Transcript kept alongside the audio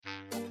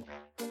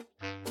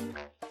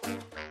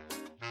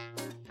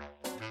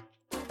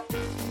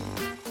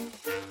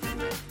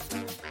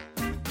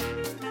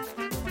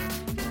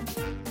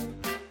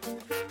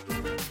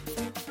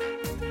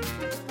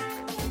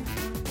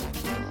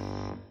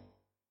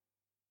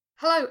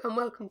Hello and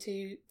welcome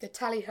to The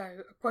Tally Ho,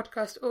 a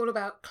podcast all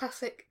about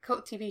classic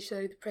cult TV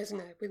show The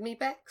Prisoner, with me,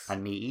 Bex.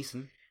 And me,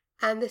 Ethan.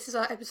 And this is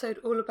our episode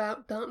all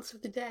about Dance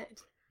of the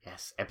Dead.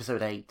 Yes,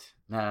 episode 8.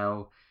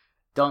 Now,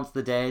 Dance of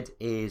the Dead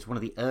is one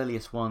of the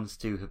earliest ones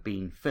to have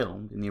been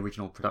filmed in the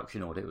original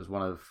production order. It was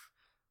one of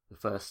the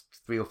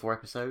first 3 or 4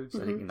 episodes,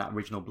 I think, in that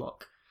original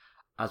block.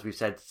 As we've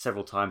said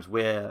several times,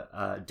 we're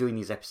doing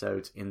these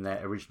episodes in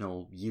their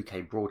original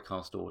UK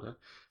broadcast order.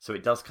 So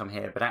it does come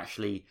here, but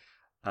actually...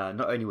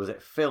 not only was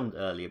it filmed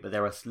earlier, but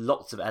there are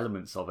lots of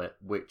elements of it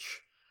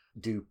which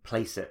do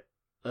place it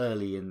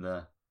early in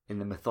the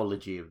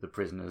mythology of the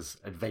prisoner's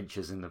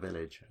adventures in the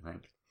village, I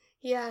think.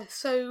 Yeah,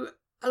 so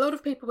a lot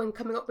of people, when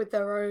coming up with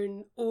their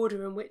own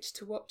order in which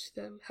to watch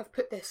them, have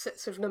put this at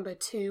sort of number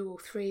 2 or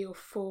 3 or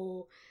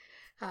 4.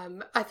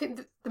 I think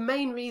that the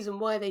main reason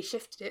why they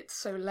shifted it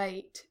so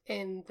late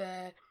in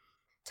the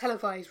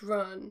televised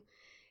run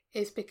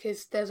is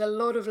because there's a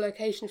lot of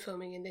location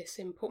filming in this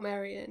in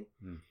Portmeirion.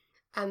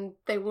 And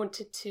they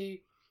wanted to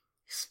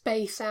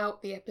space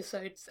out the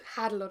episodes that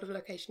had a lot of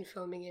location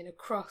filming in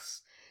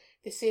across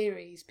the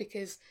series,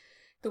 because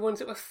the ones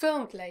that were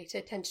filmed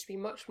later tended to be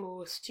much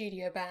more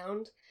studio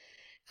bound,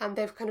 and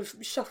they've kind of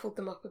shuffled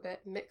them up a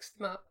bit and mixed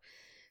them up.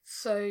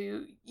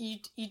 So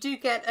you do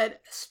get a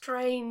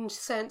strange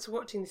sense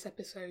watching this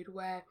episode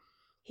where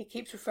he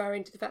keeps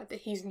referring to the fact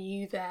that he's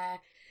new there,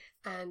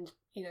 and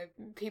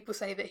people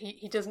say that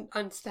he doesn't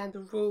understand the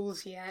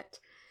rules yet.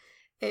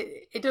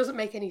 It doesn't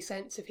make any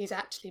sense if he's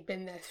actually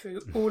been there through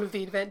all of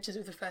the adventures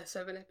of the first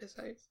 7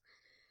 episodes.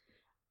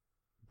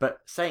 But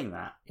saying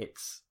that, it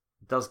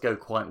does go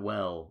quite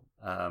well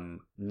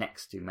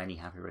next to Many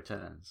Happy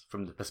Returns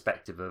from the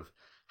perspective of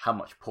how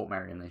much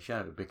Portmeirion they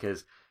show,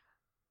 because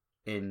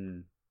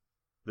in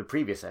the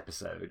previous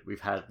episode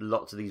we've had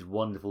lots of these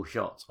wonderful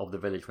shots of the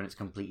village when it's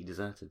completely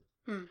deserted.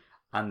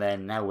 And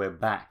then now we're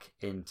back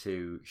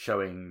into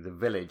showing the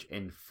village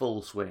in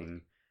full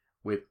swing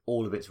with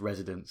all of its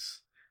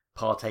residents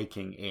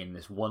partaking in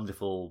this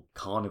wonderful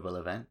carnival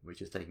event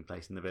which is taking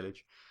place in the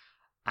village.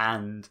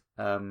 And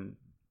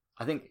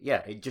I think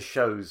it just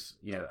shows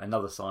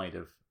another side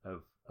of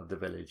the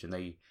village, and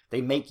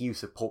they make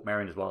use of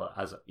Portmeirion as well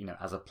as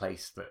as a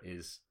place that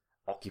is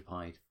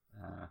occupied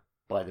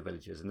by the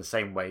villagers, in the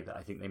same way that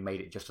I think they made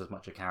it just as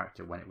much a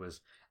character when it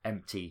was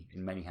empty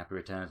in Many Happy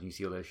Returns, and you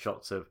see all those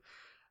shots of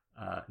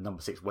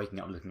number 6 waking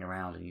up and looking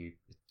around, and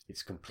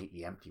it's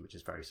completely empty, which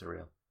is very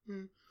surreal.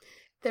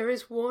 There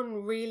is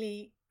one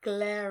really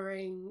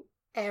glaring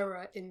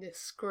error in this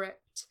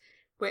script,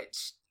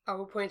 which I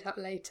will point out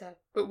later,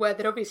 but where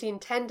they'd obviously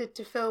intended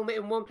to film it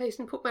in one place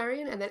in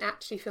Portmeirion and then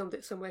actually filmed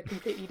it somewhere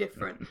completely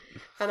different.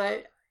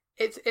 And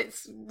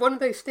it's one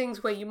of those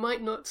things where you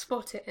might not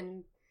spot it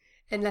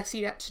unless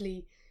you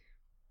actually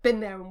been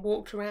there and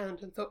walked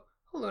around and thought,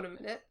 hold on a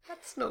minute,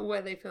 that's not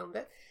where they filmed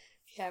it.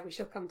 Yeah, we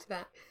shall come to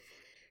that.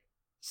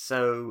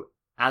 So,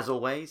 as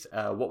always,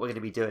 what we're going to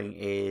be doing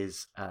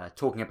is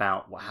talking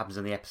about what happens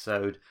in the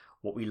episode,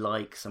 what we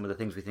like, some of the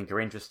things we think are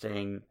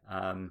interesting,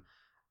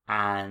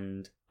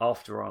 and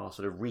after our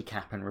sort of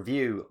recap and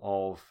review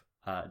of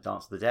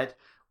Dance of the Dead,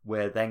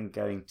 we're then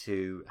going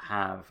to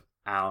have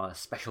our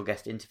special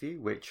guest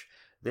interview, which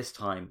this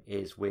time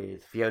is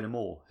with Fiona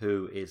Moore,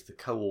 who is the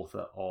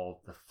co-author of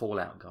the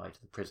Fallout Guide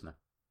to the Prisoner.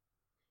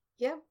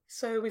 Yeah,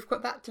 so we've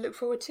got that to look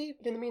forward to,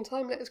 but in the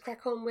meantime, let us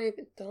crack on with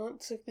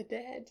Dance of the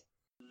Dead.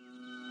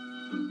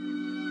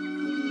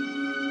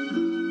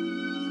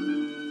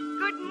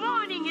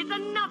 It's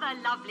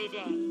another lovely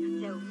day,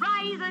 so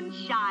rise and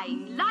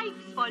shine,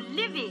 life's for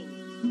living.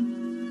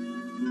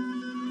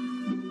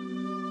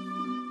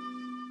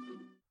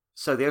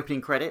 So the opening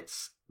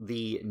credits,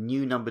 the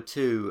new number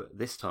 2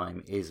 this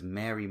time is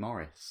Mary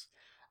Morris,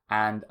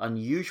 and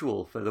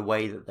unusual for the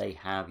way that they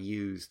have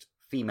used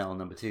female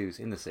number 2s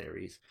in the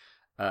series,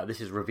 this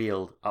is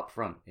revealed up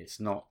front. It's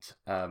not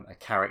a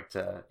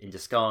character in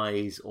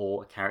disguise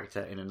or a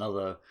character in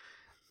another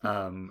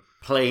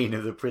plane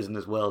of the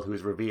prisoner's world who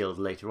is revealed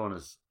later on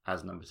as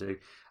number 2.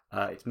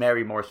 It's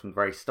Mary Morris from the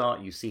very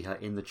start. You see her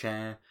in the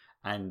chair,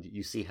 and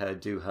you see her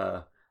do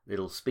her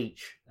little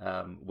speech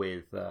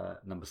with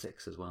number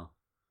 6 as well.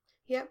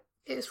 Yep,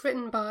 it's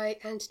written by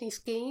Anthony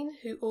Skeen,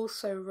 who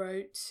also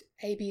wrote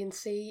A, B and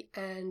C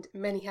and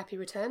Many Happy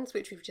Returns,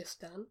 which we've just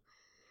done.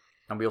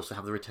 And we also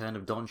have the return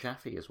of Don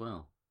Chaffee as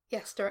well.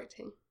 Yes,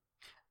 directing.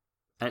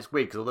 And it's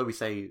weird, because although we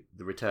say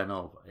the return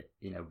of,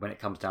 when it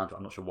comes down to it,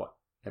 I'm not sure what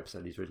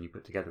episode he's originally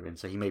put together in,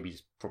 so he maybe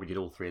just probably did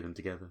all 3 of them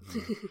together.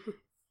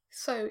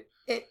 So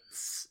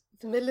it's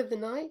the middle of the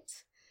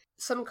night.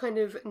 Some kind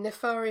of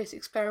nefarious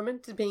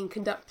experiment is being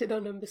conducted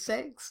on number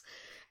 6.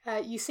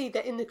 You see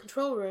that in the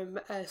control room,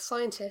 a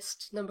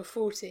scientist, number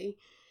 40,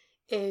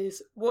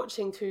 is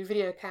watching through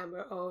video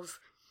camera of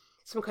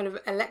some kind of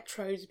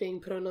electrodes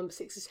being put on number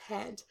 6's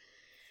head.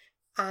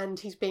 And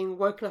he's being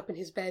woken up in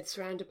his bed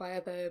surrounded by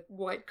other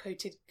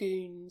white-coated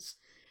goons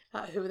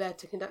who are there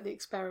to conduct the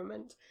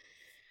experiment.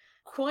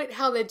 Quite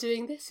how they're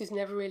doing this is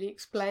never really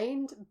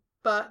explained,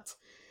 but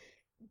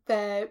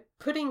they're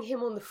putting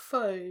him on the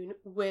phone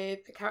with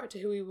a character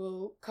who we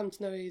will come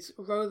to know as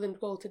Roland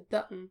Walter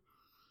Dutton,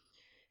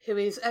 who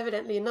is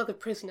evidently another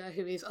prisoner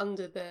who is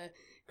under the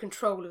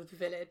control of the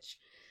village.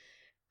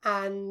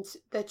 And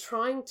they're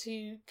trying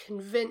to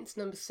convince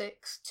Number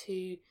 6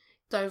 to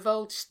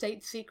divulge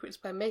state secrets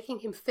by making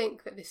him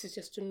think that this is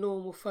just a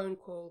normal phone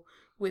call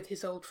with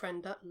his old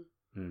friend Dutton.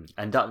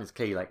 And Dutton is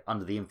clearly like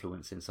under the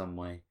influence in some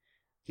way.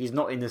 He's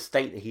not in the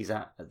state that he's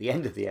at the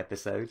end of the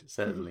episode,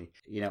 certainly.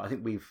 You know, I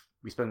think we've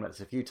spoken about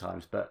this a few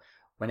times, but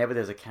whenever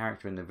there's a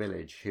character in the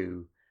village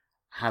who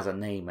has a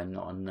name and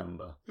not a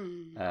number,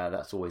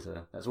 that's always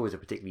a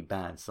particularly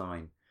bad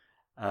sign.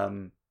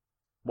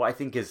 What I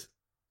think is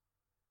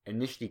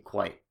initially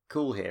quite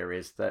cool here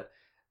is that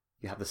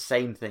you have the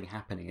same thing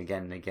happening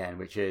again and again,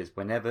 which is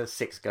whenever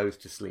 6 goes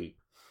to sleep,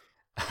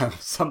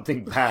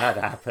 something bad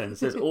happens.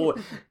 There's all,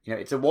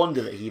 it's a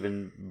wonder that he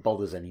even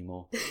bothers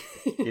anymore.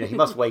 He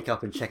must wake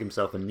up and check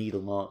himself in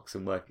needle marks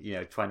and work,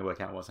 trying to work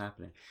out what's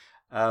happening.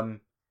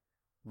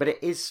 But it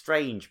is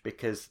strange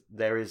because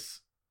there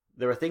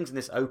are things in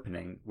this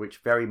opening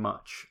which very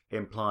much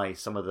imply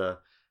some of the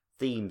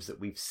themes that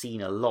we've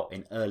seen a lot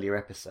in earlier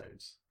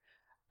episodes.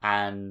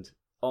 And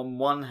on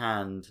one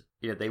hand,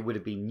 they would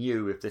have been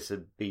new if this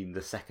had been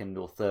the second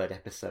or third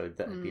episode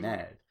that had been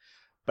aired.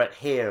 But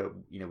here,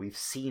 we've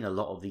seen a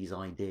lot of these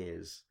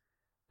ideas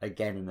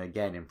again and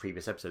again in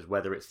previous episodes,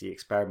 whether it's the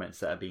experiments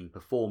that are being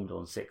performed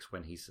on 6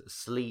 when he's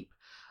asleep,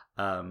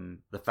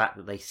 the fact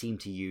that they seem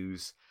to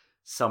use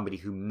somebody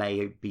who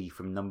may be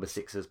from Number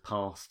 6's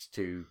past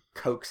to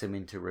coax him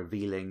into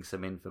revealing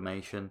some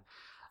information.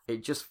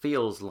 It just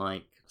feels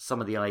like some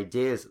of the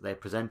ideas that they're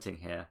presenting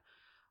here,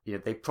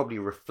 they probably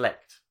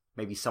reflect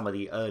maybe some of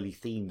the early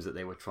themes that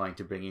they were trying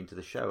to bring into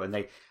the show. And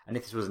if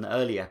this was an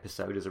early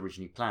episode as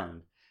originally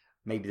planned,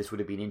 maybe this would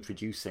have been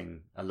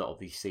introducing a lot of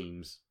these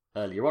themes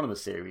earlier on in the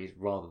series,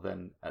 rather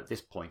than at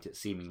this point it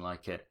seeming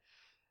like it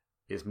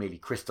is merely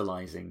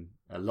crystallizing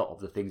a lot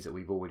of the things that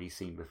we've already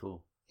seen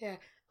before. Yeah,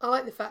 I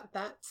like the fact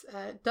that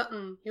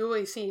Dutton, you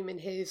always see him in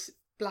his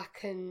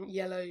black and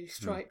yellow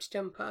striped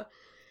jumper,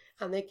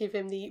 and they give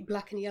him the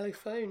black and yellow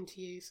phone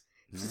to use.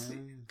 Just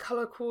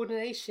colour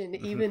coordination,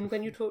 even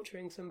when you're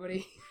torturing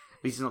somebody.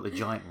 At least it's not the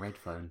giant red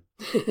phone.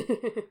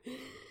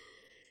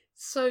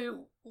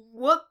 So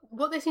what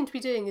they seem to be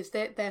doing is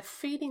they're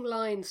feeding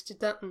lines to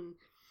Dutton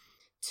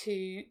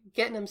to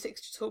get Number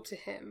 6 to talk to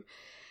him,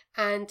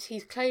 and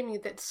he's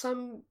claiming that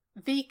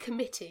the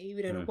committee,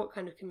 we don't know what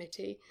kind of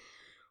committee,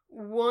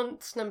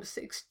 wants Number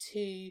 6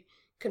 to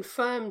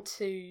confirm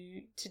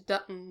to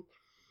Dutton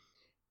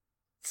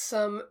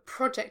some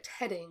project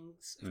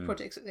headings of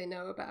projects that they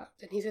know about.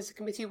 And he says the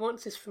committee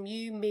wants this from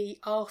you, me,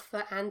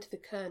 Arthur, and the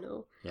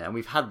Colonel. Yeah, and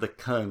we've had the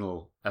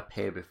Colonel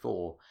appear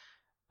before,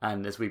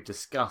 and as we've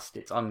discussed,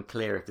 it's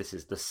unclear if this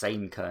is the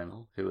same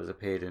Colonel who has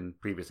appeared in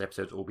previous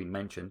episodes or been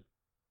mentioned.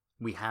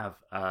 We have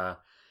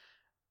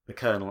the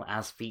Colonel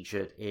as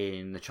featured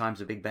in The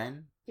Chimes of Big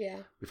Ben. Yeah.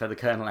 We've had the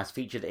Colonel as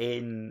featured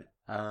in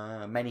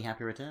Many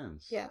Happy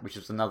Returns, which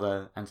was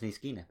another Anthony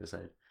Skene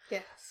episode.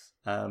 Yes.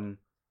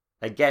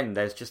 Again,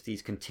 there's just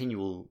these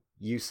continual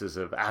uses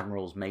of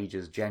admirals,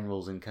 majors,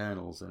 generals, and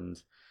colonels, and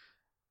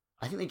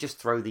I think they just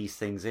throw these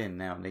things in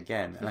now and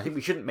again. And I think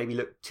we shouldn't maybe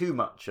look too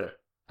much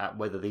at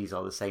whether these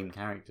are the same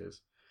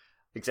characters,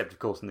 except, of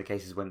course, in the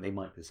cases when they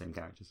might be the same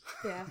characters.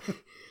 Yeah.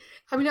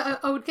 I mean,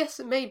 I would guess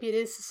that maybe it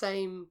is the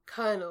same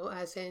Colonel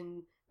as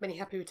in Many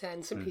Happy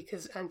Returns, simply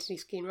because Anthony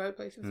Skene wrote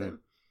both of them.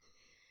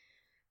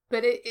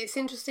 But it's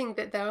interesting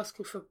that they're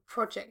asking for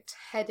project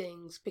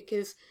headings,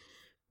 because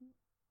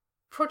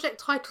project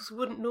titles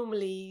wouldn't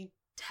normally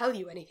tell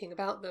you anything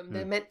about them.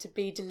 They're meant to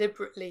be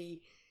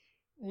deliberately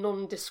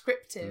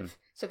non-descriptive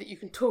so that you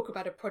can talk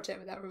about a project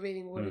without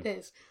revealing what it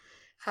is.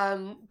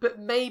 But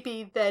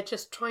maybe they're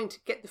just trying to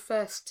get the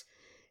first,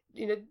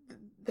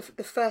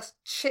 the first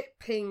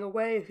chipping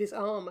away of his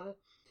armour.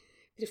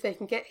 That if they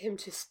can get him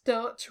to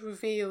start to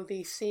reveal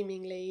these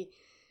seemingly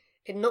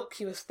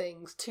innocuous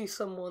things to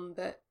someone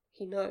that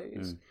he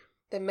knows,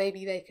 then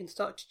maybe they can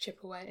start to chip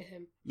away at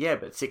him. Yeah,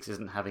 but 6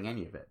 isn't having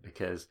any of it,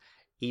 because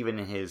even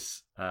in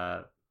his,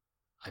 I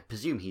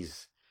presume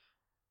he's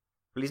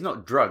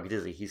not drugged,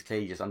 is he? He's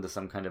clearly just under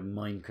some kind of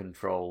mind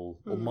control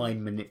or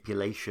mind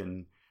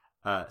manipulation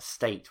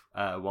state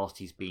whilst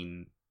he's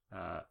been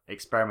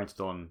experimented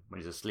on when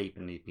he's asleep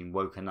and he's been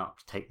woken up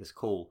to take this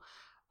call.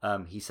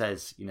 He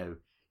says,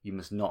 you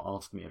must not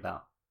ask me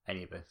about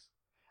any of this.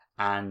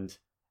 And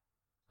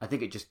I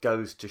think it just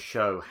goes to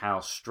show how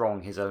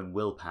strong his own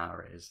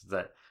willpower is,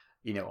 that,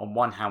 on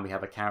one hand we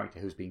have a character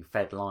who's being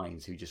fed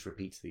lines, who just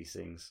repeats these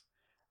things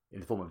in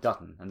the form of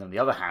Dutton, and then on the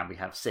other hand we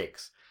have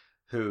 6,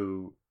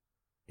 who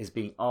is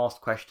being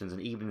asked questions,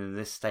 and even in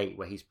this state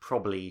where he's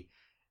probably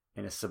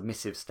in a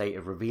submissive state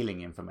of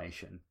revealing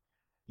information,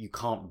 you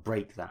can't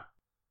break that.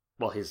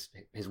 Well, his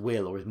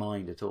will or his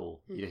mind at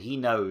all. He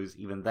knows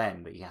even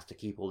then that he has to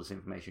keep all this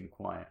information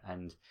quiet,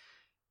 and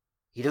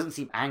he doesn't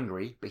seem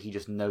angry, but he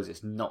just knows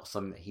it's not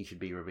something that he should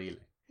be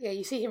revealing. Yeah,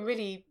 you see him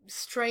really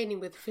straining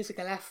with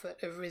physical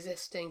effort of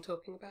resisting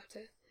talking about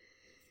it.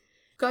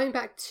 going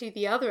back to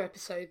the other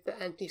episode that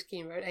Anthony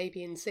Skene wrote, A,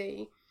 B and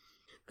C,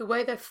 the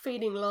way they're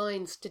feeding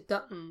lines to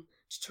Dutton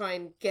to try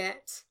and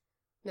get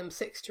number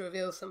 6 to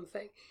reveal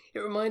something, it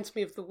reminds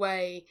me of the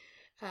way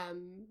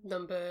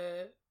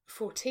number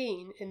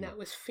 14 in that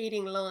was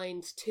feeding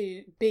lines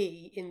to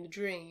B in the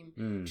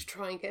dream to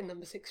try and get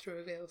number 6 to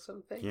reveal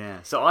something.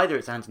 Yeah, so either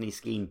it's Anthony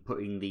Skene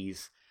putting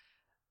these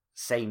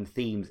same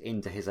themes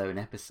into his own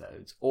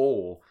episodes,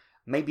 or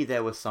maybe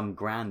there was some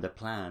grander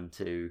plan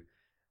to,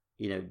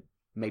 you know,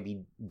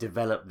 maybe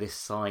develop this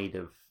side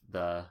of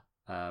the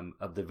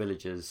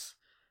villagers'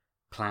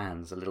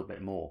 plans a little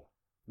bit more.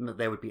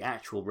 There would be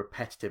actual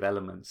repetitive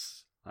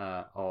elements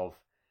of,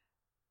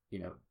 you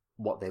know,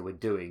 what they were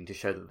doing to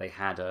show that they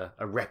had a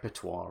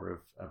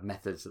repertoire of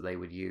methods that they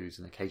would use,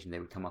 and occasionally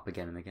they would come up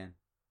again and again.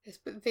 Yes,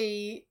 but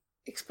the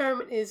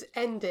experiment is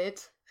ended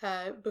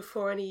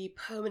before any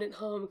permanent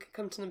harm can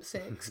come to number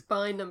 6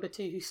 by number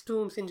 2, who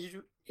storms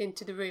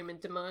into the room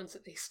and demands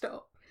that they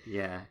stop.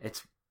 Yeah,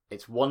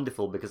 it's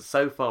wonderful because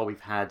so far we've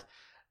had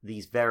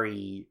these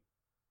very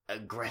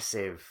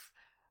aggressive,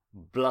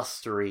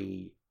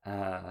 blustery,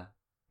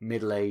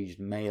 middle-aged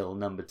male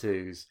number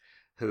 2s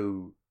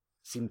who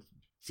seem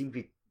to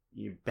be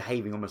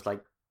behaving almost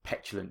like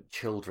petulant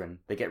children.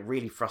 They get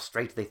really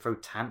frustrated, they throw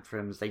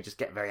tantrums, they just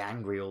get very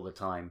angry all the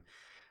time.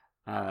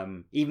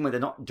 Even when they're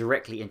not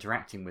directly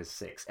interacting with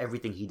 6,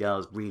 everything he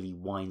does really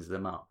winds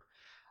them up.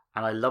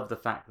 And I love the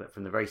fact that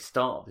from the very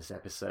start of this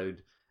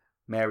episode,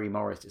 Mary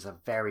Morris is a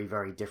very,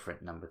 very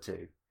different number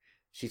 2.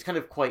 She's kind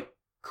of quite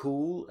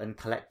cool and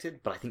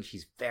collected, but I think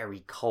she's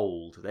very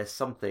cold. There's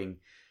something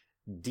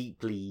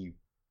deeply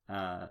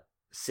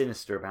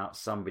sinister about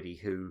somebody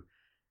who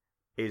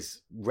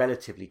is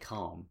relatively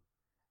calm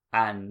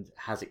and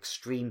has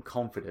extreme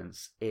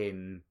confidence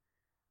in,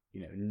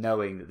 you know,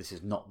 knowing that this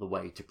is not the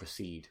way to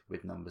proceed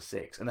with number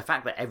 6. And the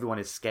fact that everyone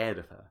is scared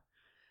of her,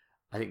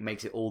 I think,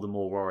 makes it all the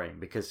more worrying,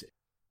 because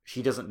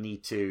she doesn't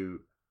need to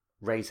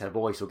raise her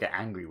voice or get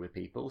angry with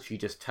people. She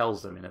just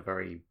tells them in a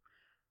very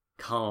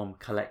calm,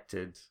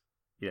 collected,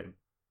 you know,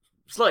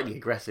 slightly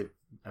aggressive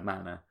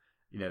manner,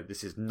 you know,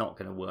 this is not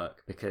going to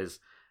work, because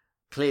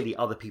clearly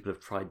other people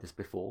have tried this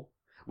before,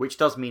 which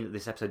does mean that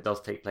this episode does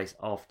take place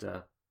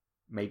after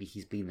maybe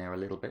he's been there a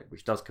little bit,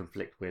 which does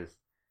conflict with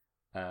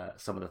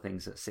some of the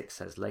things that 6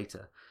 says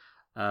later.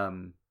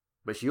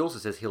 But she also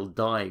says he'll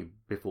die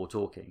before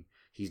talking.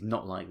 He's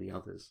not like the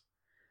others.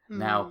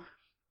 Now,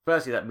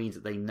 firstly, that means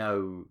that they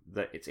know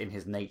that it's in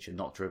his nature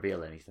not to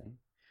reveal anything.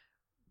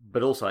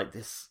 But also, like,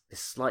 this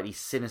slightly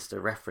sinister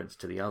reference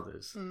to the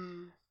others.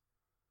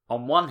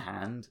 On one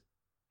hand,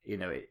 you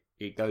know,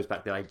 it goes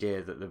back to the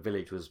idea that the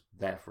village was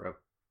there for a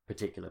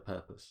particular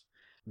purpose.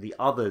 The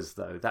others,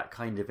 though, that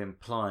kind of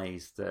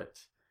implies that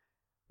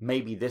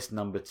maybe this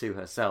number 2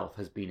 herself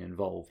has been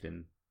involved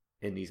in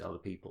these other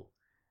people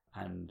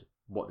and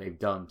what they've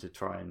done to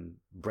try and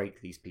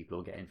break these people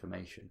or get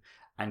information.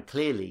 And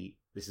clearly,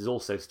 this is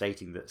also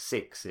stating that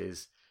 6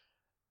 is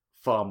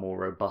far more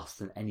robust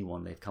than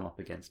anyone they've come up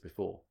against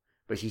before.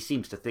 But she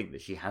seems to think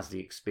that she has the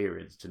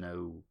experience to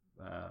know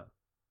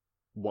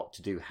what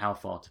to do, how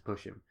far to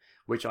push him,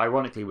 which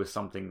ironically was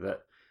something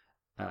that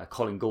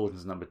Colin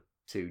Gordon's number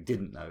 2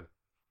 didn't know.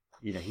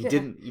 You know, he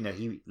didn't. You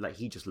know,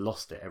 he just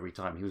lost it every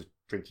time. He was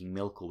drinking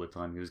milk all the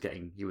time. He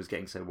was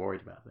getting so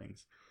worried about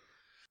things.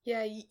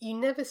 Yeah, you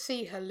never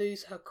see her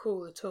lose her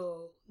cool at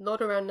all.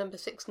 Not around number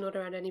 6, not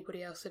around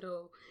anybody else at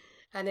all.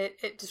 And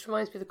it just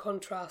reminds me of the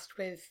contrast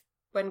with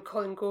when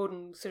Colin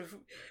Gordon sort of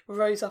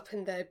rose up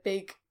in their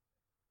big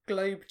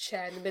globe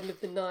chair in the middle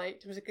of the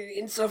night. It was like an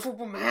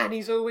insufferable man,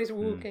 he's always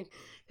walking.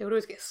 They would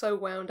always get so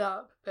wound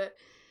up, but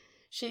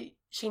she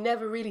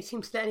never really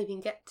seems to let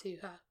anything get to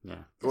her.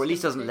 Yeah, or at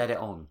least doesn't let it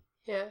on.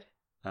 Yeah.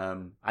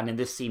 And in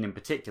this scene in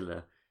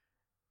particular,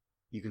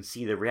 you can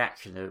see the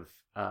reaction of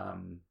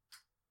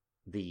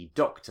the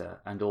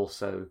doctor and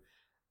also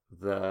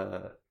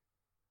the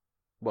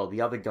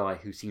other guy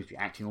who seems to be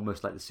acting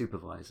almost like the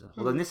supervisor.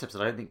 Although in this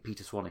episode, I don't think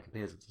Peter Swanwick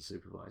appears as the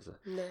supervisor.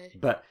 No.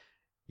 But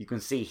you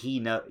can see he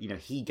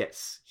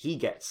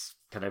gets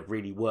kind of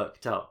really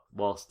worked up,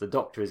 whilst the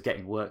doctor is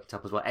getting worked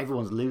up as well.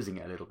 Everyone's losing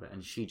it a little bit,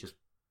 and she just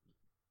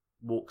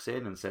walks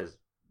in and says,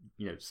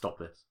 you know, stop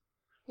this.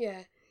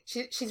 Yeah.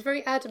 She's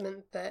very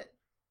adamant that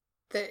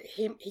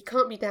he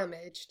can't be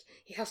damaged.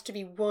 He has to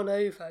be won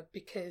over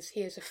because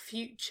he has a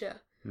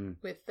future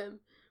with them,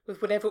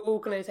 with whatever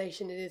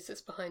organisation it is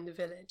that's behind the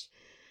village.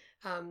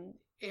 I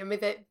mean,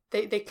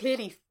 they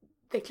clearly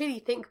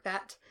think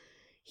that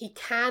he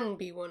can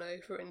be won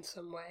over in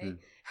some way,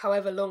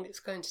 however long it's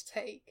going to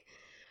take.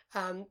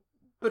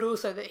 But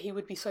also that he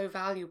would be so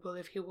valuable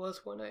if he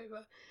was won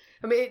over.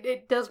 I mean,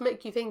 it does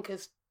make you think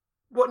as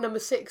what number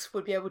 6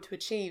 would be able to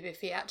achieve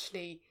if he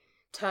actually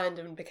turned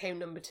and became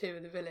number 2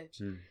 of the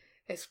village.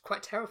 It's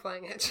quite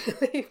terrifying,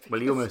 actually.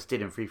 Well, he almost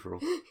did in Free For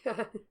All.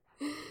 Yeah.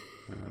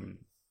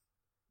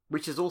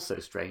 Which is also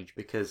strange,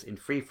 because in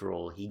Free For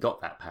All, he got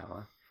that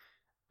power,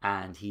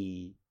 and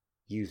he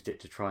used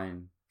it to try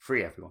and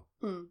free everyone.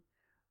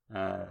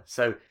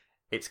 So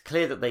it's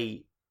clear that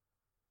they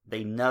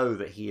know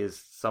that he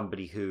is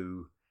somebody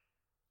who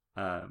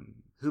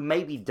who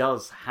maybe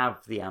does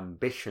have the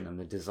ambition and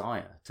the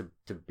desire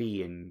to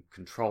be in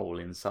control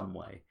in some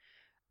way,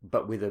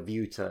 but with a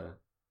view to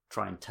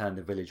try and turn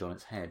the village on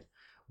its head.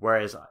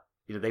 Whereas,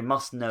 they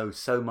must know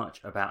so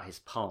much about his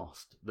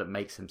past that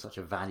makes him such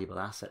a valuable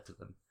asset to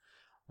them.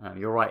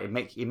 You're right. It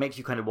makes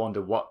you kind of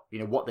wonder what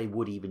they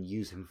would even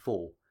use him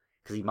for,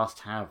 because he must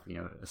have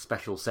a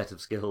special set of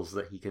skills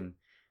that he can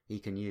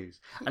use.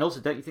 And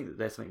also, don't you think that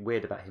there's something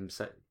weird about him?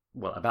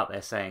 About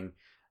their saying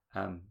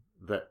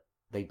that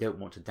they don't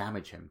want to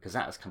damage him, because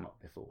that has come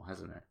up before,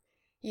 hasn't it?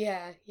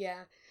 Yeah.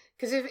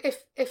 Because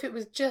if it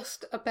was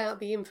just about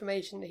the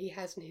information that he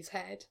has in his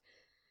head,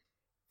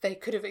 they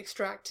could have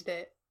extracted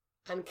it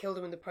and killed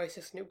him in the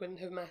process, and it wouldn't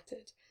have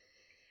mattered.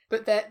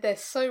 But they're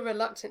so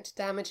reluctant to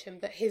damage him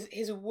that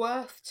his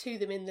worth to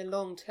them in the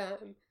long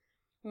term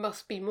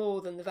must be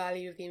more than the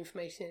value of the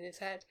information in his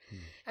head.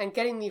 And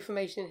getting the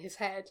information in his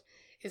head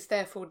is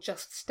therefore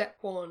just step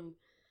one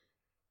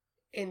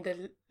in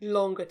the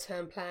longer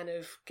term plan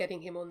of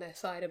getting him on their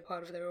side and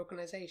part of their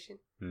organisation.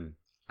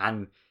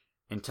 And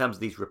in terms of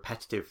these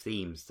repetitive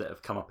themes that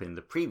have come up in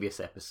the previous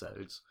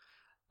episodes,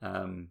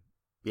 a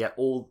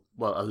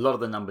lot of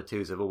the number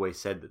twos have always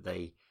said that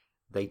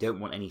they don't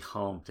want any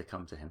harm to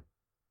come to him.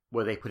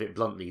 Where they put it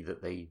bluntly,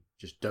 that they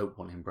just don't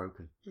want him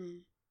broken.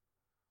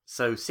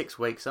 So Six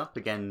wakes up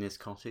again in his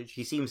cottage.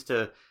 He seems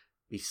to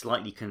be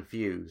slightly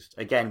confused.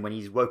 Again, when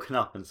he's woken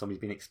up and somebody's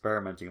been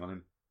experimenting on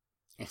him,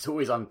 it's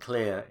always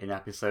unclear in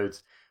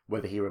episodes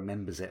whether he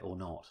remembers it or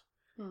not.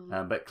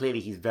 But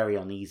clearly he's very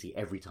uneasy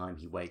every time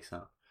he wakes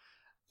up.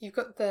 You've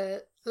got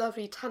the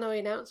lovely Tannoy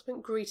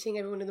announcement greeting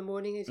everyone in the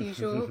morning as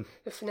usual,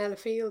 with Fenella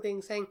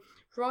Fielding saying,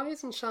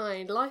 "Rise and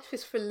shine, life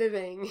is for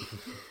living."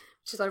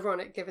 Which is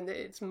ironic, given that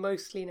it's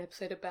mostly an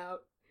episode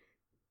about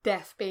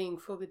death being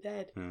for the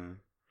dead. And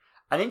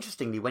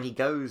interestingly, when he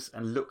goes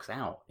and looks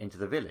out into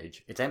the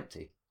village, it's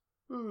empty.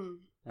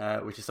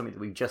 Which is something that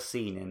we've just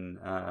seen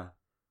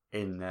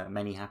in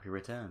Many Happy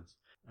Returns.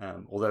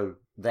 Although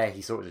there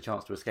he saw it as a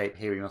chance to escape,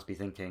 here he must be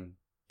thinking,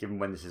 given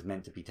when this is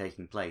meant to be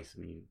taking place,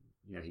 I mean,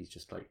 he's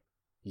just like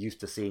used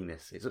to seeing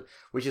this.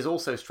 Which is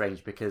also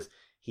strange because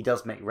he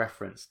does make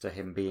reference to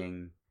him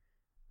being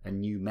a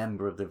new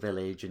member of the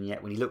village, and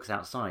yet when he looks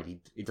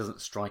outside, it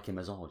doesn't strike him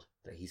as odd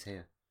that he's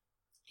here.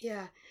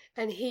 Yeah,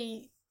 and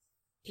he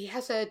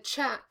has a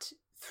chat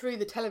through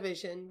the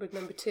television with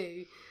number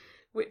two,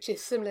 which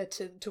is similar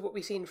to what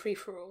we see in Free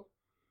For All.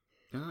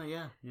 Oh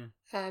yeah.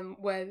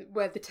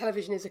 Where the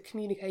television is a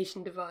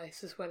communication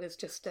device as well as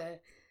just a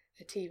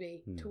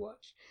TV to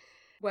watch.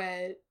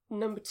 Where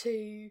number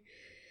two,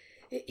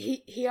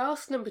 he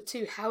asks number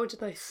two, "How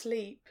did I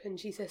sleep?" and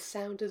she says,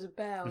 "Sound as a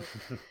bell."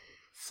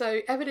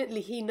 So evidently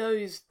he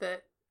knows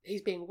that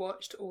he's being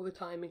watched all the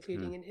time,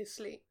 including in his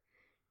sleep.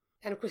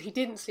 And of course he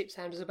didn't sleep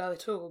sound as a bell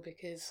at all,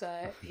 because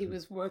he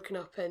was woken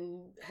up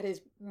and had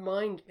his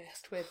mind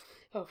messed with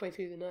halfway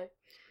through the night.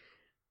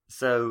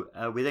 So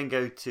we then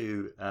go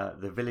to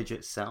the village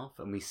itself,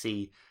 and we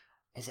see,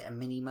 is it a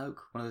mini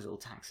moke, one of those little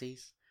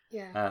taxis?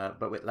 Yeah.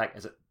 But it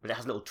has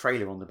a little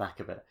trailer on the back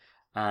of it,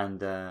 and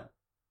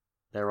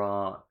there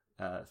are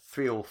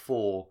 3 or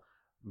 4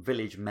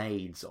 village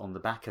maids on the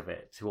back of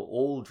it who are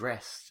all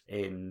dressed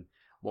in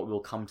what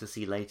we'll come to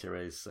see later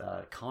as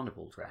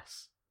carnival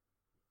dress.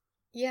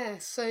 Yeah,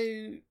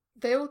 so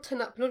they all turn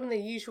up not in their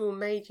usual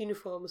maid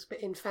uniforms,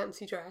 but in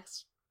fancy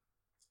dress.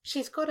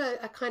 She's got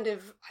a kind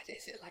of,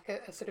 is it like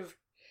a sort of,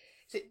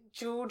 is it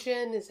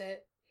Georgian, is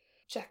it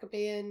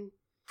Jacobean?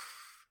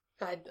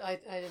 I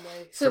don't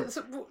know.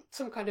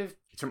 Some kind of...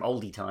 It's from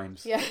oldie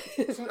times. Yeah,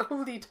 it's an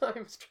oldie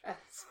times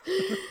dress.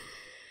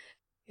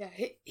 Yeah,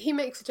 he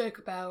makes a joke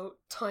about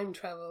time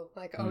travel,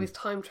 like, is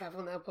time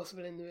travel now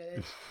possible in the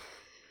village?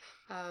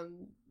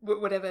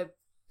 Whatever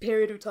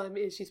period of time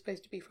it is she's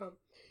supposed to be from.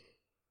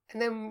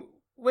 And then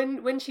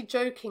when she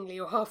jokingly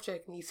or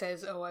half-jokingly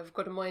says, "Oh, I've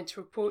got a mind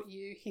to report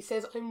you," he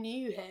says, "I'm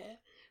new here,"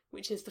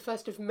 which is the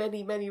first of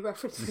many, many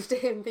references to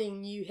him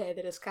being new here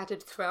that are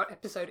scattered throughout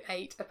episode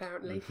 8,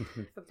 apparently,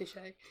 of the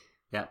show.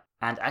 Yeah,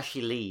 and as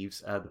she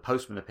leaves, the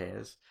postman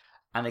appears.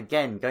 And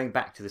again, going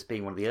back to this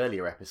being one of the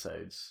earlier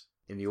episodes,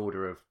 in the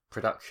order of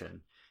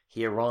production,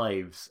 he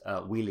arrives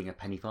wheeling a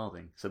penny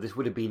farthing. So this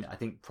would have been, I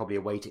think, probably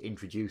a way to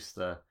introduce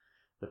the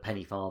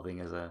penny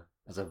farthing as a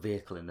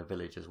vehicle in the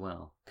village as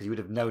well, because you would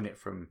have known it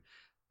from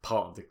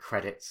part of the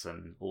credits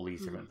and all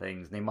these different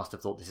things. And they must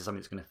have thought this is something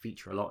that's going to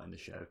feature a lot in the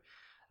show,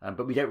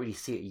 but we don't really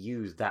see it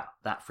used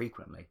that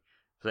frequently.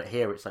 So that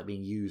here it's like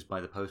being used by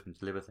the postman to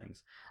deliver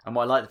things. And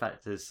what I like the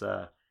fact is,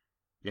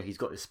 he's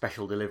got this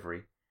special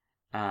delivery,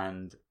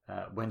 and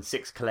when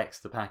Six collects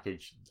the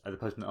package, the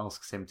postman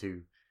asks him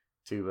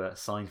to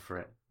sign for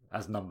it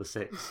as number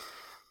 6.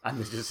 And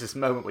there's just this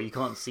moment where you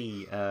can't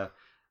see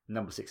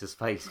number 6's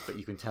face, but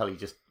you can tell he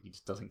just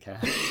doesn't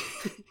care.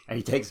 And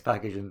he takes the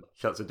package and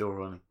shuts the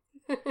door on him.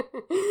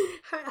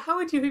 How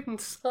would you even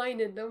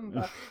sign a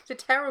number? It's a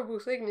terrible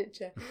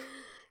signature.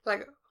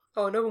 Like,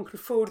 oh, no one can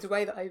forward the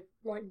way that I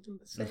write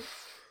number 6.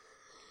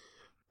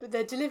 But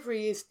their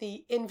delivery is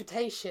the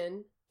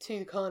invitation to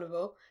the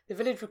carnival. The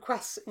village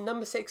requests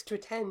number 6 to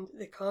attend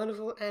the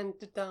carnival and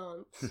the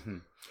dance.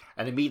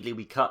 And immediately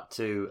we cut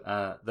to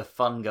the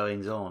fun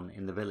goings on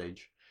in the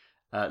village.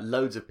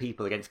 Loads of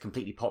people, again, it's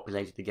completely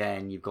populated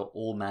again. You've got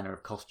all manner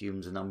of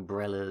costumes and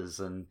umbrellas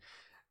and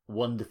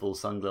wonderful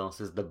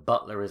sunglasses. The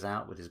butler is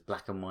out with his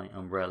black and white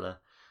umbrella.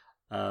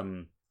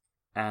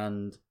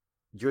 And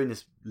during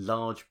this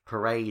large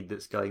parade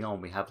that's going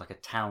on, we have like a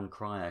town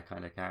crier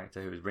kind of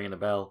character who is ringing a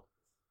bell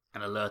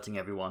and alerting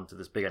everyone to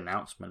this big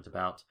announcement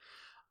about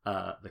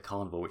the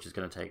carnival, which is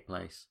going to take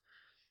place.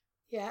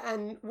 Yeah,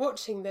 and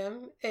watching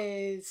them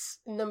is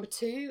number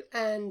 2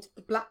 and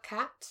the black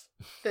cat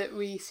that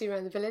we see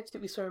around the village,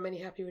 that we saw in Many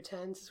Happy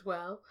Returns as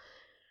well.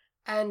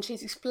 And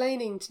she's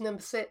explaining to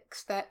number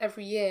 6 that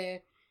every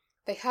year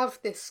they have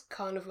this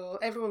carnival,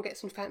 everyone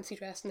gets in fancy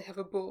dress and they have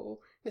a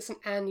ball. It's an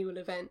annual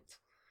event,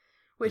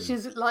 which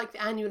is like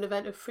the annual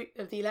event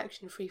of the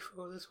election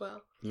free-for-all as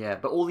well. Yeah,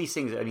 but all these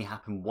things only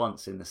happen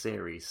once in the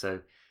series,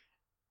 so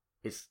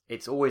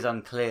it's always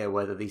unclear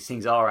whether these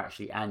things are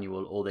actually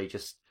annual or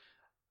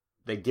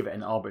they give it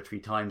an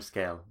arbitrary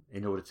timescale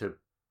in order to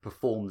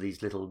perform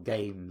these little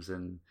games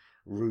and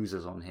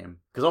ruses on him.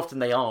 Because often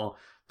they are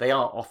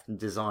often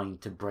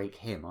designed to break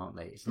him, aren't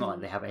they? It's not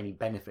like they have any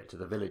benefit to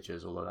the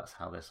villagers, although that's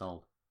how they're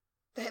sold.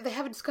 They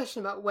have a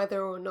discussion about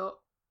whether or not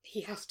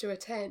he has to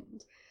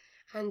attend.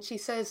 And she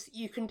says,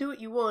 you can do what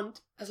you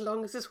want as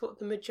long as it's what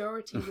the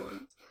majority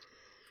want.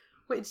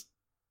 Which,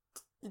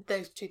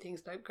 those two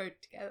things don't go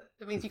together.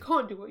 That means you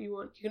can't do what you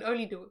want. You can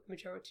only do what the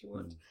majority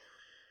want.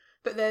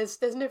 But there's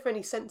never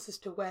any sense as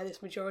to where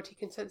this majority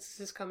consensus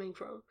is coming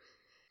from.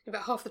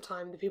 About half the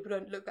time, the people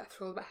don't look that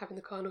thrilled about having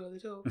the carnival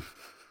at all.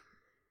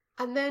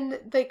 And then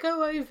they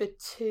go over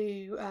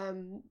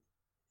to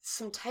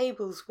some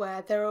tables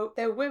where there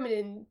are women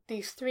in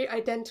these 3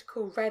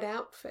 identical red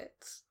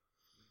outfits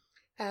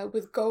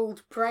with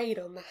gold braid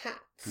on the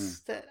hats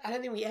that I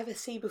don't think we ever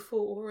see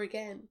before or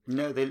again.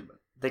 No, they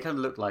kind of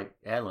look like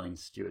airline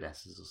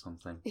stewardesses or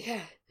something.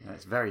 Yeah.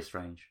 It's very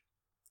strange.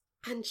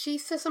 And she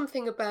says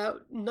something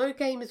about no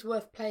game is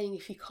worth playing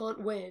if you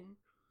can't win.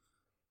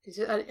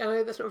 I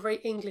know that's not a very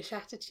English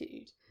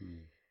attitude.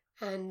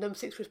 And number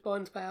 6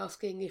 responds by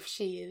asking if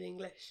she is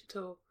English at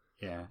all.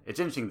 Yeah, it's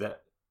interesting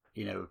that,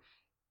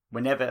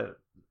 whenever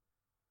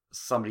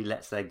somebody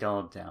lets their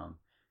guard down,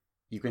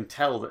 you can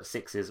tell that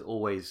 6 is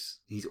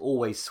he's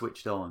always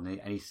switched on,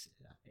 and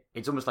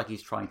it's almost like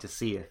he's trying to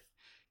see if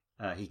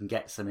he can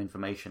get some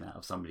information out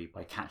of somebody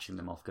by catching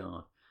them off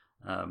guard.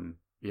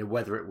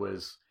 Whether it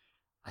was,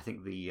 I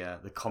think the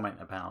comment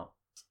about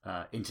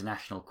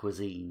international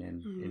cuisine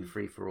in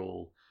Free for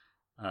All,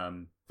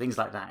 things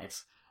like that.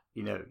 It's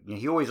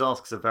he always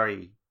asks a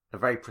very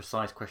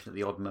precise question at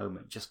the odd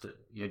moment, just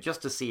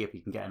to see if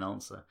he can get an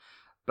answer.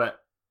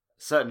 But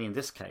certainly in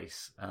this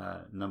case,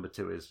 number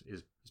 2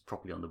 is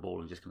properly on the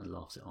ball and just kind of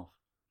laughs it off.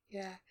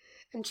 Yeah,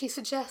 and she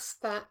suggests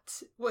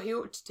that what he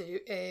ought to do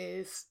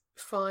is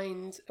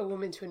find a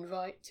woman to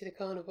invite to the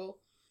carnival,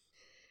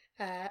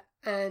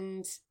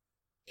 and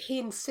he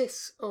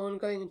insists on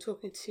going and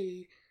talking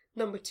to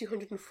number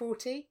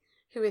 240,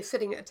 who is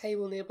sitting at a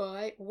table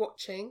nearby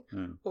watching,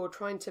 or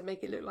trying to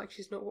make it look like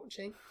she's not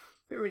watching,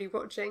 but really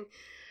watching.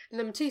 And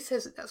number 2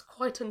 says that that's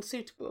quite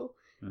unsuitable,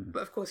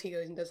 but of course he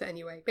goes and does it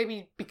anyway,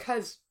 maybe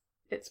because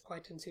it's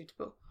quite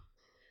unsuitable.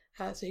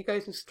 So he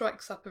goes and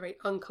strikes up a very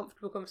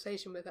uncomfortable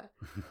conversation with her.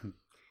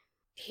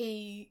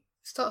 He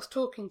starts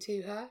talking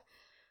to her,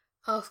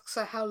 asks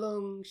her how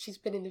long she's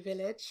been in the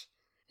village,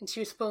 and she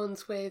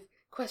responds with,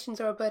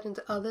 questions are a burden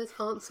to others,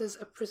 answers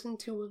a prison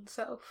to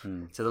oneself.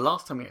 So the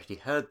last time we actually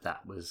heard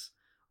that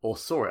or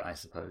saw it, I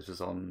suppose,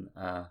 was on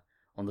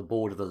the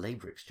board of the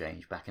Labour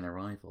Exchange back in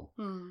Arrival.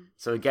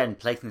 So again,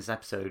 placing this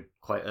episode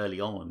quite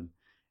early on,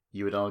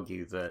 you would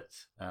argue that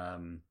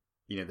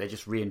they're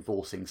just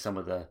reinforcing some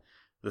of the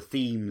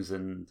themes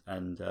and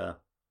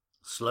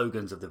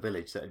slogans of the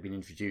village that had been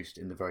introduced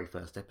in the very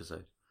first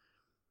episode.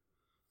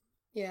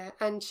 Yeah,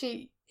 and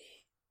she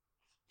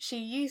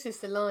uses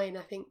the line,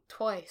 I think,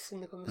 twice in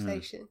the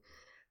conversation,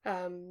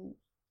 and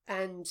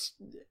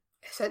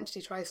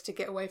essentially tries to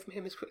get away from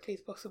him as quickly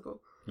as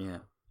possible. Yeah,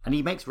 and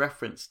he makes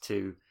reference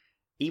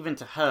even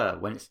to her,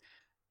 when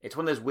it's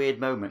one of those weird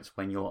moments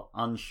when you're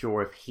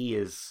unsure if he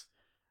is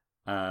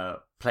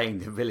playing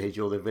the village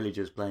or the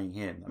villagers playing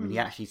him. I mean, he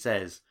actually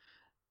says,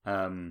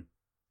 in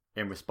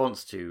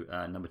response to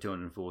number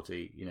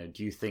 240,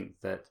 do you think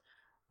that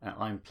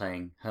I'm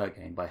playing her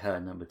game by her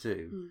number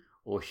 2,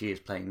 or she is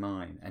playing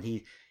mine? And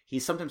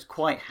he's sometimes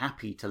quite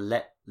happy to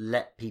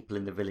let people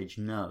in the village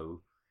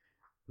know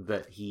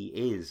that he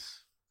is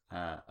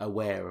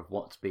aware of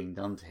what's being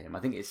done to him. I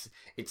think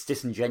it's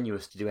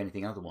disingenuous to do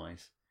anything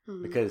otherwise,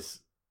 because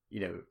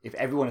if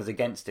everyone is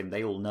against him,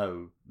 they all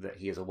know that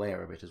he is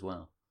aware of it as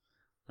well.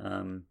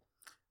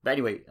 But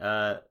anyway,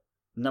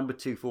 number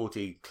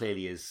 240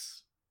 clearly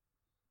is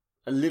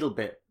a little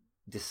bit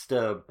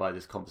disturbed by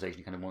this conversation.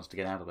 He kind of wants to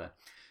get out of there.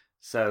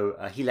 So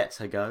he lets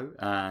her go,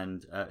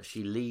 and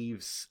she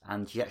leaves,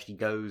 and she actually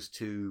goes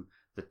to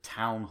the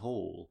town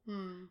hall.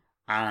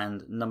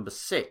 And number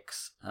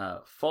 6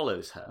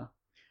 follows her,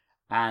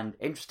 And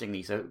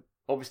interestingly, so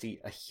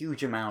obviously a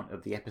huge amount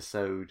of the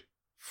episode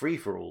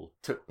free-for-all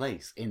took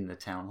place in the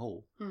town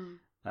hall,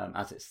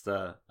 as it's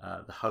the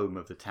home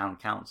of the town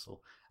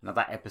council. Now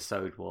that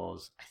episode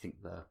was, I think,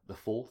 the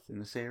fourth in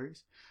the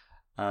series.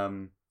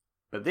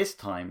 But this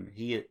time,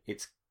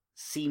 it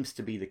seems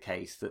to be the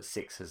case that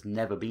Six has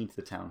never been to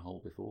the town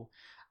hall before.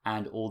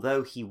 And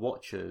although he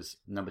watches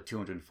number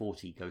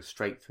 240 go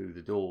straight through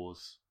the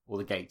doors or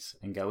the gates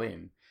and go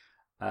in,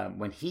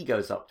 when he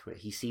goes up to it,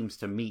 he seems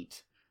to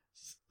meet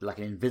like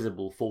an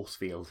invisible force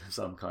field of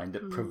some kind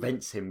that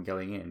prevents him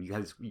going in.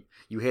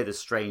 You hear the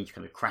strange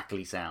kind of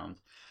crackly sound,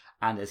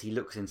 and as he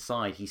looks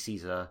inside, he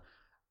sees a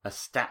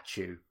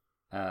statue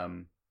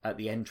at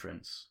the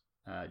entrance,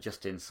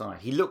 just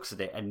inside. He looks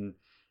at it, and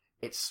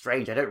it's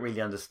strange. I don't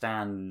really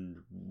understand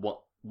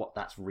what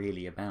that's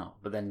really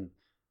about. But then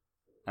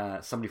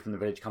somebody from the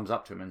village comes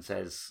up to him and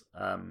says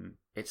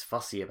it's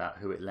fussy about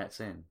who it lets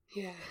in.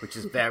 Yeah. Which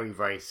is very,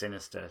 very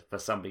sinister for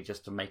somebody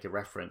just to make a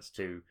reference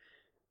to,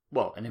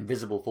 well, an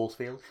invisible force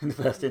field in the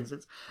first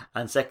instance,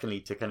 and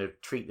secondly, to kind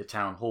of treat the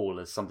town hall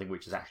as something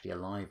which is actually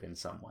alive in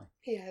some way.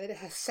 Yeah, that it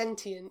has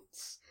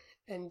sentience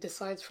and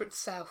decides for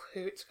itself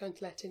who it's going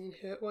to let in and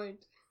who it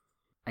won't.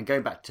 And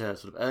going back to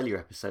sort of earlier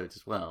episodes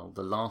as well,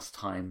 the last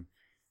time,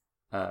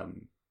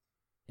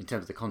 in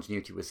terms of the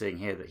continuity we're seeing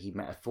here, that he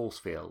met a force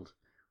field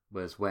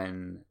was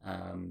when,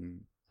 I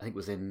think it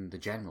was in The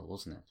General,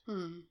 wasn't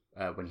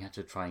it? When he had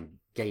to try and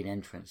gain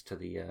entrance to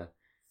the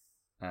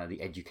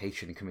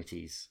education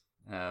committee's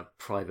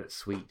private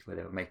suite where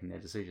they were making their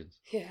decisions.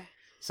 Yeah.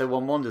 So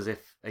one wonders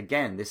if,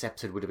 again, this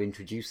episode would have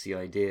introduced the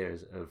idea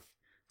of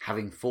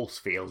having force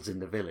fields in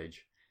the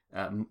village,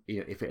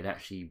 if it had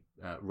actually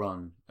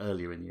run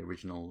earlier in the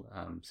original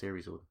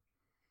series order.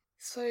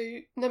 So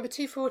number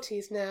 240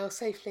 is now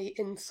safely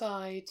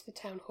inside the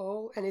town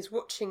hall and is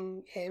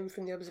watching him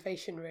from the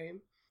observation room,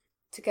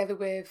 together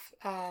with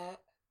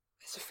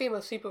it's a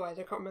female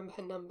supervisor. I can't remember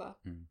her number.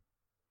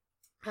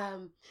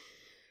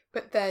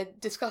 But they're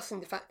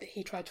discussing the fact that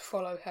he tried to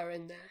follow her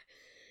in there,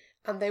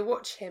 and they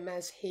watch him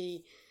as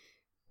he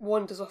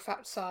wanders off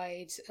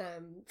outside,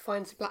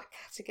 finds the black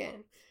cat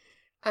again,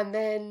 and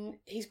then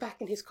he's back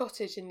in his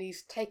cottage and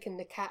he's taken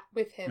the cat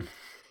with him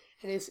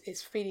and is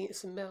feeding it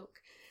some milk,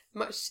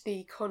 much to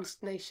the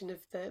consternation of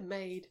the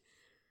maid.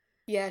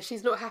 Yeah,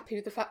 she's not happy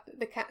with the fact that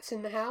the cat's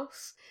in the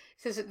house.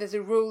 Says that there's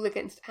a rule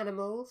against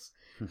animals,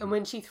 and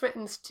when she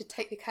threatens to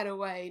take the cat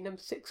away,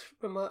 number 6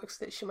 remarks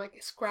that she might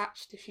get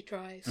scratched if she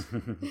tries.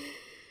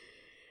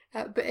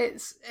 But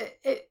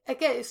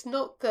it's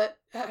not that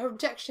her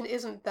objection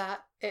isn't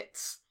that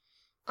it's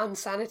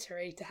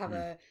unsanitary to have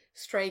a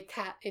stray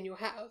cat in your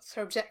house.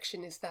 Her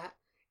objection is that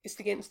it's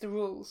against the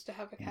rules to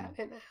have a cat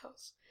in the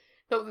house.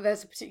 Not that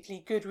there's a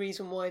particularly good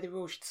reason why the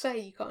rule should say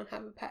you can't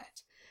have a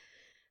pet.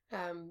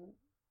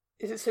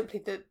 Is it simply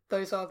that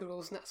those are the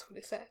rules and that's what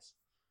it says?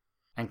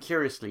 And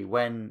curiously,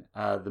 when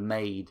the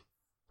maid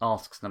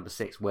asks number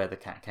 6 where the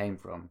cat came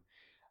from,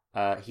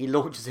 he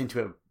launches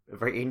into a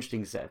very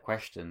interesting set of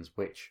questions,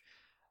 which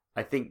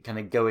I think kind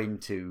of go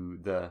into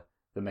the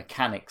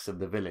mechanics of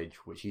the village,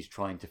 which he's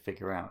trying to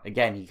figure out.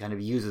 Again, he kind of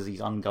uses these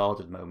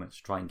unguarded moments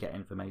to try and get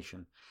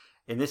information.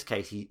 In this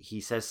case,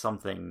 he says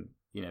something,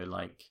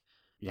 like,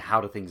 how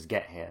do things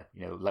get here?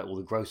 Like all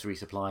the grocery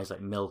supplies,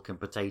 like milk and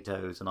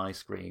potatoes and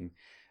ice cream.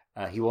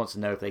 He wants to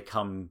know if they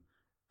come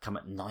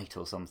at night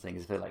or something,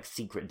 if they're like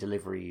secret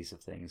deliveries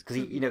of things.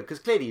 Because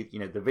clearly,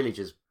 the village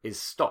is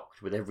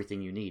stocked with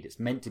everything you need. It's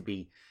meant to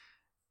be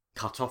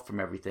cut off from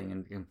everything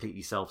and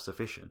completely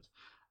self-sufficient.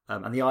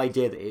 And the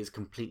idea that it is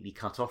completely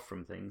cut off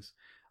from things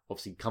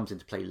obviously comes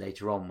into play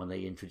later on when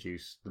they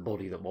introduce the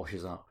body that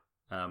washes up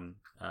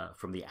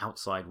from the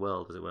outside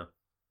world, as it were.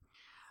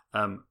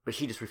 But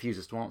she just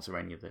refuses to answer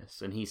any of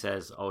this. And he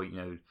says, does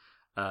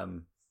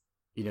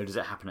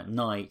it happen at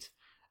night?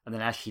 And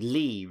then as she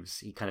leaves,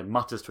 he kind of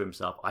mutters to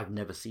himself, I've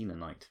never seen a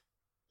night.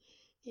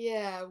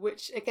 Yeah,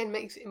 which again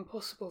makes it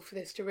impossible for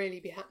this to really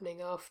be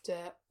happening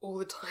after all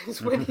the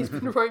times when he's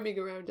been roaming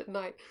around at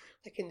night,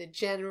 like in The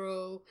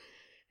General,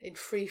 in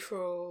Free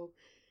For All,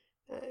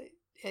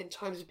 in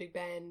Times of Big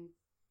Ben.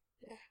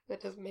 Yeah,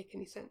 that doesn't make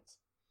any sense.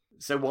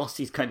 So whilst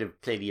he's kind of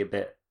clearly a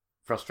bit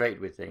frustrated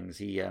with things,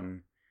 he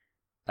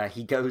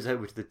goes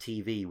over to the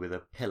TV with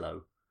a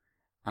pillow,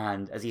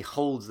 and as he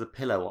holds the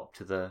pillow up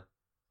to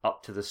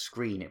the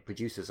screen, it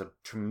produces a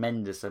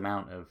tremendous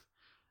amount of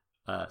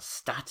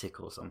static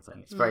or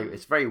something.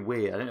 It's very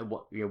weird. I don't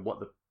know what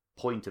the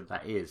point of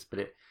that is, but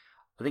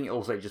I think it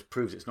also just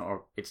proves it's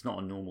not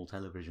a normal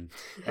television,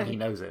 and he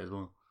knows it as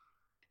well.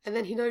 And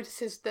then he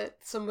notices that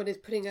someone is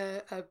putting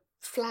a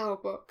flower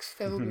box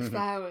filled with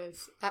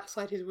flowers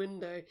outside his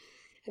window,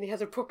 and he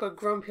has a proper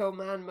grumpy old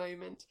man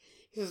moment.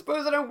 He says,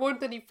 "Suppose I don't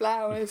want any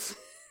flowers."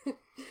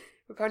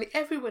 Apparently,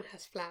 everyone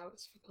has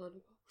flowers for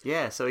Carnival.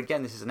 Yeah, so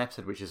again, this is an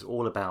episode which is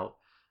all about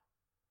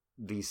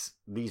these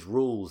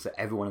rules that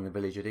everyone in the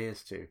village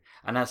adheres to.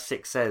 And as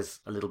Six says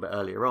a little bit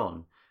earlier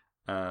on,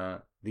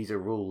 these are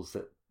rules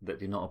that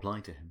do not apply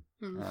to him.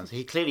 So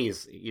he clearly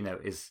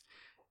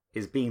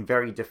is being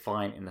very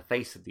defiant in the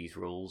face of these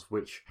rules,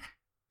 which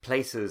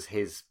places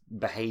his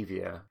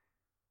behaviour.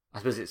 I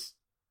suppose it's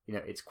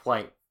it's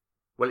quite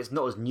well. It's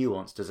not as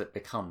nuanced as it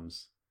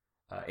becomes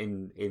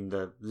in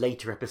the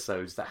later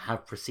episodes that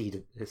have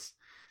preceded this.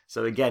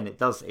 So again, it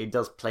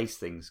does place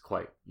things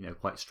quite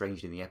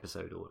strangely in the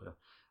episode order.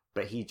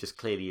 But he just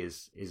clearly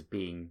is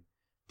being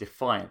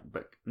defiant,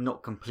 but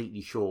not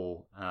completely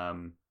sure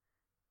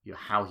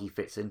how he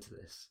fits into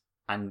this.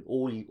 And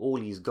all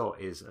he's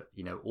got is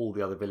all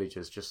the other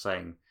villagers just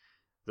saying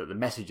that the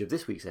message of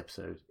this week's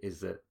episode is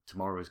that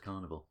tomorrow is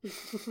carnival.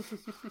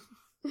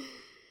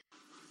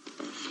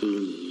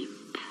 Sleep.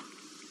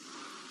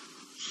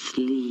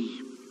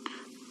 Sleep.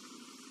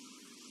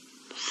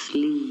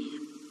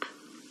 Sleep.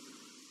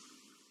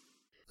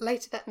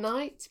 Later that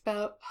night,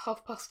 about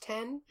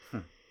 10:30,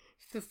 for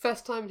the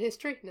first time in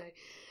history,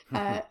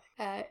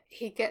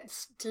 he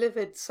gets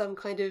delivered some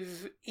kind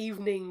of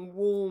evening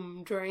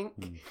warm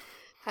drink,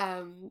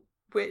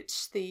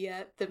 which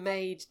the different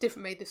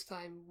maid this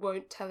time,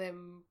 won't tell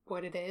him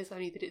what it is,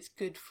 only that it's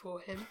good for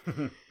him.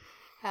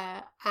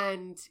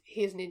 And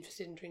he isn't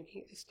interested in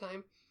drinking it this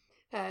time.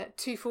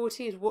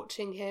 240 is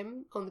watching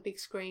him on the big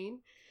screen,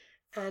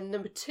 and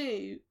number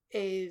 2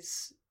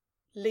 is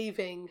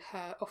leaving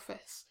her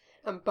office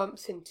and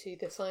bumps into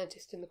the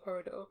scientist in the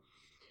corridor.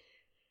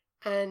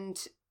 And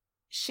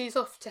she's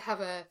off to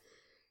have a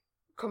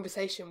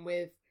conversation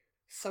with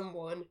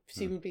someone,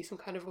 presumably some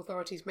kind of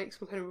authorities, make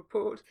some kind of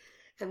report.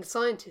 And the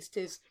scientist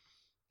is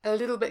a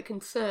little bit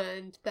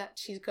concerned that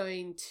she's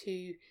going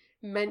to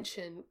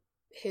mention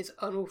his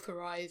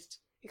unauthorized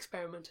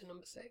experiment in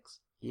number 6.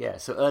 Yeah,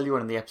 so earlier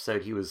on in the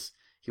episode, he was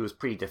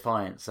pretty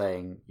defiant,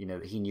 saying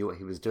that he knew what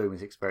he was doing with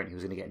this experiment. He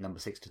was going to get number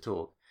 6 to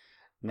talk.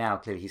 Now,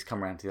 clearly, he's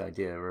come around to the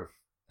idea of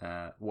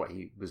what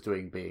he was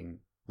doing being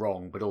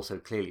wrong, but also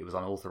clearly it was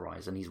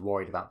unauthorized, and he's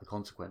worried about the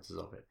consequences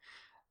of it.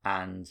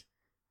 And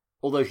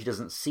although she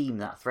doesn't seem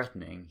that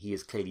threatening, he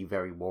is clearly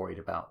very worried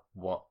about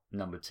what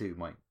number 2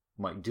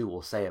 might do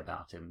or say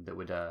about him that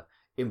would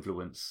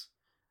influence,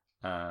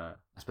 I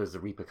suppose, the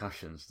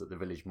repercussions that the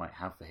village might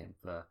have for him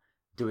for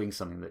doing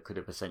something that could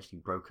have essentially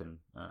broken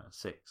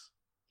 6.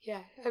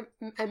 Yeah,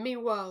 and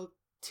meanwhile,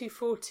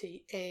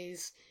 240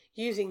 is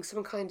using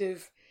some kind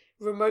of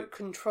remote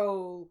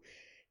control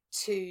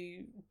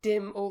to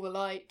dim all the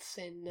lights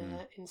in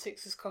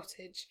 6's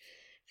cottage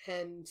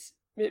and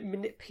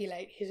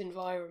manipulate his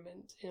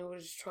environment in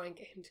order to try and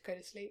get him to go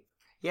to sleep.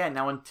 Yeah,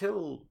 now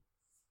until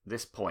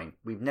this point,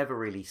 we've never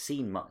really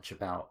seen much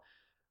about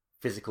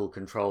physical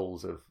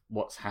controls of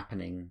what's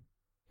happening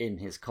in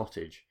his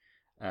cottage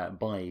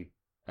by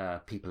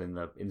people in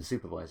the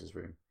supervisor's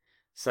room.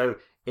 So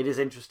it is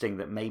interesting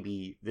that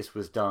maybe this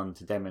was done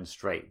to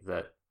demonstrate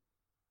that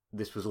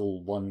this was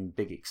all one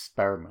big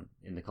experiment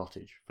in the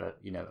cottage for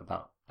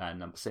about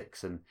number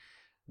 6, and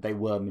they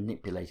were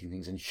manipulating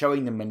things, and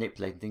showing them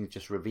manipulating things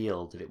just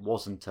revealed that it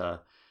wasn't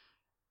a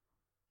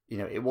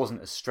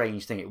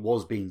strange thing. It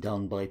was being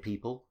done by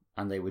people,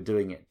 and they were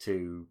doing it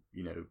to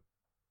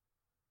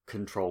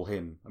control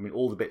him. I mean,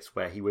 all the bits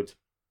where he would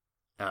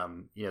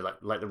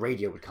like the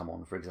radio would come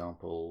on, for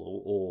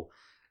example, or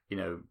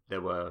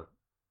there were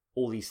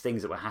all these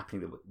things that were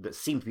happening that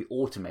seemed to be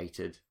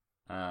automated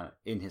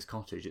in his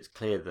cottage. It's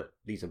clear that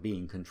these are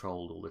being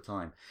controlled all the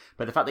time.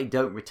 But the fact they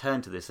don't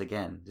return to this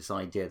again, this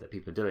idea that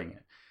people are doing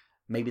it,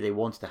 maybe they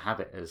wanted to have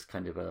it as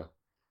kind of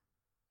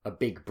a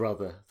big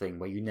brother thing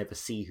where you never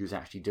see who's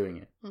actually doing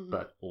it,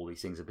 but all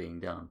these things are being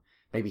done.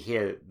 Maybe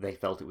here they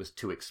felt it was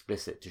too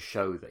explicit to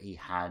show that he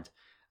had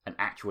an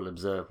actual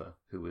observer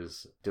who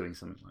was doing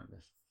something like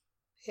this.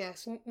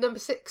 Yes, number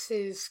 6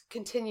 is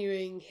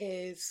continuing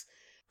his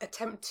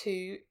attempt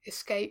to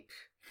escape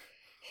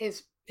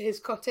his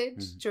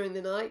cottage during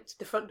the night.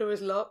 The front door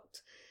is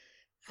locked.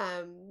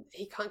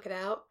 He can't get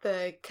out.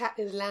 The cat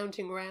is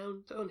lounging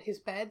around on his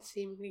bed,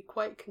 seemingly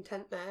quite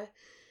content there.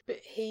 But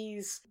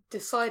he's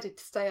decided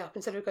to stay up.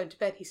 Instead of going to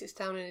bed, he sits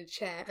down in a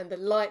chair, and the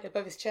light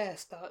above his chair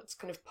starts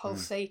kind of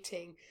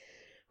pulsating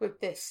with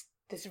this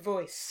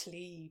voice,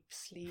 sleep,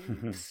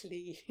 sleep,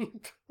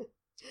 sleep.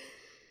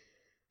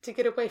 To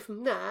get away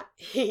from that,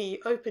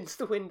 he opens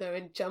the window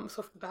and jumps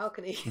off the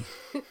balcony.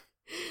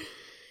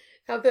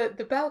 Now,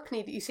 the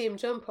balcony that you see him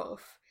jump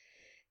off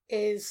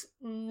is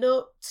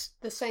not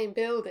the same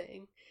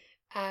building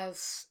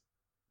as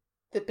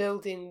the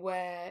building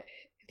where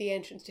the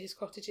entrance to his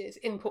cottage is,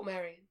 in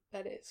Portmeirion,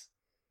 that is.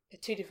 They're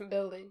 2 different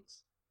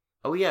buildings.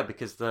 Oh yeah,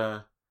 because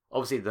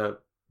obviously the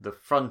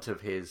front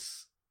of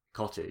his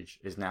cottage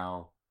is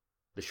now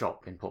the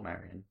shop in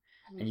Portmeirion,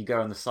 and you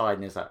go on the side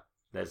and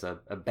there's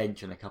a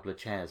bench and a couple of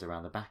chairs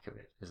around the back of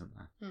it, isn't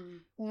there?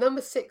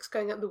 Number 6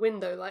 going out the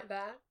window like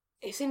that.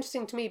 It's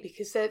interesting to me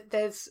because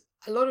there's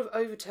a lot of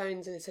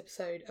overtones in this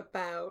episode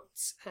about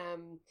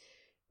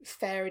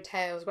fairy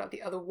tales, about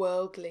the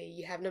otherworldly.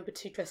 You have number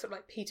 2 dressed up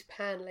like Peter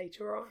Pan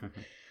later on.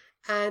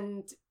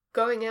 And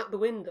going out the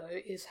window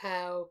is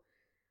how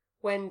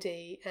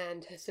Wendy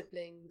and her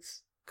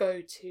siblings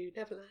go to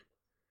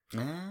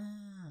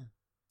Neverland.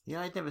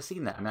 Yeah, I'd never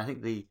seen that. I mean, I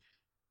think the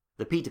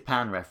Peter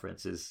Pan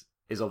reference is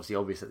obviously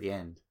obvious at the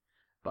end,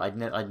 but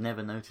I'd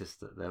never noticed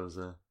that there was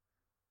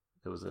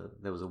there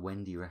was a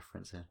Wendy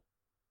reference here.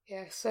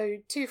 Yeah, so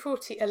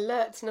 240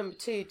 alerts number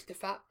 2 to the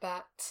fact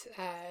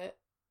that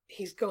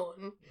he's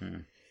gone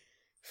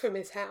from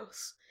his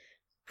house.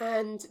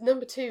 And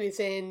number 2 is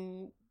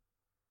in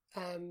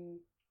The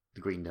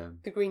Green Dome.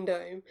 The Green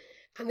Dome,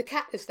 and the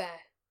cat is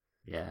there.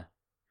 Yeah.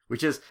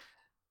 Which is...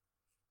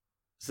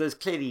 So there's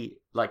clearly,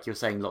 like you're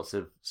saying, lots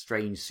of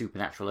strange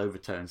supernatural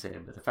overtones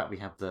here, but the fact we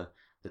have the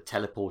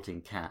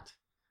teleporting cat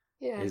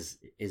is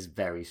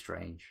very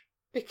strange.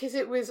 Because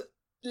it was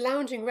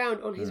lounging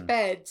around on his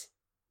bed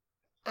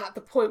at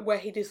the point where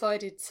he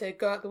decided to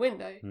go out the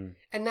window,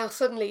 and now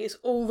suddenly it's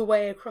all the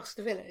way across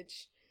the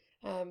village,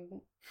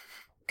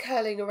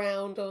 curling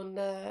around on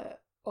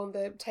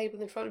the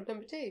table in front of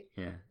number 2.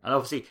 Yeah, and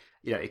obviously,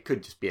 it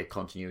could just be a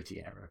continuity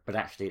error, but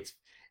actually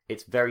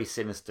it's very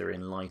sinister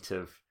in light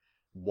of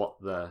what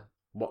the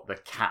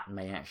cat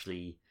may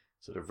actually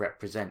sort of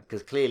represent,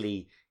 because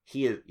clearly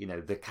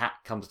the cat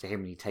comes to him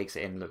and he takes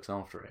it in and looks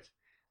after it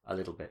a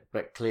little bit,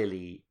 but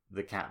clearly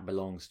the cat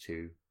belongs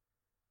to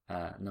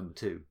number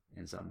 2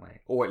 in some way,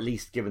 or at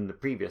least given the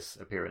previous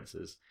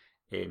appearances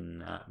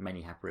in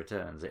Many Happy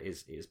Returns, it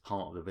is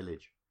part of the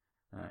village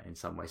in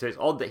some way. So it's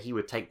odd that he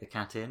would take the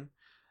cat in.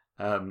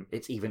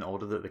 It's even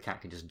odder that the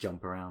cat can just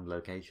jump around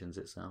locations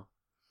itself.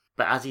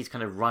 But as he's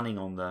kind of running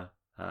on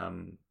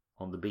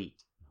the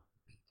beat.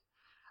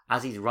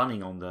 As he's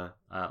running on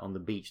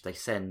the beach, they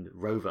send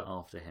Rover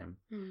after him.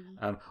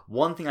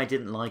 One thing I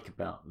didn't like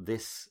about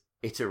this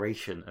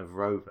iteration of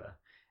Rover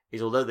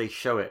is, although they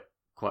show it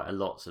quite a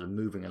lot, sort of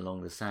moving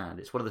along the sand,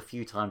 it's one of the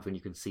few times when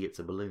you can see it's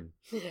a balloon,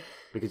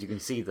 because you can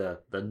see the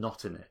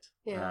knot in it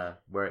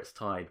where it's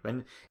tied.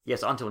 When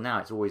until now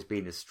it's always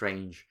been this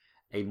strange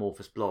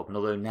amorphous blob, and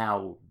although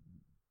now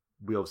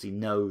we obviously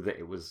know that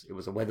it was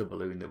a weather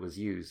balloon that was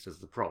used as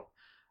the prop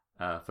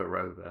for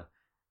Rover.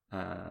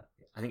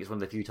 I think it's one of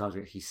the few times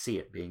we actually see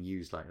it being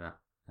used like that.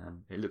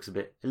 It looks a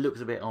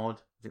bit odd.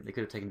 I think they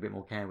could have taken a bit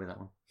more care with that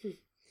one.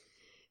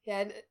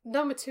 Yeah, and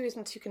number 2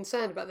 isn't too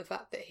concerned about the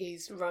fact that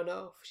he's run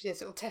off. She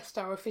says it'll test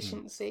our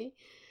efficiency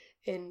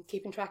in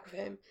keeping track of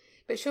him.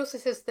 But she also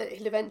says that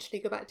he'll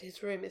eventually go back to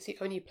his room. It's the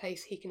only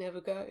place he can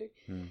ever go.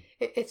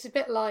 It's a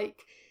bit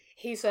like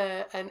he's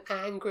an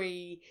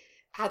angry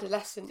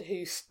adolescent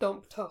who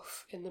stomped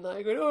off in the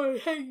night going, "Oh,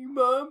 hey,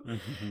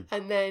 Mum."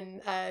 And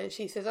then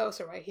she says, "Oh,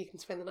 it's all right, he can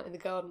spend the night in the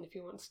garden if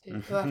he wants to.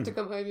 He'll have to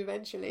come home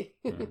eventually."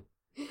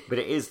 But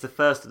it is the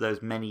first of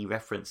those many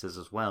references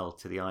as well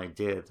to the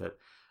idea that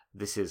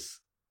this is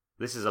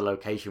a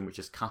location which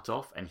is cut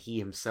off, and he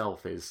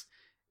himself is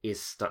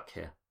stuck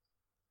here.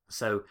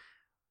 So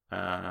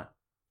the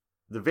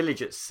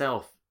village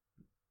itself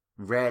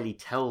rarely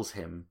tells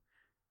him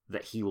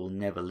that he will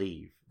never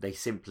leave. They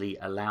simply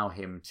allow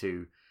him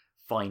to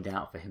find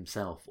out for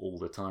himself all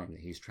the time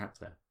that he's trapped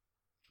there.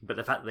 But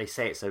the fact that they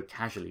say it so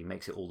casually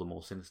makes it all the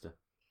more sinister.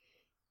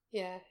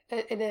 Yeah,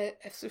 in a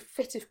sort of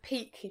fit of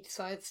pique, he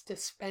decides to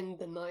spend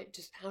the night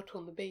just out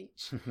on the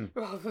beach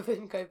rather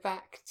than go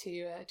back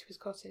to his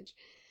cottage.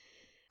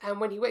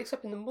 And when he wakes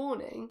up in the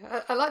morning,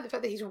 I like the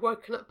fact that he's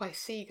woken up by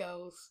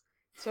seagulls.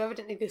 So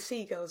evidently the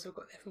seagulls have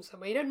got there from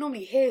somewhere. You don't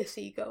normally hear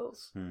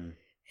seagulls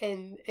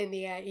in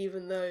the air,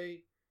 even though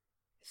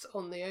it's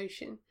on the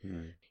ocean.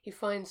 He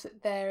finds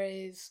that there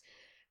is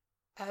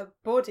a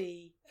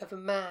body of a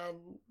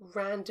man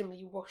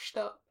randomly washed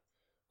up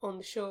on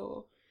the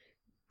shore.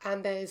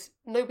 And there's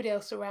nobody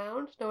else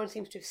around. No one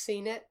seems to have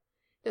seen it.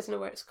 Doesn't know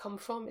where it's come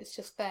from. It's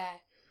just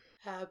there.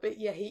 But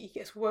yeah, he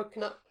gets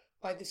woken up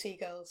by the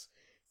seagulls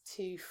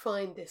to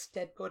find this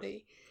dead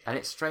body. And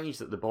it's strange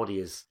that the body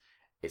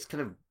it's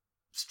kind of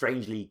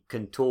strangely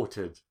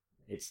contorted.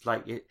 It's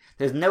like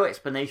there's no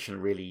explanation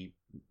really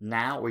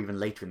now or even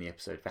later in the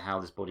episode for how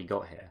this body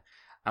got here,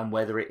 and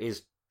whether it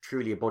is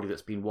truly a body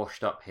that's been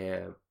washed up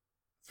here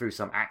through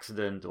some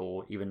accident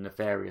or even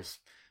nefarious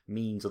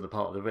means on the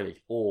part of the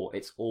village, or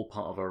it's all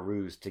part of a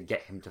ruse to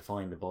get him to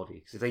find the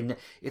body. So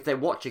if they're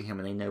watching him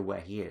and they know where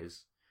he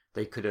is,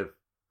 they could have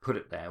put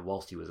it there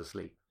whilst he was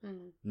asleep,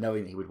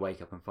 knowing that he would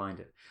wake up and find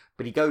it.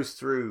 But he goes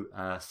through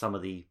some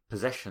of the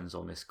possessions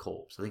on this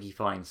corpse. I think he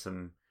finds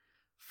some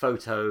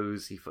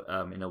photos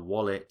in a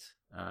wallet,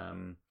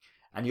 and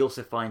he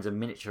also finds a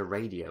miniature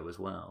radio as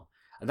well.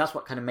 And that's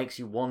what kind of makes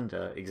you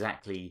wonder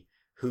exactly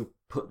who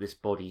put this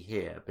body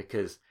here,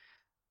 because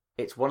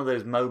it's one of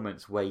those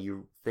moments where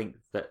you think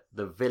that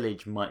the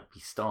village might be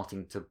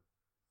starting to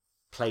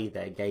play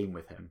their game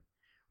with him,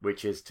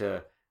 which is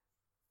to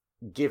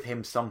give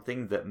him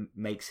something that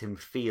makes him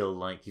feel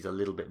like he's a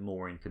little bit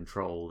more in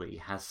control, that he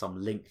has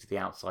some link to the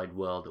outside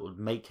world that would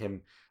make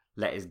him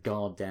let his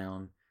guard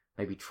down,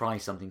 maybe try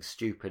something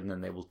stupid, and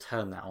then they will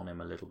turn that on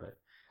him a little bit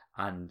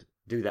and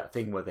do that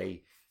thing where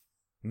they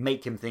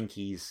make him think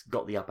he's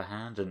got the upper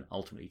hand and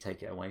ultimately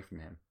take it away from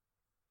him.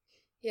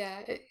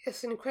 Yeah,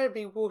 it's an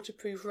incredibly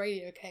waterproof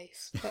radio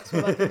case. That's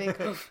what I can think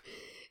of.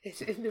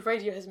 The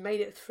radio has made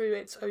it through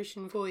its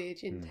ocean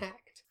voyage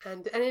intact.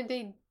 And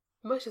indeed,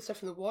 most of the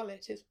stuff in the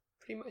wallet is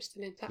pretty much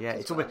still intact. Yeah,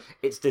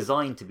 it's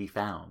designed to be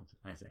found,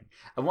 I think.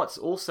 And what's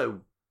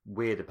also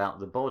weird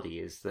about the body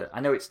is that, I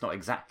know it's not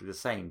exactly the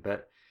same,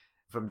 but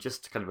from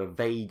just kind of a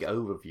vague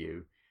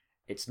overview,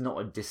 it's not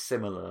a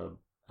dissimilar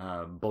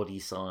body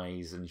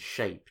size and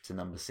shape to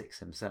Number 6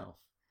 himself.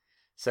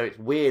 So it's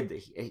weird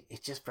that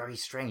it's just very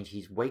strange.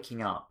 He's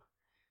waking up,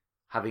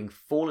 having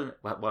fallen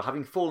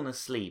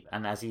asleep,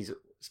 and as he's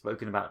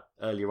spoken about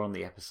earlier on in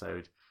the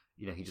episode,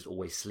 he just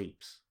always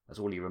sleeps. That's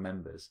all he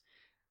remembers.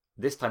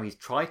 This time he's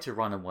tried to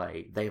run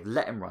away. They've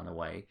let him run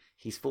away.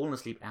 He's fallen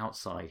asleep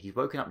outside. He's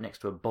woken up next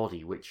to a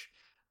body which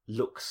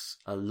looks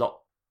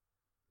not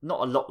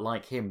a lot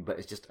like him, but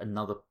it's just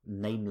another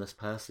nameless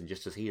person,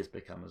 just as he has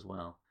become as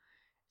well.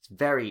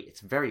 It's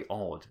very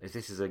odd. If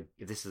this is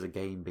a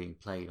game being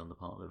played on the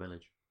part of the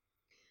village.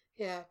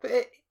 Yeah, but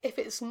if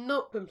it's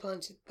not been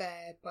planted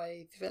there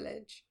by the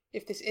village,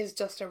 if this is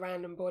just a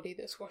random body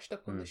that's washed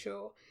up on the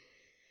shore,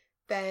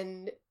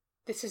 then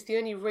this is the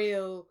only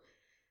real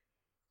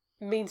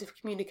means of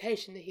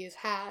communication that he has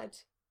had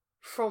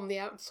from the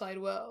outside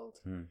world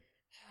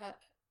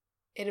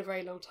in a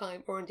very long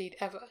time, or indeed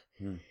ever,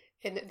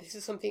 in that this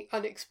is something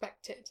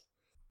unexpected.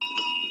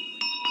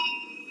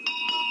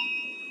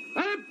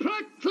 A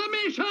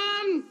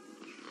proclamation!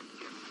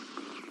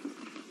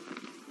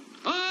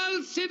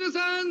 All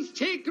citizens,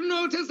 take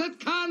notice that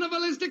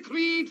carnival is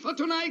decreed for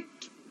tonight.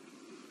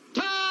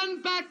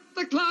 Turn back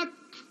the clock.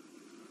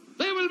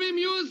 There will be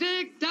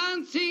music,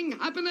 dancing,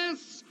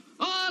 happiness,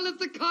 all at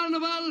the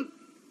carnival,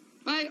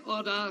 by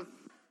order.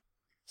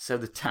 So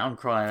the town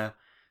crier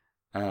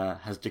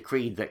has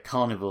decreed that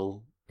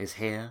carnival is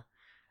here.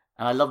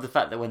 And I love the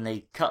fact that when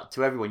they cut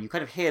to everyone, you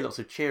kind of hear lots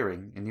of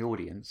cheering in the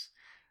audience,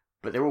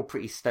 but they're all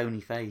pretty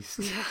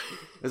stony-faced.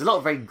 There's a lot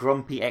of very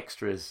grumpy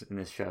extras in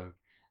this show.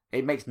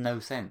 It makes no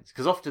sense,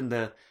 because often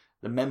the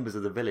members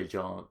of the village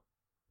are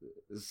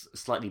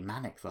slightly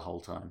manic the whole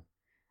time,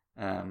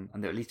 and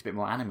they're at least a bit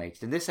more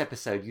animated. In this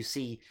episode, you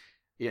see,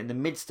 in the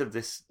midst of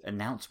this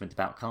announcement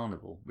about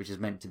Carnival, which is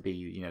meant to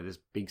be, this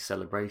big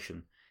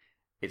celebration,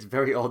 it's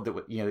very odd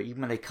that,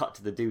 even when they cut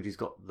to the dude who's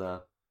got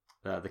the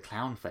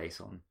clown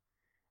face on,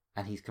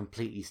 and he's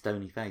completely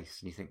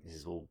stony-faced, and you think this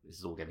is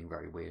all getting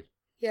very weird.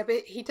 Yeah,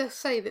 but he does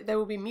say that there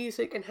will be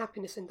music and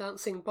happiness and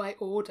dancing by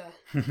order.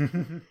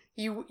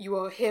 You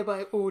are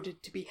hereby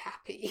ordered to be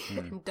happy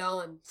and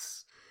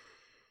dance.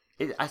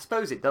 I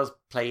suppose it does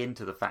play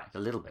into the fact a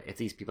little bit, if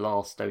these people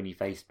are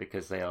stony-faced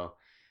because they are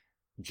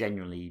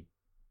genuinely,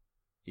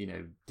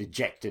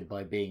 dejected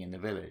by being in the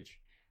village.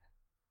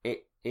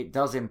 It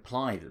does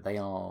imply that they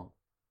are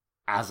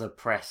as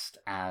oppressed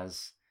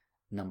as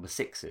Number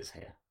 6 is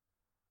here.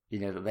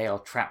 That they are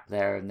trapped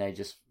there and they're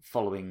just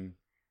following...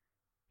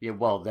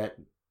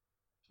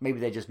 maybe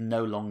they're just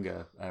no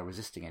longer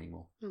resisting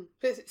anymore.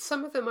 But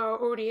some of them are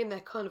already in their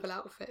carnival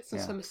outfits,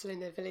 and some are still in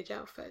their village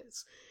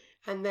outfits.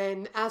 And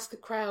then as the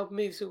crowd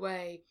moves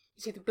away,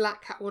 you see the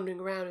black cat wandering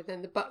around, and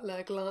then the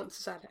butler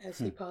glances at it as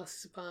he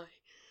passes by.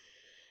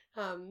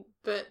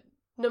 But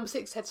Number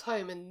 6 heads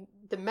home, and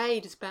the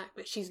maid is back,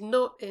 but she's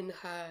not in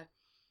her...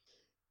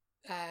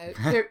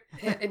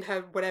 in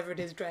her whatever it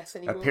is dress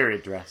anymore. A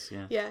period dress,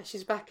 yeah. Yeah,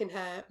 she's back in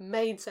her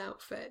maid's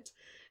outfit.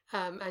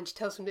 And she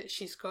tells him that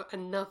she's got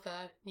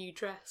another new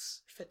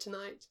dress for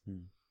tonight.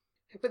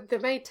 But the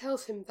maid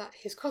tells him that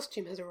his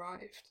costume has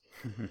arrived.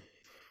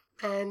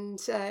 And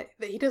that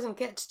he doesn't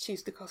get to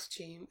choose the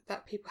costume,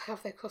 that people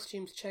have their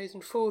costumes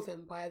chosen for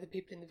them by other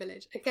people in the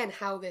village. Again,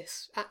 how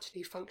this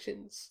actually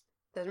functions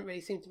doesn't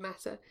really seem to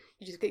matter.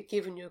 You just get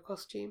given your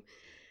costume.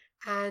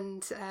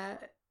 And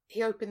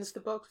he opens the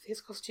box with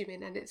his costume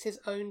in, and it's his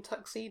own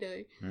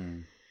tuxedo,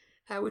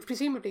 which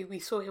presumably we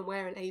saw him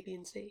wear in A, B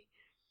and C.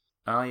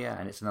 Oh yeah,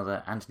 and it's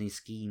another Anthony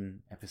Skene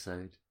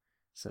episode.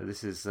 So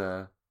this is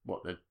the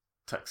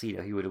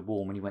tuxedo he would have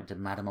worn when he went to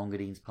Madame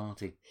Ongadine's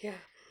party.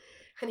 Yeah,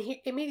 and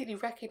he immediately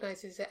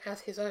recognises it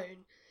as his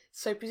own.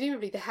 So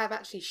presumably they have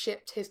actually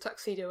shipped his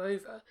tuxedo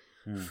over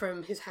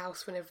from his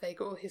house whenever they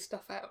got all his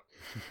stuff out.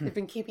 They've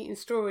been keeping it in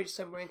storage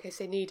somewhere in case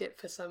they need it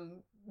for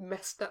some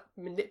messed up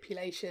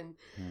manipulation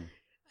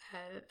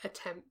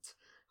attempt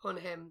on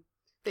him.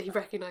 But he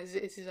recognises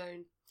it as his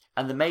own.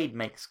 And the maid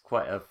makes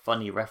quite a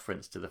funny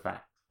reference to the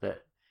fact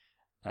that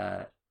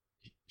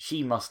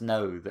she must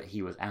know that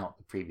he was out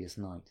the previous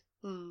night.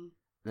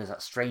 There's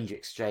that strange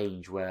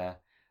exchange where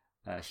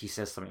she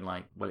says something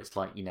like, "Well, it's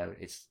like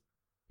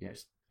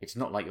it's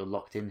not like you're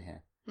locked in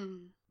here."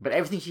 But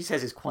everything she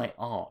says is quite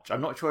arch.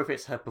 I'm not sure if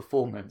it's her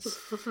performance.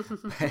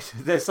 But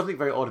there's something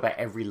very odd about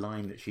every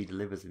line that she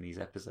delivers in these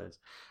episodes.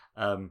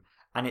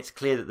 And it's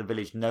clear that the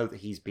village know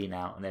that he's been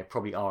out, and there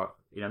probably are,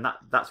 and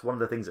that's one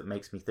of the things that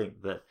makes me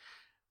think that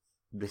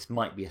this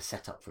might be a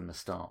setup from the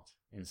start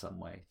in some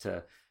way.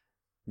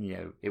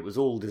 It was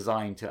all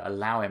designed to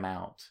allow him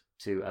out,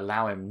 to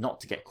allow him not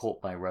to get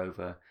caught by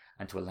Rover,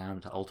 and to allow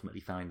him to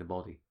ultimately find the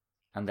body.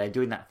 And they're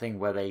doing that thing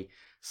where they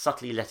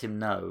subtly let him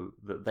know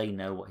that they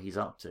know what he's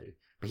up to,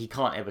 but he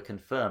can't ever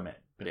confirm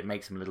it, but it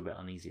makes him a little bit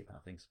uneasy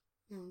about things.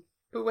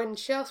 But when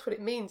she asks what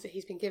it means that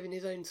he's been given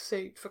his own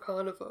suit for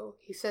Carnival,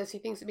 he says he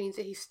thinks it means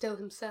that he's still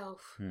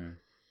himself,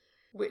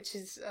 which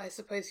is, I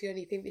suppose, the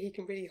only thing that he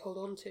can really hold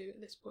on to at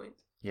this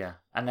point. Yeah,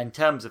 and in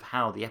terms of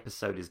how the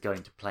episode is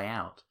going to play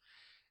out,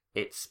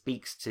 it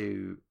speaks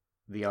to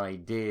the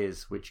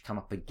ideas which come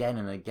up again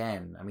and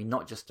again. I mean,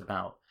 not just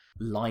about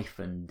life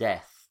and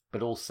death,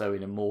 but also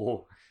in a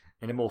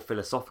more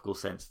philosophical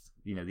sense,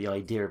 the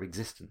idea of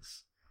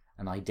existence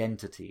and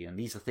identity. And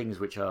these are things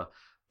which are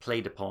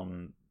played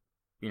upon,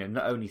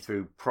 not only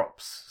through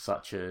props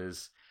such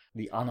as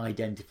the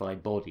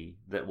unidentified body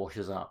that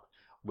washes up,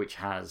 which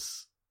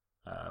has,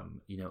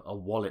 a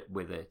wallet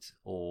with it,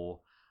 or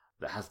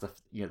that has the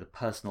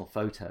personal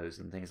photos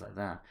and things like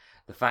that.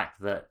 The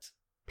fact that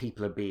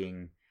people are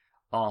being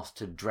asked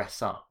to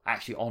dress up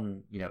actually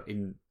on,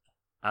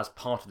 as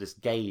part of this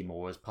game,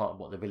 or as part of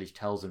what the village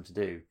tells them to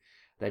do.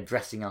 They're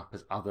dressing up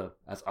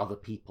as other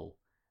people,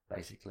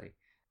 basically.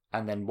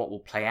 And then what will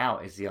play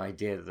out is the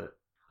idea that,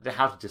 I don't know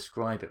how to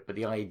describe it, but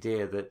the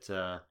idea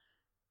that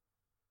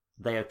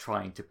they are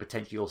trying to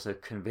potentially also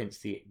convince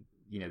the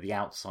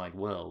outside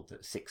world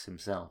that Six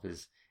himself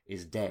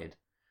is dead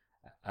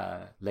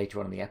later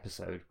on in the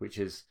episode, which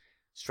is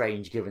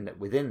strange given that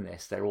within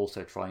this they're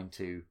also trying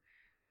to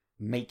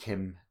make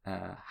him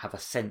have a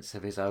sense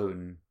of his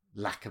own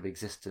lack of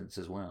existence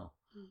as well.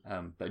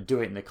 But do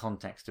it in the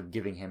context of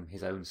giving him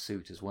his own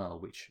suit as well,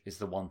 which is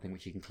the one thing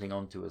which he can cling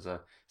on to as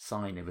a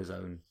sign of his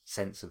own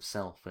sense of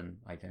self and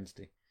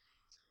identity.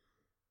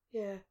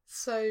 Yeah,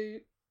 so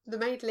the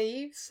maid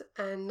leaves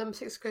and number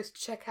 6 goes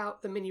to check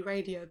out the mini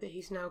radio that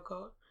he's now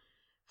got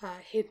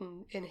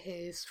hidden in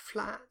his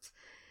flat,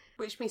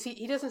 which means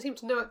he doesn't seem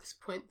to know at this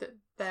point that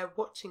they're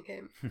watching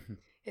him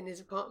in his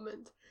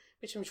apartment,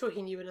 which I'm sure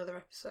he knew in other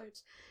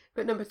episodes.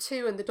 But number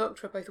 2 and the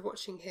doctor are both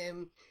watching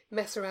him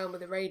mess around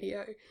with the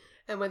radio.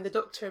 And when the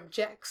doctor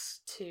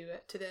objects to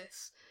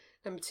this,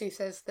 number 2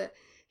 says that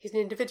he's an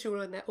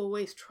individual and they're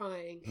always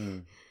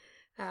trying.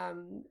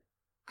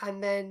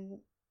 And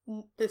then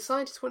the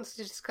scientist wants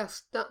to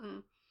discuss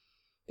Dutton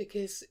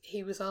because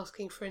he was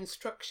asking for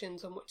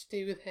instructions on what to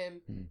do with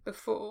him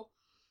before,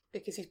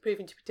 because he's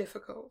proving to be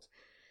difficult.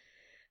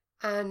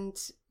 And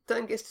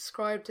Dutton gets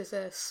described as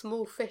a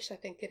small fish, I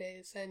think it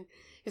is, and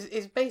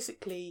is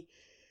basically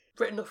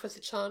written off as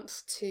a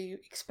chance to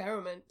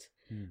experiment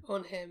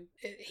on him.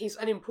 He's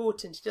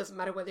unimportant. It doesn't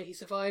matter whether he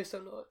survives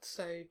or not.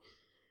 So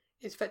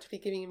it's effectively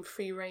giving him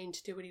free rein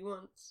to do what he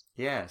wants.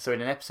 Yeah, so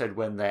in an episode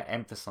when they're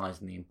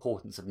emphasising the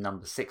importance of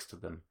number 6 to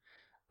them,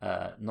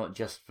 not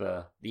just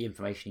for the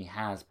information he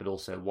has, but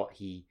also what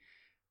he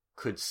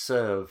could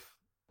serve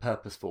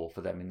purpose for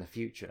them in the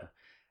future.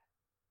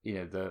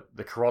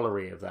 The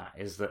corollary of that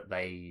is that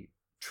they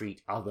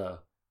treat other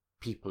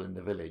people in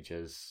the village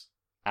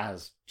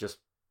as just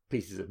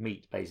pieces of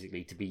meat,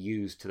 basically, to be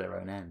used to their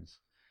own ends.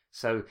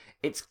 So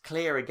it's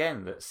clear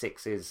again that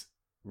 6 is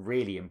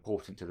really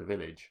important to the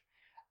village.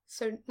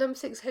 So number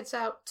 6 heads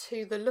out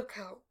to the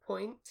lookout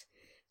point,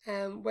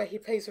 where he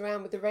plays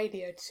around with the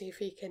radio to see if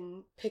he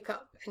can pick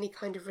up any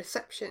kind of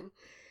reception.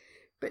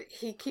 But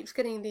he keeps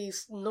getting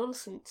these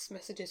nonsense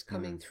messages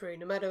coming through,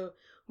 no matter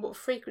what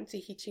frequency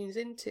he tunes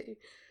into.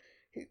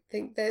 I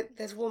think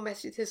there's one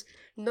message that says,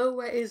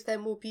 "Nowhere is there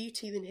more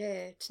beauty than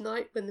here.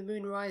 Tonight when the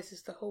moon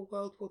rises, the whole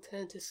world will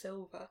turn to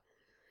silver."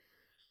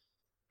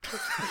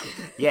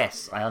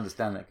 Yes, I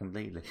understand that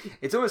completely.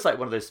 It's almost like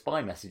one of those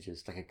spy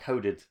messages, like a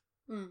coded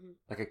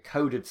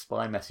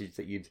spy message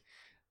that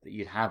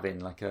you'd have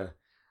in like a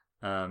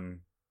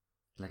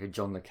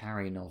John le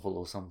Carre novel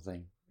or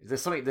something.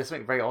 There's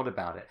something very odd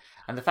about it,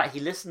 and the fact he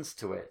listens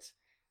to it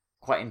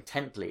quite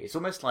intently. It's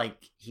almost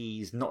like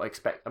he's not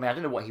I mean, I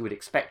don't know what he would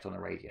expect on a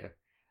radio,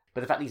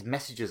 but the fact these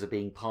messages are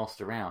being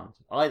passed around,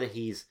 either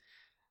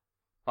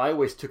I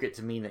always took it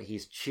to mean that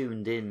he's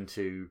tuned in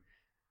to,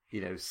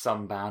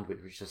 some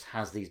bandwidth which just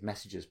has these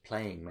messages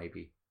playing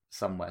maybe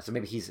somewhere. So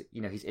maybe he's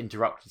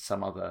interrupted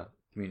some other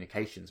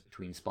communications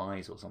between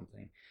spies or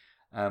something.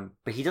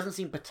 But he doesn't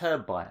seem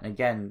perturbed by it. And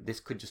again,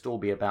 this could just all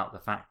be about the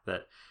fact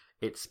that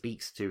it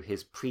speaks to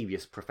his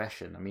previous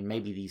profession. I mean,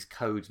 maybe these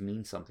codes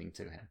mean something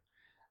to him,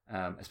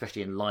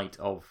 especially in light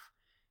of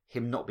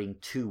him not being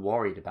too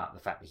worried about the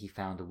fact that he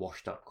found a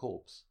washed up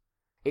corpse.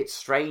 It's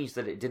strange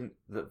that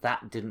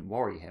that didn't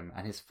worry him,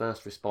 and his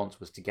first response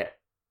was to get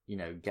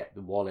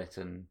the wallet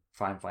and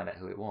try and find out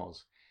who it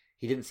was.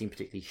 He didn't seem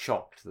particularly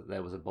shocked that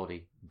there was a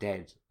body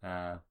dead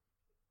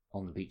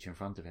on the beach in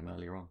front of him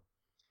earlier on.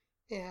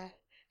 Yeah,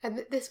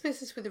 and this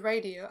business with the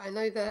radio, I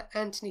know that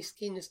Anthony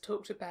Skene has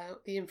talked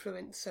about the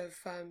influence of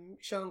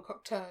Jean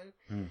Cocteau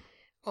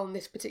on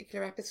this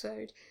particular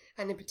episode,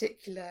 and in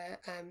particular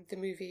the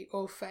movie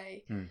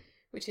Orphée,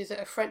 which is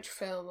a French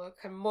film, a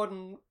kind of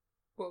modern,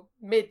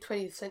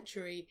 mid-20th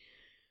century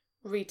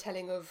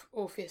retelling of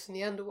Orpheus and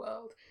the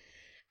Underworld.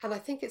 And I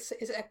think is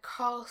it a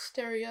car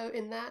stereo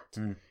in that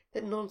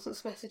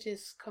nonsense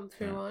messages come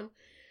through on.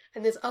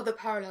 And there's other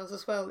parallels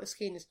as well that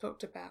Skene has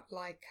talked about,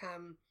 like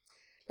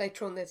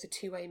later on there's a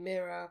two-way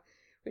mirror,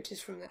 which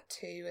is from that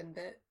too, and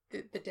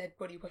the dead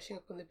body washing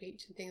up on the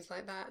beach and things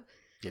like that.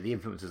 Yeah, the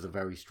influences are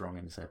very strong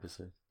in this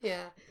episode.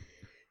 Yeah.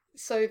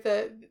 So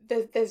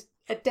there's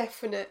a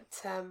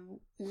definite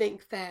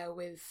link there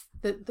with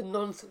the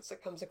nonsense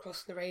that comes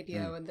across the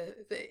radio and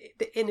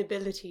the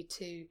inability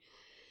to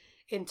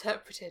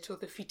interpret it, or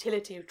the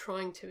futility of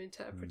trying to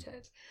interpret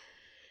it.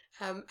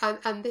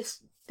 And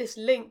this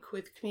link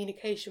with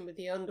communication with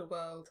the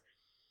underworld,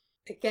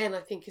 again, I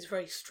think is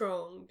very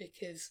strong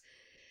because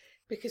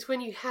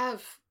when you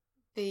have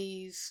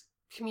these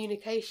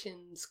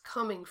communications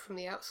coming from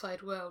the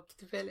outside world to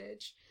the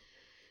village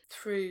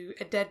through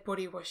a dead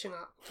body washing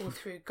up or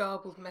through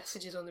garbled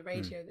messages on the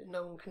radio that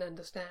no one can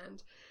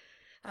understand,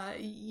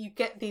 you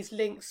get these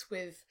links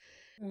with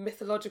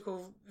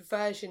mythological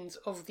versions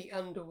of the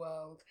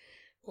underworld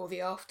or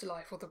the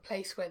afterlife or the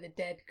place where the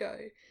dead go.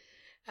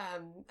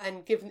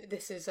 And given that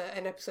this is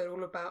an episode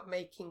all about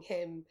making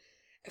him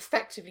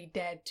effectively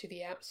dead to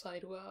the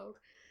outside world,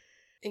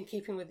 in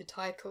keeping with the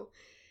title,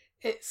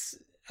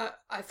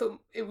 I thought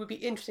it would be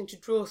interesting to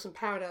draw some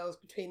parallels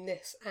between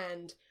this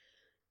and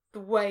the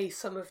way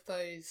some of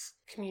those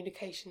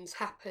communications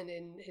happen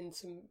in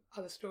some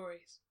other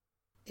stories.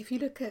 If you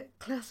look at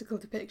classical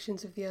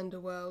depictions of the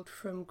underworld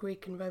from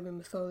Greek and Roman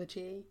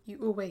mythology, you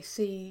always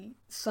see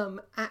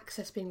some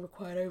access being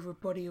required over a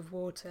body of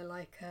water,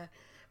 like a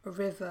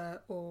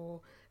river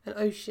or an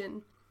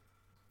ocean,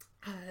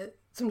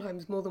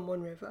 sometimes more than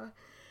one river.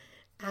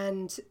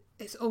 And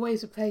it's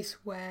always a place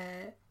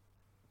where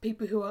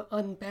people who are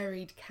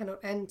unburied cannot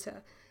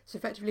enter. So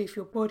effectively, if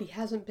your body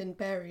hasn't been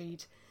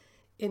buried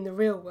in the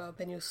real world,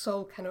 then your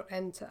soul cannot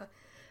enter.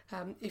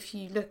 If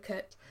you look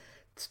at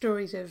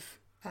stories of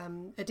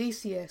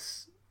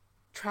Odysseus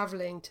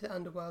travelling to the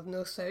underworld and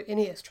also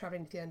Aeneas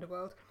travelling to the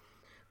underworld,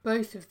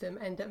 both of them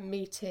end up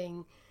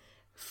meeting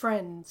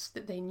friends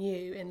that they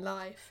knew in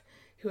life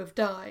who have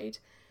died,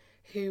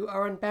 who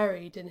are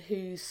unburied and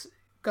whose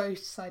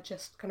ghosts are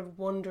just kind of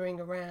wandering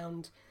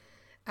around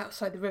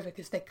outside the river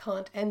because they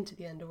can't enter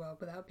the underworld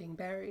without being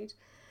buried.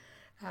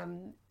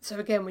 So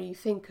again, when you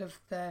think of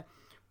the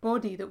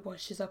body that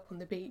washes up on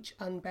the beach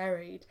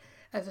unburied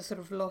as a sort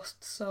of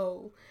lost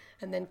soul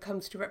and then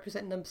comes to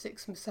represent Number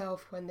 6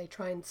 himself when they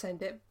try and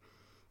send it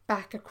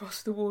back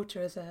across the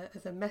water as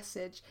a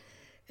message,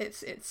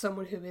 it's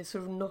someone who is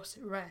sort of not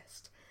at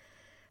rest.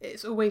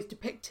 It's always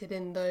depicted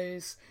in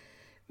those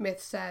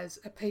myths as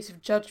a place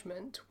of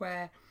judgment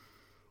where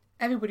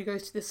everybody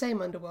goes to the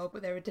same underworld,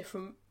 but there are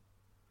different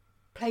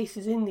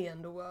places in the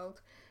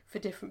underworld for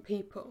different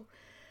people.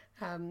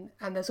 And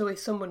there's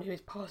always someone who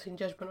is passing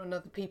judgment on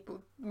other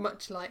people,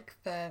 much like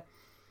the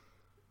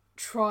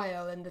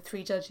trial and the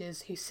 3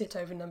 judges who sit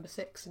over Number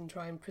 6 and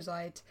try and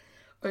preside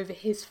over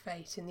his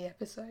fate in the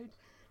episode.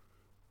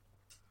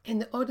 In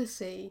the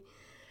Odyssey,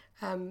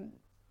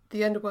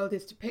 the underworld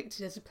is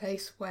depicted as a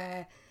place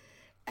where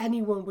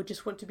anyone would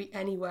just want to be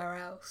anywhere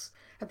else.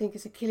 I think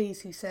it's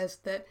Achilles who says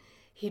that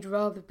he'd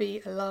rather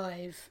be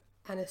alive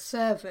and a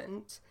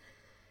servant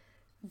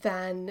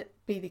than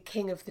be the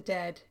king of the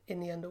dead in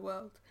the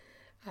underworld.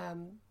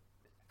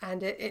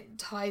 And it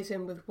ties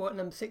in with what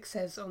Number 6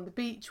 says on the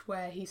beach,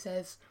 where he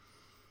says,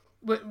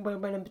 when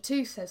Number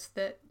 2 says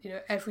that,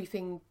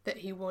 everything that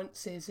he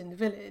wants is in the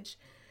village,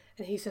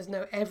 and he says,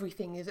 no,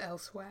 everything is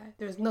elsewhere.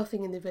 There is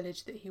nothing in the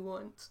village that he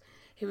wants.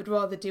 He would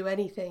rather do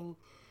anything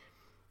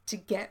to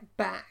get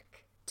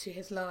back to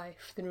his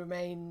life than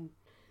remain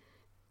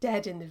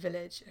dead in the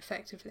village,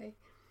 effectively.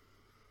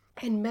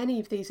 In many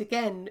of these,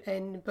 again,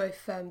 in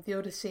both the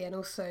Odyssey and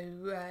also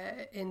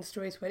in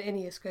stories when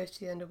Aeneas goes to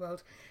the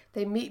underworld,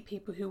 they meet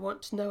people who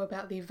want to know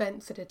about the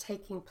events that are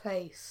taking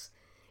place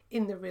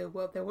in the real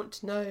world. They want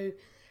to know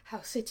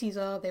how cities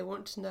are, they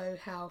want to know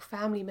how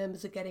family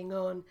members are getting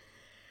on,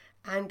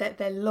 and that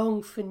they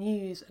long for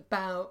news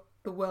about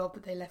the world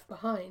that they left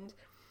behind.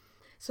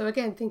 So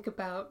again, think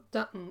about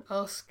Dutton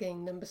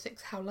asking Number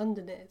 6 how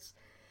London is,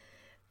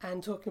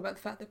 and talking about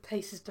the fact that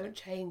places don't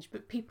change,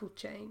 but people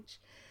change.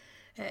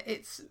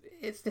 It's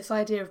this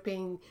idea of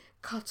being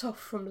cut off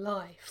from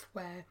life,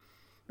 where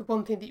the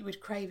one thing that you would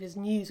crave is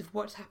news of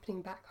what's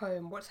happening back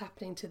home, what's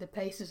happening to the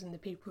places and the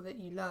people that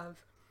you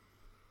love.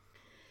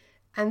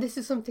 And this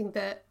is something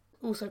that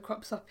also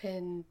crops up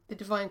in the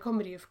Divine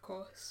Comedy, of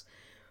course,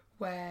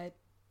 where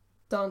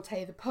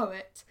Dante the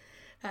poet,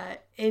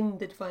 in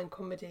the Divine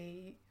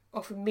Comedy,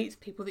 often meets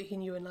people that he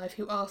knew in life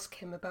who ask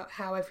him about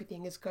how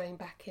everything is going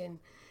back in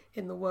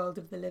the world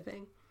of the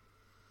living.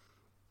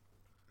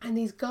 And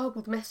these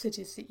garbled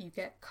messages that you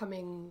get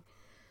coming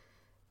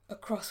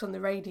across on the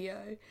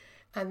radio,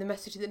 and the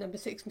message that Number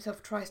 6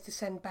 himself tries to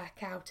send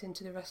back out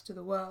into the rest of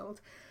the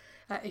world.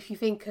 If you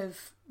think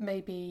of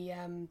maybe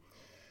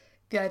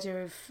the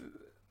idea of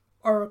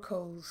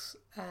oracles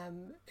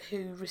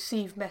who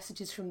receive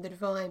messages from the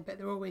divine, but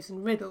they're always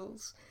in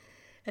riddles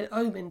and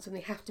omens, and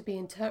they have to be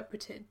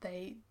interpreted.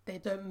 They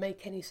don't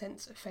make any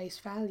sense at face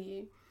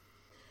value.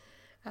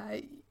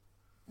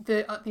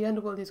 The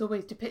underworld is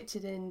always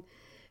depicted in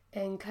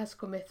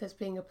classical myth as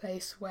being a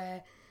place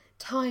where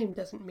time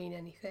doesn't mean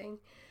anything.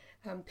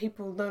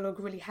 People no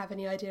longer really have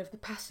any idea of the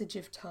passage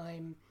of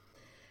time.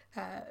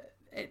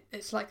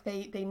 It's like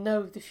they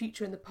know the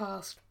future and the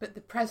past, but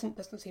the present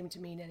doesn't seem to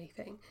mean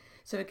anything.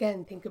 So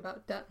again, think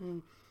about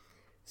Dutton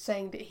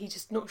saying that he's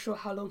just not sure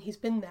how long he's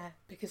been there,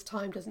 because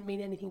time doesn't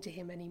mean anything to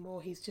him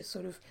anymore. He's just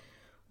sort of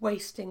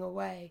wasting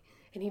away,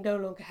 and he no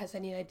longer has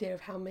any idea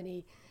of how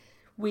many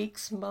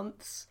weeks,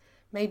 months,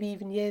 maybe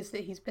even years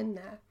that he's been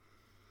there.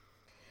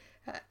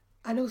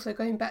 And also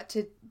going back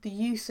to the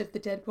use of the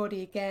dead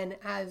body again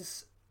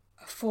as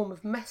a form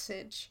of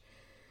message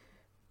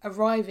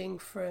arriving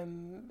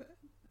from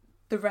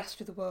the rest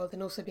of the world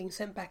and also being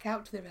sent back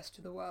out to the rest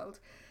of the world.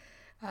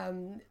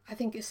 I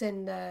think it's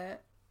in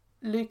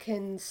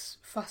Lucan's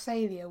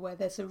Pharsalia where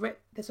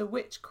there's a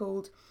witch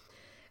called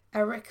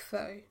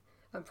Erichtho.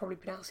 I'm probably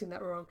pronouncing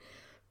that wrong,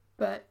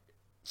 but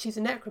she's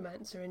a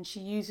necromancer and she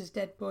uses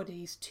dead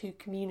bodies to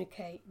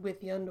communicate with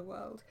the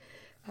underworld.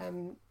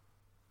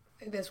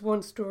 There's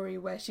one story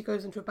where she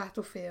goes into a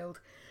battlefield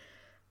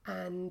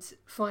and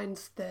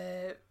finds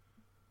the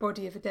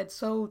body of a dead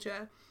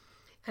soldier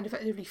and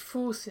effectively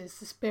forces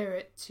the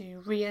spirit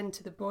to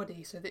re-enter the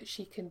body so that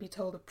she can be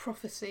told a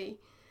prophecy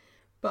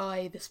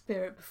by the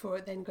spirit before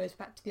it then goes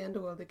back to the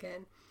underworld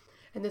again.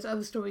 And there's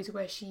other stories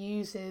where she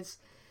uses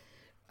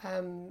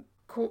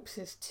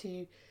corpses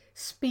to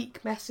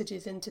speak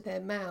messages into their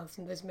mouths,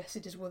 and those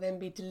messages will then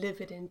be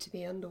delivered into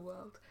the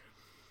underworld.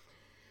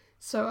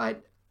 So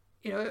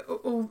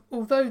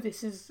although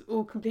this is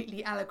all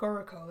completely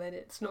allegorical and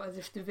it's not as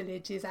if the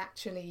village is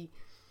actually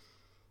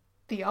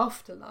the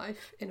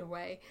afterlife in a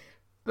way,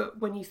 but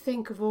when you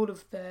think of all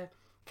of the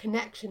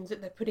connections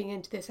that they're putting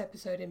into this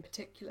episode in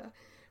particular,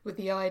 with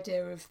the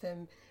idea of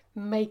them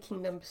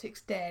making Number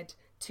 6 dead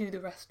to the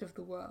rest of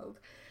the world,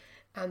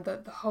 and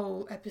that the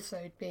whole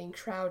episode being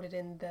shrouded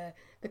in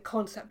the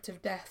concept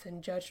of death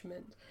and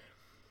judgment,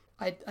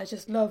 I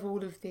just love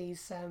all of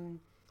these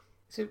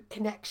sort of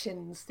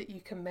connections that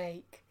you can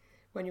make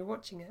when you're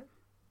watching it.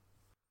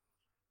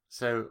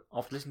 So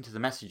after listening to the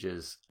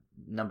messages,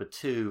 number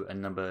 2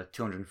 and number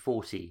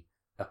 240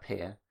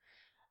 appear,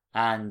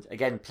 and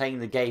again playing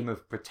the game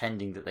of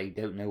pretending that they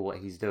don't know what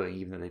he's doing,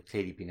 even though they've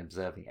clearly been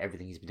observing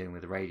everything he's been doing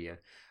with the radio.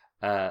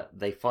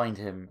 They find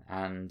him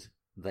and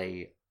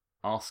they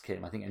ask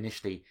him, I think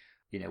initially,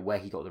 where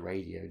he got the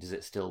radio, does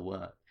it still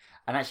work?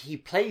 And actually he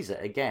plays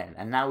it again,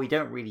 and now we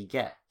don't really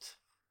get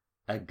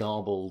a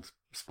garbled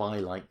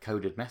spy-like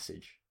coded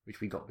message, which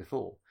we got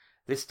before.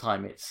 This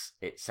time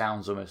it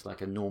sounds almost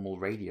like a normal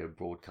radio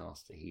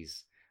broadcast that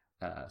he's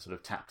sort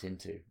of tapped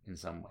into in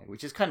some way,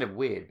 which is kind of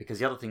weird, because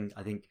the other thing,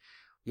 I think,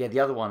 the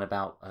other one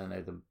about, I don't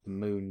know, the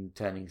moon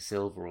turning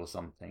silver or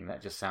something,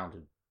 that just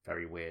sounded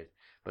very weird.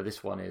 But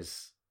this one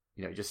is,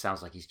 it just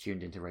sounds like he's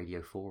tuned into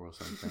Radio 4 or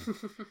something,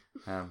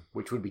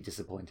 which would be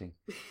disappointing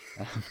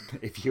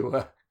if you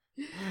were,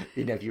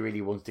 if you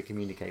really wanted to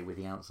communicate with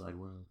the outside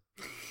world.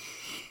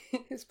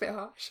 It's a bit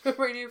harsh.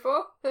 Radio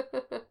 4?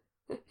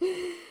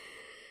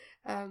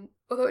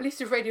 Although at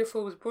least if Radio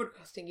 4 was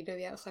broadcasting,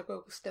 the outside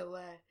world was still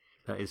there.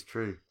 That is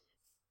true.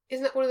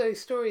 Isn't that one of those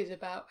stories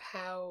about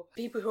how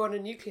people who are on a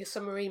nuclear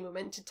submarine were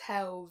meant to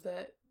tell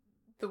that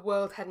the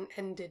world hadn't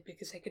ended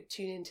because they could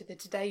tune into the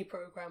Today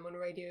programme on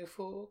Radio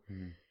 4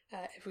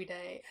 every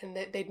day, and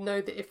they'd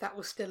know that if that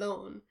was still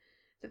on,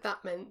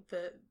 that meant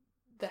that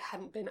there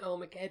hadn't been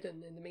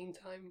Armageddon in the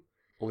meantime.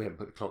 Or we hadn't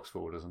put the clocks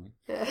forward or something.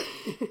 Yeah.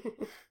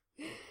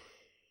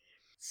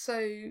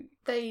 So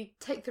they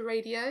take the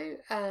radio.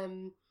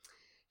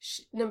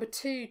 Number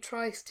 2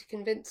 tries to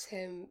convince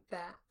him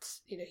that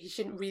he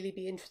shouldn't really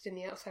be interested in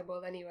the outside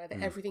world anyway,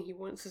 that everything he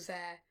wants is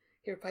there.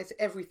 He replies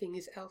that everything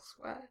is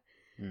elsewhere,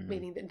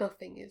 meaning that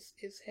nothing is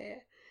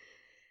here.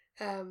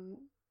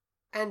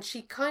 And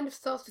she kind of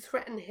starts to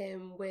threaten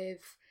him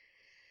with,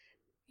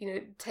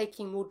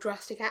 taking more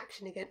drastic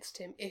action against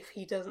him if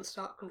he doesn't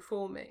start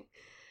conforming.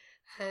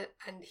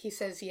 And he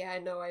says, "Yeah, I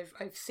know.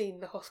 I've seen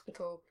the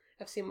hospital.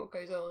 I've seen what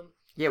goes on."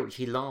 Yeah, which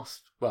he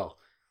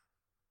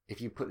if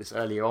you put this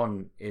earlier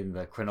on in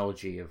the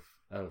chronology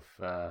of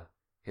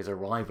his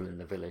arrival in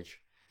the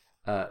village,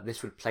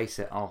 this would place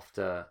it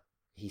after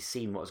he's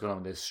seen what's going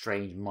on with those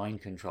strange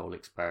mind control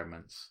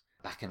experiments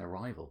back in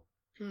Arrival.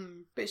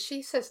 But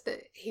she says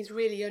that he's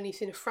really only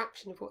seen a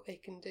fraction of what they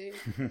can do.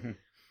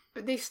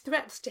 But these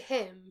threats to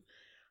him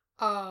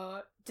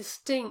are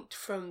distinct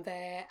from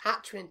their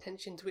actual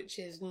intentions, which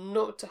is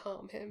not to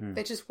harm him.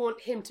 They just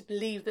want him to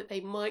believe that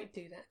they might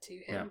do that to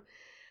him.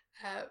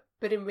 Yeah.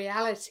 But in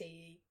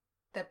reality,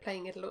 they're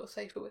playing it a little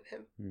safer with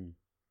him.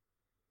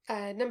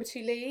 Number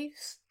 2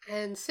 leaves,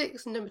 and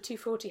 6 and number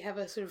 240 have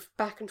a sort of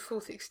back and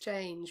forth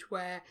exchange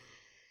where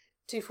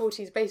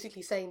 240 is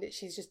basically saying that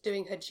she's just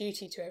doing her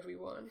duty to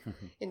everyone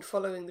in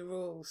following the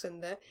rules,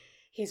 and that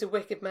he's a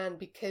wicked man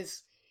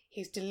because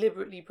he's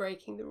deliberately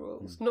breaking the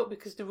rules, not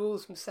because the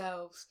rules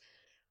themselves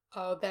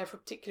are there for a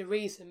particular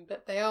reason,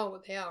 but they are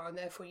what they are, and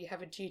therefore you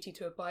have a duty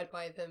to abide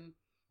by them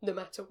no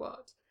matter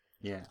what.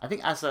 Yeah, I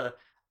think as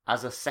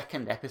a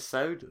second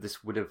episode,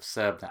 this would have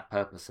served that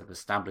purpose of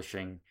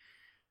establishing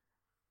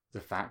the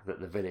fact that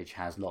the village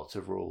has lots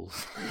of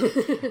rules,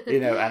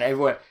 and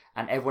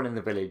everyone in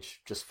the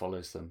village just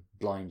follows them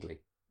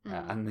blindly,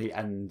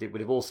 and it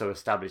would have also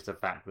established the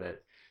fact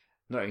that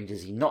not only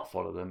does he not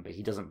follow them, but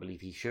he doesn't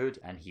believe he should,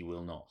 and he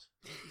will not.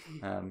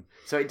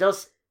 So it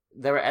does.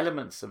 There are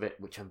elements of it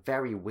which are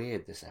very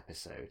weird. This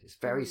episode, it's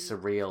very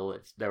surreal.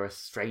 There are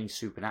strange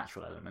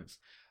supernatural elements,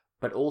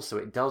 but also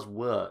it does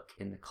work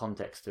in the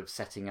context of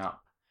setting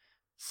up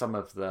some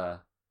of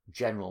the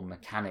general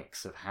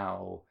mechanics of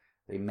how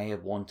they may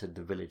have wanted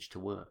the village to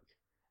work.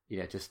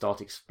 to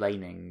start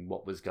explaining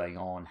what was going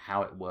on,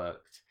 how it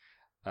worked.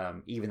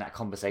 Even that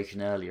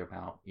conversation earlier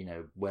about,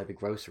 where the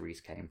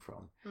groceries came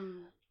from.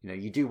 Mm.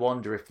 You do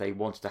wonder if they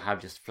wanted to have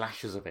just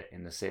flashes of it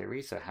in the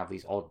series, so have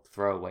these odd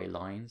throwaway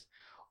lines,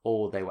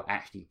 or they were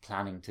actually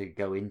planning to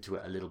go into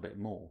it a little bit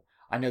more.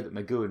 I know that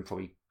McGowan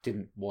probably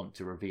didn't want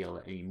to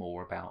reveal any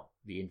more about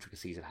the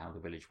intricacies of how the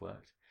village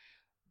worked.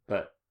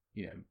 But,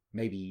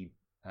 maybe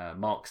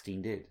Mark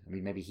Steen did. I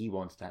mean, maybe he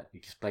wanted to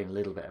explain a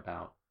little bit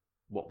about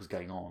what was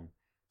going on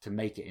to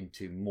make it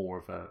into more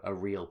of a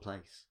real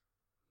place.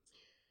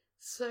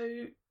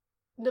 So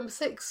number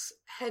 6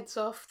 heads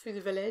off through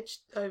the village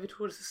over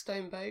towards the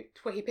stone boat,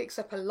 where he picks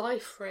up a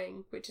life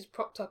ring which is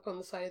propped up on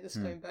the side of the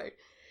stone boat,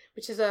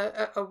 which is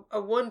a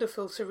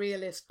wonderful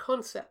surrealist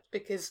concept,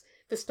 because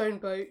the stone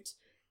boat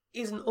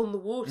isn't on the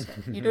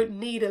water. You don't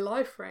need a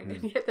life ring,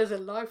 and yet there's a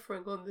life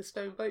ring on the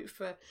stone boat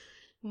for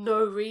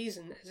no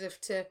reason, as if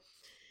to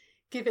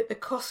give it the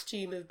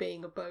costume of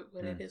being a boat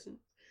when it isn't.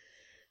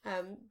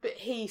 But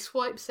he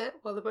swipes it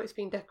while the boat's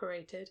being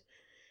decorated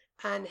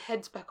and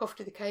heads back off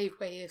to the cave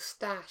where he has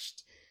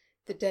stashed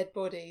the dead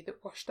body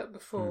that washed up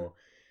before,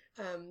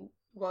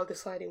 while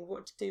deciding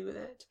what to do with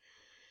it.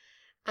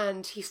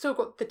 And he's still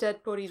got the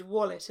dead body's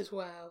wallet as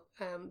well.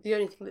 The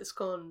only thing that's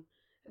gone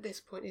at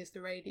this point is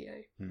the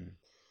radio.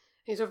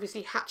 He's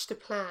obviously hatched a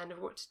plan of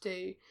what to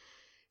do.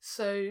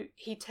 So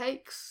he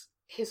takes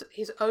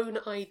his own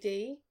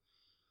ID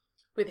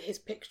with his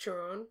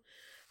picture on,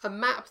 a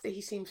map that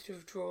he seems to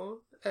have drawn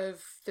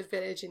of the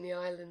village and the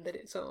island that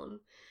it's on,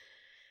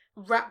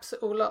 wraps it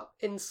all up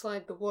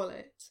inside the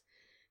wallet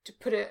to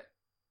put it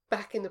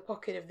back in the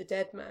pocket of the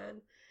dead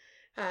man,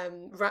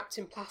 wrapped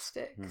in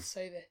plastic so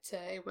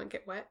that it won't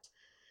get wet.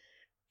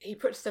 He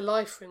puts the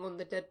life ring on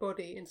the dead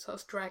body and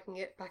starts dragging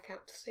it back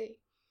out to sea.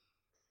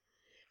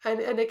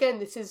 And again,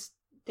 this is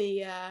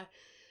the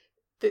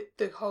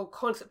whole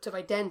concept of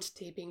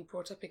identity being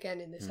brought up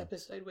again in this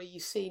episode, where you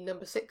see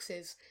number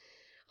 6's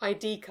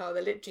ID card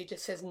that literally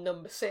just says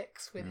number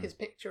 6 with his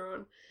picture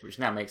on. Which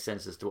now makes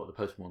sense as to what the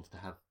postman wanted to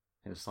have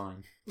him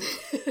sign.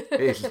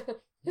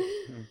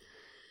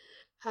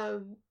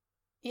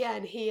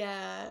 And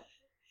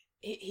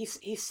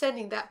he's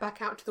sending that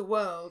back out to the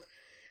world.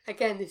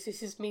 Again, this is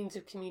his means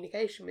of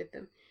communication with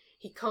them.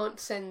 He can't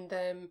send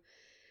them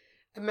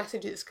a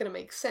message that's going to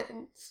make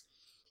sense.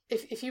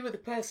 If you were the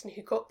person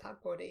who got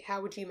that body,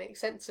 how would you make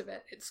sense of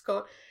it? It's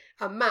got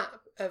a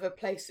map of a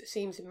place that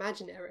seems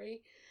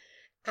imaginary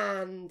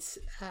and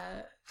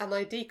an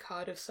ID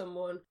card of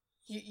someone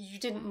you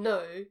didn't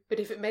know, but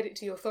if it made it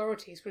to the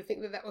authorities, would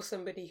think that was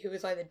somebody who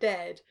was either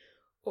dead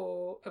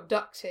or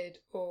abducted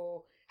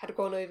or had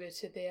gone over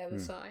to the other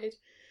side.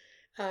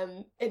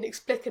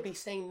 Inexplicably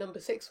saying number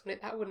 6 on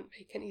it, that wouldn't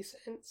make any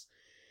sense.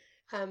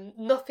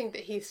 Nothing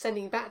that he's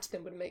sending back to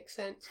them would make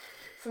sense.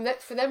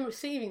 For them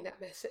receiving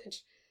that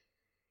message,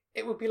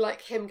 it would be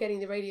like him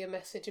getting the radio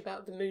message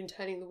about the moon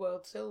turning the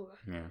world silver.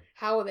 Yeah.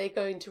 How are they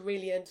going to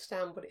really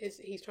understand what it is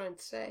that he's trying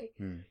to say?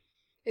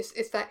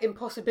 It's that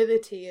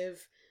impossibility of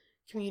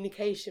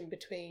communication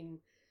between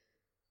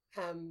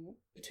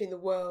the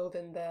world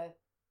and the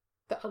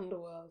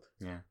underworld.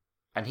 Yeah,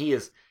 and he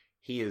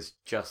is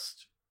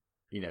just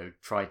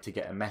tried to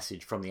get a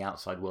message from the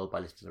outside world by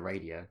listening to the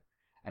radio,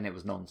 and it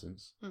was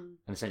nonsense. And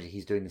essentially,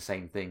 he's doing the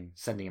same thing,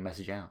 sending a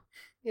message out.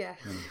 Yeah,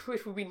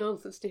 which will be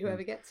nonsense to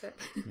whoever gets it.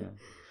 Yeah.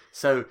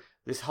 So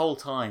this whole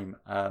time,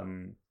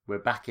 we're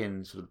back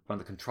in sort of one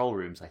of the control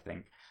rooms, I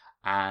think,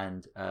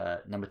 and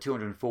number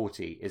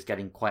 240 is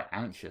getting quite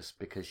anxious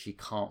because she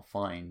can't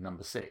find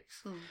number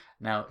 6.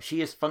 Now,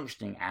 she is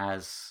functioning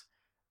as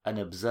an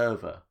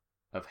observer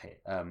of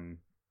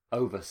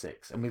over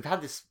 6, and we've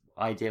had this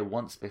idea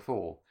once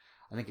before.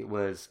 I think it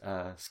was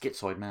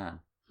Schizoid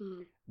Man,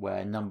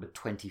 where number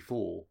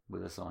 24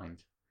 was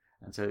assigned.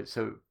 And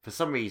so for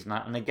some reason,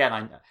 and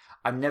again,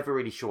 I'm never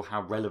really sure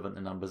how relevant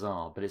the numbers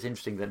are, but it's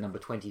interesting that number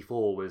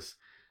 24 was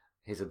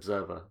his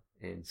observer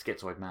in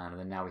Schizoid Man, and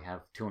then now we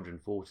have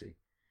 240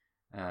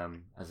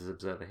 as his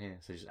observer here.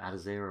 So just add a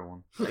 0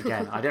 on. But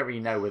again, I don't really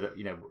know whether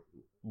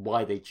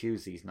why they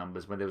choose these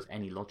numbers when there was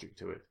any logic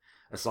to it,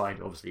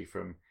 aside obviously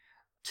from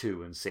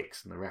 2 and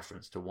 6 and the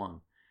reference to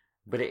 1.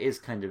 But it is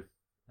kind of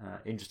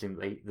interesting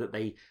that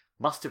they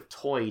must have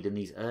toyed in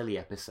these early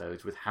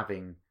episodes with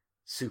having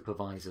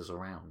supervisors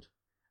around,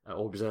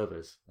 or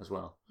observers as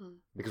well,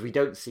 because we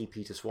don't see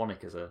Peter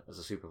Swanick as a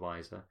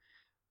supervisor.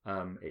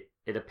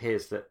 It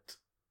appears that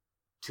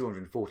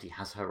 240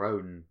 has her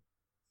own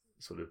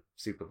sort of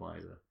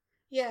supervisor.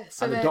 Yeah,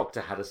 so and the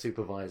Doctor had a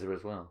supervisor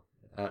as well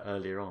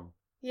earlier on.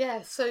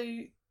 Yeah, so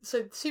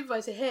the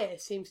supervisor here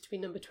seems to be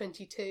number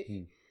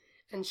 22,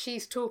 and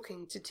she's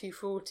talking to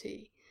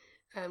 240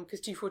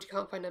 because 240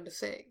 can't find number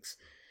 6,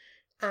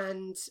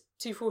 and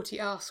 240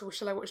 asks, "Well,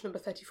 shall I watch number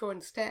 34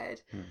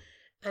 instead?"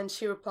 And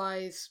she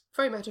replies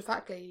very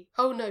matter-of-factly,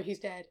 "Oh no, he's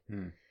dead."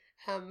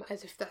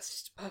 As if that's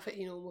just a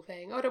perfectly normal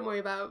thing. "Oh, don't worry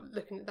about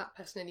looking at that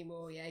person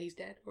anymore. Yeah, he's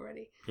dead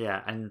already."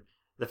 Yeah, and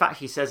the fact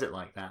she says it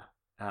like that,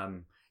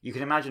 You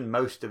can imagine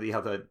most of the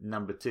other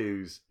number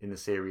 2s in the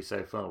series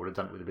so far would have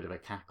done it with a bit of a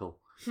cackle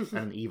and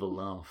an evil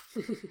laugh.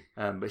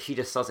 But she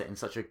just does it in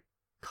such a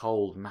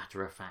cold,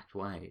 matter-of-fact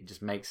way. It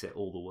just makes it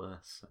all the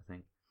worse, I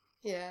think.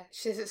 Yeah,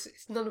 she says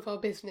it's none of our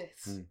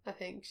business, I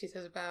think she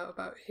says about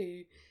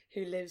who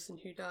lives and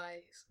who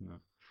dies. Yeah.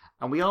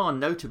 And we are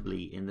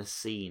notably in this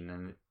scene,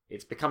 and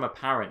it's become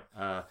apparent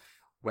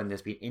when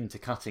there's been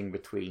intercutting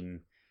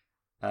between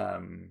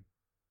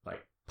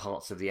like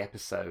parts of the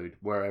episode,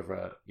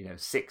 wherever, you know,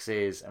 Six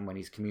is, and when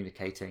he's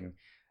communicating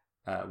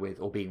with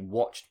or being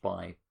watched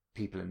by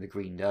people in the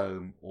Green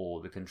Dome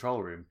or the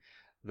control room,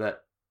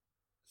 that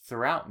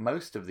throughout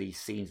most of these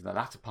scenes in the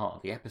latter part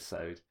of the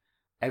episode,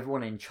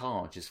 everyone in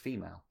charge is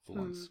female for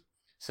once.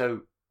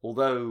 So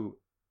although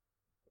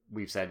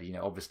we've said, you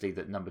know, obviously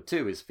that number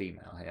 2 is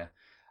female here,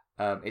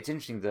 it's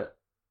interesting that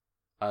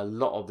a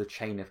lot of the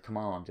chain of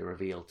command are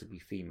revealed to be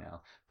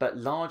female, but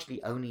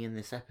largely only in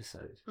this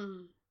episode,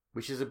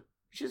 which is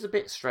a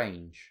bit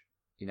strange.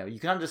 You know, you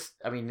can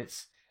understand. I mean,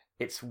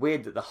 it's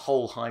weird that the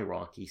whole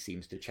hierarchy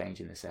seems to change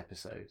in this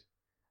episode,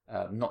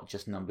 not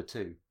just number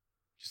 2,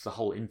 just the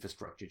whole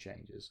infrastructure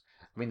changes.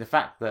 I mean, the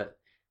fact that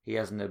he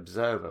has an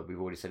observer,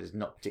 we've already said, is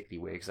not particularly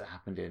weird because that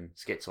happened in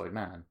Schizoid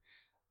Man,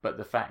 but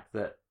the fact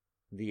that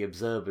the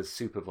observer's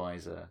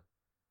supervisor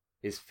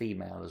is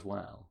female as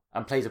well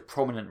and plays a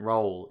prominent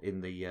role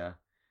in the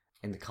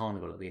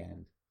carnival at the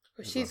end.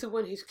 Well, she's the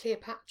one who's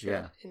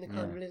Cleopatra in the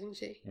carnival, isn't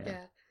she?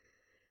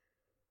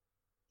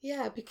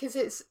 Yeah, because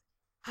it's,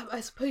 I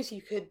suppose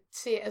you could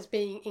see it as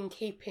being in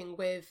keeping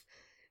with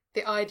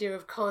the idea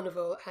of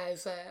carnival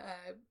as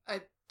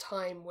a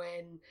time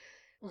when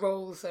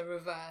roles are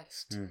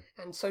reversed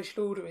and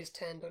social order is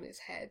turned on its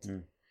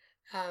head.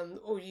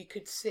 Or you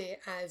could see it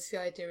as the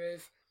idea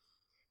of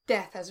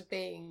death as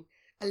being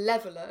a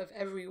leveller of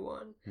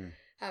everyone.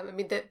 I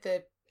mean,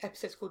 the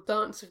episode's called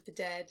Dance of the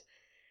Dead.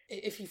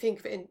 If you think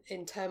of it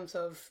in terms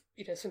of,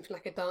 you know, something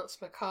like a Dance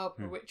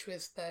Macabre, which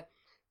was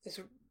this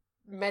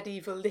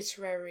medieval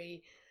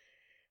literary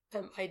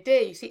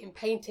idea, you see it in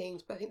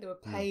paintings, but I think there were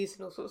plays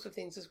and all sorts of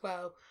things as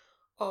well,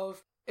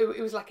 of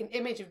it was like an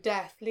image of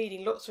death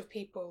leading lots of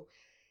people,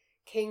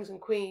 kings and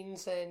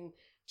queens and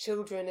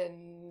children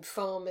and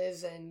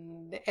farmers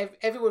and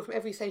everyone from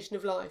every station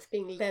of life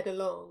being led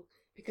along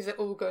because they're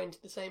all going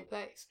to the same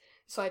place.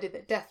 Decided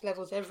that death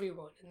levels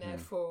everyone, and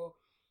therefore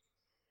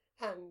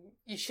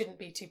you shouldn't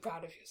be too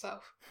proud of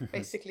yourself,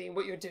 basically, in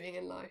what you're doing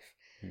in life,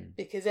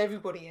 because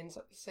everybody ends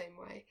up the same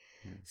way.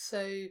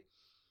 So,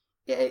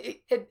 yeah,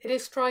 it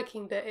is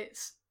striking that it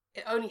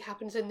only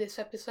happens in this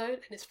episode,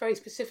 and it's very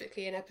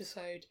specifically an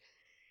episode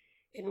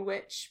in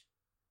which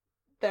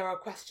there are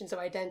questions of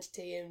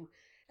identity and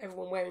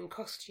everyone wearing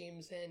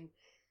costumes and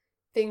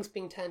things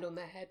being turned on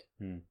their head.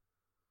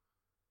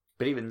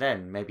 But even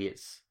then, maybe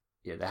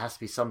there has to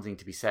be something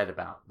to be said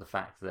about the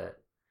fact that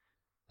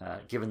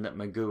given that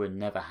McGoohan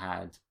never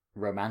had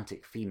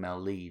romantic female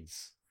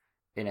leads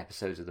in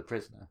episodes of The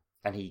Prisoner,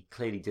 and he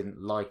clearly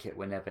didn't like it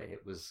whenever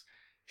it was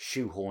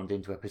shoehorned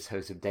into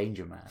episodes of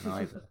Danger Man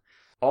either.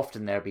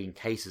 Often there have been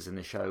cases in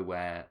the show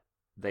where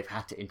they've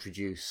had to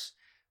introduce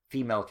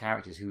female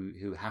characters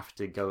who have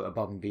to go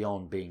above and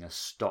beyond being a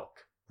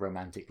stock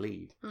romantic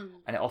lead.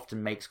 And it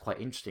often makes quite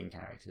interesting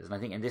characters. And I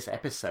think in this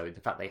episode,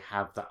 the fact they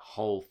have that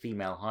whole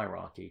female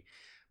hierarchy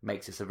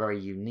makes this a very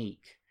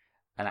unique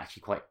and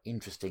actually quite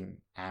interesting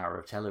hour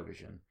of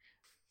television.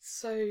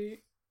 So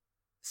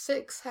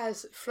Six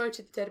has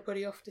floated the dead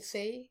body off to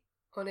sea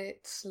on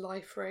its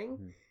life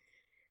ring,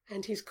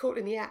 and he's caught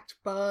in the act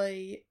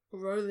by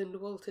Roland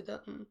Walter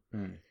Dutton,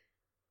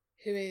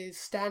 who is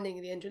standing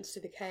in the entrance to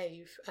the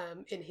cave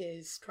in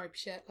his striped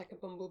shirt like a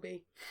bumblebee.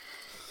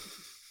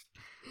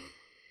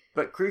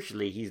 But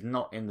crucially, he's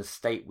not in the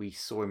state we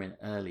saw him in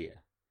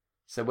earlier.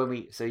 So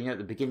at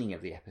the beginning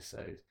of the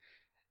episode,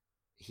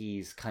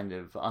 he's kind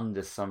of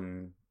under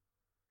some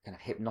kind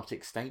of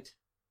hypnotic state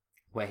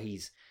where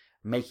he's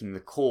making the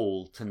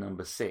call to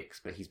number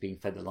 6, but he's being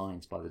fed the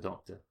lines by the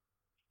doctor.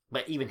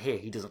 But even here,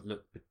 he doesn't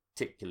look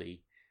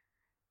particularly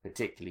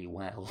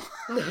well.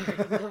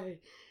 No.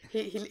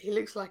 He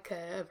looks like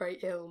a very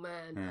ill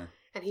man.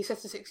 And he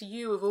says to Six,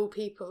 "You of all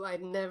people,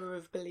 I'd never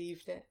have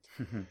believed it."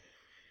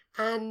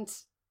 And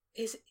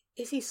is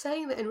he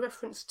saying that in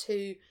reference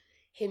to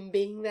him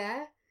being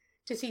there?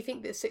 Does he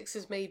think that Six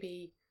is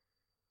maybe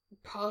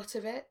part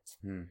of it?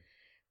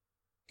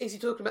 Is he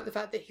talking about the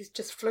fact that he's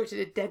just floated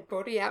a dead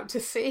body out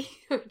to sea?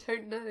 I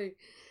don't know.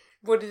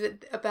 What is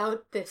it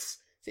about this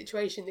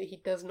situation that he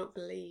does not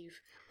believe?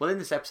 Well, in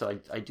this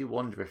episode, I do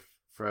wonder if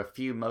for a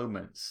few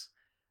moments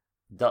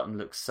Dutton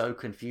looks so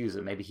confused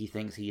that maybe he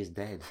thinks he is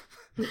dead.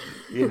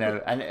 You know,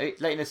 and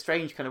like in a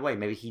strange kind of way,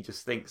 maybe he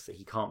just thinks that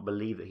he can't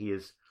believe that he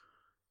is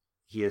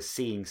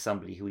seeing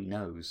somebody who he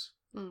knows.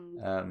 I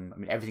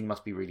mean, everything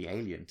must be really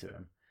alien to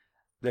him.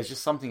 There's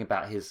just something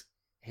about his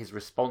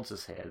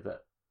responses here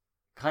that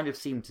kind of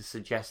seem to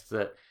suggest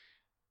that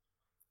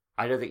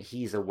I don't think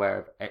he's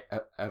aware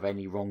of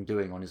any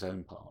wrongdoing on his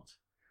own part,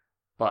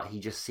 but he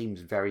just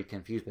seems very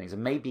confused by things.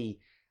 And maybe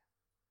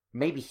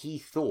maybe he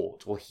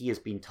thought, or he has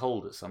been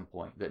told at some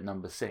point, that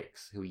number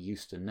 6, who he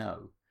used to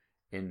know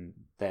in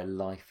their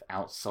life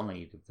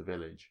outside of the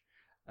village,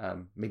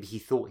 maybe he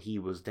thought he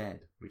was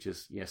dead, which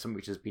is something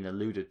which has been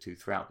alluded to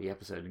throughout the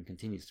episode and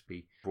continues to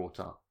be brought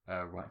up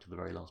right to the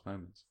very last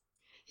moments.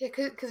 Yeah,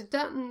 because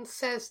Dutton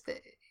says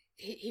that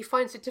he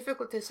finds it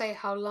difficult to say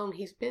how long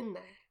he's been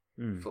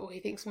there for. He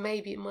thinks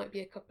maybe it might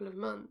be a couple of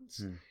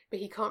months, but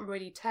he can't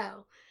really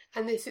tell.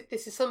 And this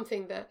is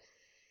something that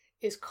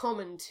is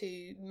common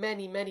to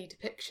many, many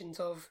depictions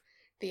of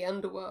the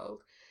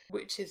underworld,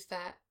 which is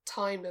that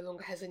time no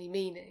longer has any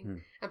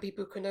meaning and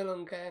people can no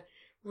longer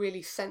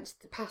really sense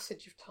the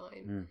passage of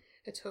time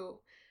at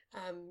all.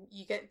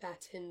 You get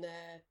that in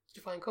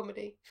Divine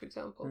Comedy, for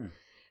example,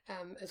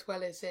 as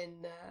well as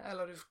in a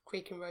lot of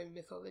Greek and Roman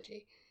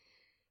mythology.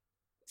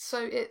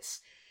 So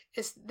it's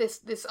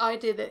this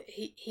idea that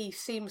he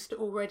seems to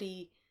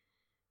already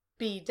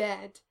be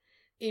dead,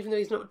 even though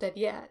he's not dead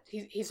yet.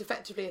 He's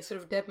effectively a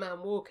sort of dead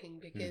man walking,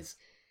 because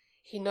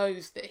he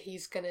knows that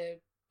he's going to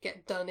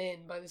get done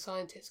in by the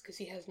scientists because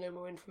he has no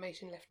more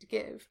information left to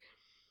give.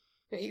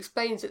 He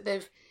explains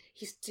that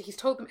he's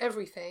told them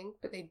everything,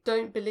 but they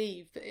don't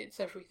believe that it's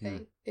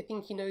everything. They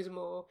think he knows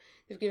more.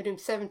 They've given him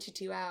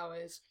 72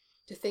 hours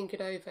to think it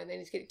over, and then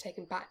he's getting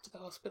taken back to the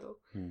hospital.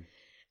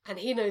 And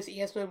he knows that he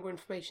has no more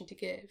information to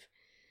give.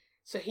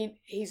 So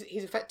he's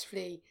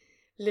effectively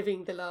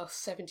living the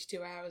last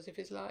 72 hours of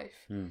his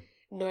life,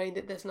 knowing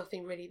that there's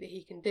nothing really that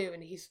he can do,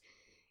 and he's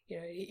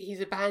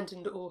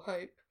abandoned all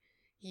hope.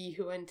 Ye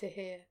who enter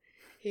here,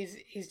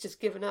 he's just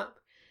given up.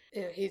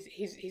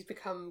 He's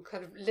become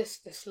kind of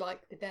listless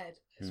like the dead,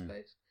 I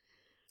suppose.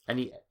 And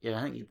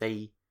I think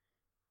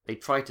they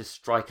try to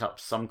strike up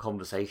some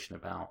conversation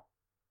about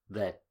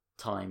their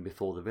time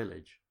before the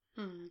village,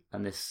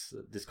 and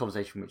this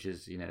conversation, which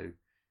is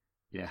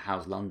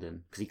how's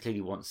London, because he clearly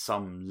wants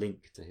some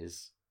link to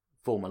his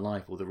former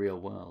life or the real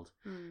world,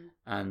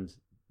 and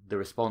the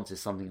response is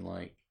something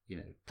like,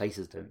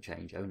 places don't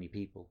change, only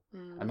people.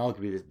 And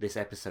arguably this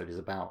episode is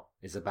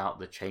about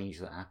the change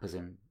that happens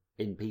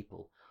in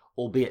people,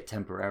 albeit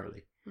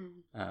temporarily.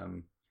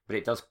 But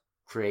it does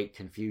create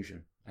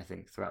confusion, I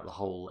think, throughout the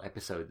whole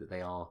episode, that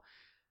they are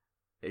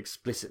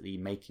explicitly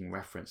making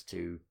reference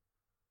to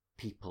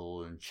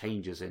people and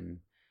changes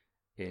in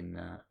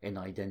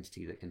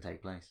identity that can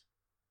take place.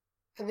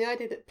 And the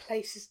idea that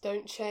places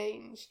don't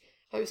change.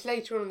 It was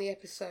later on in the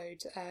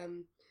episode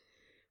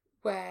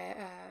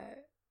where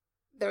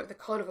they're at the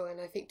carnival, and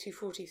I think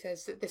 240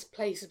 says that this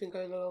place has been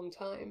going a long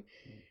time,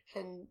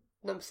 and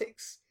number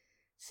 6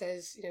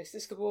 says, is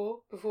this the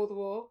war? Before the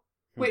war?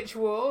 Which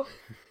war?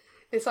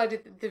 This idea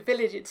that the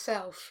village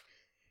itself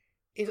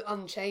is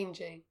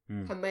unchanging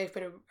and may have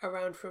been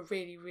around for a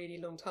really, really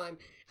long time,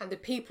 and the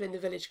people in the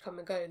village come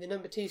and go. The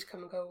number 2s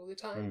come and go all the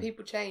time.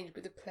 People change,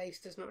 but the place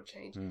does not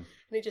change, and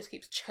it just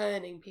keeps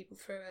churning people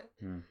through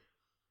it.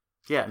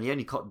 Yeah, and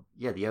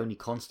the only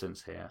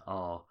constants here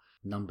are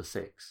number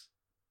 6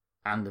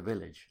 and the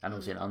village, and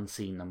obviously an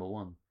unseen number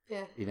 1.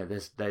 Yeah,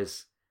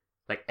 there's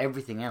like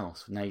everything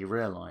else. Now you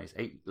realise,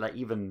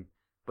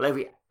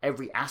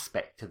 every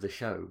aspect of the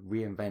show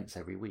reinvents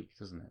every week,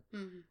 doesn't it?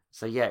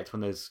 So yeah, it's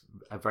one of those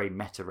very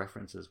meta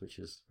references which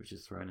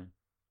is thrown in,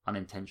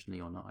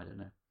 unintentionally or not, I don't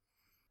know.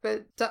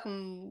 But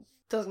Dutton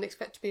doesn't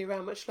expect to be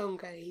around much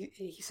longer.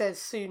 He says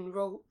soon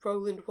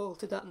Roland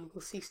Walter Dutton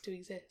will cease to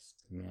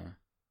exist. Yeah,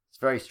 it's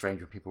very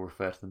strange when people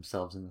refer to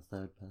themselves in the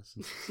third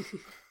person.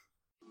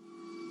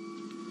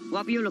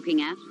 What were you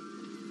looking at?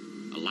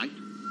 A light,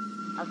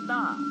 A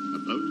star. a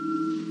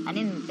boat, An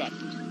insect.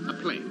 a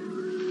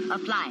plane. A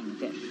flying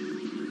fish.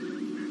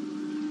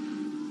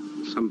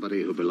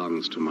 Somebody who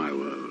belongs to my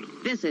world.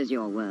 This is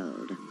your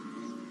world.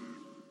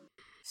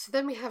 So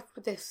then we have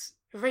this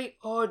very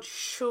odd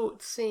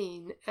short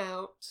scene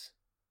out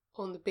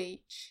on the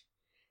beach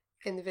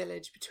in the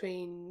village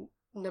between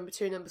number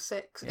 2 and number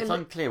 6. It's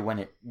unclear when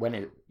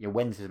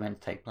this is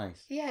meant to take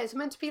place. Yeah, it's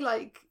meant to be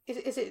like,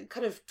 is it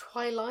kind of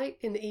twilight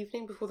in the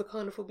evening before the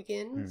carnival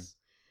begins?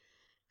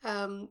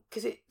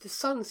 Because the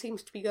sun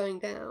seems to be going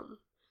down,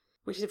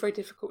 which is a very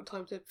difficult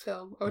time to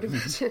film, I would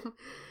imagine.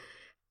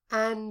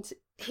 And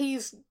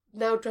he's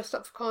now dressed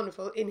up for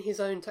carnival in his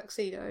own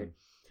tuxedo.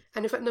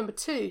 And in fact, number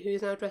 2, who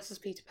is now dressed as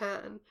Peter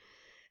Pan,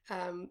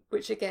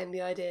 which again,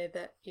 the idea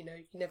that, you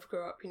never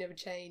grow up, you never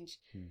change.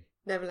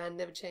 Neverland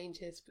never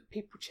changes, but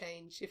people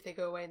change if they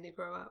go away and they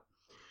grow up.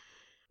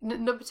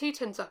 Number 2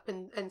 turns up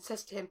and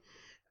says to him,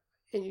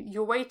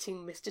 "You're waiting,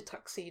 Mr.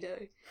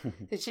 Tuxedo."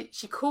 And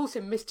she calls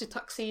him Mr.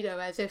 Tuxedo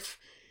as if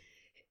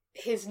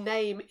his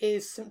name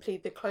is simply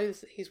the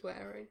clothes that he's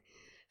wearing,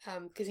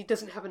 because he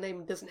doesn't have a name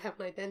and doesn't have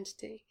an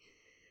identity.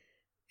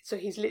 So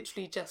he's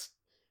literally just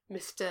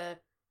Mr.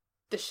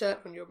 the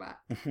shirt on your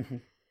back,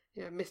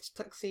 Mr.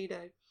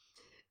 Tuxedo.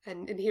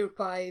 And he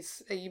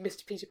replies, "Are you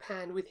Mr. Peter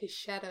Pan with his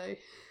shadow?"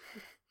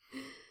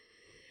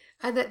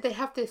 And that they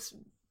have this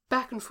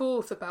back and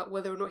forth about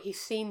whether or not he's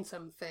seen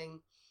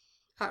something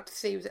out to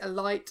sea. Was it a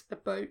light, a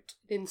boat,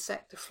 an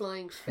insect, a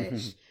flying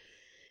fish?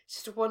 It's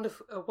just a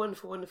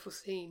wonderful, wonderful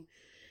scene.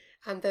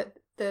 and that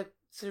the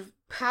sort of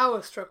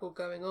power struggle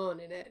going on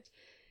in it.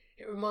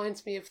 It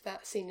reminds me of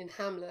that scene in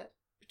Hamlet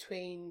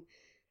between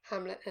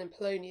Hamlet and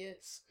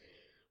Polonius,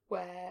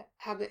 where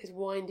Hamlet is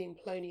winding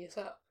Polonius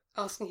up,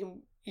 asking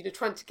him,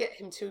 trying to get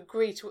him to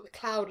agree to what the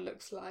cloud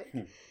looks like.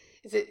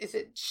 Is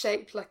it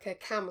shaped like a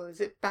camel?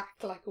 Is it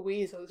backed like a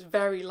weasel? It's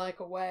very like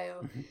a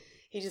whale.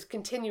 He's just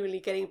continually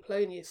getting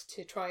Polonius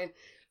to try and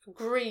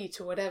agree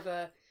to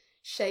whatever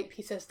shape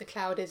he says the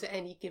cloud is at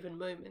any given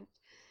moment.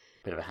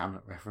 Bit of a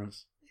Hamlet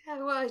reference.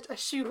 Yeah, well, I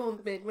shoehorn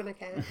them in when I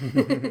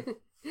can.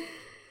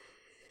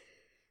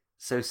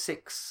 So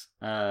Six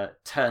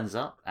turns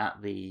up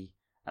at the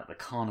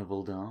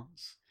carnival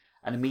dance,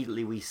 and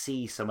immediately we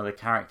see some of the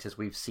characters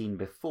we've seen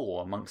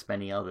before, amongst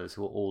many others,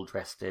 who are all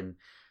dressed in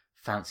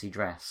fancy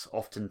dress,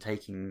 often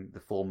taking the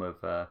form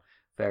of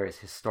various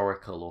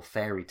historical or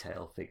fairy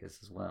tale figures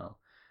as well.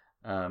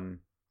 And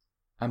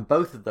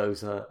both of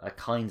those are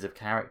kinds of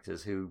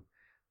characters who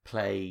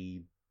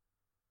play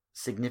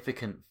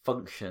significant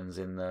functions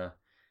in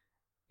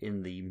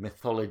the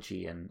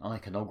mythology and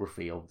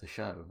iconography of the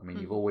show. I mean,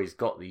 you've always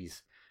got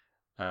these.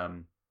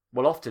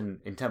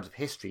 Often in terms of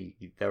history,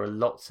 there are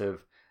lots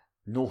of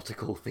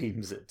nautical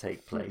themes that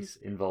take place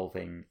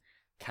involving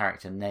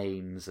character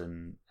names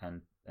and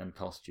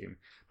costume,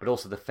 but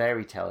also the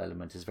fairy tale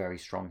element is very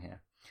strong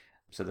here.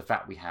 So the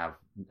fact we have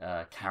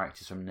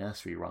characters from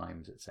nursery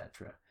rhymes,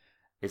 etc.,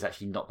 is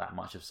actually not that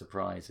much of a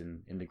surprise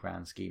in the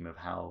grand scheme of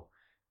how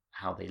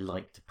they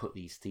like to put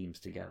these themes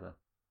together.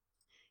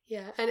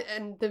 Yeah,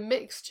 and the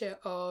mixture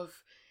of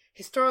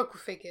historical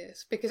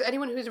figures, because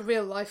anyone who is a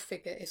real life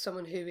figure is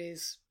someone who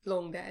is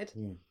long dead,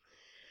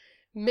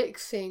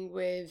 mixing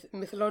with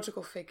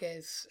mythological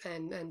figures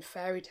and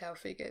fairy tale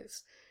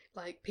figures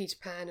like Peter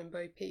Pan and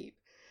Bo Peep,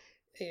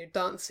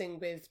 dancing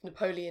with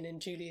Napoleon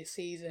and Julius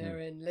Caesar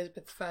and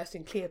Elizabeth I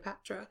and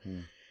Cleopatra.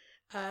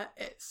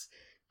 It's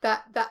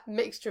that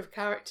mixture of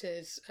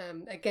characters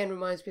again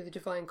reminds me of the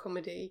Divine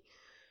Comedy,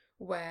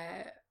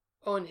 where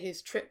on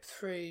his trip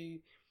through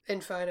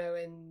Inferno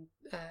and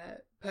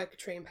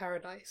Purgatory and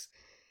Paradise,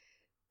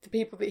 the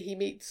people that he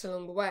meets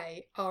along the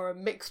way are a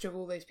mixture of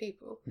all those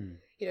people.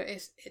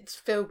 It's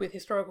filled with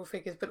historical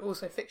figures, but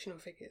also fictional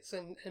figures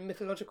and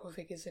mythological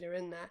figures that are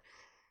in there.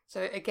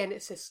 So again,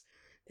 it's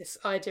this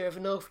idea of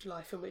an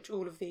afterlife in which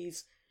all of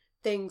these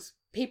things,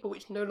 people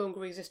which no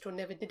longer exist or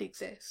never did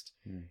exist,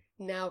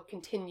 now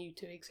continue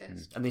to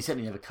exist. And they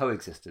certainly never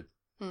coexisted.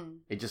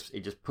 It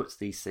just puts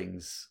these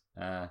things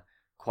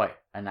quite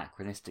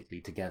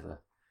anachronistically together,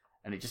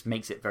 and it just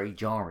makes it very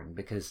jarring,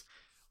 because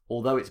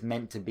although it's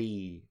meant to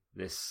be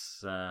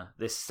this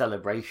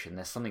celebration,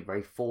 there's something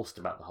very forced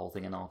about the whole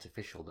thing and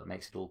artificial that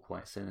makes it all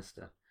quite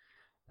sinister.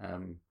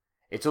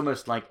 It's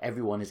almost like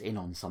everyone is in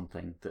on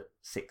something that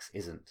Six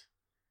isn't,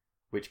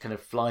 which kind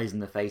of flies in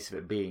the face of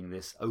it being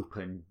this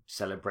open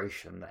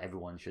celebration that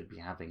everyone should be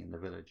having in the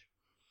village.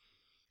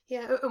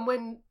 Yeah, and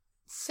when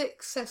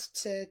Six says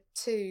to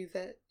Two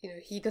that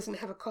he doesn't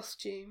have a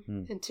costume,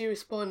 and Two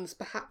responds,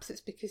 perhaps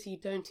it's because you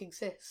don't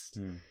exist,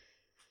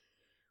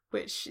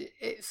 which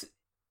it's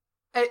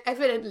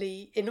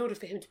evidently, in order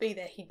for him to be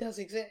there, he does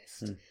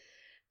exist,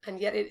 and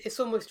yet it's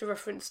almost a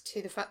reference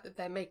to the fact that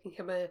they're making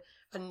him a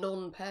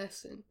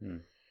non-person.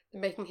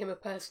 They're making him a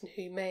person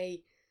who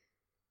may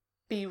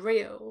be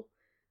real,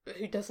 but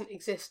who doesn't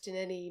exist in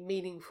any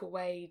meaningful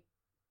way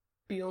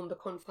beyond the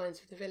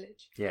confines of the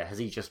village. Yeah, has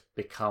he just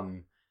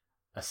become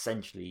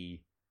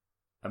essentially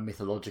a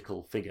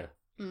mythological figure,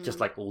 just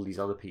like all these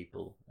other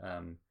people?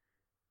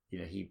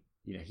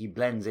 He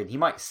blends in. He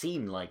might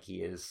seem like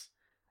he is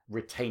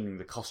retaining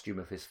the costume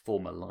of his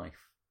former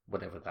life,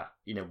 whatever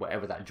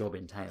that job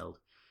entailed,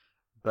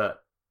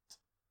 but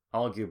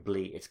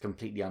arguably it's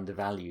completely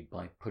undervalued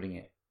by putting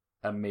it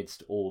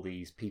amidst all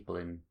these people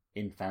in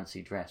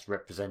fancy dress,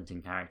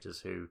 representing characters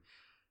who,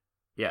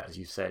 as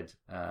you said,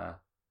 are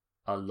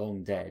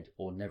long dead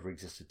or never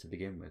existed to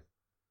begin with.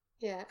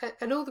 Yeah,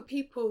 and all the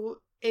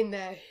people in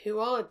there who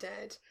are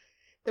dead,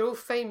 they're all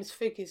famous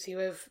figures who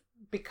have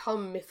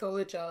become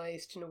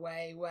mythologized in a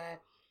way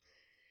where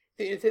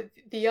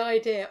the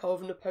idea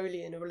of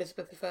Napoleon or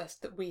Elizabeth I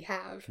that we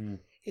have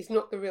is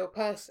not the real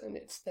person.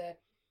 It's the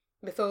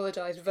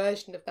mythologized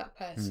version of that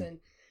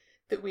person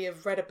that we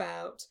have read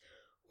about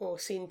or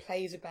seen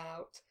plays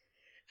about.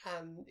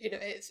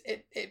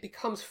 It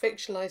becomes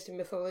fictionalized and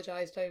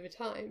mythologized over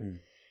time.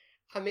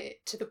 I mean,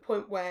 to the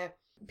point where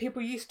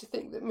people used to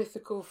think that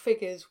mythical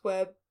figures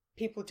were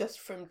people just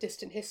from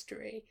distant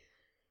history.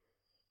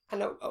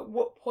 And at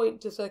what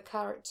point does a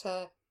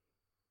person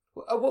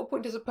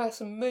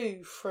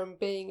move from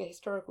being a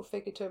historical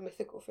figure to a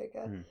mythical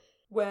figure,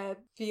 where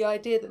the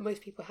idea that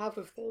most people have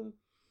of them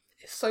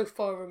is so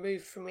far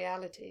removed from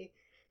reality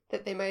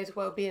that they may as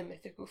well be a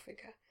mythical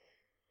figure?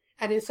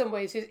 And in some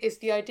ways, is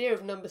the idea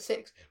of Number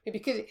Six,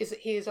 because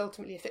he is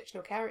ultimately a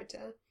fictional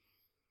character,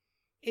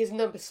 is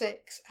Number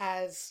Six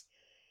as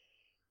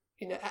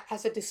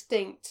a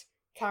distinct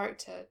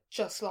character,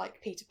 just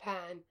like Peter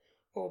Pan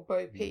or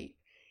Bo Peep,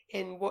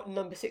 in what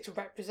Number Six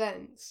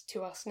represents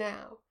to us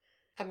now,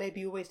 and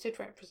maybe always did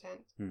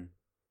represent.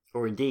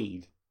 Or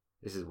indeed,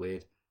 this is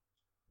weird,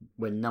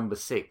 when number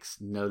 6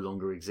 no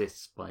longer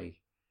exists by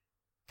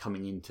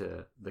coming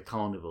into the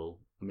carnival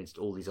amidst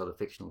all these other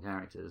fictional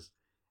characters,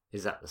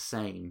 is that the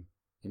same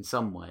in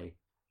some way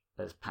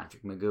as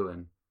Patrick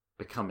McGoohan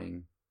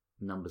becoming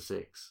number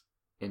 6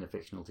 in a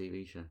fictional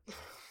TV show?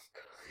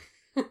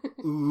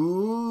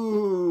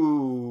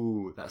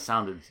 Ooh, that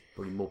sounded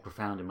probably more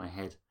profound in my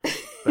head,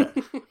 but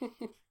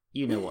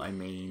you know what I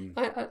mean.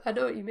 I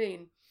know what you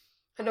mean.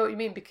 I know what you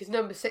mean, because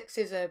number 6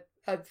 is a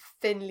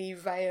thinly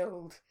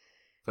veiled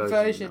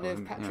version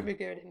of Patrick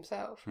McGoohan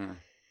himself. Yeah.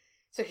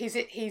 So he's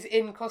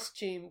in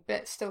costume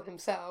but still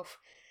himself,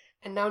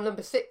 and now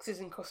number 6 is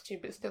in costume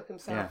but still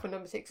himself. Yeah. And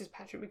number 6 is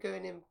Patrick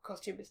McGoohan in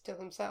costume but still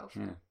himself,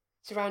 Yeah.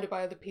 surrounded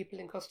by other people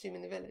in costume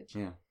in the village.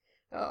 Yeah.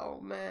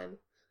 Oh man.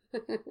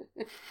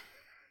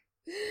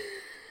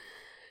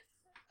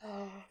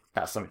 Oh.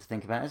 That's something to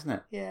think about, isn't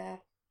it? Yeah.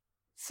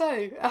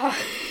 So,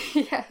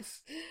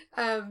 yes,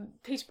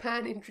 Peter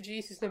Pan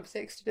introduces number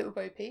 6 to Little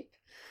Bo Peep.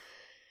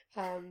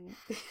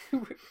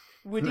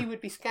 Woody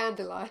would be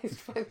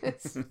scandalised by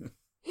this.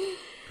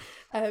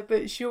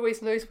 But she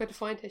always knows where to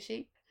find her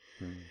sheep.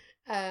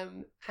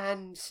 And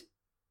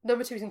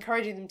number 2 is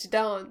encouraging them to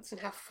dance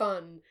and have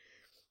fun,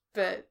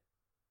 but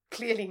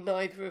clearly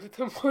neither of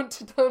them want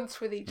to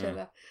dance with each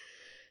other.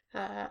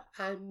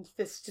 And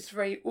there's just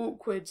very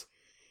awkward,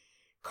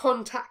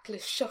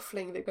 contactless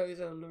shuffling that goes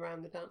on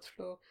around the dance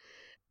floor,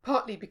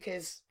 partly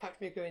because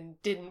Patrick McGoohan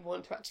didn't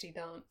want to actually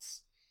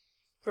dance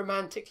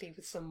romantically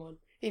with someone,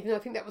 even though I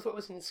think that was what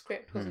was in the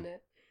script, wasn't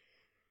it?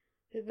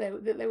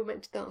 That they were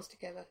meant to dance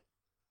together.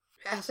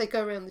 As they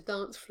go around the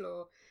dance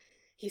floor,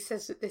 he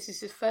says that this is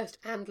his first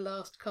and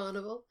last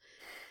carnival,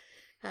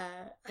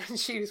 and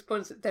she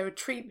responds that there are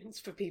treatments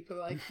for people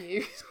like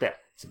you.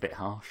 It's a bit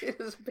harsh. It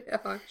was a bit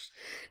harsh.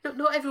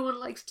 Not everyone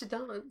likes to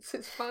dance.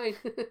 It's fine.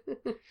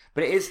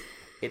 But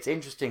it's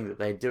interesting that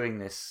they're doing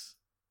this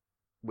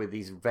with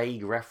these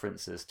vague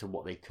references to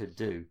what they could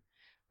do,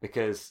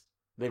 because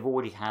they've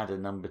already had a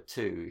number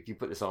 2, if you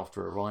put this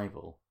after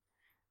Arrival,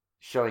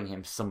 showing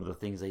him some of the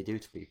things they do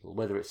to people,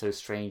 whether it's those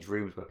strange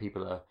rooms where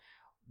people are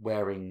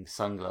wearing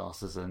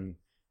sunglasses and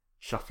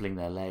shuffling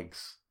their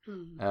legs,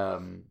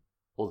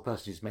 or the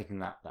person who's making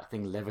that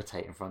thing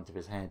levitate in front of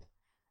his head.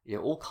 You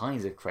know, all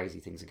kinds of crazy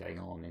things are going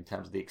on in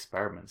terms of the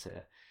experiments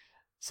here.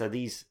 So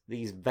these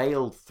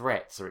veiled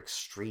threats are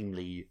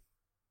extremely,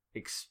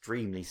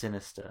 extremely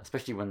sinister,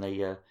 especially when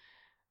they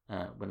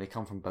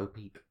come from Bo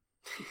Peep.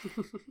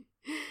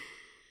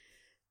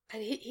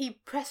 And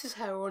he presses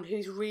her on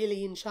who's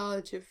really in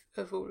charge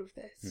of all of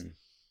this.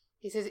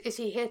 He says, "Is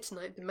he here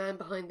tonight? The man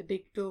behind the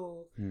big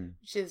door,"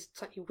 which is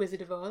slightly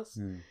Wizard of Oz.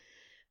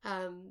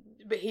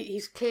 But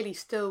he's clearly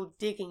still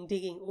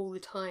digging all the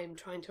time,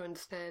 trying to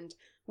understand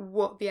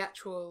what the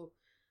actual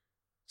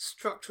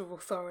structure of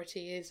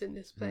authority is in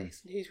this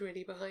place and who's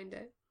really behind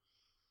it.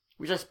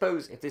 Which I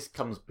suppose, if this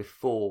comes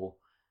before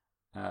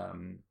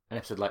an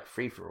episode like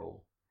Free for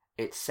All,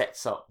 it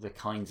sets up the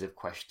kinds of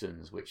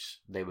questions which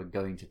they were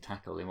going to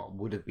tackle in what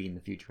would have been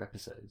the future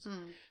episodes.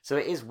 So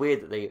it is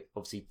weird that they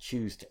obviously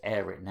choose to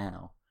air it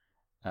now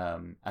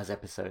as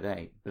episode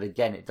 8. But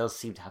again, it does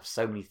seem to have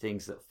so many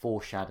things that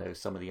foreshadow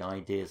some of the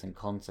ideas and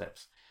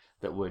concepts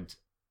that would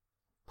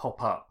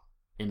pop up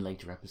in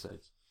later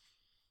episodes.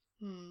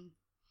 And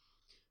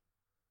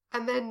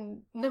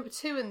then number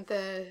 2 and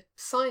the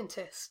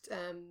scientist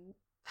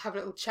have a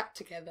little chat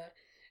together,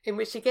 in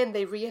which again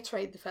they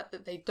reiterate the fact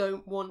that they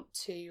don't want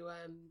to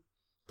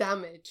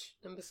damage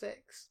number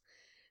 6.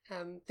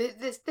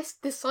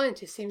 This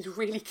scientist seems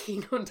really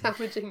keen on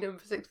damaging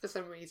number 6 for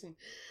some reason,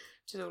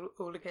 which is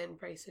all again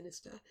very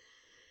sinister.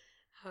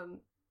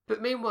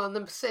 But meanwhile,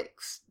 number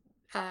 6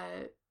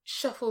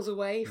 shuffles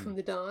away from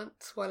the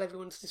dance while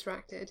everyone's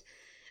distracted,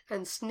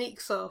 and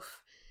sneaks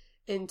off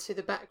into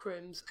the back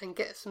rooms and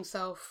gets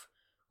himself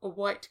a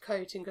white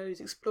coat and goes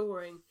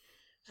exploring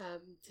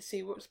to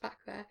see what's back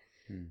there.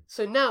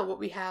 So now what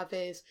we have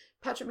is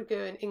Patrick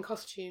McGoohan in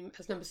costume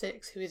as number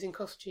 6, who is in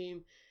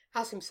costume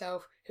as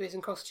himself, who is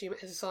in costume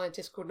as a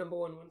scientist called number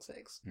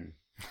 116.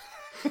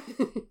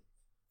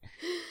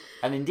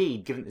 And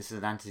indeed, given this is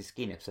an Anthony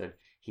Skene episode,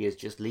 he is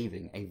just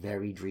leaving a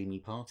very dreamy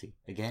party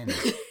again.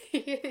 He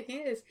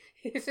is.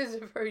 This is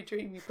a very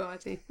dreamy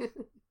party.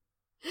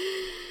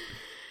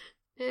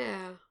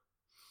 Yeah.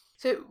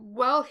 So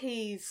while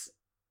he's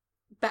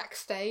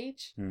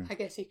backstage, I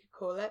guess you could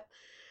call it,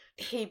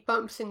 he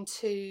bumps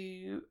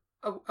into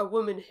a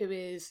woman who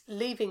is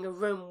leaving a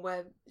room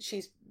where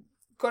she's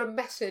got a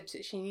message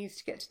that she needs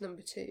to get to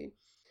number 2.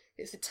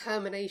 It's a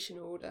termination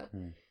order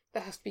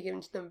that has to be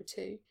given to number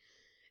 2.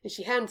 And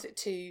she hands it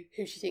to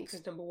who she thinks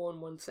is number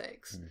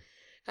 116,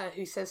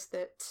 who says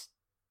that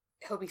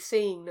he'll be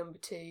seeing number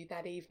 2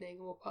 that evening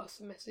and will pass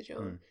the message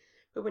on.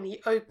 But when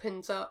he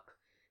opens up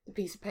the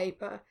piece of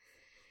paper,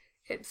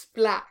 it's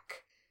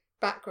black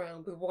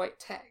background with white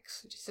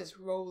text, which says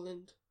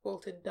Roland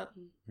Walter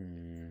Dutton.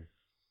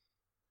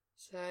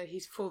 So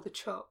he's for the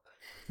chop.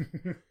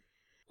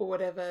 Or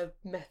whatever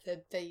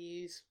method they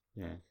use.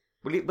 Yeah.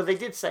 Well, they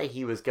did say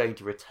he was going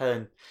to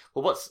return.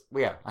 Well,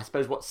 I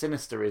suppose what's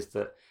sinister is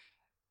that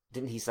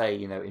didn't he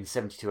say, in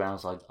 72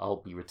 hours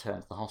I'll be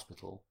returned to the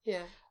hospital?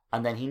 Yeah.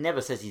 And then he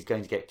never says he's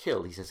going to get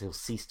killed. He says he'll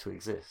cease to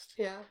exist.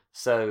 Yeah.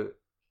 So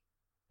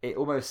it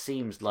almost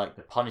seems like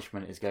the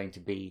punishment is going to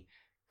be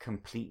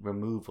complete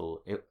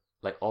removal,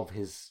 of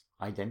his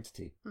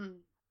identity,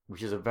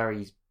 which is a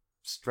very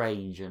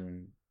strange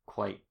and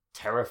quite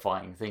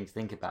terrifying thing to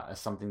think about as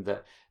something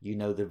that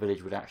the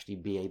village would actually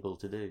be able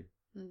to do.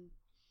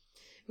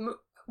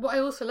 What I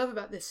also love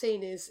about this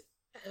scene is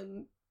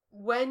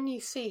when you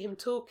see him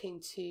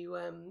talking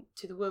to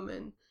the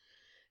woman,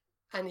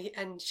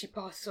 and she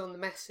passes on the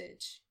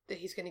message that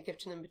he's going to give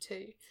to number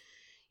 2.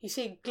 You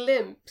see a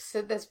glimpse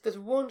that there's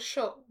one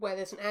shot where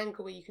there's an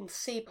angle where you can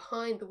see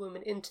behind the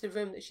woman into the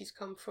room that she's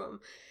come from,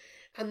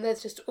 and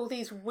there's just all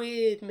these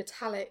weird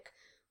metallic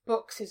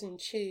boxes and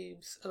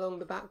tubes along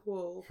the back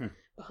wall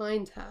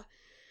behind her,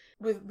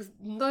 with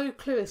no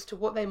clue as to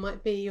what they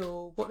might be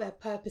or what their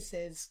purpose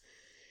is.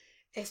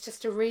 It's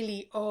just a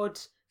really odd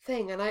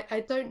thing, and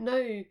I don't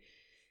know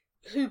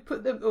who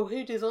put them or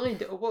who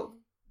designed it or what.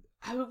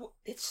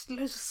 It's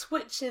loads of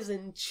switches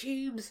and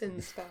tubes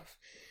and stuff.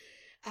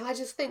 And I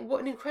just think, what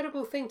an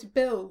incredible thing to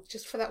build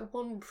just for that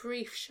one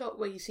brief shot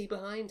where you see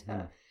behind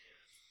her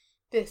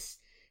this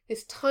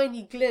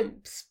tiny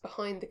glimpse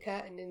behind the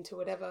curtain into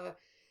whatever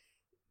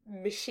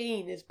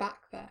machine is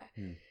back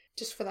there,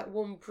 just for that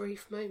one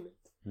brief moment.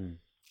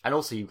 And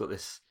also you've got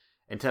this,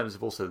 in terms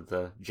of also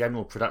the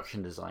general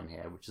production design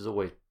here, which is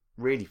always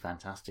really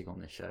fantastic on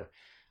this show.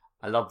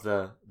 I love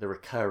the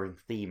recurring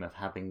theme of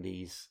having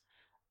these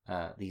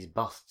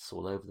busts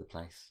all over the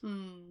place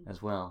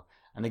as well.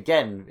 And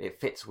again, it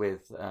fits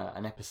with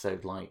an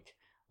episode like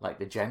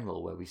The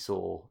General, where we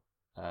saw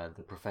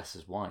the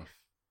professor's wife,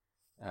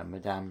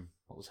 Madame,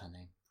 what was her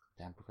name?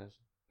 Madame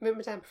Professor?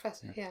 Madame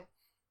Professor, yeah.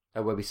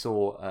 Where we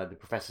saw the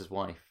professor's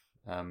wife,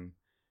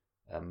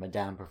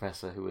 Madame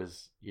Professor, who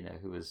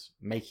was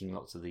making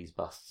lots of these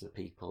busts of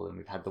people, and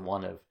we've had the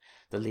one of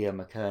the Leo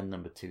McKern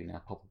number 2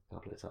 now pop up a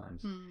couple of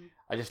times.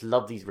 I just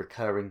love these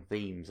recurring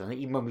themes, and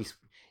even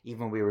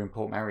when we were in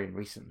Portmeirion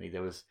recently,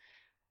 there was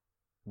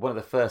one of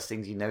the first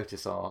things you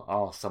notice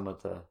are some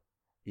of the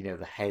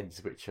the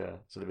heads which are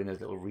sort of in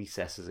those little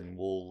recesses in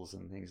walls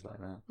and things like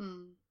that.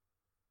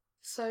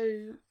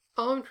 So,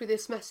 armed with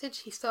this message,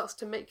 he starts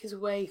to make his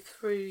way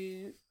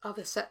through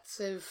other sets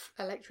of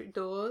electric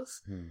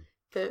doors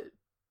that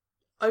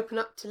open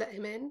up to let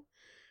him in,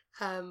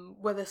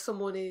 whether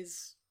someone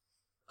is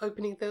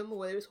opening them or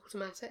whether it's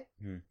automatic.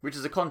 Which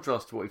is a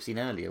contrast to what we've seen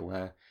earlier,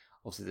 where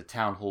obviously the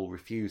town hall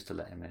refused to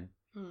let him in.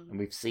 And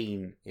we've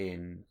seen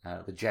in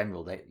The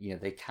General that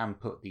they can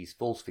put these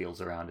force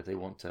fields around if they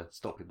want to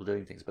stop people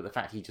doing things. But the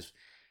fact he just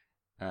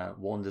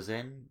wanders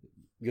in,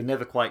 you're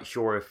never quite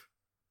sure if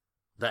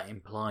that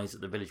implies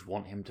that the village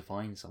want him to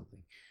find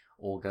something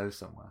or go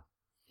somewhere.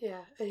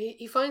 Yeah, and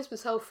he finds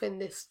himself in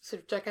this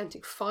sort of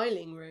gigantic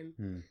filing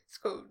room. It's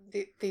got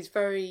these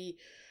very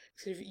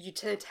sort of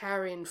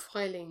utilitarian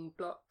filing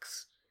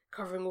blocks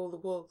covering all the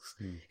walls.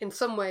 In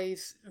some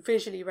ways,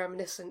 visually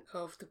reminiscent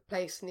of the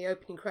place in the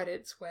opening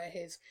credits where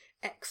his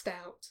X'd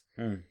out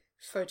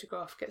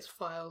photograph gets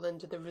filed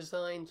under the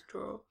resigned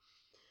drawer.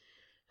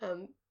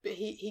 But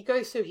he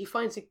goes through, he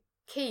finds a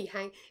key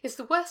it's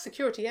the worst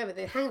security ever.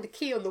 They hang the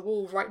key on the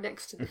wall right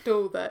next to the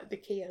door that the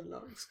key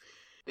unlocks.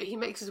 But he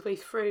makes his way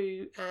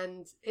through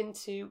and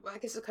into, I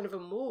guess it's kind of a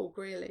morgue,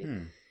 really.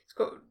 It's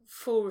got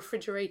 4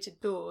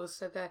 refrigerated doors,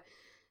 so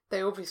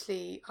they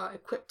obviously are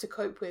equipped to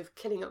cope with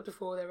killing up to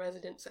 4 of their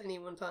residents at any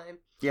one time.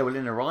 Yeah, well,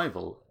 in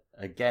Arrival,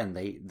 again,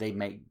 they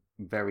make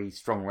very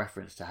strong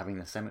reference to having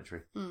the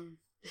cemetery.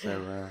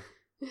 So,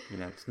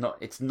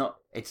 it's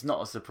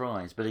not a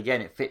surprise. But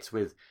again, it fits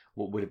with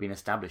what would have been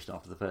established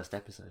after the first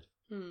episode.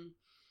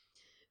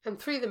 And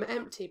 3 of them are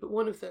empty, but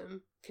one of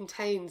them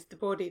contains the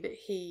body that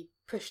he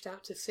pushed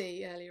out to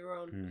sea earlier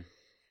on,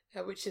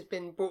 which has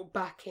been brought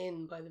back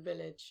in by the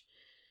village.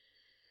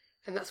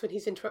 And that's when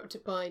he's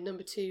interrupted by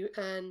number 2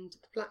 and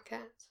the Black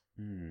Cat.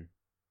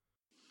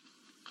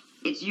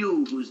 It's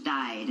you who's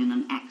died in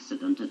an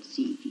accident at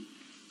sea.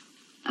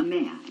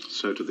 May I?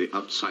 So to the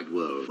outside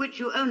world. Which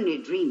you only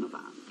dream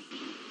about.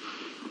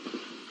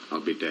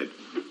 I'll be dead.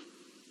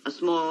 A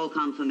small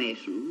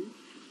confirmation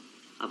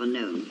of a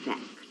known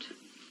fact.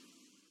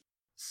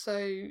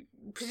 So,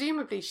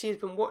 presumably she's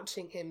been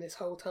watching him this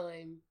whole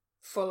time,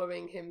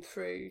 following him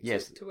through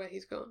to where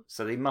he's gone.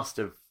 So they must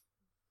have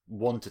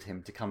wanted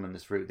him to come on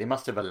this route. They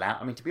must have allowed...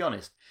 I mean, to be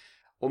honest,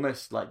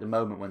 almost like the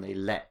moment when they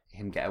let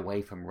him get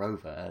away from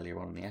Rover earlier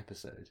on in the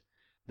episode,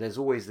 there's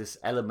always this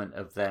element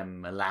of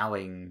them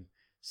allowing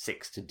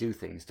Six to do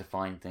things, to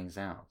find things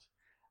out.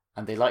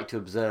 And they like to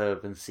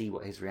observe and see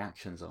what his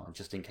reactions are,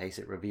 just in case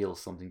it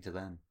reveals something to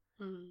them.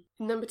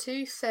 Number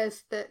 2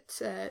 says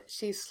that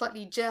she's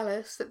slightly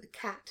jealous that the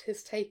cat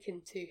has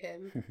taken to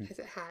him, as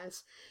it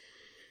has,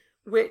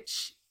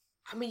 which,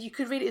 I mean, you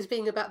could read it as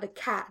being about the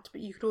cat, but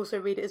you could also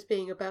read it as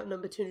being about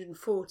number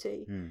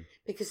 240,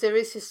 because there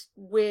is this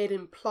weird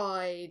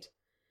implied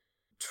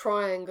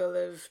triangle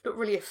of, not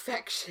really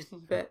affection,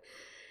 but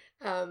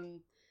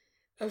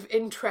of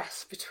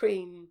interest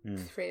between the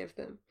 3 of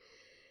them.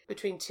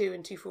 between 2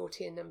 and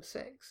 240 and number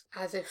 6,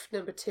 as if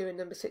number 2 and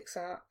number 6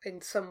 are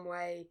in some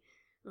way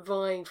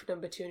vying for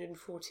number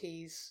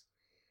 240's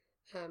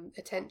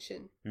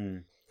attention.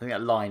 I think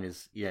that line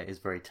is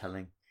very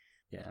telling.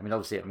 Yeah, I mean,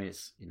 obviously,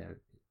 it's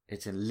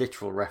it's in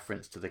literal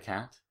reference to the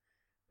cat,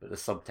 but the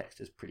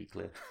subtext is pretty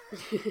clear.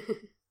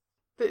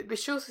 But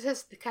she also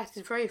says the cat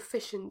is very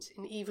efficient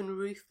and even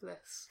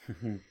ruthless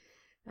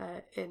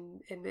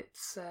in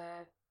its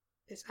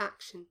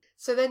action.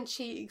 So then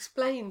she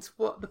explains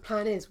what the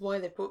plan is, why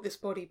they brought this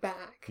body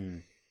back.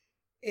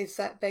 Is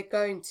that they're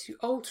going to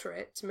alter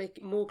it to make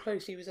it more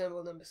closely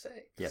resemble number 6.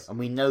 Yeah, and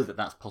we know that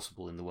that's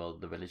possible in the world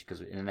of the village,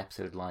 because in an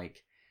episode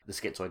like The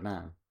Schizoid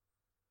Man,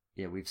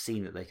 we've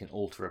seen that they can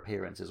alter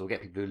appearances or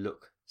get people who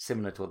look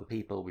similar to other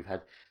people. We've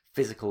had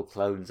physical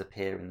clones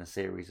appear in the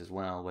series as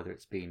well, whether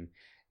it's been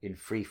in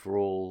Free for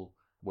All,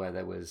 where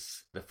there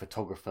was the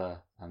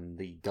photographer and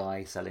the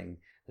guy selling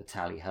the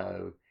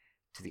tally-ho,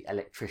 to the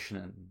electrician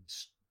and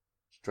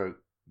stroke,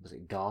 was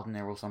it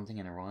gardener or something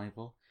in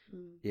Arrival?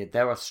 Yeah,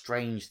 there are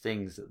strange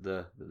things that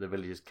the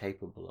village is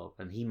capable of,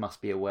 and he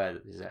must be aware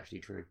that this is actually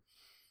true.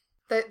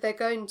 They're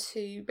going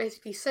to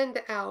basically send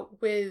it out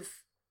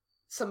with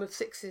some of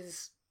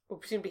Six's, or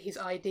presumably his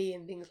ID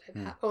and things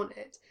like that on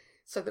it,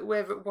 so that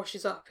wherever it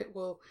washes up, it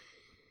will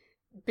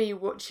be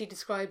what she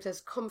describes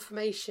as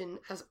confirmation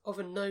of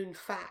a known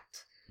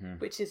fact,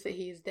 which is that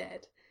he is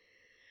dead.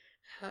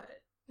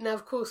 Now,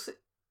 of course,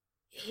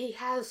 he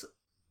has,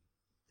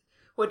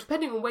 well,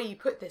 depending on where you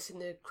put this in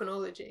the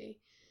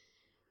chronology,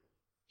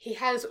 he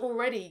has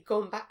already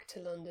gone back to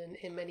London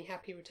in Many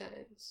Happy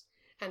Returns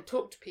and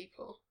talked to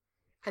people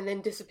and then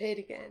disappeared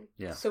again.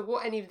 Yeah. So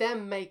what any of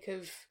them make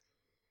of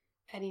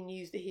any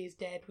news that he is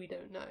dead, we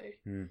don't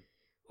know.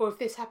 Or if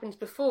this happens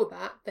before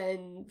that,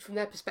 then from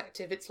their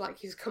perspective, it's like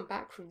he's come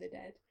back from the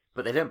dead.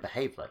 But they don't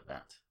behave like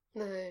that.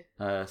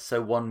 No.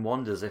 So one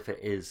wonders if it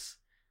is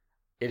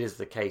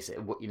the case,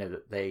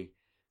 that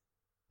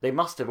they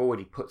must have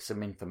already put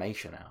some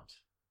information out,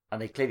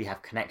 and they clearly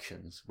have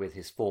connections with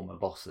his former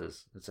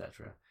bosses,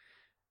 etc.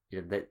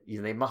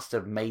 They must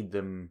have made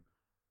them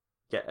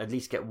at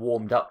least get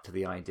warmed up to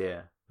the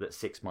idea that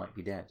Six might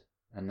be dead,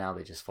 and now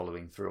they're just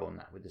following through on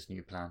that with this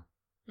new plan.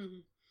 Mm-hmm.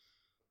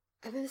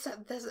 And then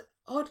there's an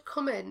odd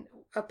comment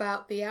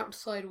about the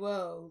outside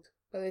world,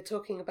 where they're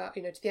talking about,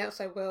 to the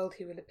outside world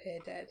he will appear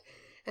dead.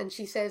 And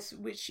she says,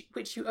 which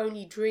you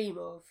only dream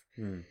of,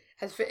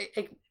 as for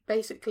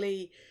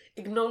basically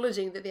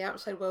acknowledging that the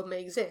outside world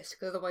may exist,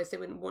 because otherwise they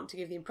wouldn't want to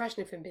give the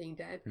impression of him being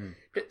dead.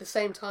 But at the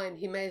same time,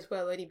 he may as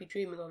well only be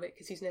dreaming of it,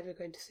 because he's never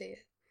going to see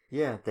it.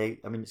 Yeah,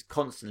 it's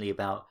constantly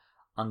about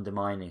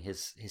undermining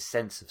his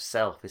sense of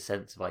self, his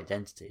sense of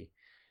identity,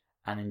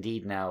 and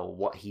indeed now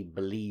what he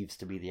believes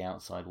to be the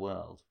outside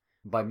world.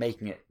 By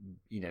making it,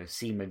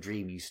 seem a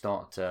dream, you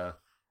start to,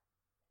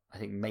 I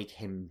think, make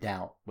him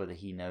doubt whether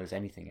he knows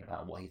anything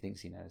about what he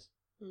thinks he knows.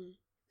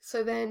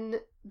 So then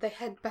they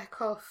head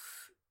back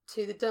off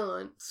to the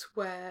dance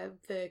where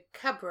the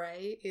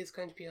cabaret is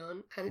going to be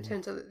on, and it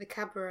turns out that the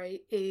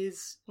cabaret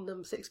is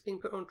number 6 being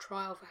put on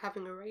trial for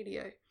having a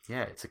radio.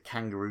 Yeah, it's a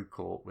kangaroo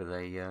court with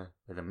a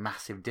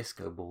massive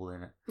disco ball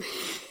in it.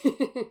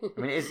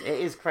 It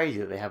is crazy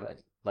that they have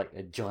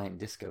a giant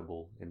disco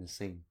ball in the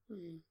scene.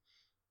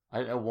 I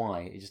don't know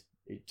why.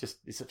 It's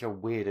such a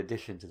weird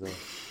addition to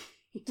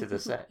the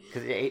set,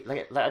 because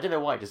I don't know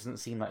why it doesn't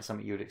seem like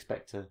something you would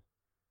expect to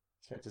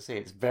see.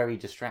 It's very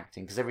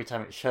distracting, because every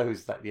time it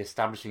shows the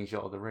establishing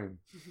shot of the room,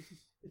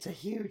 it's a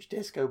huge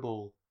disco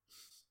ball.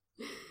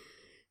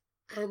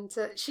 And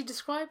she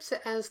describes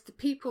it as the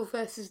people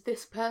versus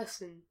this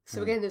person.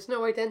 So again, there's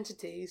no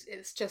identities.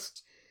 It's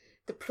just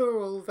the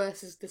plural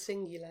versus the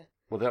singular.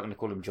 Well, they're not going to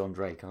call him John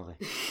Drake, are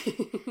they?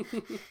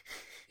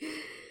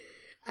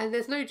 And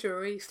there's no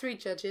jury, 3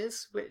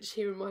 judges, which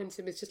he reminds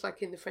him is just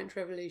like in the French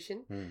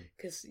Revolution,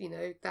 because,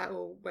 that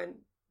all went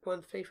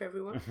wonderfully for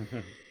everyone.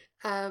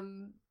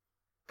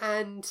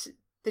 And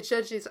the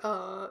judges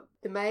are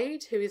the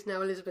maid, who is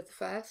now Elizabeth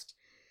I, the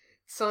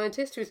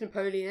scientist, who is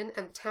Napoleon,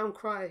 and the town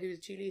crier, who is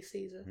Julius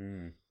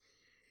Caesar.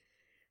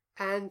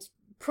 And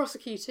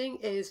prosecuting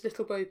is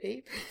Little Bo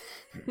Peep.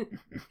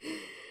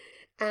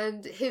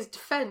 And his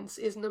defence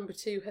is number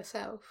 2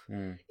 herself,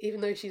 even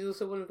though she's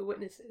also one of the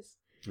witnesses.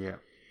 Yeah.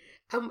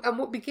 And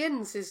what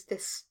begins is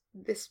this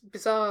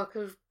bizarre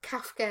kind of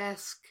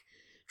Kafkaesque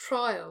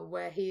trial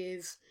where he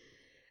is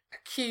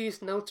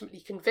accused and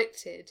ultimately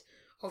convicted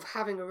of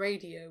having a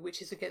radio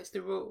which is against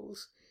the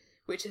rules,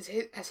 which is,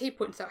 as he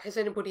points out, has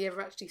anybody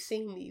ever actually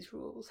seen these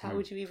rules? How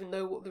would you even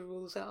know what the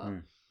rules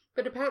are?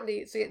 But apparently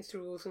it's against the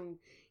rules, and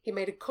he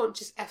made a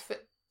conscious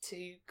effort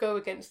to go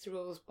against the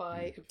rules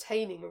by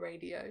obtaining a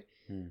radio,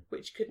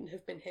 which couldn't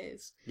have been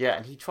his. Yeah,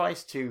 and he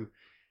tries to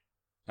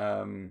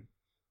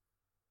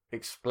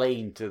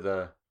explain to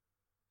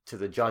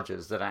the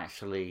judges that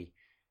actually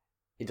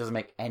it doesn't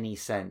make any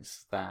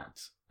sense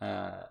that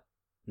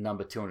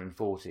number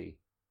 240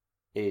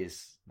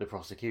 is the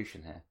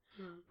prosecution here.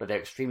 but they're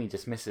extremely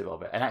dismissive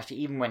of it. And actually,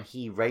 even when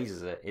he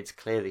raises it, it's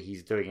clear that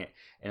he's doing it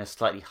in a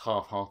slightly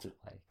half-hearted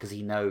way, because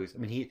he knows. I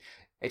mean,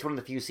 it's one of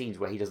the few scenes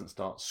where he doesn't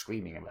start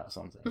screaming about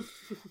something,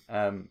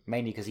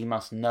 mainly because he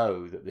must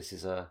know that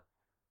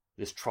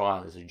this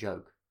trial is a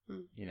joke,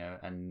 you know,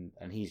 and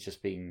he's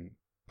just being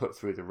put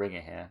through the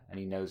ringer here, and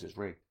he knows it's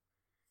rigged.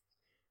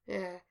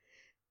 Yeah,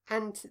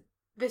 and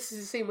this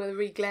is a scene where the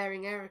really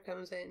glaring error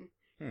comes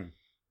in,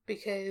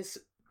 because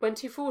when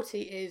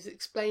 240 is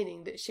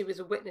explaining that she was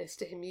a witness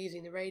to him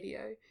using the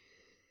radio,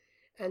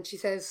 and she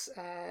says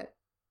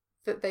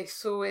that they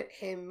saw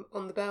him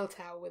on the bell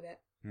tower with it.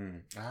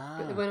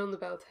 But they weren't on the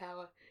bell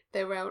tower.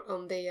 They were out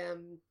on the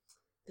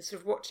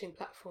sort of watching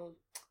platform,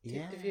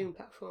 the viewing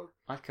platform.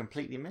 I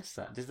completely missed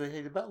that. Did they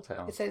say the bell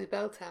tower? It says the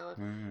bell tower.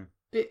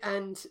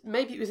 And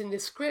maybe it was in the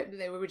script that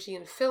they were originally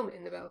going to film it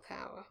in the bell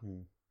tower,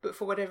 but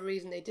for whatever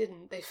reason they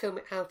didn't. They film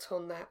it out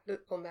on that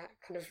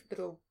kind of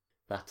little...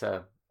 That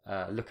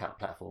lookout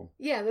platform.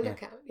 Yeah, the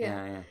lookout,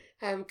 yeah.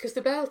 Because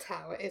the bell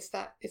tower it's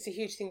a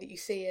huge thing that you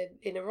see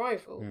in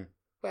Arrival,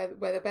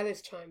 where the bell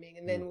is chiming,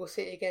 and then we'll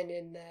see it again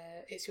in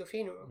It's Your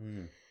Funeral.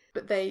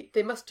 But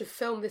they must have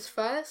filmed this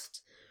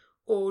first,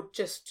 or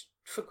just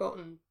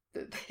forgotten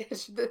that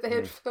they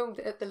had filmed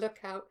it at the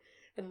lookout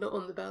and not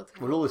on the bell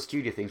tower. Well, all the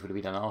studio things would have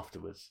been done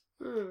afterwards.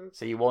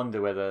 So you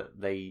wonder whether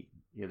they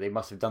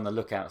must have done the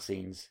lookout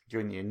scenes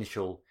during the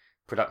initial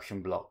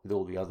production block with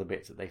all the other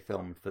bits that they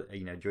filmed for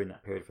during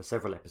that period for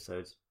several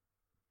episodes,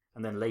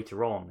 and then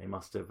later on they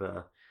must have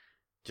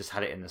just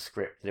had it in the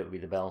script that it would be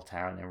the bell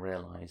tower, and then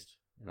realised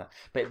that.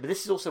 But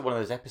this is also one of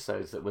those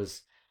episodes that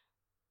was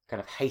kind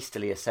of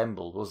hastily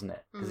assembled, wasn't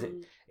it? Because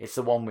it's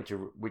the one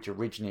which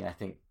originally I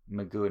think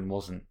McGowan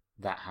wasn't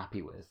that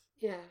happy with.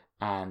 Yeah,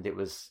 and it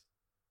was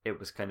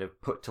kind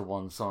of put to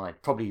one side,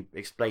 probably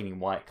explaining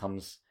why it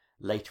comes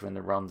later in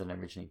the run than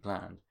originally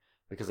planned,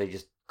 because they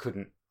just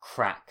couldn't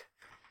crack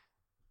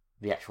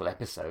the actual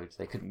episodes.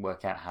 They couldn't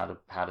work out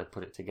how to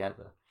put it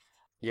together.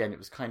 Yeah, and it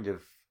was kind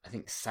of, I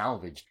think,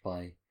 salvaged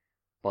by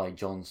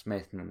John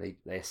Smith, and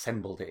they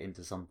assembled it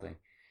into something.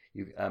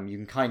 You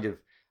can kind of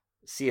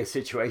see a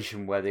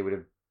situation where they would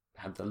have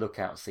had the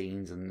lookout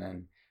scenes and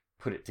then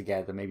put it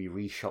together, maybe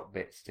reshot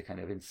bits to kind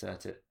of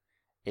insert it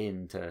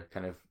in to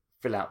kind of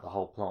fill out the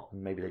whole plot,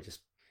 and maybe they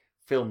just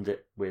filmed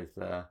it with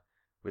a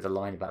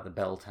line about the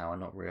bell tower,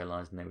 not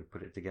realising they would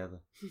put it together.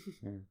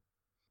 Yeah.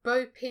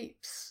 Bo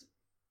Peep's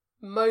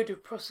mode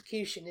of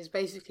prosecution is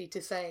basically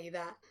to say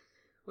that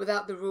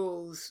without the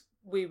rules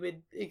we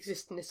would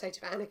exist in a state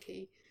of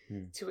anarchy,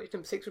 to which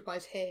number 6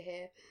 replies,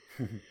 here.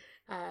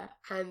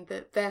 And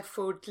that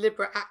therefore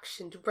deliberate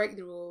action to break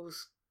the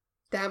rules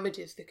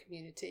damages the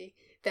community,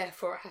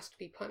 therefore it has to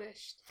be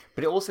punished.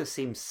 But it also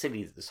seems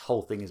silly that this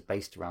whole thing is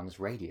based around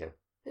this radio.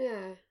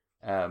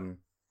 Yeah.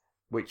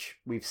 Which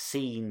we've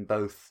seen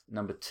both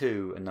number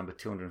 2 and number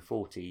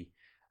 240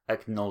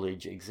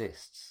 acknowledge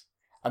exists.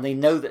 And they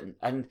know that,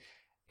 and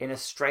in a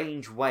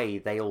strange way,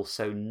 they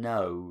also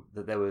know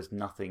that there was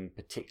nothing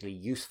particularly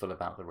useful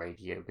about the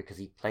radio because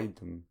he played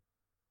them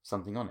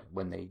something on it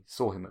when they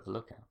saw him at the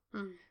lookout.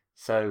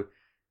 So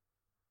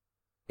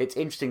it's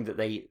interesting that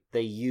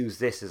they use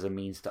this as a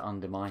means to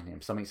undermine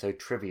him, something so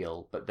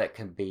trivial, but that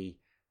can be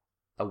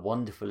a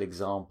wonderful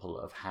example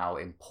of how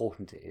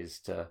important it is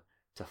to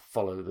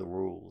follow the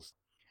rules.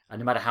 And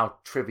no matter how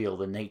trivial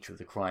the nature of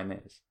the crime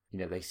is,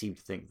 they seem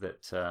to think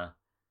that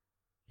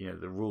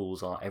the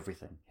rules are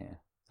everything here.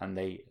 And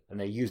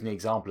they're using the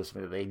example of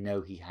something that they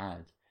know he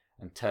had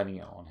and turning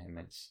it on him.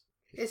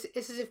 It's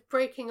as if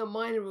breaking a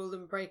minor rule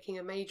and breaking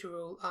a major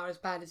rule are as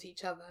bad as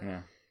each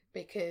other,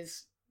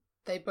 because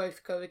they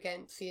both go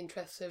against the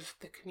interests of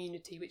the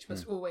community, which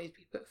must always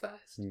be put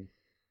first.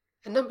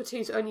 And number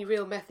 2's only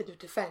real method of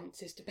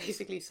defence is to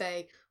basically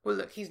say, well,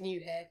 look, he's new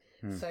here,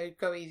 so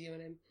go easy on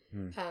him.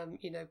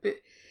 But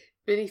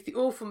beneath the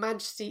awful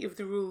majesty of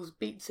the rules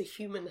beats a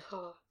human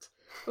heart,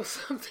 or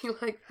something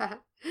like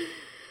that.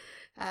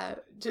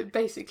 To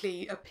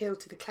basically appeal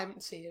to the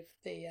clemency of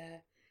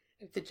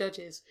the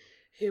judges,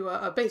 who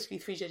are basically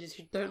 3 judges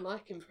who don't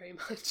like him very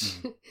much.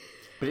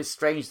 But it's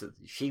strange that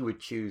she would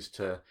choose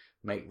to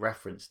make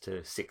reference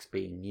to 6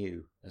 being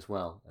new as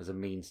well, as a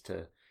means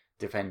to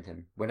defend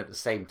him, when at the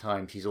same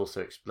time she's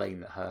also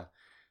explained that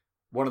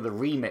one of the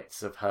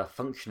remits of her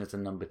function as a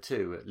number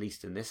 2, at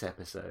least in this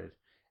episode,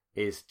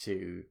 is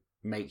to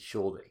make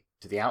sure that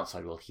to the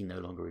outside world he no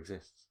longer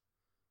exists.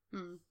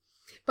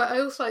 But I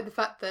also like the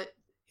fact that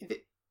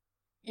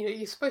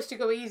you're supposed to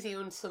go easy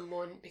on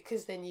someone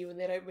because they're new and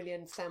they don't really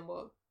understand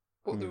what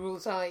the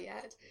rules are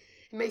yet.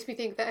 It makes me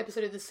think of that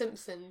episode of The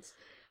Simpsons.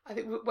 I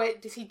think,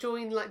 does he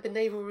join like the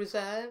Naval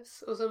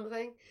Reserves or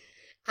something?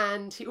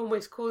 And he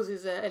almost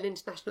causes an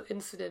international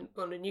incident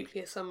on a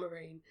nuclear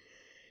submarine.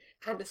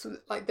 And it's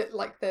like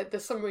the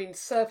submarine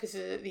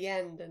surfaces at the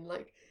end, and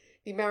like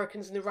the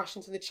Americans and the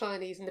Russians and the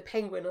Chinese and the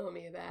Penguin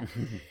Army are there.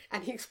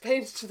 And he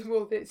explains to them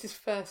all that it's his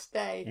first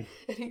day.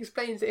 And he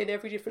explains it in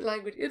every different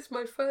language. It's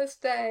my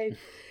first day.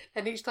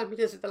 And each time he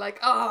does it, they're like,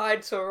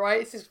 it's all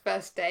right. It's his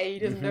first day. He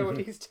doesn't know what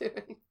he's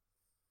doing.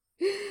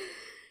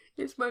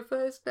 It's my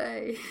first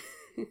day.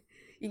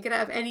 You can get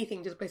out of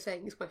anything just by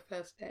saying it's my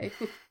first day.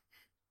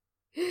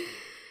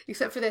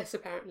 Except for this,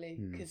 apparently,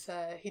 because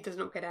he does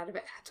not get out of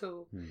it at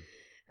all.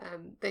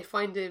 They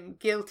find him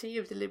guilty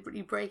of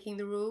deliberately breaking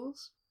the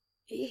rules.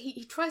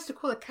 He tries to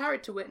call a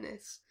character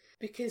witness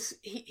because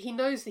he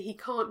knows that he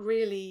can't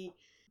really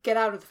get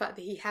out of the fact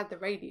that he had the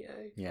radio.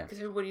 Yeah. Because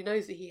everybody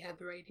knows that he had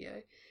the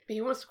radio. But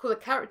he wants to call a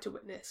character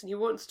witness, and he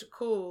wants to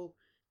call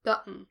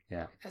Dutton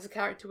as a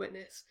character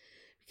witness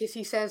because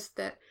he says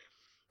that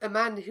a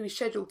man who is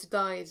scheduled to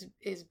die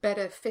is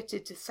better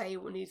fitted to say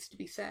what needs to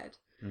be said.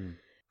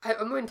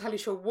 I'm not entirely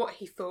sure what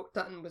he thought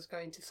Dutton was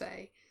going to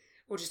say,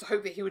 or just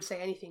hope that he would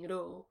say anything at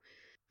all.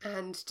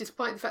 And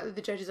despite the fact that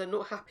the judges are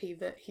not happy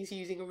that he's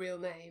using a real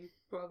name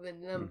rather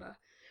than a number,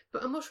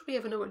 but I'm not sure we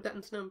ever know what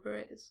Dutton's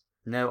number is.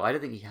 No, I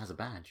don't think he has a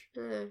badge.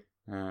 No.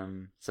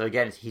 So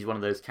again, he's one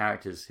of those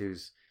characters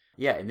who's,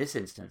 in this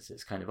instance,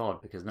 it's kind of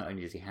odd because not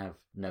only does he have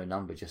no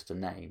number, just a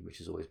name, which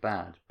is always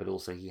bad, but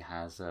also he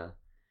has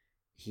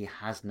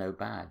no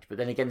badge. But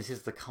then again, this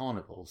is the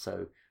carnival,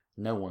 so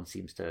no one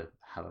seems to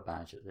have a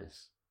badge at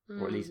this.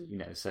 Or at least,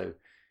 so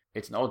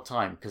it's an odd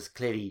time because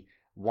clearly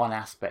one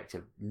aspect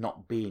of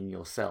not being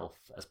yourself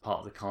as part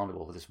of the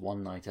carnival for this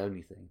one night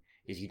only thing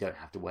is you don't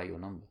have to wear your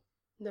number.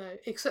 No,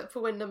 except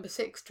for when number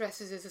 6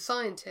 dresses as a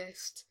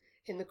scientist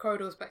in the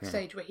corridors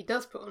backstage where he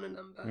does put on a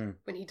number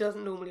when he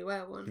doesn't normally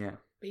wear one. Yeah.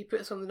 But he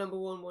puts on the number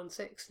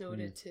 116 in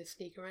order to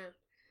sneak around.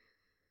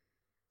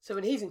 So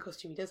when he's in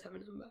costume, he does have a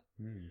number.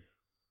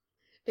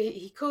 But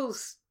he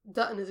calls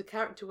Dutton as a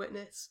character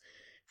witness,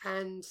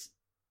 and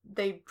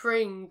they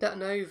bring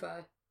Dutton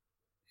over,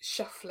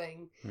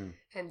 shuffling,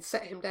 and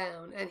set him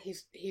down, and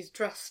he's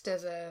dressed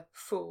as a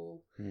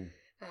fool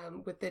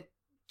with the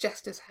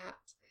jester's hat.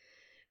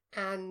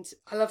 And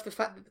I love the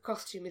fact that the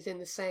costume is in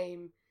the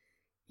same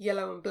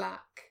yellow and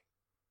black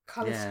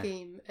colour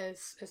scheme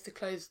as the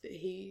clothes that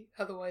he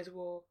otherwise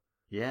wore.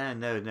 Yeah,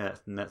 no,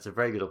 that's a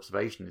very good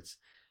observation. It's,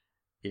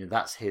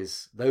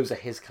 those are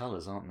his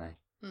colours, aren't they?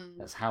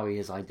 That's how he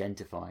is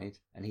identified,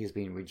 and he has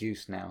been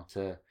reduced now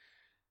to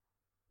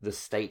the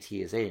state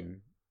he is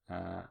in,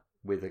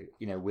 with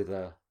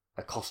a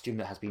costume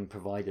that has been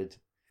provided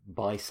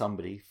by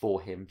somebody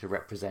for him to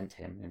represent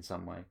him in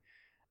some way.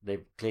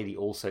 They've clearly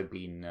also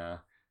been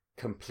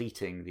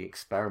completing the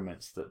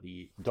experiments that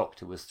the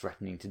Doctor was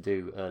threatening to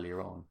do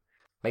earlier on.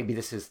 Maybe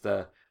this is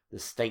the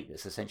state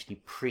that's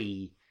essentially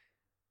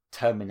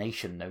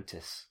pre-termination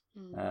notice.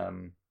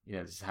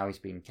 This is how he's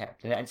being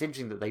kept. And it's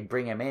interesting that they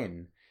bring him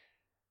in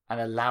and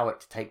allow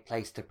it to take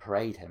place to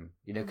parade him.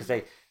 Because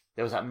there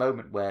was that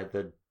moment where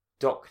the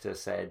Doctor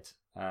said,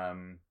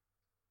 that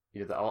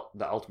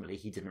ultimately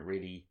he didn't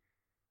really.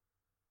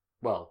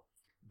 Well,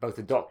 both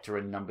the Doctor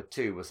and number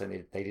 2 were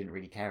saying they didn't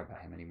really care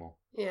about him anymore.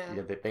 Yeah.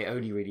 That they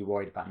only really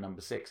worried about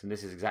number 6, and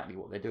this is exactly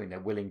what they're doing. They're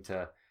willing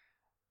to,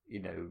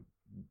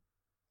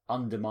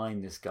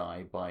 undermine this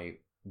guy by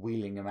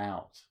wheeling him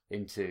out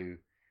into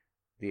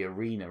the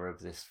arena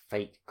of this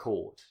fake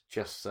court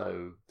just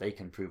so they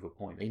can prove a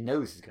point. They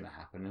know this is going to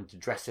happen, and to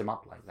dress him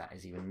up like that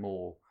is even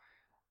more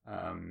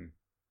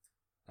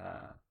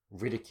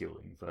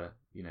ridiculing for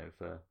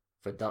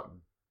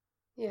Dutton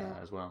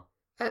as well.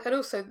 And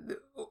also,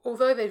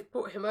 although they've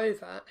brought him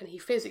over and he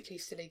physically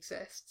still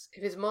exists,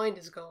 if his mind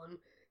is gone,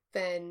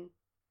 then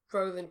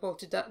Roland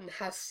Walter Dutton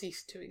has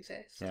ceased to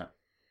exist. Yeah,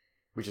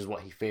 which is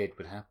what he feared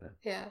would happen.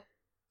 Yeah.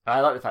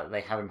 I like the fact that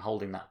they have him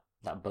holding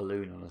that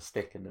balloon on a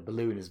stick, and the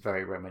balloon is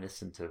very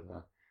reminiscent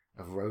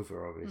of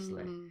Rover,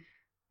 obviously.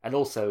 And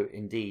also,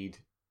 indeed,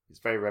 it's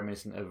very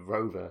reminiscent of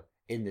Rover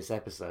in this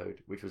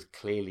episode, which was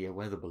clearly a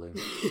weather balloon.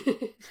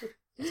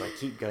 As I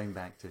keep going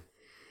back to.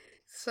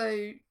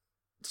 So,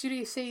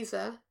 Julius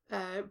Caesar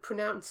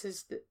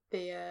pronounces that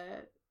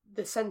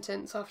the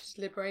sentence after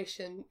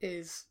deliberation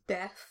is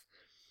death,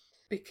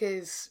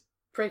 because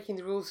breaking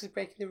the rules is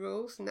breaking the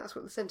rules, and that's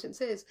what the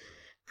sentence is.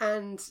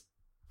 And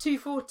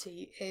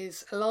 240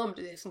 is alarmed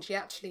at this, and she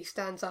actually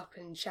stands up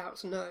and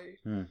shouts no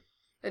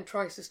and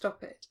tries to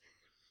stop it.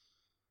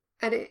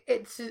 And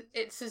it's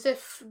as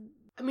if,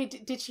 I mean,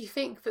 did she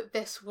think that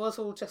this was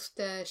all just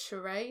a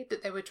charade,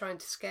 that they were trying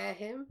to scare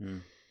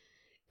him?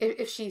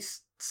 If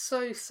she's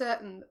so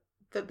certain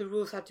that the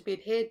rules had to be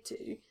adhered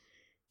to,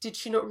 did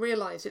she not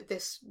realise that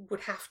this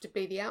would have to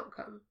be the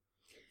outcome?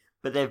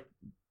 But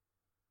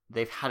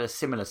they've had a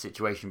similar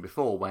situation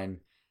before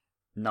when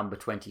number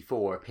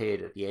 24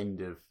 appeared at the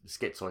end of the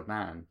Schizoid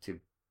Man to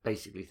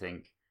basically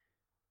think,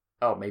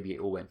 oh, maybe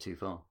it all went too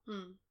far.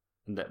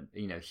 And that,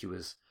 she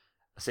was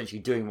essentially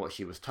doing what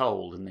she was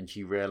told, and then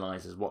she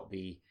realises what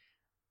the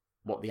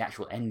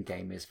actual end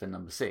game is for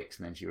number 6,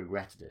 and then she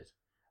regretted it.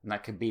 And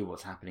that could be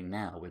what's happening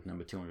now with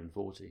number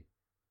 240.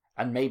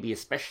 And maybe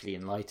especially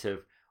in light of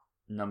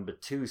number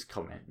 2's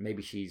comment,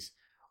 maybe she's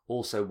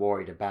also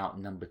worried about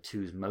number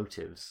 2's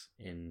motives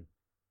in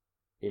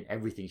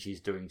everything she's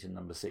doing to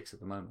number 6 at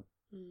the moment.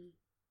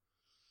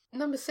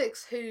 Number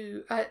 6,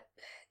 who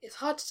it's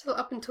hard to tell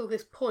up until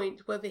this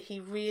point whether he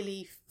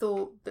really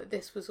thought that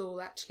this was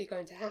all actually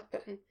going to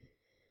happen,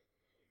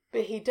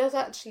 But he does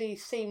actually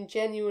seem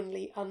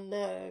genuinely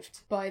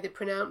unnerved by the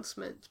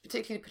pronouncement,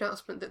 particularly the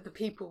pronouncement that the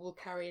people will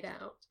carry it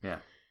out. Yeah.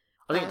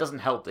 I think it doesn't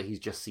help that he's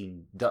just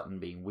seen Dutton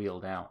being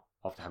wheeled out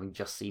after having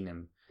just seen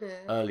him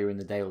earlier in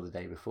the day or the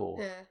day before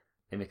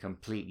in a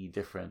completely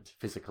different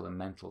physical and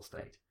mental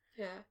state.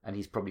 Yeah. And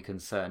he's probably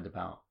concerned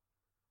about,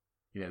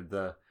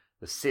 the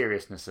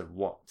seriousness of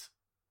what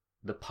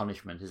the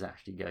punishment is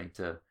actually going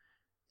to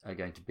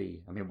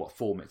be. I mean, what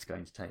form it's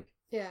going to take.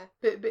 Yeah,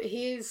 but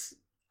he is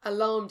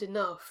alarmed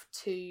enough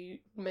to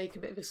make a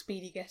bit of a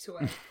speedy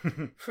getaway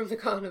from the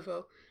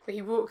carnival, where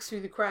he walks through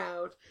the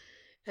crowd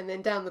and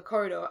then down the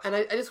corridor. And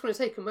I just want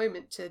to take a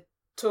moment to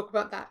talk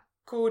about that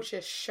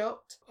gorgeous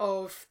shot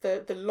of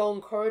the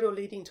long corridor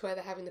leading to where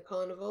they're having the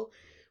carnival,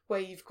 where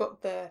you've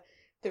got the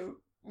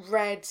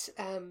red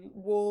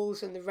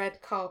walls and the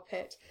red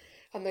carpet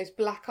and those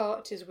black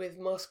arches with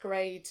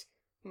masquerade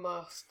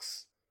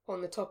masks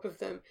on the top of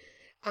them,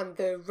 and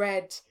the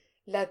red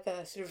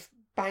leather sort of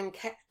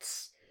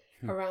banquettes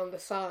around the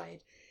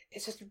side.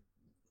 It's just a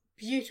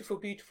beautiful,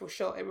 beautiful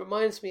shot. It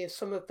reminds me of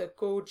some of the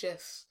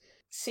gorgeous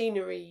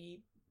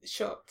scenery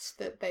shots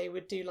that they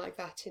would do like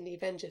that in the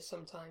Avengers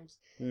sometimes.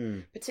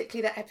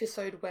 Particularly that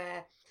episode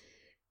where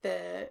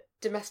the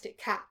domestic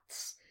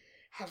cats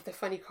have the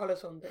funny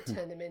collars on that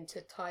turn them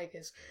into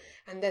tigers,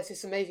 and there's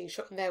this amazing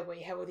shot in there where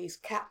you have all these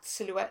cat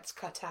silhouettes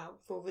cut out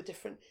with all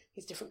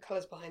these different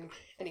colours behind them.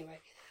 Anyway,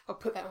 I'll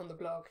put that on the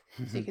blog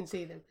so you can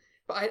see them.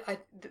 But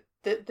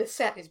the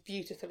set is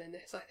beautiful in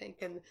this, I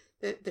think, and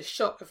the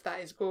shot of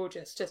that is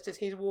gorgeous, just as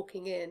he's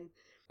walking in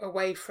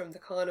away from the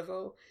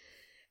carnival,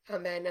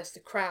 and then as the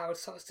crowd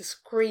starts to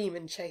scream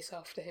and chase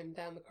after him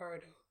down the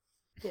corridor.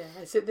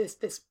 Yeah, so this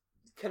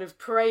kind of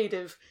parade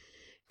of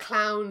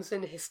clowns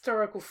and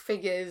historical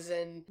figures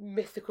and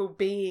mythical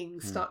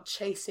beings start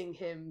chasing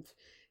him.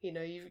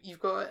 You've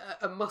got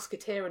a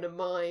musketeer and a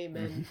mime,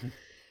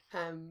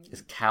 and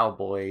there's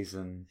cowboys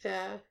and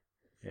yeah,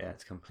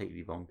 it's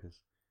completely bonkers.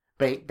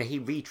 But he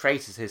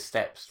retraces his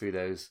steps through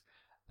those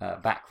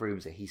back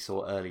rooms that he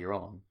saw earlier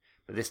on.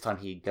 But this time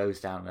he goes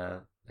down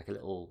a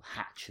little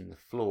hatch in the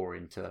floor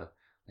into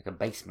like a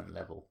basement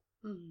level.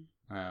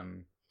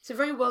 It's a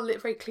very well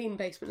lit, very clean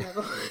basement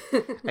level.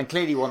 And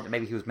clearly one that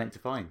maybe he was meant to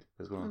find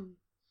as well.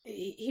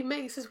 He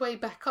makes his way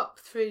back up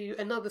through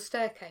another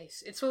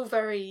staircase. It's all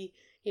very,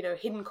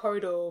 hidden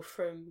corridor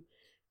from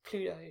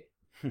Cluedo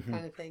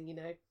kind of thing, You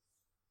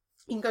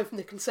can go from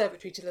the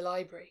conservatory to the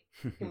library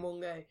in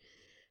one go.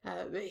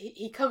 But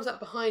he comes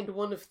up behind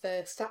one of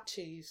the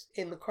statues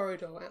in the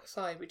corridor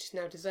outside, which is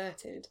now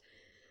deserted.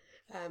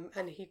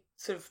 And he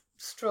sort of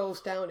strolls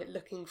down it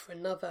looking for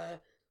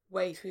another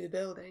way through the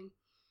building.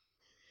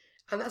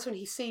 And that's when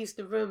he sees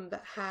the room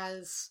that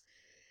has,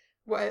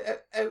 well,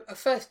 at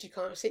first you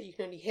can't see it, you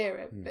can only hear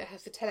it, but it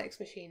has the telex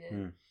machine in.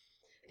 And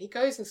he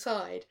goes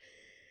inside,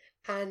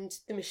 and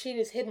the machine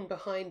is hidden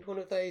behind one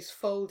of those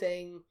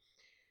folding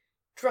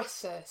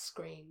dresser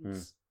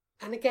screens.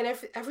 And again,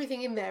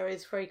 everything in there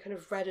is very kind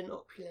of red and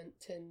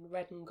opulent and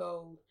red and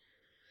gold.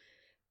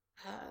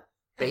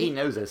 But he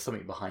knows there's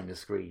something behind the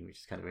screen,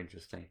 which is kind of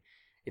interesting.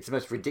 It's the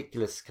most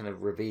ridiculous kind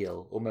of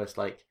reveal, almost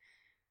like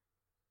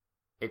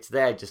it's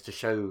there just to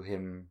show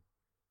him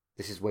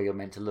this is where you're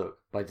meant to look,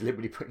 by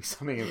deliberately putting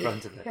something in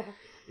front of it.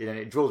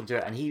 It draws him to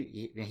it, and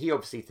he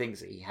obviously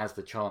thinks that he has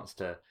the chance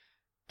to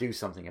do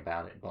something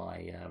about it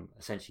by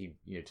essentially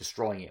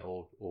destroying it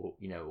or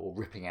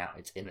ripping out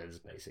its innards,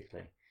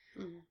 basically.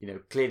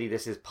 Clearly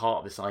this is part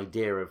of this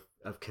idea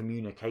of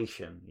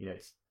communication.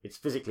 It's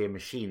physically a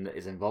machine that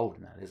is involved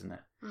in that, isn't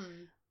it?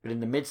 But in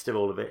the midst of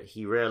all of it,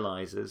 he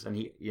realizes,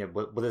 and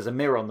there's a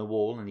mirror on the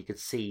wall, and he could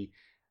see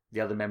the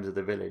other members of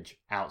the village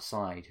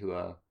outside who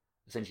are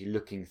essentially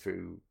looking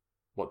through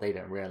what they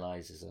don't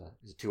realize is a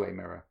two-way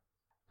mirror.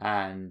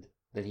 And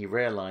then he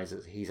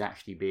realizes he's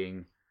actually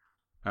being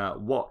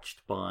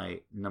watched by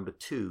number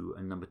 2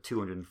 and number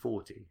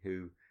 240,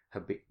 who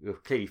have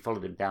clearly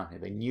followed him down here.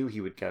 They knew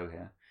he would go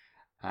here,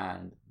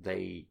 and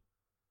they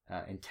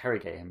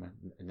interrogate him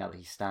now that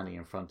he's standing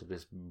in front of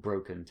this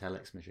broken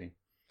telex machine.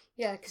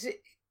 Yeah, because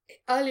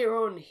earlier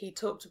on he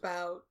talked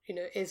about,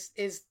 is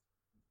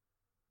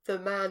the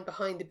man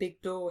behind the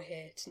big door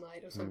here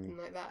tonight or something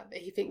like that.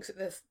 That he thinks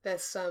that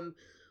there's some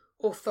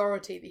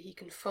authority that he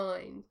can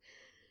find,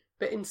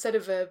 but instead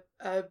of a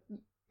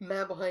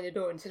man behind a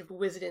door, instead of a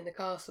wizard in the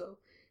castle,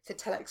 it's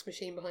a telex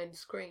machine behind the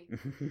screen.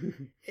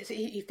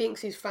 He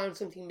thinks he's found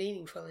something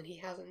meaningful, and he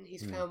hasn't.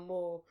 He's found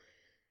more.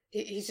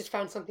 He's just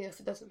found something else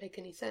that doesn't make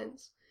any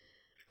sense.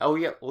 Oh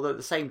yeah, although at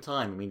the same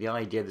time, I mean, the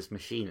idea of this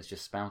machine that's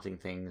just spouting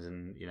things,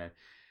 and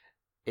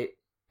it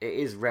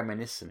is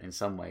reminiscent in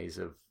some ways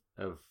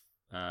of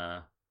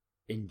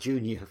in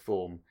junior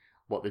form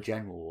what the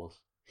General was.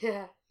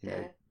 Yeah.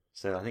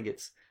 So I think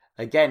it's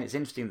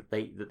interesting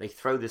that they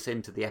throw this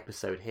into the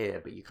episode here,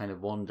 but you kind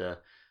of wonder,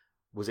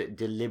 was it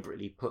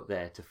deliberately put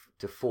there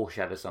to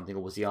foreshadow something,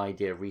 or was the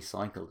idea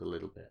recycled a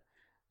little bit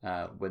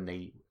when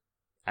they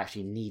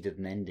actually needed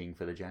an ending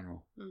for the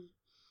General?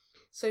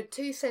 So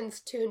 2 sends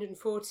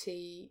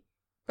 240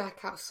 back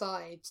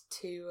outside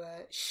to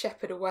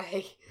shepherd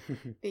away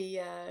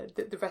the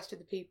rest of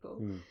the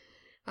people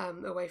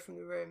away from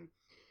the room.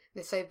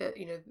 They say that,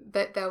 you know,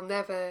 that they'll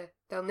never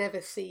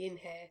see in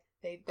here.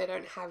 They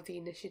don't have the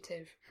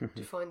initiative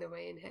to find their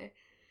way in here.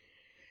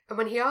 And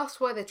when he asks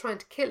why they're trying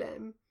to kill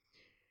him,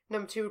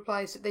 number 2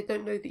 replies that they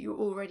don't know that you're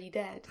already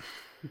dead.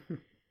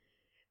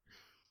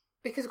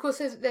 Because, of course,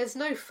 there's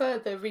no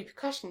further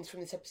repercussions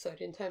from this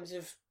episode in terms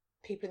of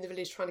people in the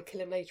village trying to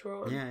kill him later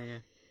on.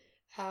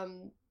 Yeah.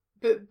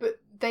 But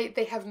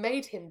they have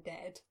made him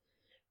dead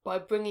by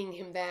bringing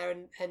him there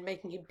and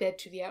making him dead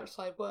to the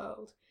outside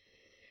world.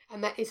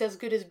 And that is as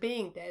good as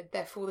being dead,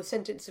 therefore the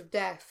sentence of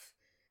death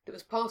that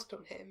was passed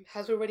on him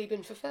has already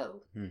been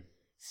fulfilled.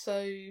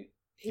 So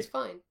he's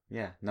fine.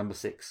 Yeah, number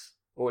 6,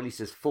 or at least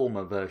his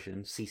former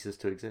version, ceases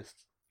to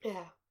exist.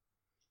 Yeah.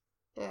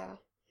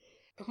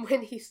 And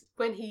when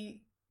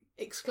he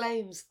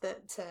exclaims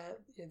that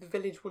you know, the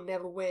village will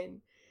never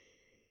win,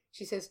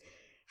 she says,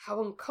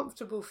 "How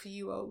uncomfortable for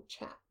you, old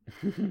chap."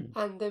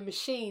 And the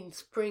machine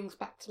springs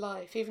back to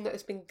life, even though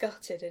it's been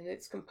gutted and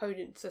its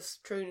components are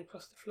strewn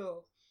across the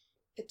floor.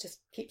 It just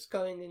keeps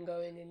going and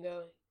going and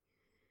going.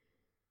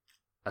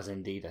 As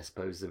indeed, I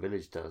suppose, the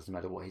village does, no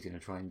matter what he's going to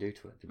try and do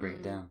to it, to bring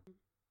it down.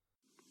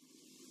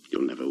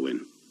 You'll never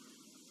win.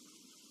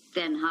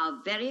 Then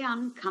how very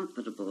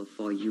uncomfortable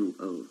for you,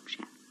 old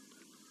chap.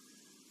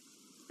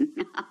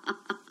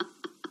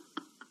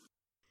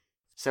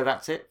 So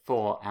that's it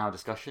for our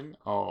discussion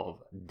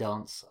of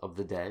Dance of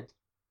the Dead.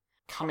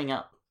 Coming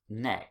up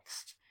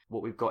next,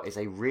 what we've got is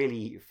a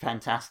really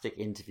fantastic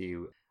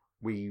interview.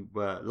 We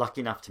were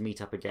lucky enough to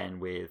meet up again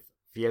with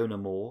Fiona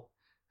Moore,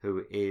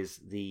 who is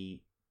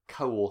the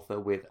co-author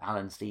with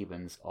Alan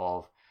Stevens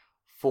of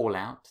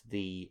Fallout,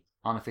 the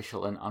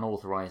unofficial and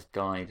unauthorized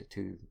guide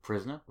to the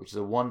prisoner, which is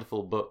a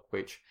wonderful book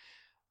which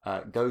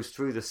goes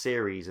through the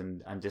series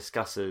and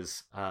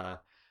discusses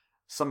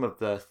some of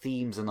the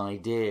themes and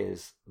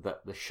ideas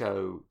that the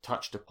show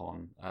touched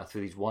upon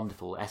through these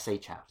wonderful essay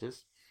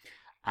chapters.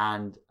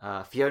 And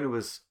Fiona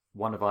was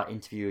one of our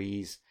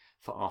interviewees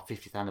for our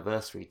 50th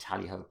anniversary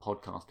Tally-Ho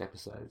podcast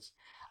episodes.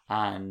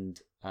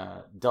 And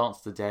Dance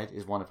of the Dead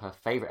is one of her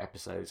favourite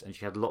episodes, and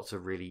she had lots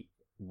of really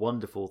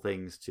wonderful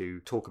things to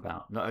talk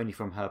about, not only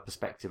from her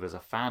perspective as a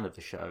fan of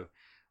the show,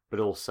 but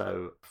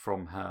also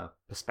from her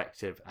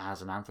perspective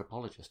as an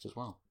anthropologist as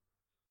well.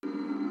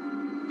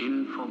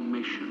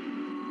 Information.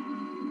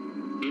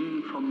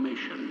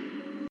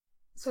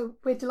 So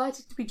we're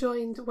delighted to be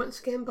joined once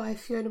again by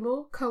Fiona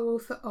Moore,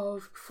 co-author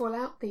of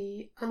Fallout,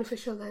 the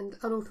unofficial and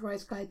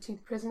unauthorised guide to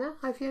the prisoner.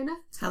 Hi, Fiona.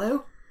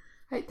 Hello.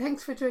 Right,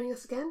 thanks for joining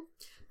us again.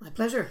 My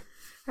pleasure.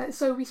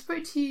 So we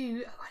spoke to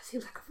you, it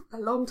seems like a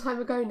long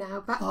time ago now,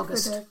 back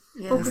August. for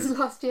the Yes. August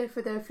last year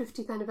for the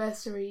 50th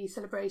anniversary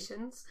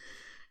celebrations.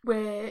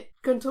 We're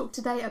going to talk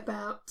today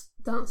about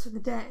Dance of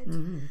the Dead.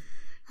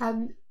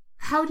 Mm-hmm.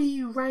 How do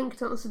you rank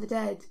Dance of the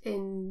Dead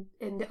in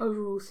the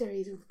overall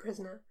series of The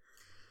Prisoner?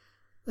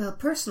 Well,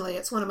 personally,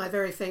 it's one of my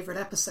very favourite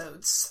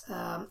episodes.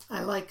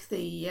 I like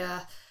the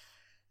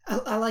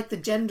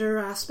gender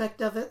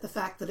aspect of it, the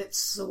fact that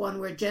it's the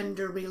one where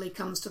gender really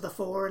comes to the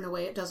fore in a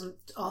way it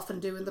doesn't often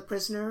do in The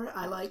Prisoner.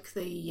 I like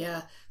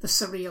the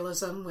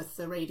surrealism with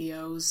the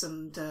radios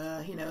and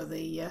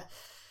the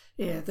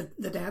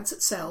dance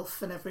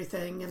itself and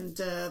everything, and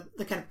the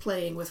kind of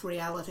playing with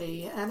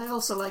reality. And I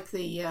also like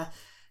the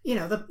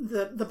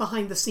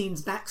behind the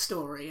scenes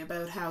backstory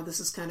about how this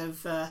is kind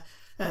of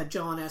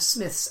John S.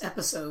 Smith's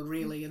episode,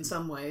 really, in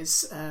some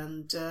ways.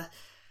 And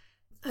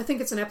I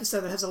think it's an episode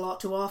that has a lot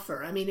to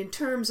offer. I mean, in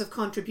terms of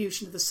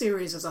contribution to the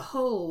series as a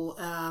whole,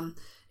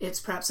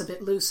 it's perhaps a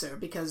bit looser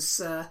because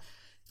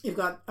you've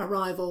got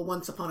Arrival,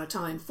 Once Upon a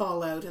Time,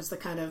 Fallout as the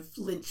kind of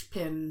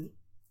linchpin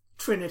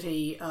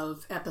trinity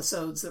of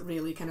episodes that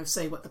really kind of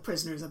say what The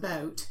Prisoner's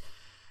about.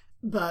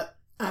 But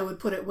I would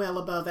put it well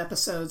above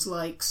episodes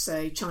like,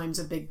 say, Chimes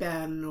of Big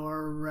Ben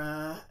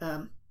or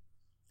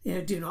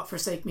Do Not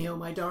Forsake Me, Oh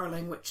My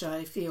Darling, which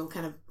I feel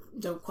kind of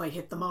don't quite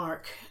hit the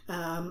mark.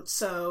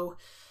 So,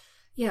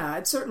 yeah,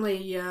 I'd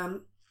certainly...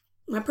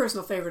 my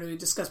personal favourite we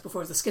discussed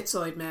before is The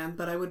Schizoid Man,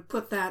 but I would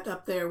put that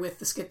up there with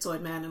The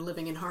Schizoid Man and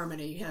Living in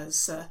Harmony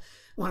as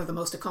one of the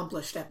most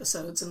accomplished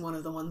episodes and one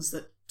of the ones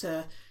that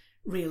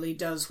really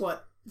does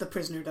what The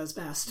Prisoner does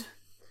best.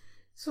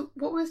 So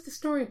what was the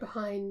story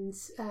behind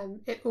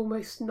it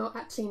almost not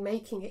actually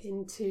making it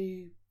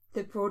into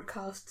the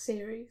broadcast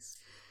series?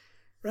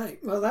 Right,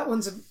 well, that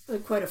one's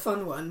quite a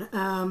fun one.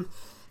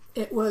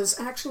 It was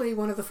actually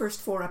one of the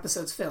first 4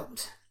 episodes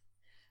filmed.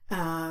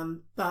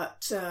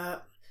 But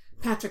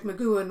Patrick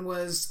McGoohan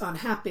was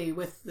unhappy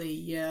with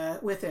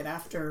it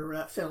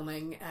after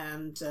filming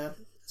and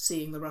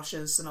seeing the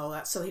rushes and all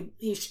that, so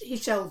he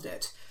shelved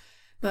it.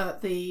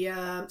 But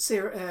the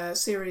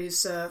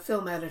series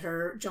film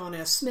editor, John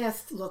S.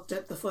 Smith, looked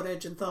at the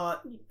footage and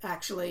thought,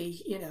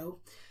 actually,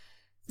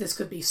 this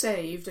could be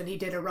saved, and he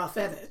did a rough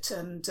edit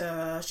and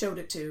showed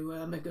it to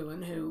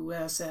McGoohan, who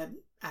said,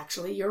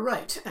 actually, you're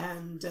right.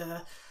 And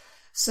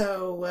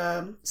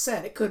So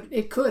said it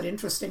could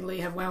interestingly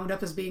have wound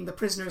up as being the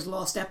Prisoner's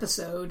Lost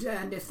episode,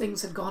 and if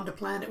things had gone to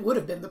plan, it would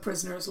have been the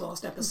Prisoner's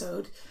Lost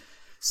episode.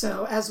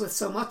 So as with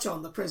so much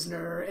on The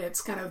Prisoner,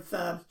 it's kind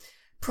of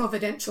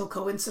providential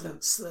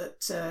coincidence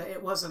that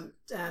it wasn't.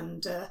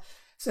 And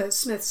so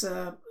Smith's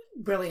a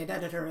brilliant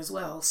editor as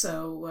well,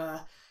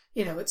 so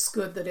it's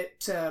good that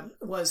it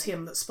was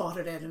him that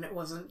spotted it, and it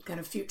wasn't kind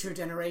of future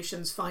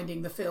generations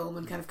finding the film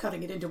and kind of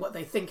cutting it into what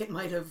they think it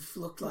might have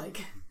looked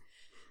like.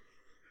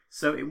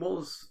 So it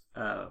was,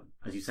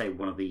 as you say,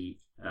 one of the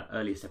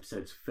earliest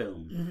episodes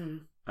filmed.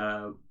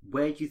 Mm-hmm.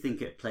 Where do you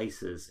think it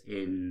places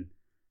in,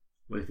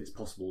 well, if it's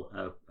possible,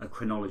 a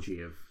chronology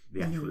of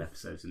the actual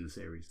episodes in the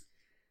series?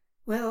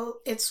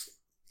 Well, it's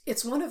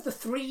one of the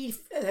 3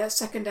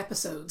 second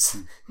episodes.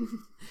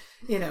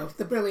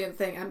 The brilliant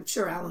thing, I'm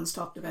sure Alan's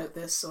talked about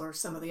this, or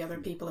some of the other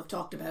people have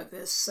talked about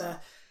this,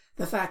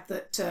 the fact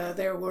that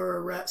there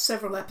were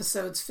several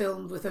episodes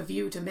filmed with a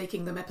view to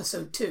making them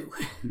episode 2.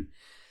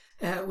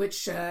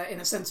 Which in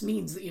a sense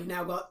means that you've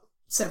now got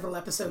several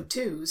episode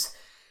 2s.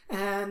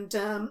 And,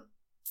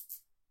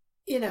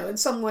 in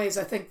some ways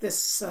I think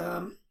this,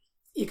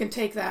 you can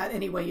take that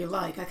any way you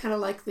like. I kind of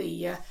like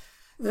the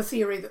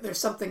theory that there's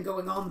something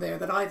going on there,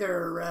 that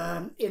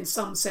either in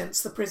some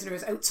sense the prisoner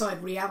is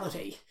outside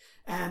reality,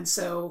 and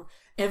so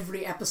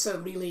every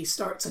episode really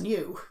starts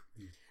anew,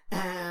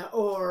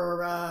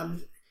 or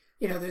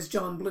there's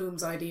John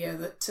Bloom's idea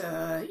that,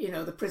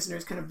 the prisoner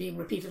is kind of being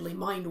repeatedly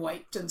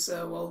mind-wiped, and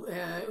so,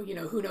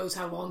 who knows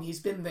how long he's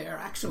been there,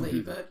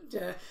 actually, but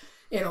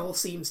it all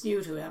seems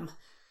new to him.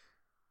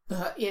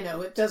 But,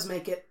 it does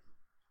make it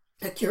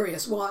a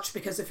curious watch,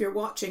 because if you're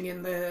watching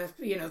in the,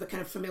 the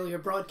kind of familiar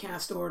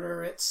broadcast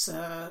order, it's,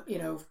 about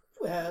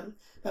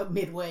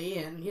midway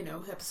in,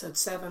 episode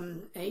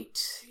 7,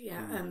 8,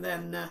 and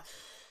then...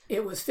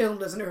 it was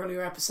filmed as an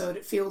earlier episode.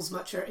 It feels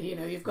much,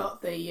 you've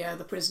got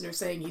the prisoner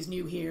saying he's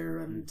new here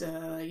and,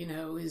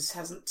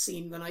 hasn't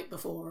seen the night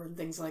before and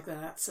things like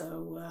that.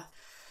 So,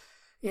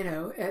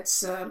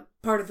 it's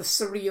part of the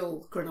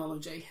surreal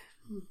chronology.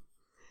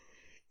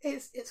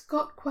 It's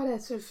got quite a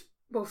sort of,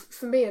 well,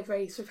 for me, a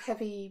very sort of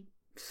heavy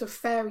sort of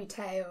fairy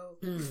tale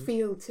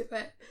feel to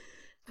it.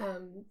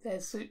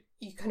 There's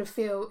you kind of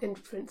feel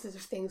influences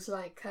of things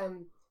like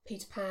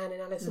Peter Pan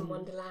and Alice in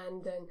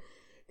Wonderland, and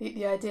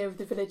the idea of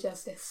the village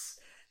as this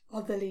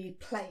otherly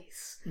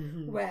place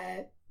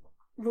where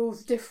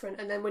rules are different,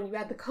 and then when you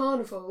add the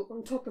carnival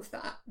on top of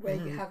that, where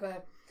you have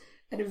an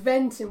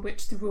event in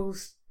which the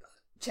rules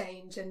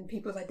change and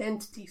people's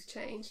identities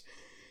change,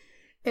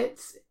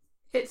 it's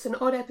an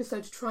odd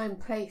episode to try and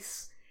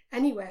place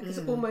anywhere, because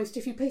almost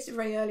if you place it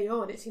very early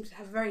on, it seems to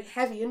have a very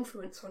heavy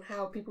influence on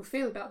how people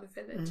feel about the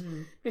village.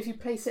 But if you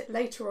place it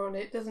later on,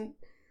 it doesn't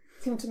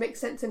seem to make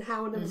sense in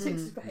how number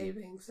 6 is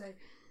behaving. So,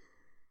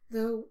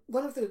 though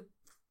one of the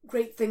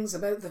great things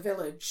about the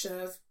village,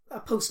 a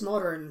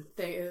postmodern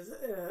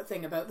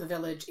thing about the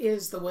village,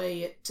 is the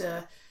way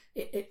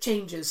it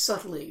changes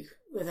subtly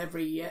with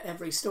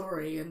every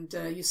story, and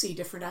you see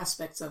different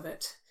aspects of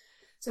it.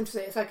 It's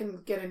interesting. If I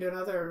can get into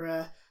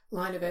another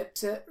line of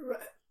it,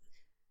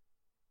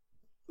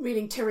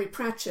 reading Terry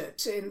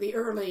Pratchett in the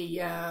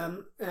early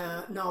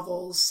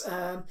novels,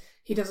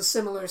 he does a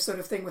similar sort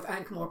of thing with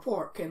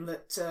Ankh-Morpork, in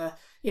that,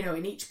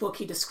 in each book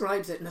he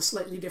describes it in a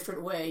slightly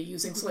different way,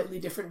 using slightly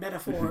different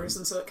metaphors,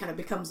 and so it kind of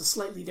becomes a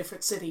slightly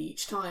different city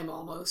each time,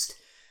 almost.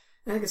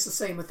 I think it's the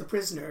same with The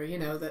Prisoner,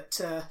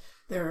 that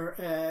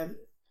there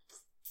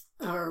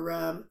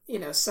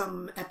are,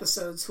 some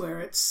episodes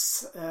where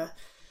it's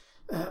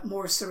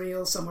more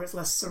surreal, somewhere it's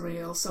less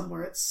surreal,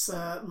 somewhere it's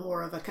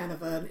more of a kind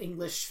of an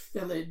English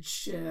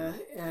village,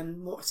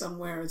 and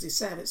somewhere, as you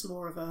said, it's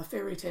more of a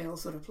fairy tale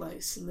sort of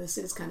place, and this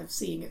is kind of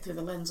seeing it through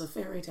the lens of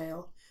fairy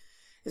tale.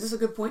 Is this a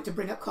good point to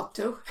bring up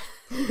Cocteau?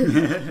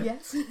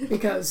 Yes.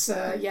 Because,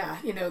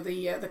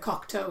 the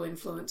Cocteau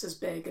influence is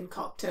big, and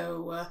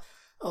Cocteau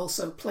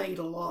also played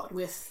a lot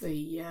with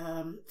the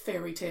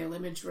fairy tale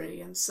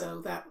imagery, and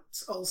so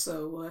that's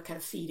also kind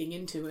of feeding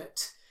into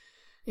it.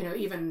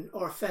 Even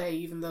Orphée,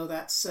 even though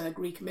that's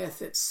Greek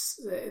myth, it's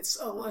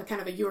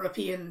kind of a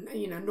European,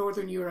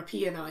 Northern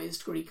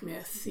Europeanized Greek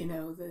myth,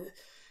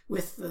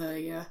 with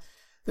the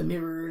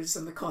mirrors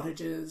and the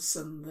cottages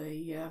and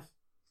the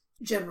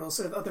general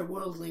sort of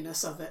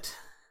otherworldliness of it.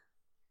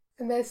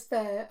 And there's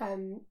the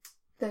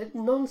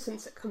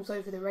nonsense that comes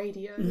over the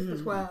radio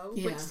as well,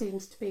 which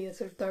seems to be a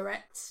sort of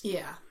direct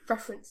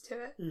reference to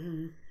it.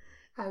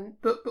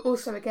 But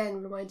also,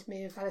 again, reminded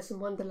me of Alice in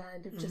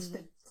Wonderland, of just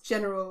the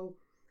general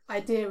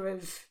idea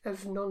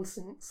of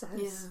nonsense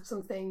as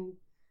something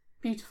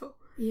beautiful.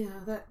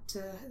 Yeah,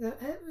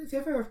 if you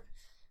ever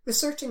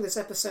researching this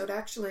episode,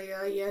 actually,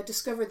 I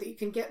discovered that you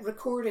can get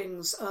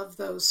recordings of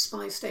those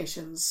spy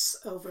stations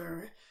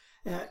over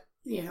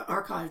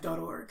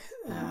archive.org.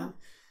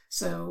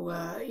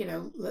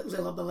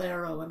 Lilla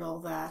Bolero and all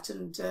that,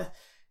 and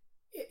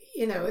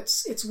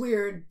it's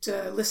weird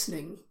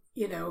listening,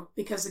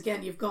 because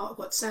again you've got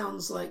what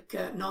sounds like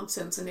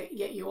nonsense, and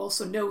yet you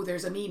also know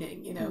there's a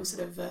meaning,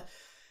 sort of.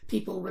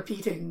 people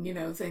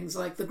repeating, things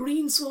like the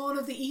green swan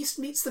of the east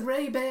meets the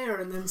grey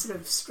bear, and then sort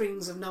of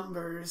strings of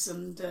numbers.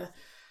 And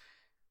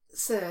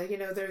so,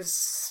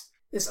 there's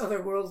this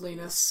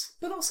otherworldliness.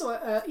 But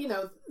also,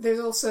 there's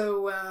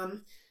also,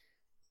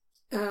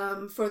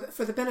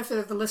 for the benefit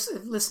of the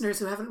listeners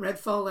who haven't read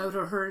Fallout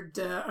or heard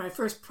our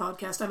first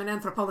podcast, I'm an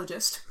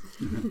anthropologist.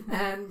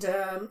 And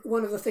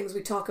one of the things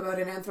we talk about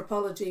in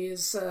anthropology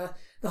is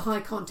the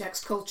high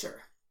context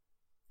culture.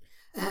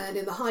 And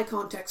in the high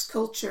context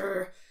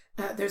culture,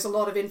 there's a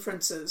lot of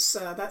inferences.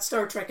 That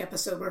Star Trek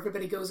episode where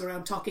everybody goes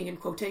around talking in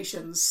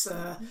quotations,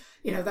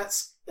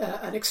 that's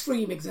an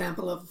extreme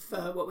example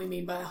of what we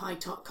mean by a high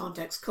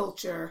context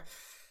culture.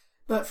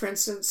 But for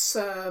instance,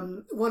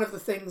 one of the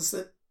things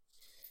that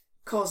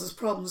causes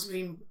problems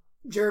between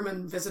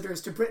German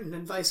visitors to Britain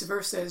and vice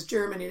versa is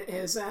Germany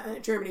is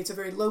a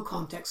very low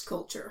context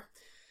culture.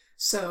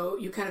 So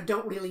you kind of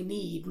don't really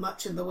need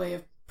much in the way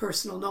of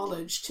personal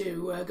knowledge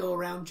to go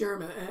around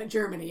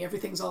Germany.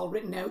 Everything's all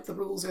written out, the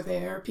rules are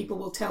there, people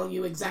will tell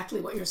you exactly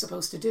what you're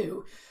supposed to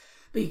do.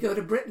 But you go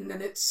to Britain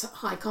and it's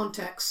high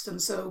context, and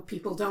so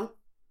people don't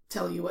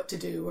tell you what to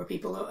do, or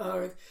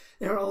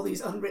there are all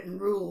these unwritten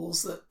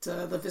rules that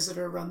the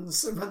visitor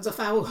runs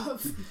afoul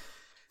of.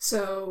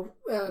 So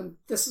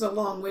this is a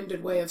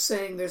long-winded way of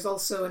saying there's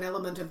also an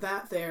element of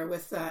that there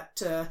with that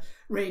the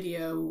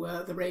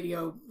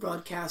radio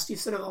broadcast. You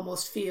sort of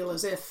almost feel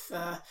as if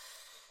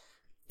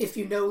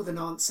you know the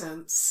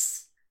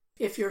nonsense,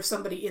 if you're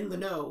somebody in the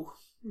know,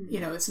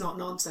 it's not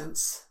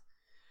nonsense.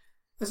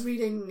 I was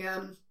reading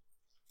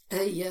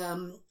a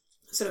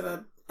sort of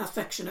a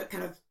affectionate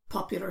kind of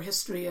popular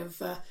history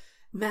of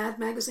Mad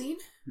magazine.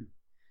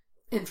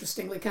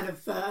 Interestingly, kind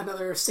of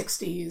another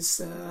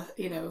 60s,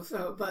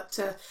 but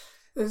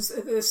there's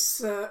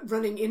this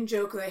running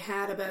in-joke they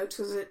had about,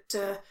 was it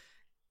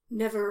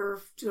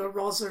Never to a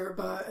Roser,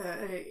 but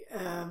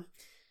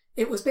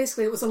it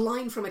was a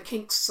line from a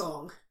Kinks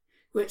song,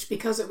 which,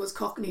 because it was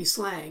Cockney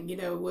slang,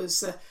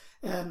 was,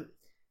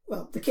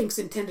 the Kinks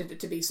intended it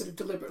to be sort of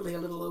deliberately a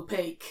little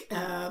opaque,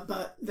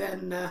 but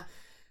then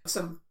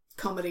some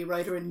comedy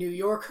writer in New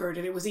York heard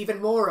it. It was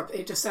even more,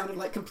 it just sounded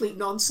like complete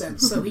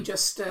nonsense, so he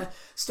just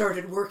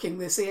started working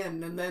this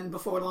in, and then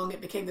before long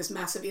it became this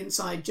massive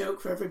inside joke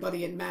for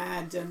everybody in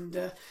Mad, and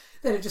then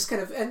it just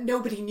kind of, and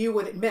nobody knew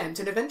what it meant,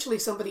 and eventually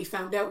somebody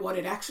found out what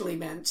it actually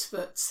meant,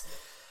 but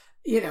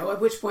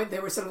at which point they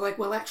were sort of like,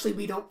 well, actually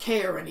we don't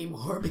care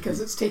anymore because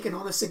it's taken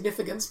on a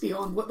significance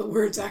beyond what the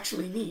words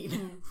actually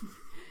mean.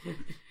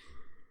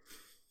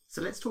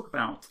 So let's talk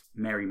about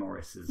Mary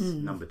Morris's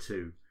number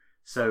 2.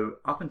 So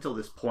up until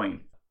this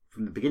point,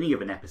 from the beginning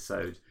of an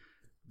episode,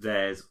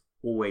 there's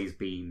always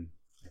been,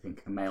 I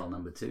think, a male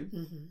number 2.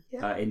 Mm-hmm.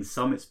 Yeah. In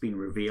some, it's been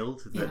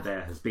revealed that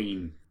there has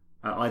been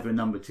either a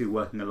number 2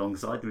 working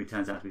alongside them who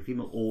turns out to be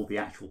female, or the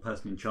actual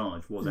person in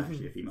charge was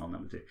actually a female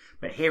number 2.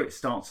 But here it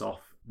starts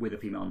off with a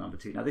female number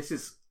 2. Now this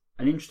is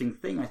an interesting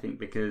thing, I think,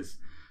 because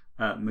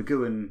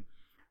McGoohan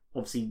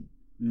obviously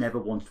never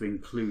wanted to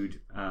include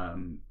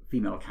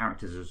female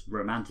characters as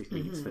romantic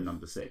leads for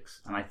number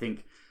 6. And I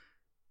think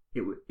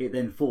it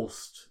then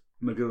forced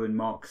McGoohan,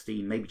 Mark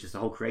Stein, maybe just the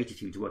whole creative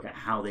team to work out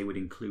how they would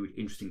include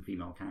interesting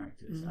female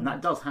characters. And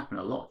that does happen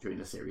a lot during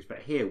the series, but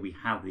here we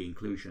have the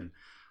inclusion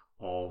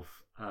of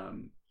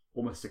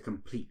almost a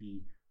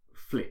completely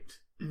flipped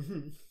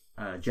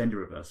gender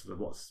reversal of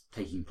what's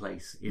taking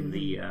place in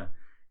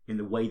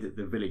the way that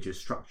the village is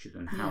structured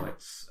and how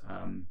it's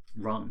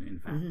run, in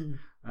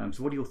fact.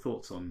 So what are your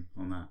thoughts on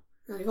that?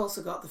 Well, you've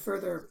also got the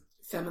further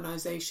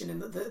feminization, and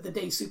the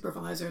day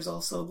supervisor is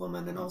also a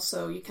woman, and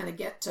also you kind of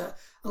get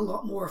a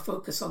lot more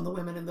focus on the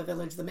women in the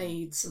village, the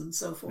maids and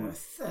so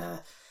forth.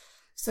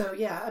 So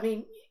yeah, I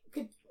mean, you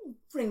could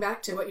bring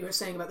back to what you were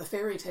saying about the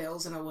fairy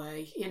tales in a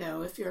way,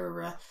 if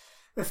you're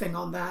riffing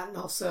on that. And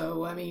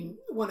also, I mean,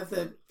 one of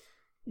the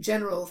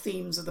general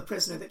themes of The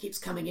Prisoner that keeps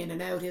coming in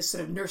and out is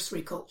sort of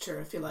nursery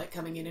culture, if you like,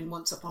 coming in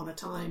Once Upon a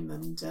Time,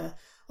 and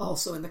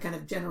also in the kind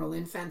of general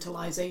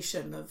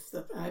infantilization of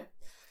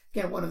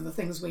again, one of the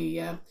things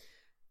we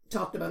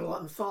talked about a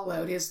lot in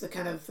Fallout is the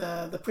kind of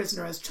the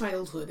prisoner as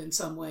childhood in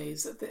some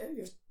ways. That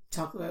you're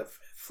talking about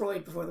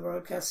Freud before the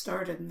broadcast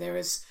started, and there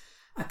is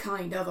a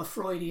kind of a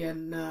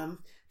Freudian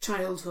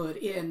childhood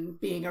in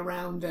being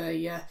around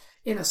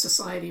in a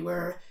society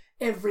where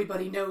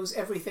everybody knows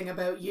everything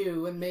about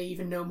you and may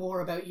even know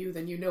more about you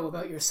than you know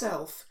about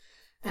yourself.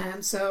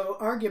 And so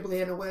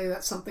arguably in a way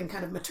that's something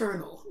kind of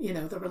maternal,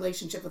 the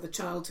relationship of the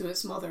child to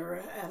its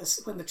mother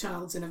when the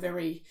child's in a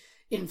very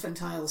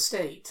infantile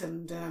state.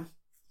 And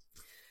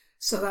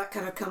so that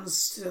kind of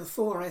comes to the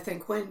fore, I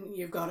think, when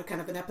you've got a kind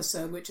of an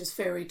episode which is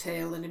fairy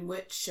tale, and in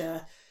which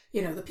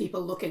the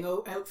people looking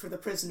out for the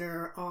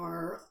prisoner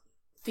are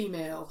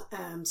female,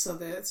 and so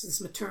there's this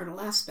maternal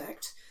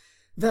aspect.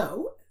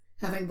 Though,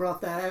 having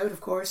brought that out, of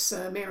course,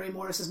 Mary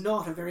Morris is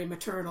not a very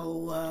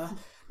maternal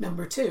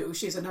number 2.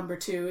 She's a number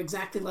 2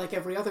 exactly like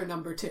every other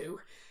number 2,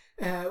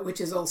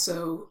 which is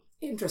also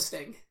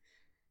interesting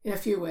in a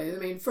few ways. I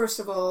mean, first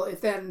of all,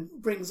 it then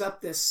brings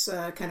up this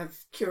kind of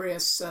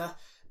curious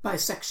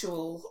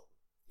bisexual,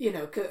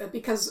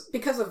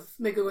 because of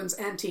McGowan's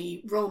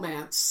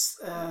anti-romance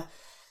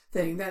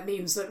thing, that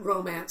means that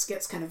romance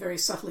gets kind of very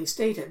subtly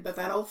stated, but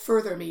that all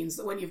further means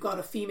that when you've got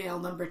a female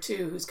number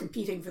two who's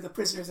competing for the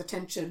prisoner's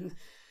attention,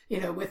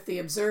 with the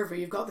observer,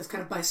 you've got this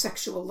kind of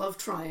bisexual love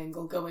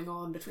triangle going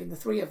on between the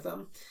three of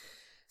them,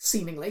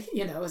 seemingly.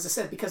 As I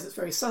said, because it's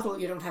very subtle,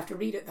 you don't have to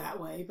read it that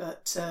way,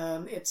 but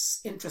it's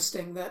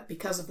interesting that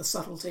because of the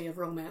subtlety of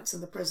romance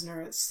in The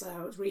Prisoner, it's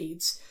how it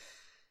reads.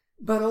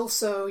 But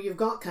also, you've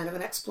got kind of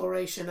an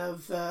exploration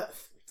of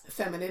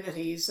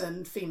femininities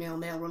and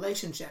female-male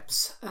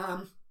relationships.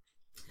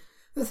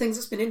 The things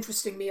that's been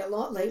interesting me a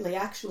lot lately,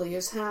 actually,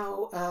 is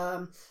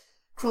how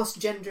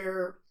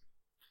cross-gender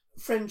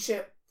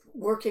friendship,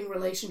 working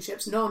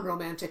relationships,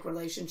 non-romantic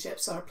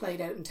relationships are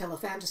played out in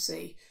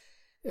telefantasy,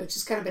 which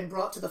has kind of been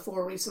brought to the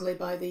fore recently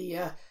by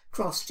the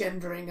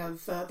cross-gendering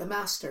of the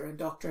Master in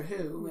Doctor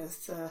Who,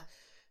 with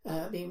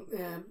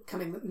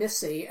becoming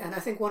Missy. And I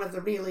think one of the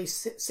really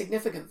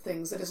significant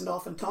things that isn't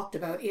often talked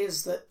about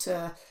is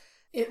that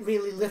it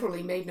really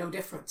literally made no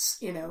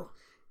difference.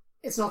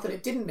 It's not that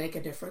it didn't make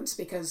a difference,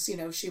 because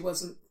she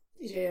wasn't,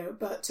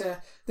 but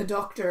the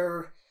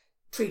Doctor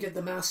treated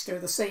the Master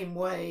the same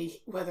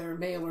way, whether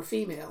male or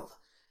female.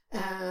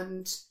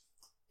 And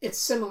it's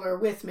similar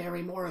with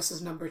Mary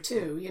Morris's number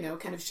two,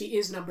 kind of, she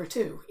is number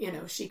two,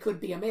 she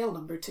could be a male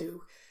number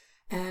two,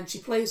 and she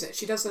plays it.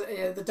 She does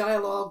the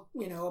dialogue,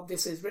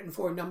 obviously is written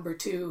for number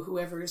two,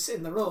 whoever's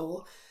in the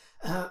role,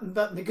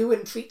 but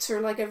McGowan treats her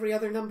like every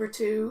other number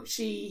two.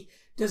 She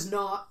does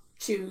not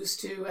choose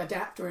to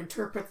adapt or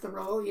interpret the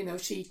role.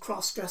 She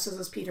cross-dresses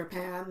as Peter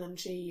Pan, and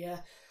she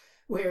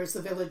wears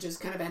the village's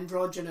kind of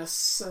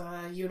androgynous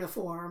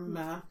uniform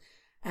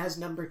as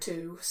number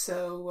two.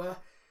 So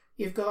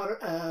you've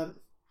got,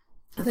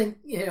 I think,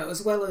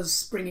 as well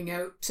as bringing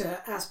out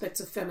aspects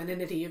of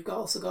femininity, you've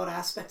also got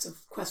aspects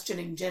of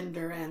questioning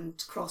gender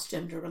and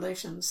cross-gender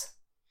relations.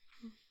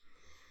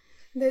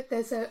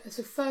 There's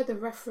a further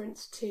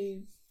reference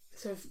to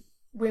sort of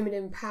women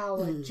in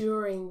power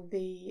during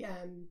the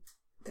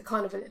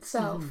carnival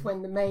itself,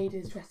 when the maid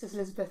is dressed as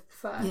Elizabeth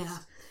I,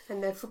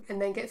 and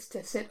then gets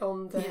to sit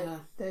on the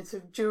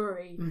sort of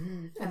jury,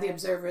 and the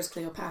observer is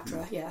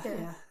Cleopatra.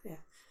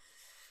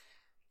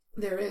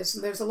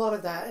 There's a lot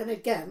of that, and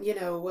again,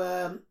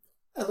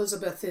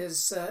 Elizabeth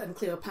is and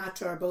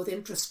Cleopatra are both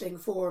interesting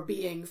for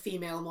being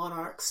female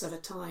monarchs at a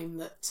time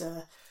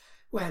that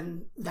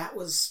when that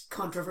was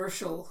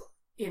controversial,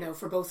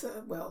 for both.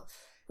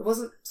 It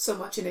wasn't so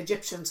much in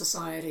Egyptian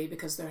society,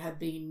 because there had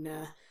been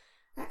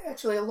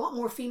actually a lot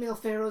more female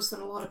pharaohs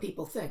than a lot of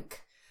people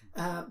think,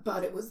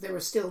 but they were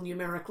still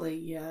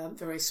numerically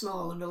very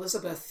small. And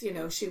Elizabeth,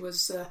 she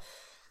was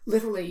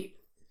literally,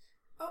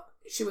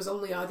 she was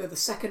only either the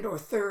second or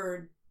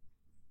third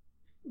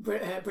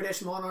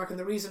British monarch, and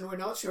the reason we're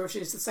not sure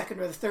she's the second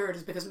or the third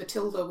is because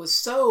Matilda was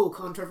so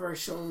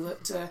controversial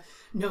that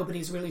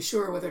nobody's really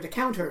sure whether to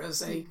count her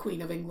as a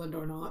Queen of England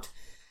or not.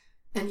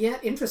 And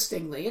yet,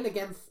 interestingly, and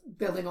again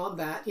building on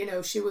that,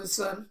 she was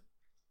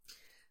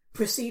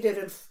preceded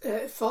and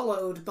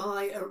followed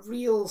by a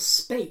real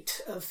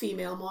spate of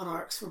female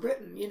monarchs for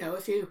Britain.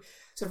 If you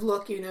sort of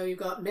look, you've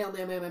got male,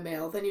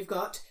 then you've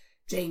got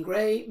Jane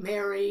Grey,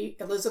 Mary,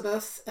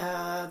 Elizabeth,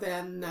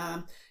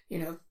 then,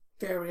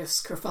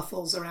 various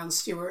kerfuffles around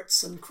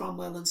Stuarts and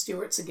Cromwell and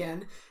Stuarts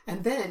again.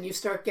 And then you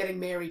start getting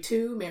Mary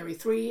II, Mary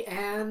III,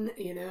 Anne,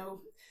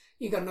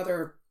 you got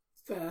another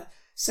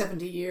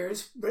 70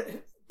 years,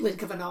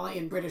 blink of an eye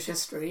in British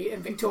history,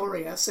 and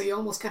Victoria. So you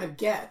almost kind of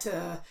get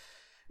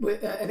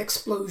an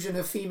explosion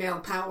of female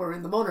power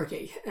in the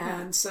monarchy.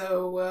 And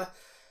so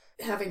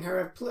having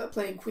her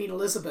playing Queen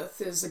Elizabeth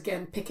is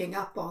again picking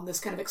up on this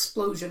kind of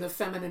explosion of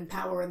feminine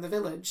power in the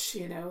village.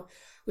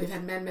 We've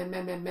had men,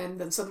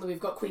 then suddenly we've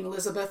got Queen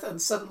Elizabeth,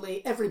 and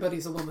suddenly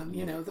everybody's a woman.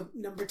 The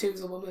number two's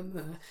a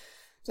woman.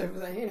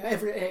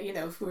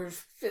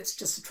 It's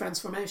just a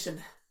transformation.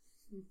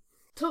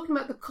 Talking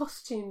about the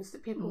costumes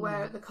that people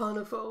wear at the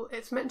carnival,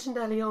 it's mentioned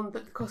early on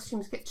that the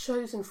costumes get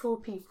chosen for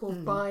people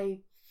by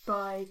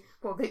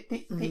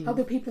the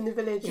other people in the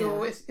village,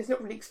 or it's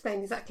not really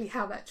explained exactly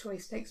how that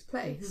choice takes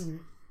place.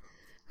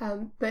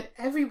 But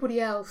everybody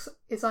else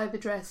is either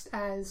dressed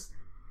as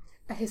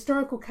a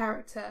historical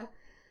character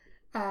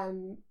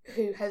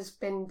who has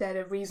been dead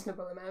a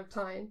reasonable amount of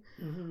time,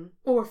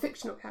 or a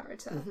fictional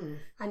character,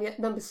 and yet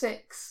number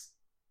 6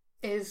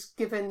 is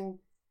given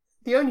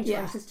the only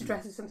choice is to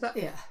dress as himself.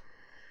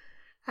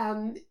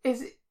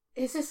 Is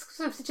this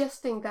sort of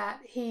suggesting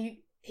that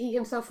he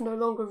himself no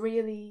longer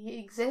really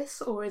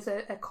exists, or is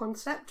a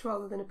concept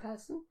rather than a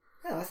person?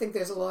 Well, I think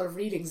there's a lot of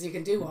readings you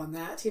can do on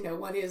that.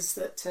 One is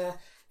that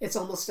it's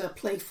almost a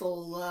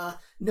playful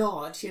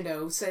nod,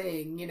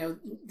 saying,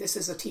 this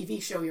is a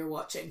TV show you're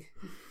watching.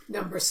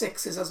 Number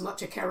 6 is as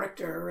much a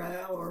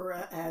character or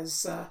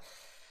as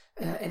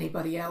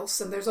anybody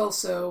else. And there's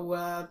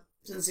also,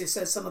 as you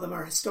said, some of them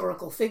are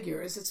historical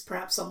figures. It's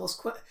perhaps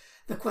almost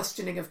the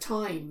questioning of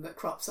time that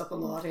crops up a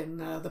lot in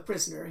The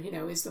Prisoner.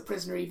 Is the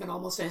prisoner even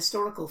almost a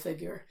historical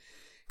figure?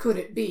 Could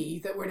it be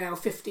that we're now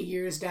 50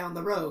 years down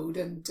the road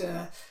and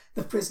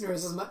the prisoner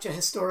is as much a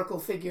historical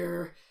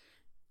figure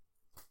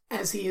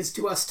as he is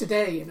to us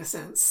today, in a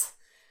sense.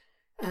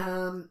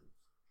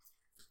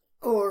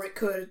 Or it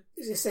could,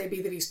 as you say,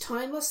 be that he's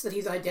timeless, that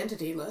he's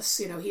identityless.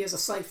 You know, he is a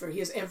cipher. He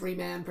is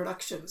Everyman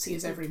Productions. He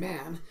is every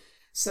man.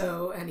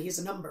 So, and he's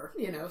a number,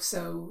 you know.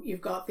 So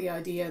you've got the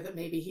idea that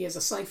maybe he is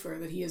a cipher,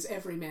 that he is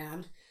every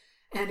man.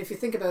 And if you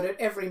think about it,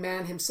 every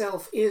man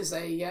himself is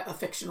a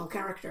fictional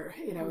character,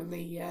 you know, in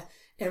the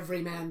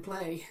Everyman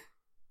play.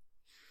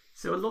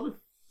 So a lot of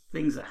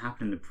things that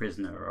happen in The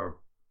Prisoner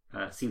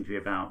are seem to be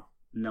about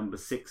number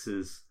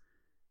 6's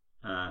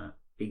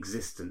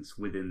existence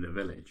within the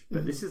village.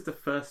 But this is the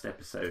first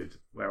episode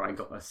where I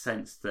got a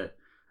sense that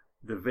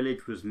the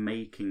village was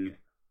making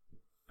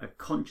a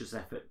conscious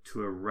effort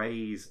to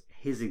erase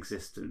his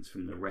existence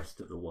from the rest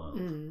of the world.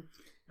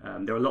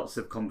 There are lots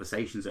of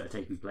conversations that are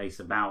taking place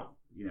about,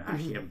 you know,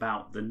 actually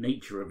about the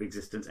nature of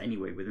existence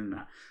anyway within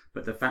that.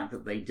 But the fact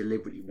that they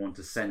deliberately want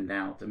to send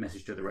out a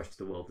message to the rest of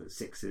the world that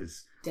 6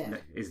 is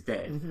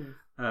dead.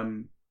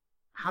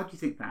 How do you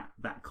think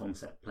that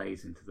concept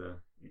plays into the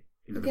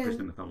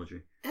prisoner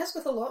mythology? As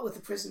with a lot with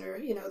The Prisoner,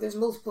 you know, there's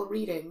multiple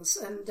readings,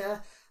 and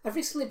I've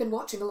recently been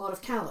watching a lot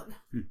of Callan.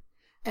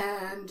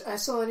 And I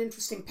saw an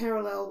interesting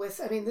parallel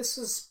with, I mean,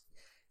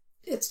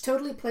 it's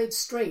totally played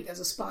straight as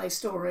a spy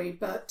story,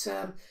 but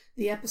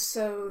the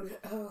episode,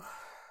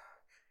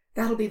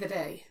 That'll Be the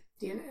Day.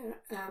 Do you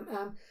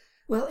know?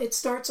 Well, it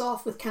starts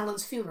off with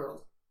Callan's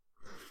funeral,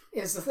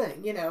 is the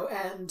thing, you know,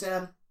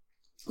 and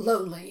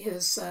Lonely,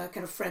 his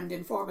kind of friend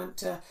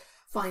informant,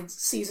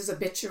 sees his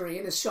obituary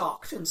and is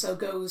shocked, and so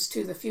goes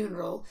to the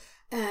funeral.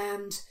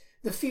 And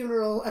at the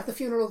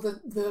funeral,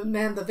 the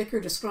man the vicar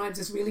describes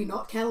is really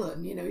not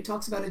Callan. You know, he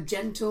talks about a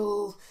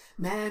gentle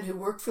man who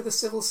worked for the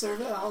civil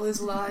service all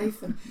his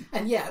life,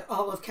 and yet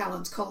all of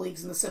Callan's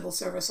colleagues in the civil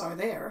service are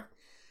there.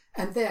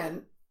 And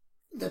then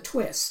the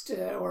twist,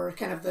 or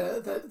kind of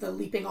the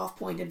leaping off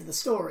point into the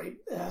story,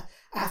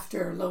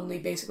 after Lonely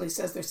basically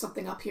says there's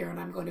something up here and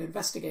I'm going to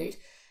investigate,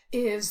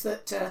 is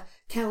that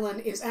Callan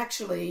is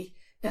actually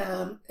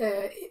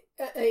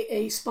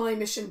a spy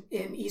mission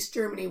in East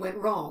Germany went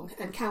wrong,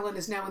 and Callan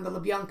is now in the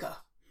Lubyanka.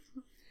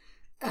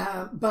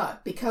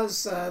 But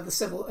because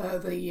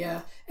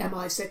the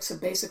MI6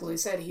 have basically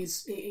said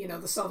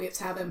the Soviets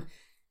have him,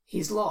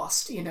 he's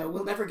lost. You know,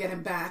 we'll never get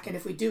him back, and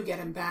if we do get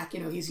him back,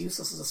 you know, he's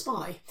useless as a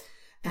spy,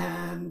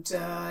 and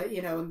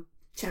you know,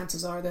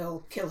 chances are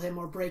they'll kill him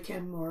or break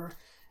him or.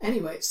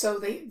 Anyway, so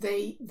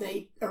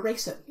they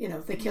erase him, you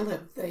know, they kill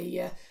him.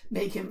 They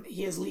make him,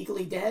 he is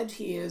legally dead.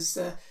 He is,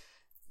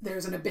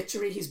 there's an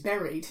obituary, he's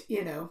buried,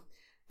 you know.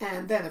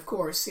 And then, of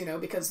course, you know,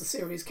 because the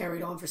series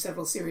carried on for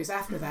several series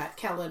after that,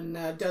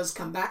 Callan does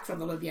come back from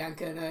the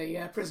Lubyanka in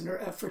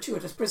a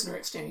fortuitous prisoner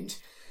exchange.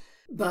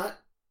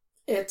 But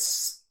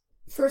it's,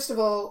 first of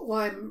all,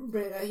 why I'm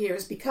here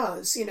is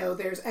because, you know,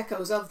 there's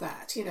echoes of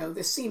that. You know,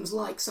 this seems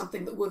like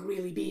something that would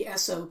really be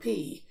SOP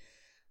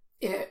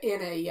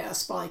in a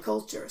spy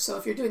culture. So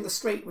if you're doing the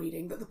straight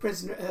reading that the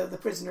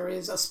prisoner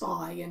is a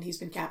spy and he's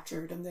been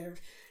captured and they're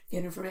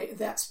information,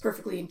 that's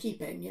perfectly in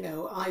keeping. You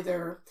know,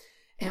 either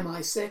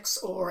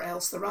MI6 or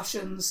else the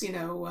Russians, you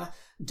know,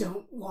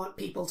 don't want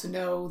people to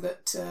know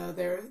that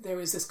there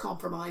is this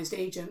compromised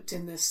agent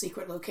in this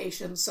secret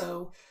location,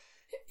 so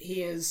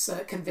he is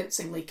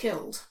convincingly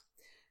killed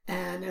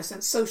and in a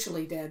sense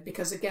socially dead,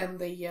 because again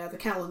the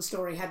Callan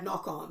story had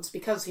knock-ons.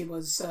 Because he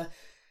was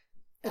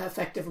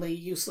effectively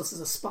useless as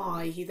a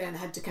spy, he then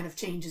had to kind of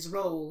change his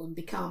role and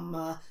become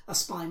a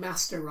spy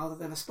master rather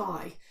than a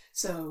spy.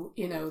 So,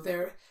 you know,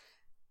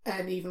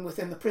 and even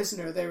within the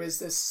prisoner there is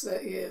this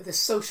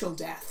social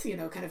death, you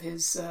know, kind of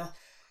his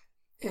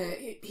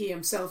he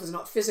himself is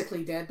not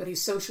physically dead, but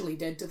he's socially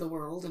dead to the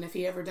world, and if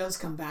he ever does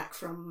come back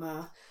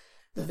from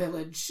the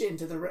village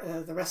into the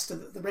rest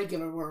of the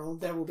regular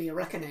world, there will be a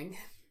reckoning.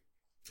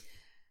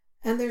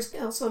 And there's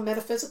also a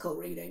metaphysical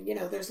reading. You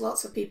know, there's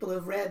lots of people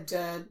who've read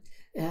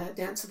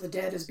Dance of the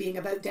Dead as being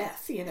about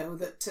death, you know,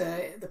 that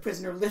the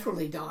prisoner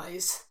literally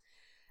dies.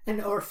 And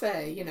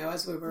Orphée, you know,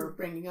 as we were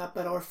bringing up,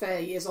 but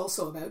Orphée is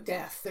also about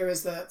death. There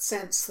is that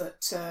sense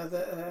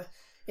that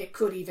it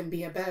could even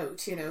be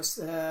about, you know,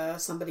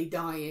 somebody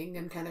dying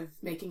and kind of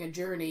making a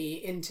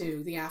journey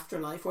into the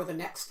afterlife or the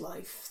next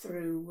life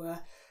through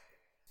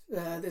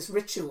this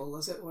ritual,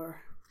 as it were.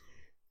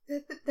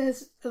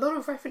 There's a lot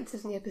of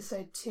references in the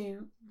episode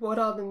to what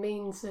are the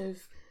means of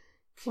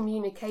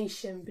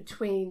communication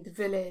between the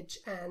village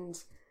and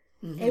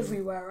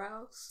everywhere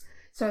else.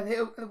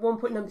 So at one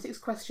point, number 6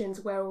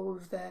 questions where all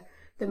of the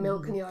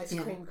milk and the ice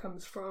cream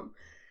comes from.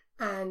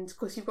 And of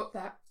course you've got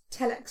that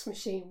telex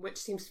machine which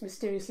seems to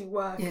mysteriously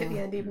work at the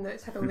end, even though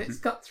it's had all its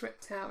guts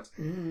ripped out.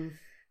 And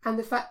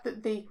the fact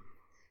that the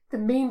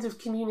means of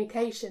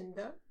communication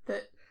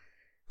that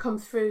come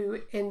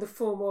through in the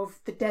form of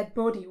the dead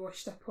body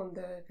washed up on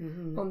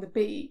the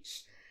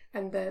beach,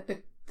 and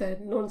the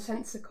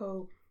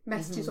nonsensical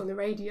messages on the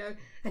radio,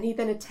 and he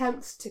then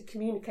attempts to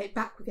communicate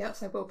back with the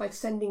outside world by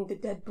sending the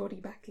dead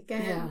body back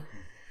again.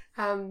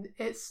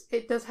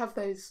 It does have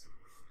those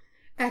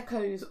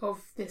echoes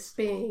of this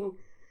being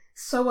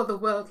so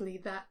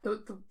otherworldly that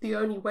the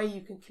only way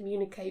you can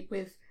communicate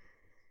with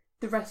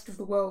the rest of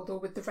the world or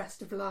with the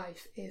rest of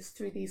life is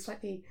through these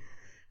slightly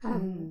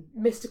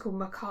mystical,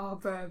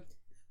 macabre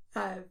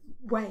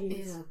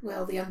ways. Yeah.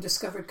 Well, the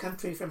undiscovered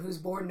country from whose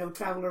bourne no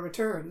traveller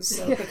returns.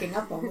 So picking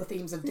up on the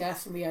themes of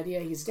death and the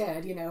idea he's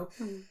dead,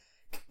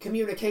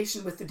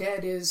 communication with the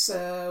dead is,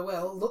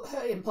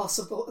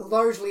 impossible,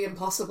 largely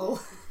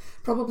impossible,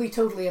 probably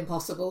totally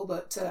impossible,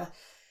 but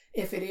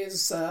if it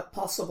is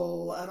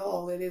possible at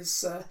all, it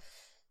is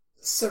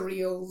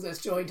surreal,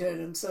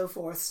 disjointed, and so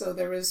forth. So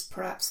there is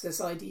perhaps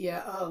this idea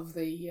of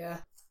a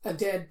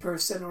dead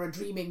person or a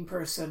dreaming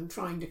person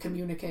trying to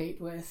communicate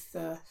with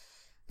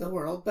the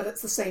world, but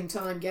at the same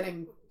time,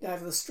 getting out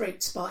of the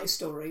straight spy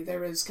story,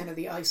 there is kind of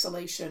the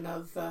isolation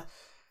of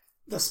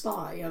the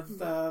spy, of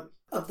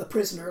the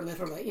prisoner,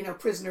 literally.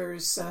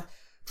 Prisoners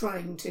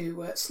trying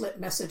to slip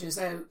messages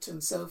out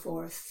and so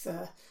forth.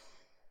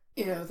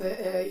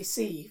 You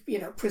see,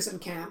 prison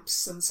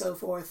camps and so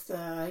forth.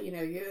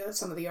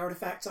 Some of the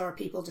artifacts are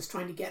people just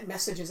trying to get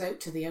messages out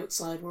to the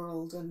outside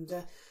world and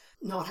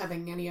not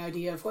having any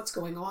idea of what's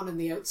going on in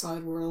the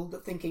outside world,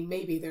 but thinking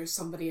maybe there's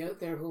somebody out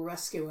there who'll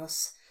rescue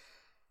us.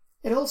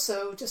 It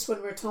also, just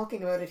when we're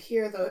talking about it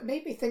here, though, it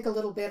made me think a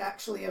little bit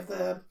actually of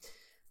the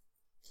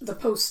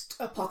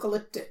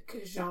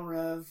post-apocalyptic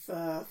genre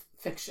of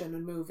fiction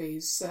and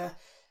movies.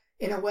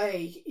 In a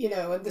way,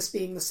 and this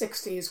being the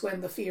 60s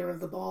when the fear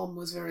of the bomb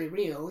was very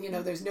real,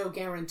 there's no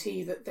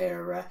guarantee that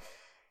there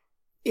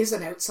is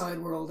an outside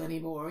world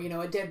anymore.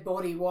 A dead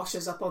body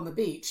washes up on the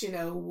beach,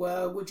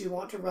 would you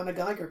want to run a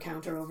Geiger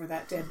counter over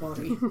that dead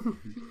body?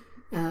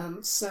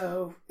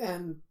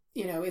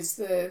 Is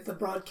the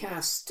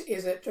broadcast,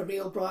 is it a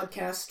real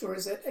broadcast, or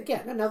is it,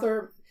 again,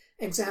 another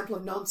example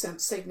of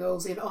nonsense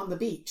signals on the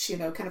beach,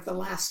 kind of the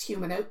last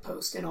human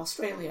outpost in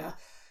Australia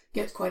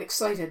gets quite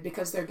excited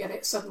because they're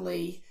getting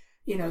suddenly,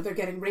 they're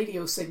getting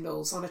radio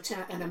signals on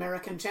an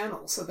American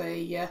channel. So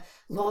they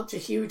launch a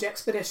huge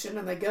expedition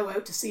and they go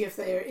out to see if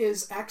there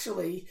is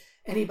actually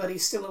anybody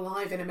still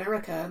alive in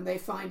America, and they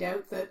find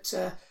out that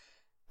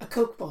a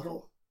Coke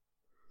bottle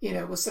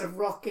was sort of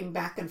rocking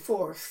back and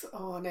forth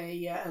on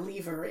a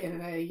lever in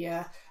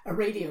an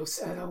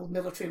old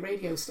military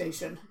radio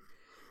station.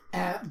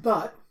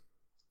 But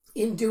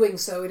in doing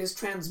so, it is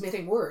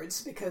transmitting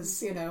words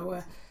because,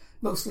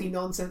 mostly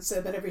nonsense,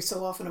 but every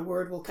so often a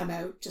word will come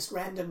out just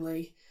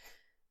randomly.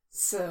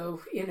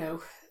 So,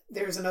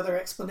 there's another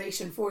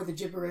explanation for the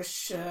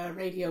gibberish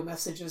radio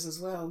messages as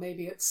well.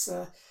 Maybe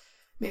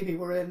maybe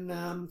we're in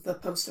the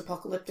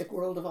post-apocalyptic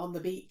world of On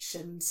the Beach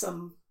and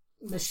some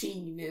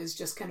machine is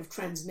just kind of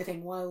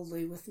transmitting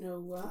wildly with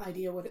no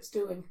idea what it's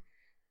doing.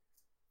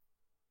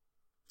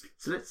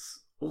 So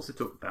let's also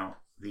talk about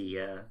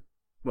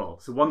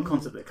so one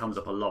concept that comes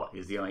up a lot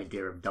is the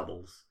idea of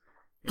doubles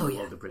in the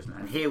world of the prisoner.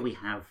 And here we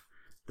have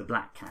the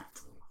Black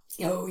Cat.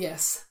 Oh,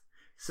 yes.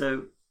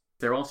 So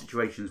there are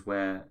situations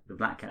where the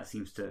Black Cat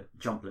seems to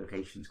jump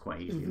locations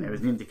quite easily. And there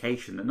is an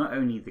indication that not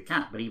only the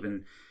cat, but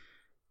even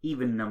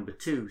number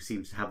 2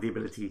 seems to have the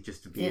ability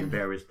just to be in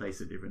various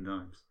places at different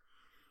times.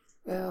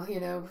 Well,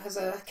 as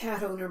a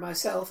cat owner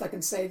myself, I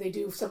can say they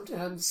do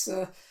sometimes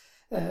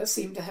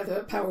seem to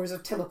have powers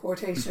of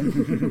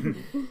teleportation.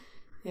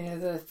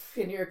 And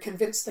you're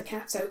convinced the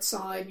cat's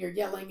outside, and you're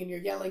yelling and you're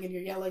yelling and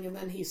you're yelling, and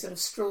then he sort of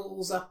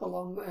strolls up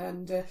along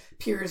and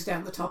peers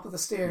down the top of the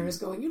stairs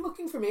going, "You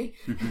looking for me?"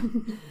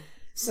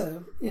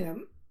 So,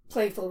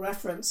 playful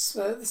reference.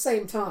 But at the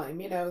same time,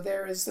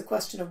 there is the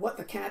question of what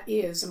the cat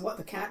is and what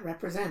the cat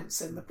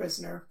represents in The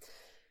Prisoner.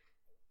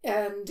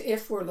 And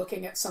if we're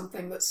looking at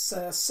something that's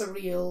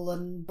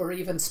surreal or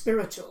even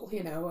spiritual,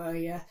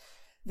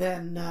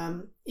 then,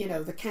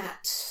 the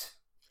cat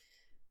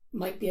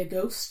might be a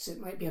ghost,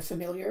 it might be a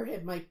familiar,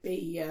 it might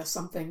be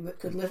something that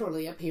could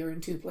literally appear in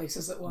 2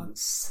 places at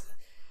once.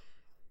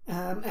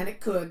 And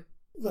it could,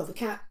 the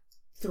cat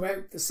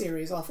throughout the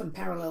series often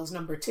parallels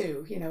number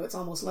 2. It's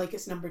almost like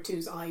it's number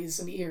 2's eyes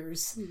and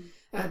ears.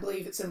 And I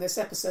believe it's in this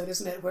episode,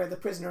 isn't it, where the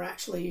prisoner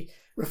actually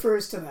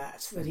refers to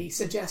that he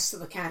suggests that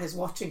the cat is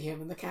watching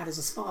him and the cat is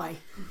a spy.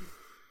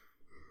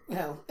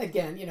 Well,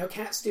 again,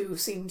 cats do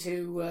seem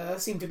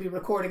to be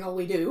recording all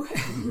we do.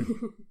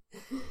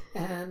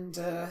 And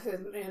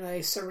in a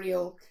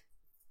surreal...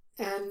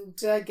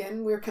 And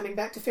again, we're coming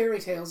back to fairy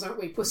tales, aren't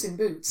we? Puss in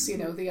Boots,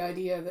 the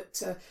idea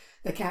that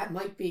the cat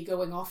might be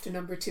going off to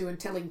number 2 and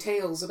telling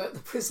tales about the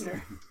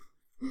prisoner.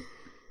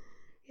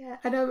 Yeah,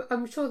 and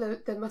I'm sure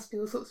there must be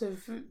all sorts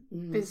of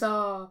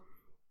bizarre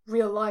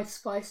real-life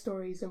spy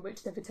stories in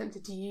which they've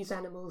attempted to use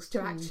animals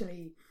to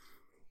actually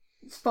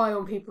spy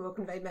on people or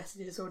convey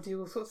messages or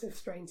do all sorts of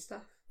strange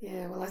stuff.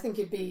 Yeah, well, I think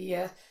it'd be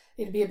a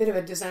bit of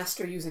a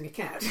disaster using a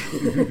cat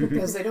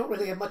because they don't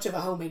really have much of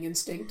a homing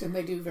instinct and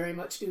they do very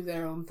much do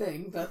their own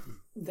thing. But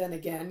then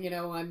again,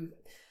 I'm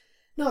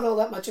not all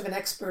that much of an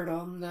expert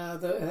on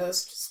the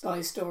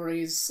spy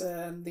stories.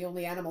 The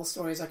only animal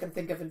stories I can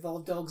think of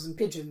involve dogs and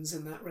pigeons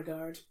in that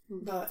regard.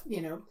 But,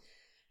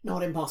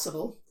 not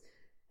impossible.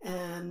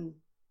 And,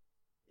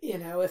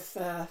 if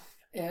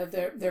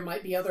there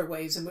might be other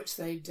ways in which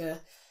they'd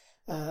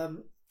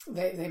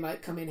they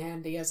might come in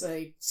handy as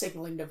a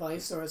signaling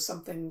device or as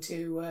something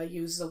to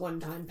use the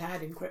one-time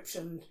pad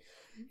encryption.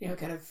 You know,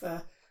 kind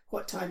of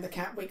what time the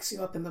cat wakes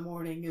you up in the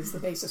morning is the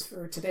basis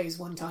for today's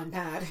one-time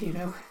pad, you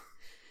know.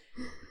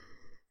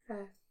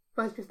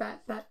 Reminds me of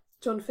that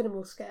John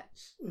Finnemore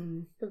sketch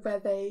where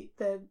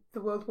the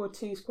World War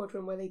II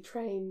squadron where they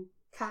train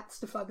cats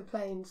to fly the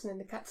planes, and then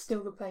the cats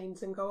steal the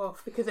planes and go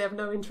off because they have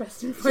no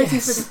interest in fighting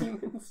for the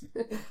humans.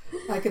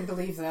 I can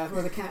believe that.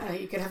 Or the cat,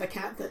 you could have a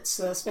cat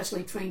that's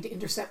specially trained to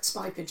intercept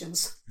spy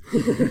pigeons.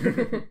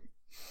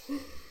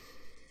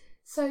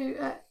 So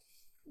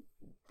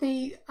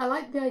I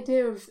like the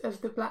idea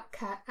of the black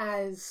cat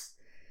as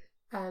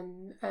a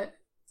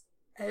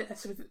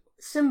sort of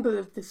symbol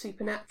of the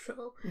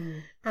supernatural,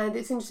 and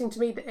it's interesting to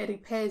me that it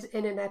appears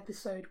in an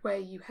episode where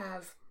you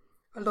have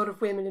a lot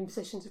of women in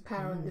positions of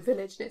power in the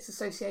village, and its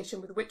association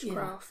with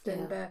witchcraft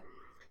and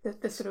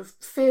the sort of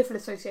fearful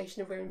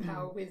association of women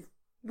power with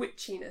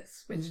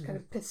witchiness, which kind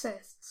of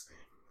persists.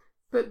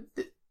 But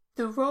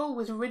the role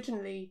was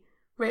originally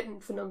written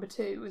for number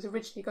 2. It was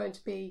originally going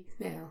to be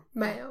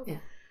male. Yeah.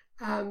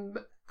 And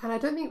I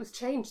don't think it was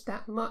changed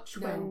that much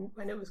when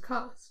it was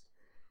cast.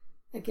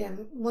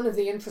 Again, one of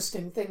the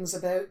interesting things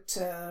about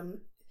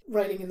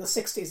writing in the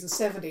 60s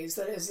and 70s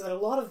is that a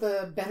lot of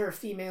the better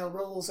female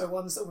roles are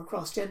ones that were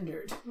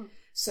cross-gendered.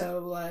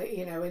 So,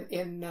 you know,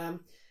 in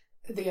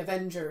the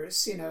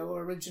Avengers, you know,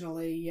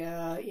 originally,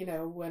 you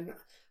know, when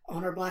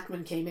Honor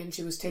Blackman came in,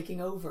 she was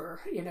taking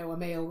over, you know, a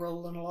male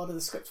role, and a lot of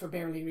the scripts were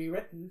barely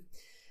rewritten.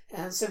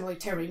 And similarly,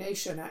 Terry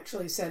Nation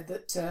actually said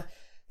that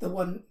the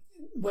one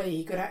way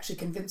he could actually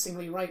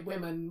convincingly write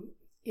women,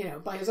 you know,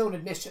 by his own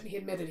admission, he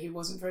admitted he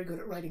wasn't very good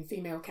at writing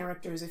female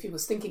characters if he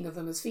was thinking of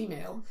them as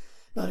female.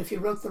 But if you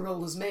wrote the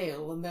role as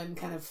male and then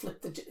kind of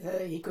flipped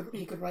he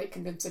could write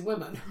convincing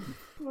women.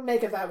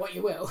 Make of that what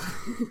you will.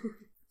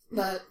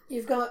 But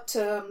you've got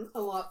a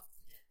lot.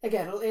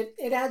 Again,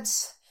 it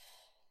adds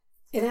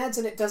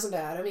and it doesn't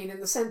add. I mean, in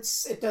the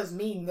sense, it does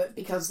mean that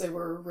because they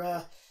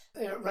were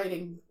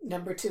writing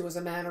number 2 as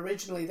a man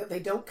originally, that they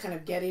don't kind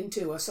of get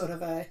into a sort of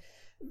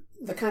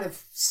the kind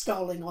of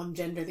stalling on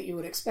gender that you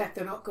would expect.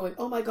 They're not going,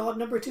 oh my god,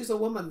 number 2's a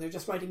woman. They're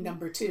just writing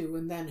number 2,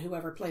 and then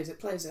whoever plays it,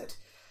 plays it.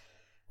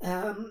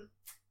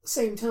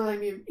 Same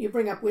time, you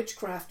bring up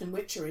witchcraft and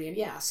witchery, and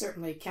yeah,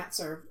 certainly cats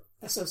are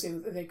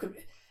associated with, they could,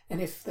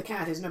 and if the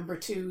cat is number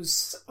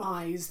 2's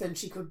eyes, then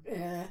she could,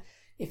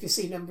 if you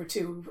see number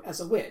 2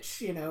 as a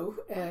witch, you know,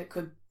 it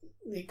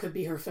could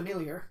be her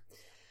familiar.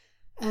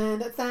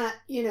 And at that,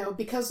 you know,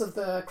 because of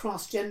the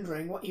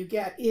cross-gendering, what you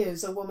get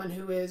is a woman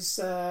who is,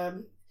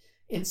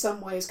 in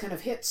some ways, kind of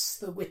hits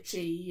the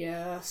witchy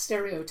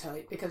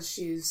stereotype, because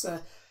she's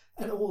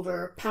an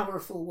older,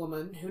 powerful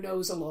woman who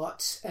knows a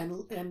lot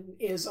and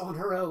is on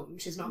her own.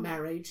 She's not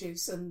married.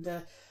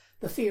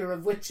 The fear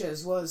of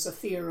witches was a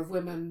fear of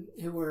women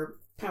who were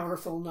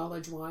powerful,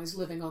 knowledge-wise,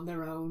 living on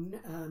their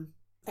own,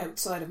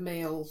 outside of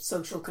male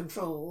social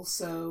control.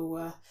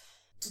 So,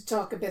 to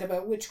talk a bit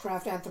about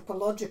witchcraft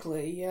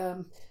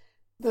anthropologically,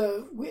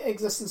 the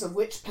existence of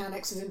witch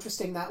panics is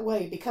interesting that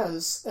way,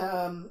 because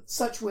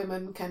such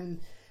women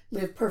can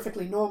live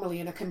perfectly normally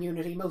in a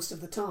community most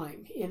of the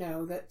time. You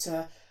know,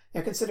 that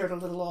they're considered a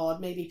little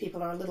odd. Maybe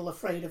people are a little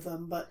afraid of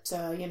them, but,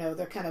 you know,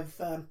 they're kind of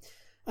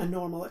a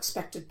normal,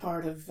 expected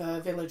part of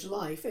village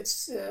life.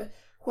 It's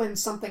when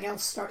something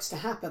else starts to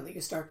happen that you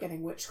start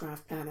getting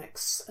witchcraft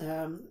panics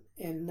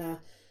in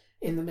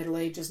the Middle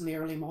Ages and the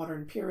early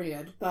modern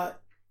period.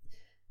 But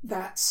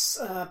that's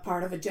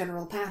part of a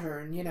general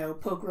pattern. You know,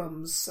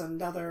 pogroms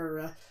and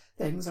other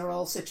things are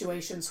all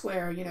situations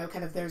where, you know,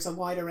 kind of there's a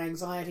wider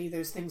anxiety,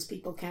 there's things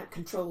people can't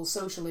control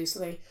socially, so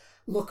they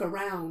look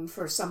around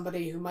for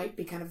somebody who might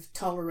be kind of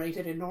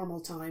tolerated in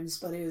normal times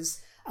but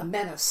is a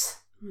menace.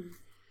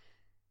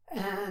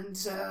 And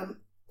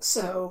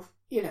so,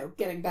 you know,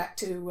 getting back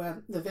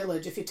to the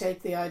village, if you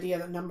take the idea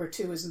that number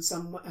 2 is in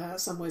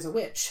some ways a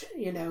witch,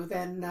 you know,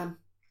 then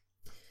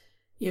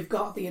you've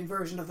got the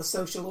inversion of the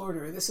social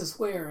order. This is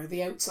where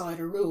the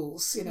outsider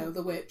rules. You know,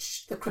 the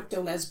witch, the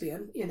crypto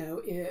lesbian, you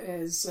know,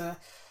 is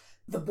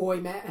the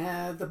boy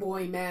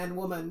man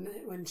woman,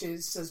 when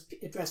she's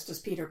dressed as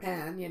Peter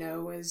Pan, you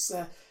know,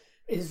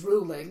 is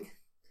ruling.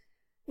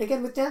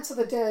 Again, with Dance of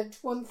the Dead,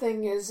 one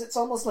thing is it's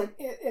almost like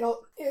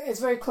it's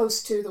very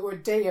close to the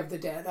word Day of the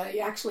Dead. I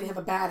actually have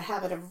a bad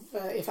habit of,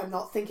 if I'm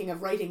not thinking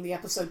of writing the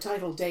episode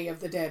title Day of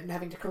the Dead and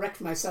having to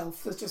correct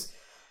myself, it's just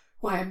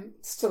why I'm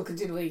still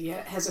continually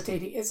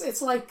hesitating.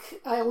 It's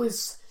like I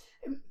always,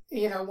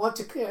 you know, want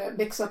to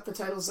mix up the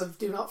titles of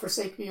Do Not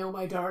Forsake Me, Oh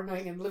My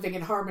Darling, and Living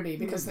in Harmony,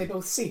 because they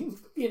both seem,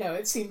 you know,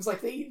 it seems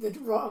like the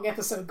wrong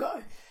episode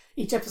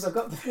each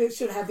episode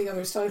should have the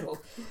other's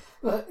title.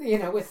 But, you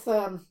know, with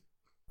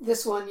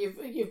this one,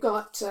 you've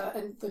got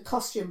and the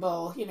costume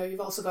ball, you know, you've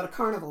also got a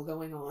carnival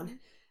going on.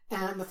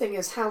 And the thing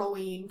is,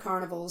 Halloween,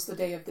 carnivals, the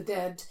Day of the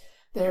Dead,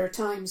 there are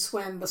times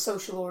when the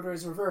social order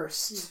is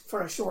reversed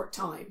for a short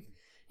time,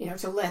 you know,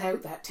 to let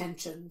out that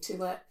tension, to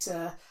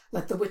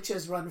let the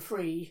witches run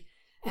free,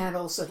 and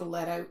also to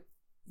let out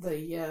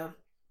the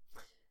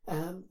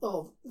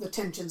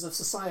tensions of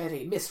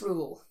society,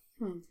 misrule,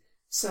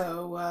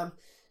 So,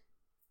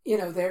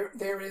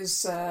 there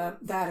is that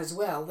as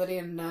well, that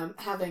in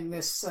having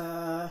this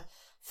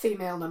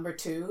female number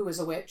 2, who is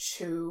a witch,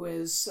 who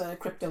is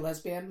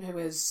crypto-lesbian, who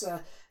is,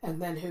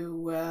 and then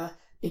who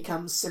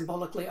becomes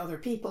symbolically other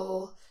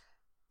people,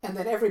 and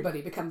then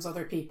everybody becomes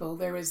other people.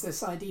 There is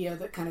this idea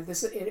that kind of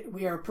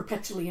we are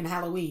perpetually in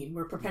Halloween,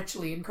 we're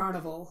perpetually in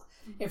Carnival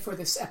for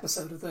this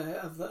episode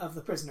of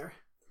the Prisoner.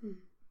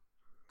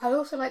 I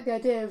also like the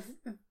idea of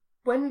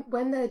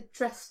when they're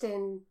dressed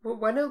in,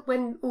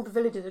 when all the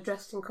villagers are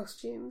dressed in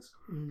costumes,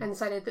 and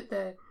decided that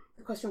the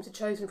costumes are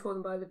chosen for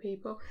them by the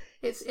people.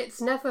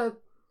 It's never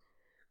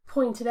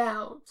pointed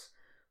out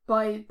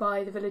by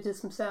the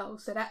villagers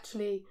themselves that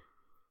actually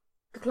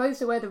the clothes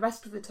they wear the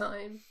rest of the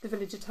time, the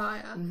village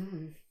attire,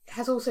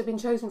 has also been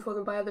chosen for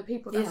them by other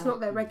people. That's not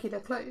their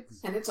regular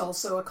clothes. And it's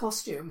also a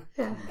costume.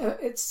 Yeah.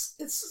 It's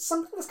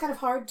something that's kind of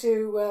hard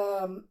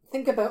to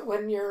think about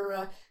when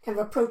you're kind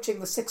of approaching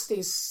the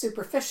 60s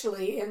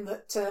superficially, in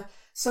that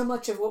so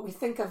much of what we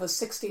think of as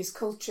 60s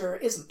culture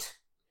isn't.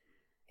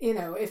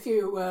 If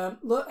you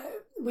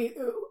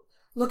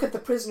look at The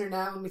Prisoner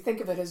now and we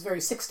think of it as very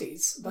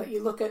 60s, but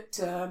you look at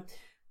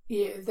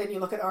then you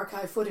look at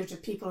archive footage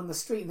of people in the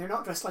street and they're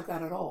not dressed like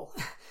that at all.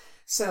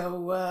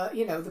 So,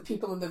 the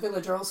people in the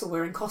village are also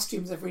wearing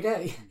costumes every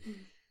day.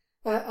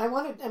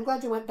 I'm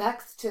glad you went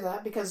back to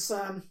that because,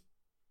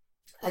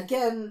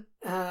 again,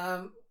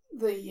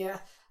 the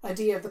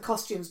idea of the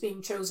costumes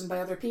being chosen by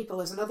other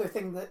people is another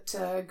thing that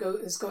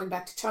is going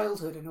back to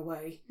childhood in a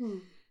way.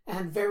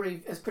 And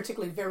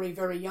particularly very,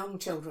 very young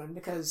children,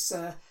 because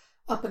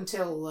up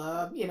until,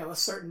 a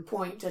certain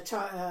point, a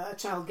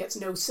child gets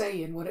no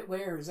say in what it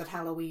wears at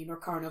Halloween or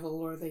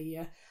Carnival or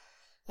the...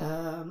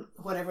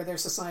 whatever their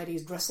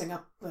society's dressing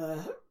up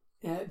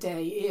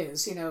day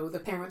is,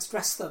 the parents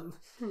dress them.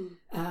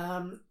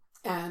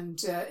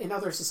 And in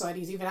other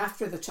societies, even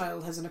after the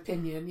child has an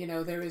opinion,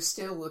 there is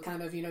still a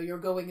kind of, you're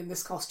going in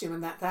this costume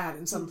and that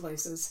in some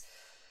places.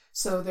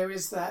 So there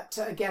is that,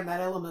 again,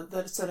 that element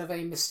that sort of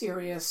a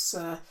mysterious,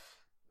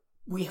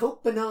 we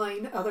hope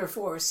benign other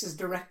force is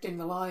directing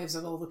the lives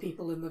of all the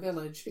people in the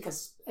village.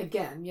 Because,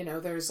 again,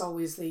 there's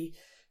always the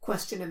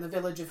question in the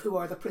village of who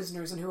are the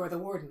prisoners and who are the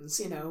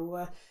wardens.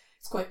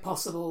 It's quite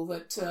possible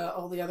that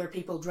all the other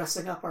people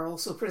dressing up are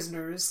also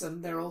prisoners,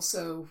 and they're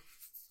also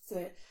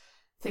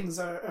things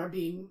are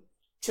being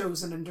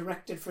chosen and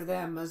directed for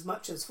them as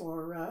much as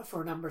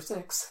for number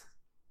 6.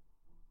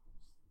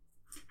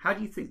 How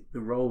do you think the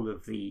role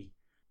of the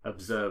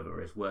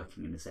observer is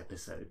working in this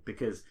episode?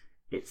 Because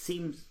it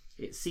seems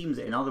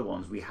that in other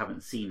ones we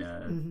haven't seen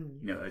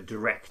a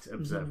direct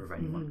observer of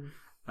anyone.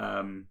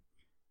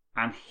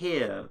 And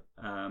here,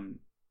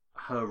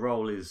 her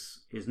role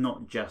is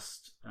not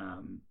just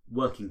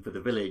working for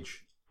the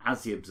village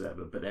as the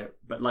observer,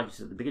 but like you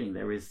said at the beginning,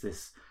 there is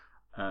this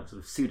sort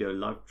of pseudo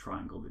love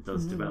triangle that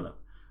does develop,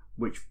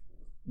 which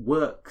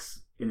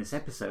works in this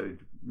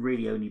episode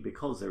really only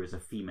because there is a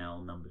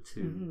female number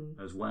 2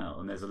 as well,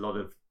 and there's a lot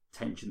of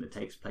tension that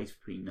takes place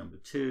between number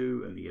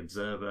 2 and the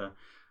observer.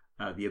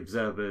 The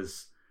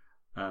observer's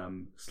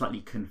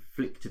slightly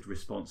conflicted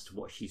response to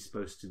what she's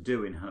supposed to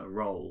do in her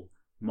role,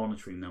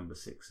 monitoring number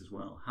 6 as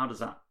well. How does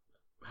that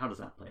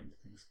play into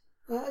things?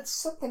 Well, it's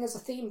something as a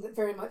theme that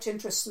very much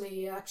interests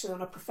me, actually,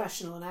 on a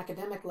professional and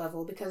academic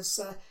level, because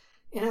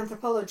in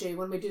anthropology,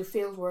 when we do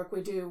field work,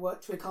 we do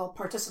what we call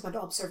participant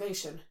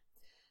observation.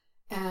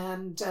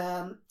 And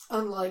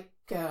unlike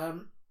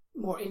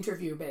more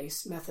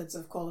interview-based methods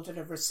of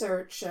qualitative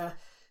research,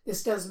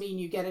 this does mean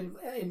you get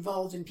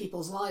involved in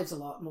people's lives a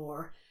lot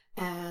more,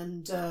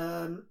 and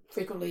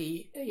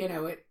frequently,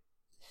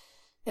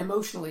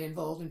 emotionally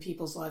involved in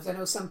people's lives. I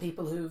know some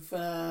people who've,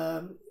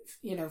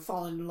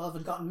 fallen in love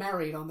and gotten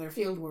married on their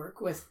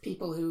fieldwork with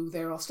people who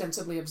they're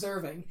ostensibly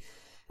observing.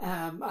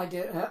 I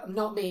did,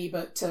 not me,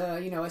 but,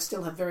 I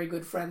still have very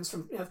good friends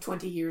of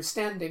 20 years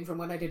standing from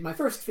when I did my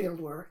first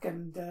fieldwork,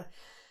 and,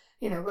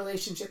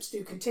 relationships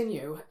do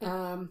continue.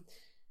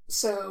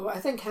 So I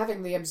think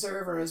having the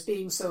observer as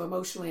being so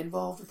emotionally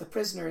involved with the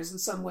prisoner is in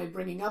some way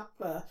bringing up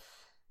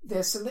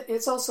this, and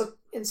it's also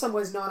in some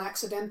ways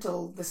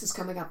non-accidental. This is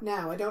coming up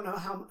now. I don't know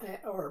how,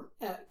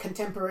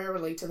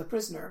 contemporarily to the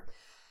prisoner,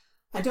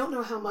 I don't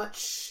know how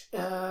much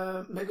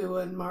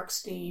McGowan, Mark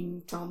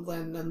Steen, Tom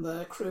Glenn and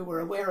the crew were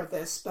aware of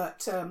this,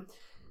 but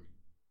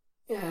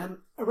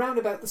around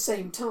about the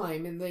same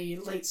time, in the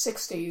late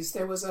 60s,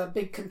 there was a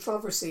big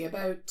controversy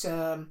about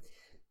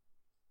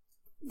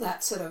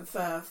that sort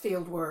of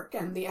field work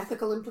and the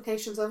ethical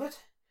implications of it,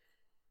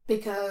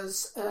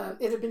 because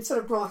it had been sort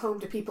of brought home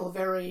to people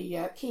very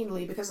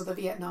keenly because of the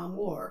Vietnam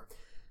War.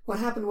 What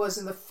happened was,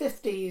 in the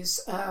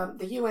 50s,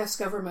 the US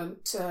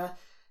government,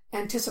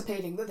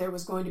 anticipating that there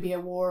was going to be a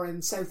war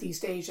in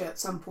Southeast Asia at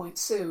some point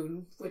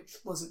soon, which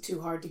wasn't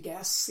too hard to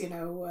guess, if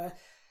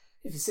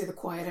you see The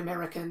Quiet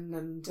American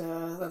and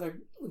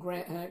other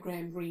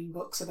Graham Greene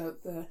books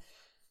about the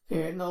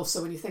period, and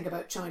also when you think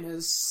about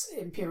China's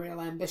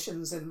imperial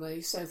ambitions in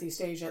the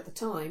Southeast Asia at the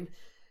time.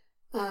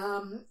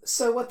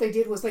 So what they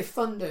did was they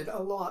funded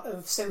a lot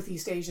of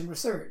Southeast Asian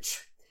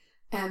research.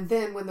 And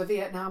then when the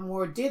Vietnam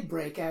War did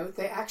break out,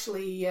 they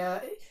actually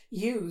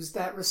used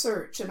that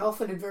research, and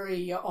often in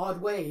very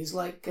odd ways.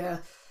 Like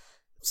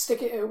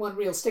one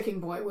real sticking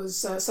point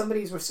was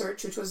somebody's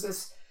research, which was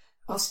this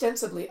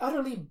ostensibly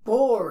utterly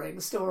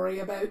boring story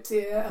about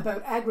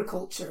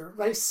agriculture,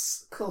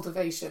 rice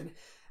cultivation.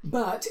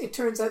 But it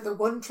turns out that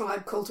one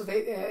tribe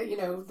cultivate,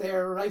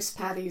 their rice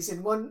paddies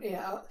in one,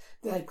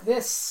 like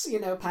this,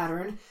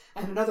 pattern,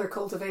 and another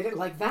cultivated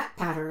like that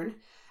pattern.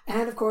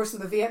 And of course,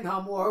 in the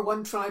Vietnam War,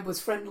 one tribe was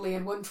friendly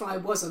and one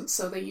tribe wasn't,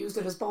 so they used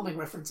it as bombing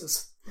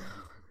references.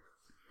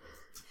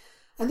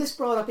 And this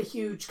brought up a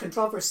huge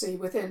controversy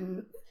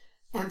within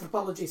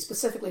anthropology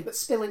specifically, but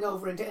spilling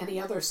over into any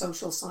other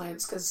social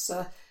science, because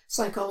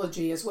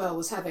psychology as well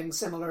was having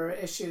similar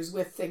issues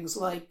with things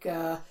like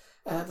the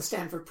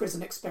Stanford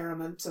Prison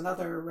Experiment and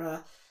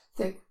other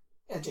things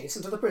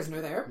adjacent to the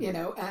prisoner there,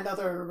 and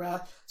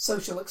other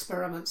social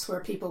experiments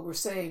where people were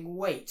saying,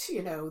 wait,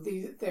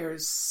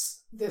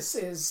 this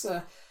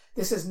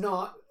is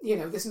not,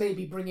 this may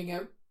be bringing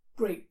out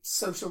great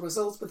social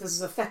results, but this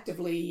is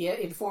effectively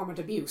informant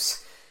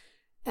abuse.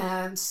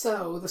 And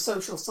so the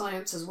social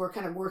sciences were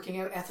kind of working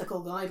out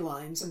ethical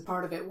guidelines, and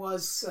part of it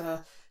was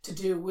to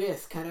do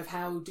with kind of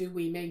how do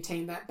we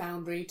maintain that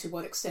boundary, to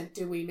what extent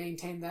do we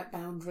maintain that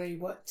boundary,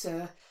 what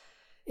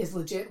is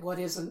legit, what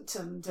isn't.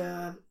 And,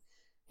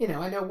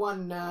 I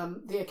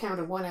know the account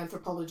of one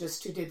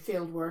anthropologist who did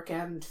field work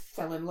and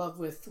fell in love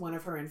with one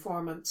of her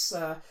informants.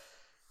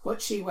 What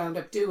she wound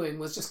up doing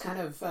was just kind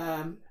of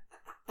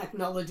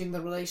acknowledging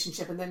the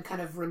relationship and then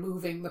kind of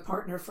removing the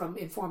partner from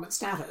informant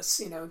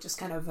status, just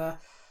kind of,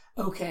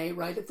 okay,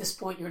 right, at this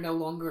point you're no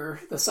longer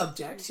the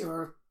subject,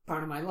 you're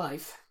part of my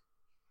life.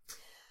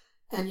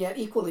 And yet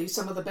equally,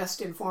 some of the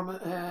best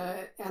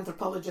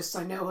anthropologists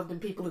I know have been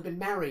people who've been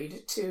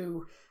married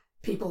to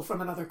people from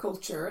another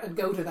culture and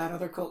go to that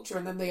other culture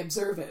and then they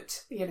observe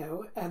it,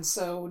 and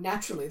so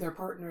naturally their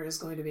partner is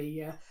going to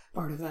be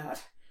part of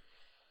that.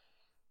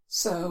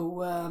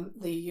 So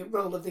the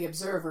role of the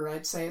observer,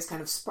 I'd say, is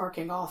kind of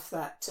sparking off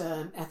that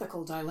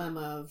ethical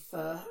dilemma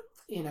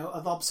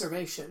of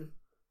observation.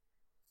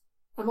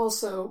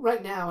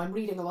 Right now I'm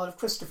reading a lot of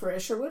Christopher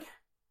Isherwood,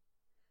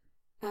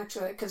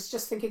 actually, because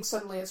just thinking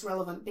suddenly it's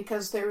relevant,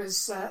 because there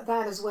is that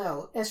as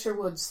well.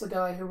 Isherwood's the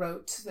guy who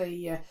wrote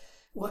the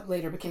what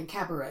later became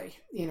Cabaret,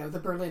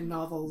 the Berlin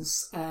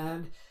novels,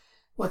 and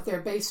what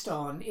they're based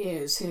on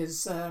is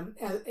his...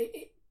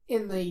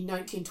 in the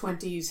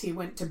 1920s, he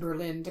went to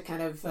Berlin to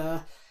kind of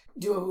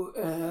do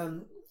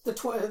the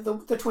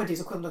 20s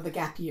equivalent of the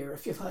gap year,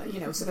 if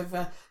sort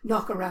of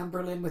knock around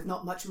Berlin with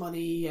not much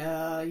money,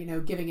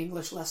 giving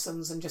English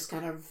lessons and just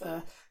kind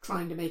of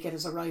trying to make it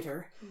as a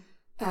writer.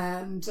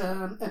 And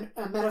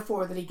a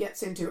metaphor that he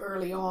gets into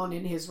early on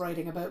in his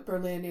writing about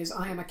Berlin is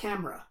I am a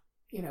camera,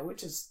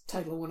 which is the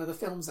title of one of the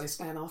films they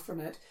span off from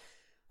it,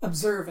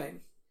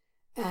 observing.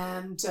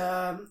 And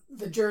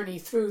the journey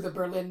through the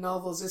Berlin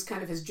novels is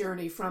kind of his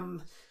journey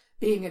from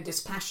being a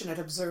dispassionate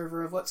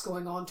observer of what's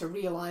going on to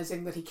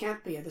realizing that he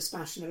can't be a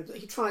dispassionate.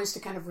 He tries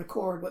to kind of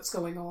record what's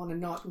going on and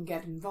not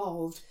get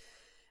involved.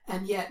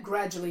 And yet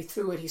gradually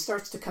through it, he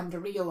starts to come to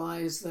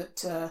realize that,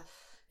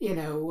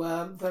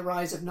 the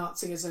rise of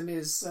Nazism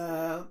is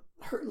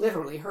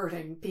literally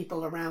hurting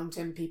people around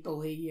him, people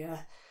he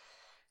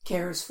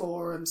cares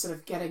for, and sort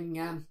of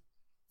getting...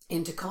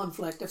 into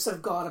conflict. I've sort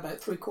of got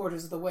about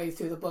 3/4 of the way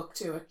through the book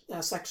to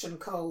a section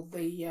called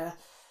the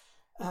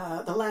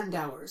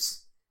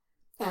Landauers.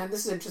 And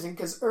this is interesting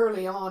because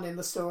early on in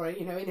the story,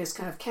 in his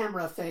kind of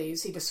camera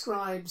phase, he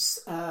describes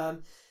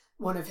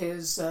one of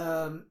his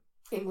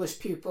English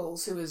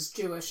pupils who is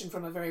Jewish and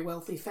from a very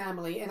wealthy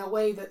family in a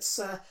way that's,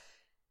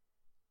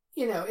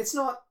 it's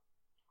not,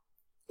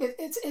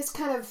 it's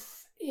kind of,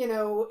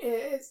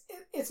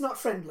 it's not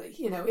friendly.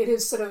 It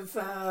is sort of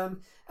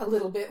a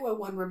little bit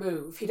one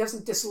remove. He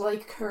doesn't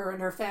dislike her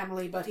and her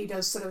family, but he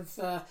does sort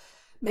of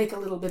make a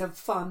little bit of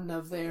fun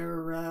of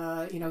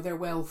their, their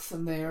wealth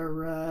and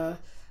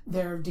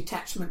their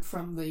detachment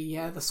from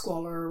the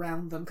squalor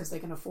around them because they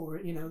can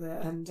afford,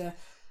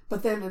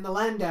 but then in the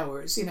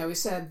Landauers, he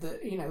said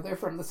that, they're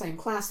from the same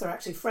class. They're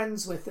actually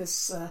friends with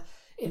this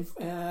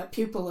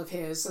pupil of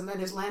his, and then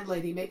his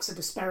landlady makes a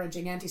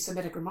disparaging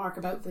anti-Semitic remark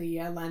about the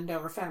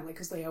Landauer family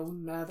because they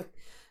own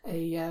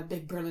a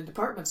big Berlin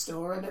department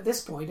store. And at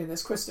this point in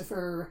this,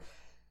 Christopher,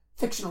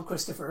 fictional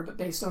Christopher, but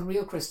based on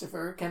real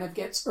Christopher, kind of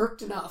gets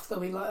irked enough, though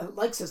he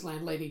likes his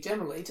landlady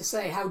generally, to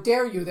say, "How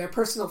dare you, they're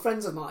personal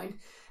friends of mine."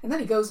 And then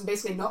he goes and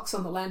basically knocks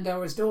on the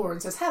Landauers' door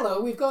and says,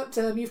 "Hello, we've got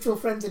mutual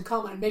friends in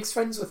common," and makes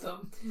friends with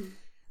them.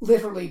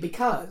 Literally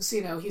because,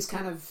 he's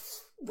kind of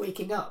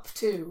waking up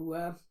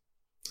to...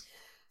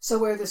 So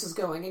where this is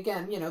going,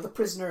 again, the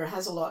prisoner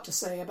has a lot to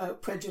say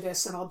about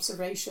prejudice and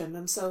observation,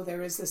 and so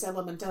there is this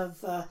element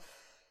of,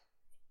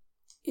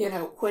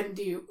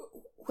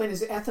 when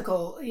is it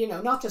ethical,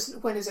 not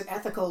just when is it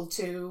ethical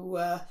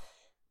to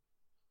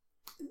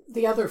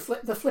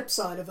the flip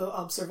side of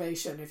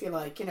observation, if you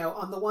like.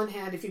 On the one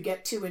hand, if you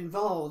get too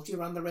involved, you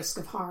run the risk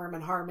of harm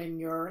and harming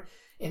your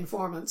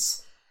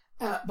informants.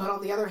 But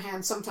on the other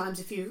hand,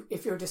 sometimes if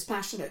you're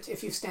dispassionate,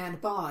 if you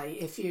stand by,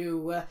 if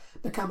you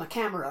become a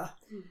camera,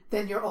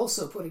 then you're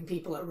also putting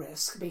people at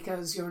risk,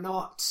 because you're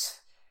not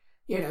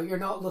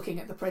looking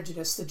at the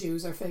prejudice the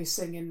Jews are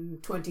facing in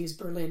 20s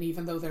Berlin,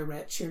 even though they're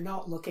rich. You're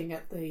not looking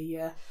at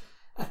the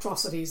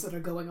atrocities that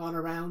are going on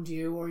around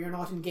you, or you're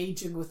not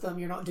engaging with them.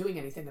 You're not doing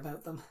anything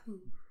about them.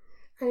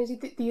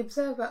 And the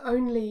observer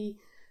only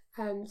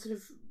sort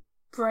of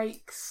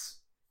breaks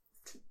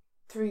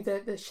through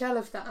the shell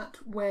of that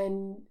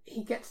when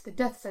he gets the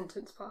death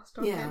sentence passed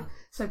on him.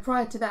 So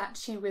prior to that,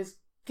 she was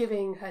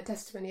giving her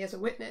testimony as a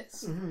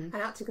witness and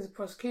acting as a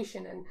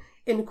prosecution and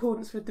in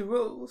accordance with the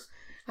rules.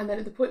 And then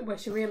at the point where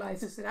she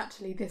realises that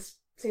actually this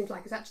seems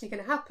like it's actually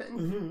going to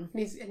happen,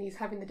 and he's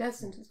having the death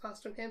sentence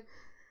passed on him,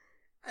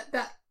 at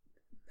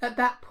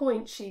that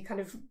point she kind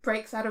of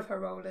breaks out of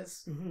her role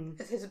as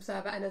his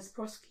observer and as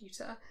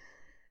prosecutor,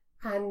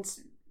 and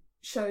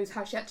shows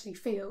how she actually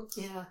feels.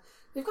 Yeah.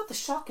 You've got the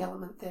shock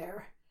element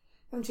there,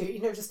 haven't you? You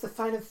know, just the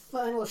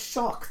final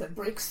shock that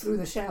breaks through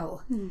the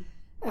shell.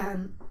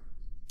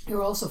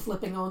 You're also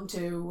flipping on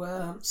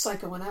to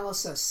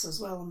psychoanalysis as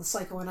well, and the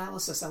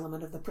psychoanalysis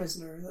element of the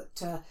prisoner,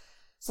 that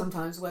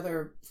sometimes,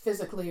 whether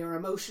physically or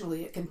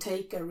emotionally, it can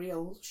take a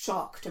real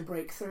shock to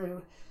break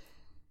through.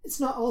 It's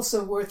not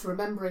also worth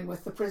remembering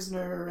with the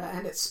prisoner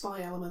and its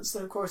spy elements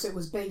that, of course, it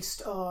was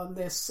based on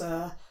this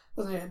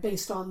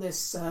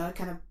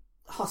kind of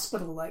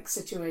hospital-like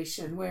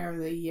situation where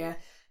the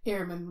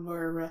airmen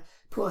were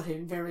put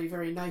in very,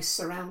 very nice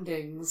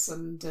surroundings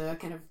and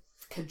kind of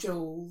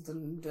cajoled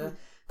and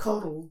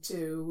coddled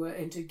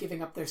into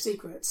giving up their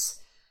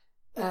secrets.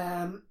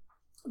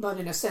 But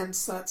in a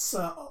sense,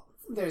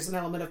 there's an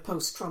element of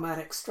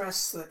post-traumatic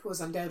stress that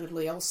was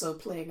undoubtedly also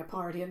playing a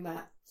part in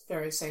that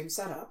very same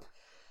setup,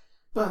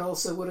 but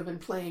also would have been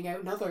playing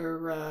out in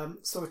other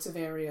sorts of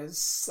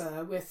areas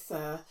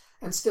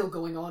and still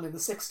going on in the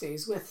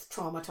 60s with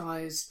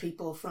traumatized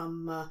people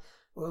from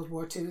World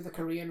War II, the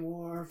Korean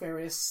War,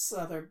 various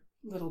other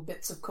little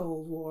bits of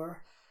Cold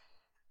War.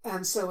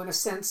 And so in a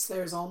sense,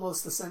 there's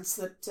almost the sense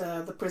that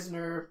the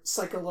prisoner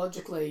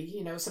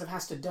psychologically, sort of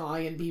has to die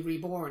and be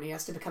reborn. He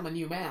has to become a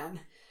new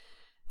man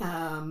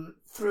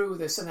through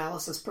this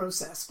analysis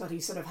process, but he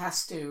sort of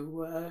has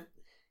to...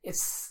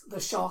 it's the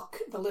shock,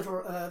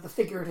 the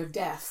figurative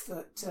death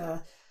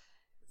that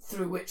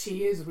through which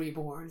he is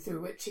reborn,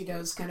 through which he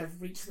does kind of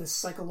reach this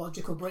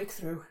psychological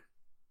breakthrough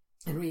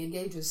and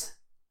re-engages.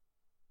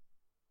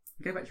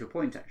 Go back to your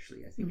point,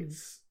 actually. I think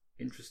it's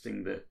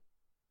interesting that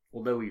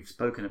although we've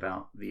spoken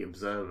about the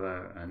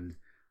observer and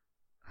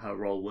her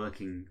role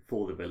working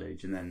for the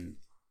village and then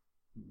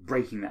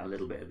breaking that a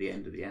little bit at the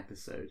end of the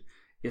episode,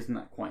 isn't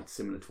that quite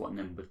similar to what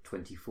number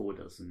 24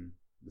 does in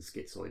The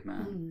Schizoid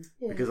Man?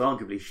 Because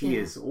arguably she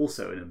is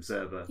also an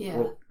observer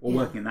or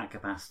working in that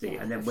capacity,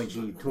 and then when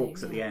she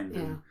talks at the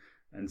end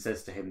and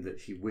says to him that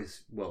she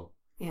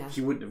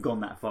she wouldn't have gone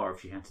that far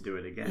if she had to do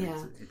it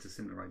again. It's a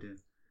similar idea.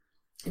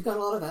 You've got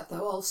a lot of that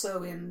though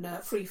also in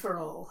Free for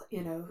All,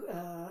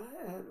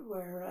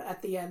 where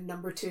at the end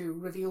number 2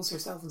 reveals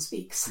herself and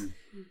speaks,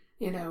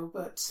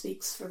 but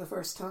speaks for the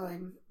first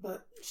time,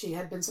 but she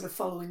had been sort of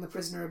following the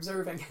prisoner,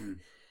 observing.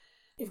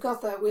 You've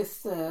got that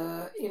with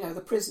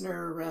the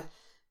prisoner.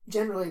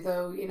 Generally,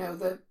 though,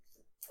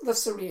 the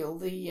surreal,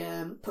 the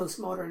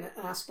postmodern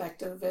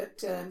aspect of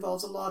it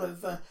involves a lot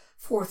of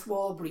fourth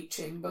wall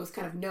breaching, both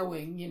kind of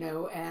knowing,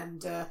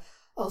 and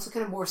also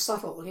kind of more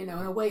subtle. In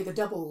a way, the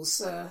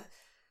doubles are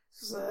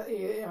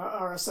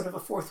a sort of a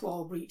fourth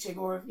wall breaching,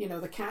 or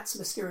the cat's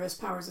mysterious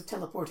powers of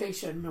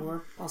teleportation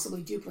or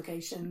possibly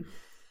duplication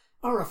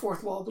are a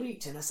fourth wall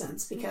breach in a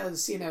sense,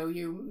 because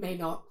you may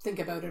not think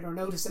about it or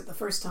notice it the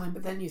first time,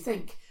 but then you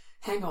think,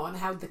 hang on,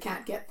 how'd the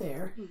cat get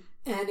there?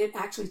 And it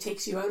actually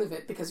takes you out of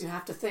it, because you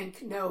have to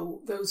think,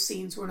 no, those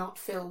scenes were not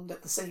filmed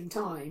at the same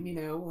time.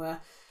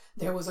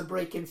 There was a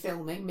break in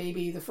filming.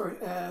 Maybe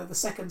the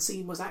second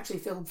scene was actually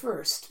filmed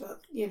first,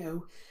 but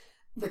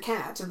the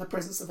cat and the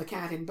presence of the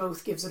cat in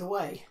both gives it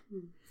away.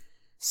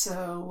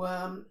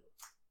 So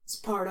it's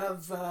part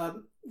of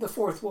the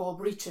fourth wall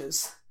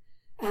breaches,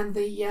 and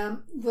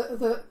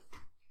the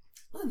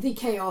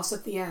chaos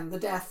at the end, the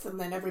death, and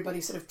then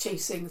everybody sort of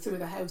chasing through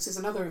the house is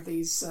another of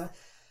these.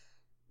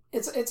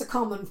 It's a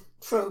common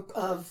trope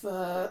of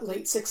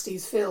late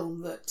 60s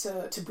film that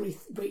to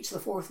breach the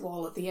fourth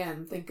wall at the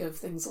end. Think of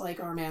things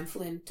like Our Man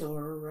Flint,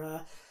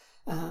 or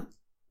at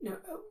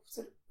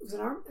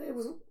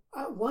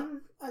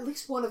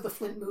least one of the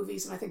Flint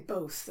movies, and I think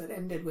both, that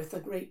ended with a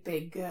great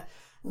big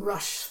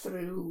rush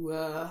through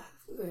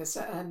this,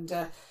 and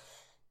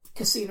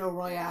Casino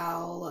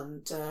Royale,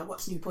 and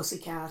What's New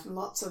Pussycat, and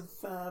lots of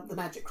The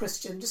Magic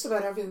Christian. Just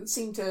about everything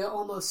seemed to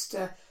almost...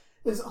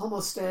 there's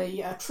almost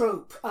a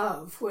trope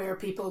of where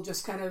people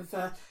just kind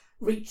of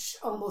reach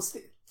almost...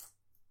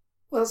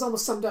 it's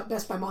almost summed up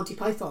best by Monty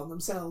Python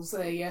themselves.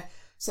 They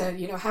said,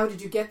 how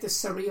did you get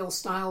this surreal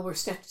style where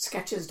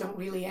sketches don't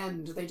really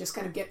end? They just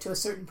kind of get to a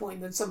certain point,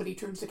 and then somebody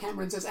turns to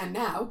camera and says, and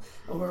now?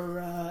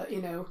 Or,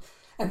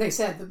 And they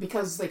said that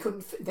because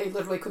they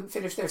literally couldn't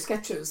finish their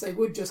sketches, they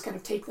would just kind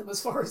of take them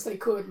as far as they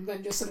could and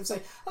then just sort of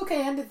say,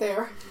 okay, end it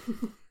there.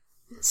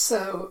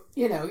 So,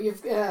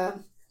 you've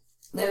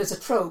there's a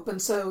trope,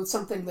 and so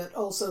something that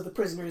also the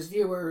Prisoner's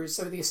viewers,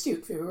 or the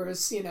astute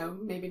viewers,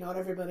 maybe not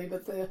everybody,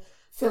 but the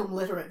film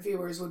literate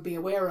viewers would be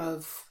aware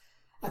of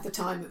at the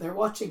time that they're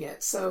watching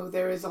it. So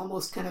there is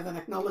almost kind of an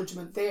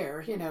acknowledgement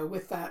there,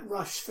 with that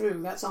rush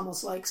through. That's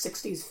almost like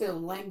 60s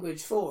film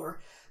language for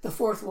the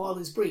fourth wall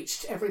is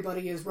breached.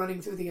 Everybody is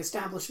running through the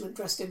establishment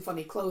dressed in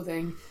funny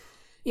clothing.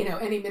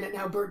 Any minute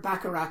now Burt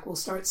Bacharach will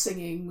start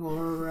singing,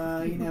 or,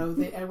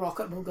 a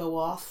rocket will go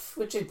off,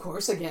 which, of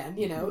course, again,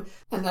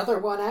 Another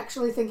one,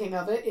 actually thinking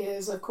of it,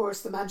 is, of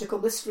course, the Magical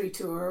Mystery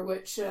Tour,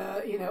 which,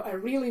 I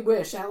really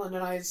wish Alan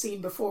and I had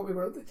seen before we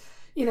wrote,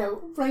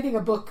 writing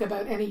a book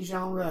about any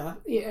genre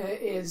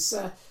is...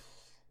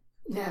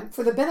 Now,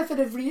 for the benefit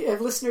of your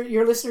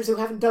listeners who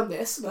haven't done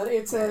this, but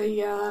it's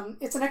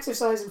an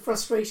exercise in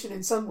frustration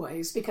in some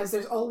ways, because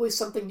there's always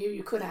something new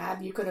you could add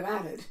and you could have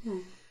added.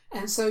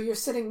 And so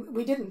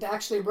we didn't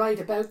actually write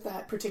about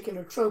that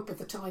particular trope at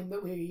the time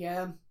that we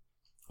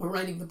were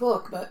writing the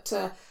book, but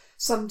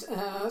some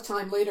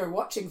time later,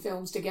 watching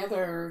films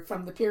together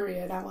from the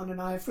period, Alan and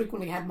I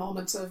frequently had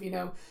moments of,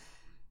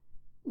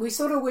 we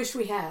sort of wish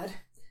we had.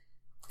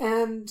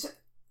 And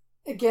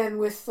again,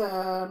 with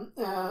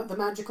the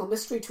Magical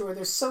Mystery Tour,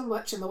 there's so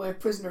much in the way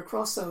of prisoner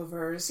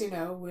crossovers,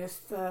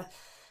 with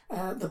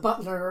the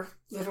butler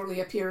literally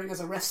appearing as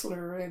a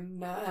wrestler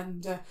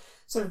and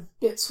sort of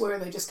bits where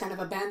they just kind of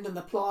abandon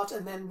the plot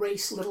and then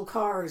race little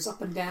cars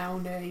up and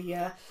down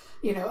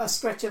a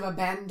stretch of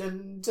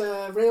abandoned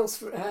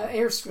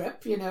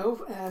airstrip,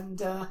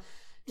 and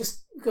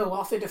just go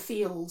off into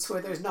fields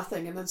where there's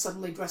nothing and then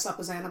suddenly dress up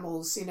as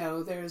animals.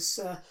 There's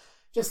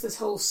just this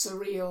whole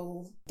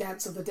surreal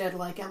Dance of the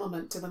Dead-like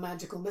element to the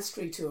Magical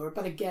Mystery Tour.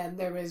 But again,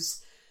 it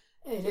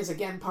is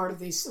again part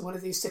of one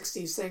of these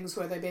 60s things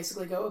where they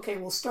basically go, okay,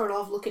 we'll start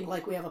off looking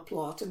like we have a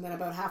plot, and then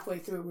about halfway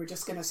through we're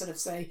just going to sort of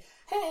say,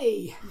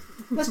 hey,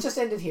 let's just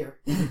end it here.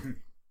 Yeah,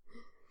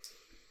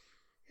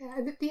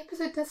 the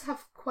episode does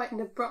have quite an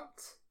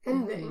abrupt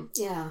ending.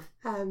 Yeah.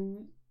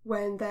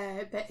 When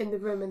they're in the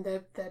room and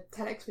the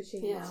telex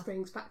machine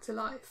springs back to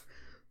life.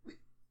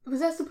 Was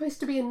there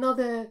supposed to be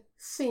another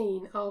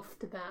scene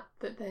after that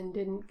then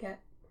didn't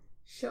get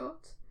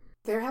shot?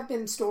 There have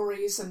been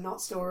stories and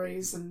not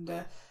stories and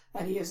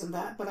ideas and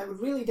that, but I would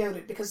really doubt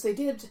it, because they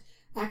did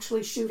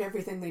actually shoot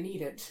everything they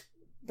needed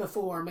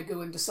before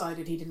McGoohan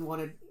decided he didn't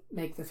want to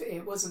make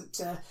it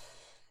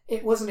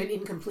wasn't an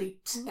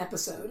incomplete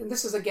episode. And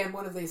this is again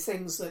one of the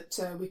things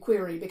that we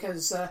query,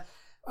 because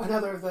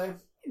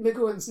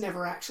McGoohan's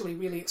never actually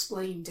really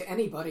explained to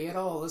anybody at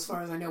all, as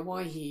far as I know,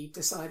 why he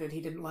decided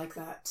he didn't like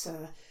that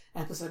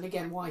episode, and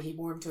again why he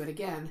warmed to it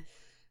again.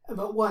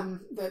 But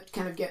one that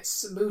kind of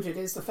gets mooted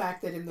is the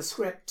fact that in the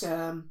script,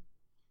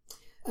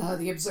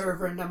 the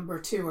Observer and Number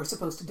 2 are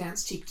supposed to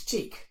dance cheek to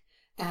cheek,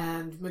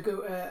 and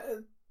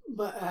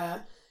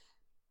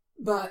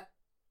but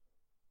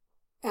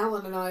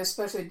Alan and I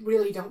especially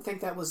really don't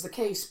think that was the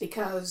case,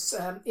 because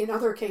in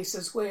other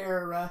cases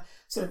where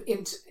sort of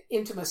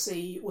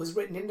intimacy was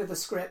written into the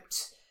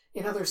script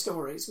in other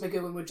stories,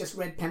 McGoohan would just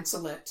red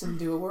pencil it and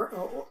do a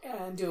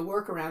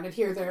workaround. And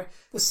here,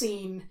 the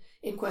scene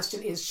in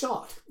question is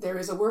shot. There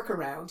is a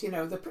workaround.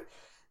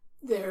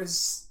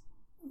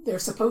 They're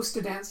supposed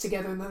to dance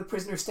together, and then the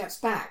prisoner steps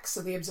back,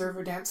 so the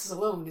Observer dances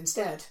alone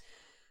instead.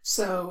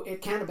 So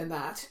it can't have been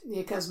that,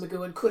 because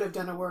McGoohan could have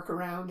done a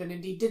workaround, and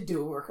indeed did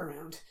do a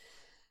workaround.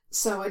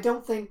 So I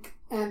don't think,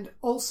 and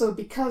also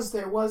because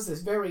there was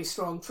this very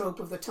strong trope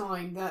of the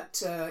time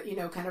that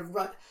kind of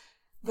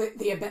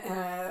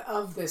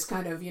of this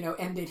kind of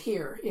ended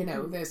here.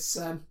 This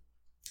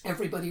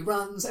everybody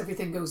runs,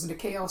 everything goes into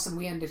chaos, and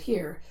we end it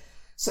here.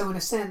 So in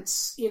a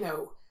sense,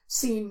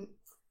 seen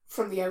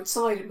from the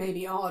outside, it may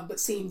be odd, but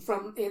seen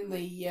from in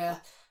the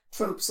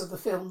tropes of the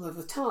film of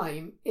the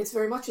time, it's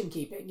very much in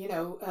keeping.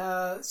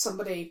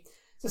 Somebody.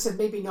 As I said,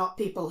 maybe not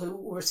people who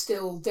were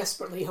still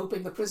desperately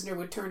hoping The Prisoner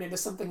would turn into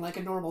something like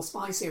a normal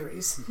spy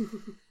series,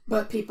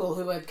 but people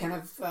who had kind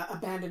of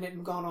abandoned it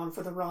and gone on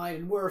for the ride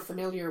and were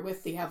familiar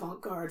with the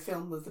avant-garde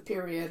film of the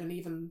period, and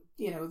even,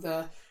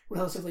 the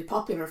relatively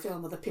popular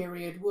film of the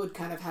period, would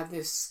kind of have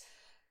this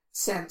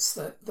sense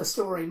that the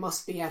story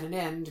must be at an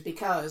end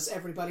because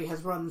everybody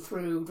has run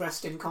through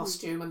dressed in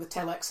costume and the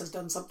telex has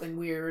done something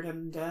weird,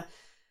 and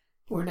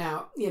we're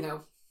now,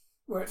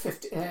 we're at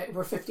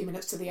 50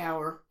 minutes to the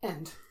hour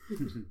end.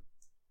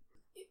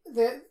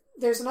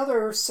 There's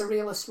another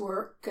surrealist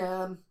work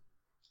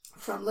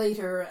from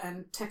later,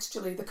 and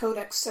textually, the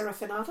Codex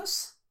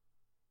Seraphinatus.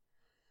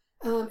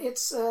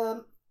 It's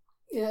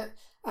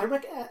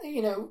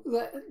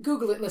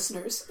Google it,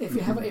 listeners,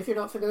 if you're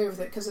not familiar with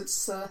it, because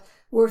it's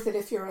worth it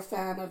if you're a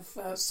fan of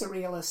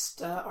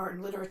surrealist art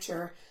and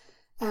literature.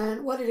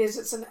 And what it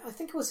is, I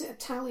think it was either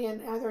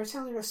Italian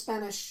or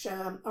Spanish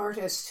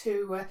artist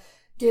who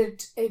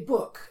did a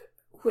book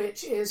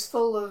which is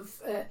full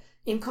of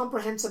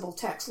incomprehensible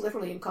text,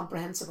 literally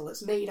incomprehensible.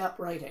 It's made up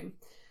writing.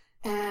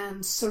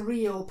 and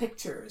surreal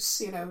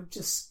pictures,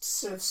 just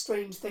sort of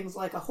strange things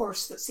like a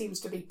horse that seems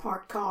to be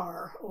part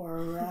car,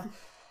 or,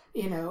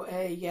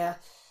 a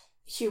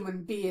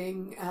human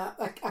being,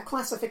 a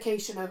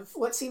classification of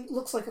what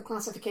looks like a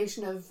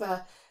classification of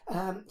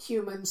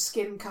human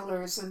skin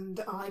colours and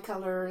eye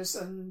colours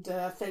and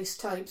face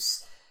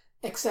types,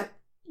 except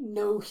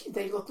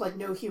they look like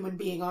no human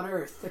being on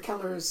Earth. The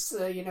colours,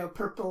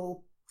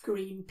 purple,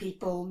 green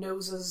people,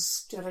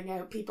 noses jutting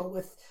out, people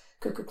with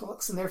cuckoo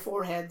clocks in their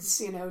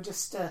foreheads,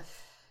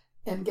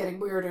 and getting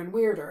weirder and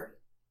weirder.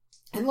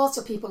 And lots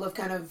of people have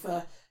kind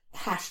of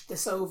hashed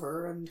this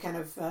over and kind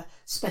of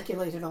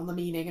speculated on the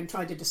meaning and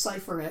tried to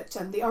decipher it.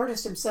 And the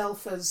artist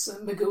himself, as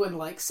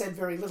McGoohan said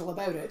very little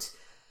about it.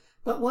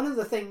 But one of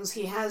the things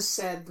he has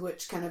said,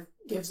 which kind of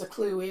gives a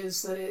clue,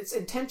 is that it's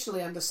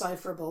intentionally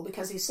undecipherable,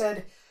 because he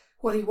said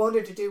what he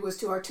wanted to do was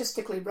to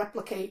artistically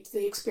replicate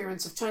the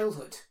experience of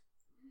childhood.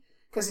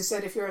 Because he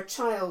said if you're a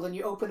child and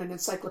you open an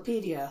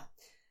encyclopedia,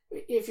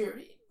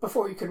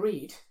 before you can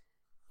read,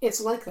 it's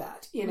like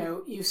that.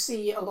 You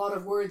see a lot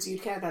of words you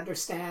can't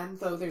understand,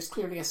 though there's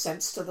clearly a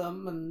sense to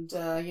them and,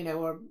 a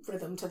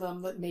rhythm to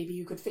them that maybe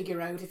you could figure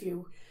out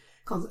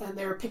and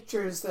there are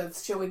pictures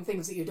showing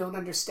things that you don't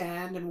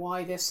understand, and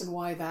why this and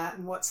why that,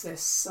 and what's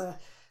this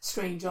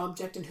strange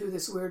object and who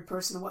this weird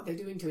person and what they're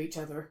doing to each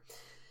other.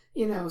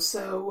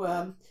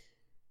 So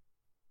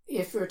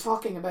if you're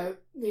talking about,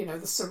 the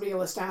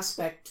surrealist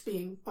aspect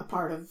being a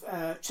part of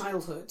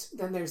childhood,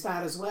 then there's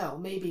that as well.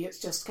 Maybe it's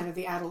just kind of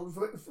the adult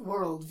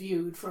world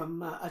viewed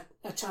from a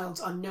child's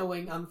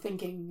unknowing,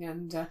 unthinking,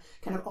 and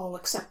kind of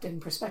all-accepting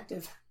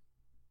perspective.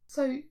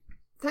 So,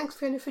 thanks,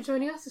 Fiona, for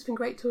joining us. It's been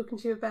great talking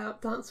to you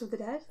about Dance of the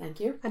Dead. Thank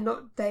you. And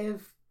not Day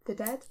of the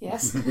Dead.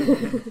 Yes.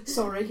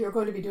 Sorry, you're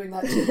going to be doing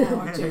that too now,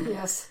 aren't you?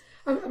 Yes.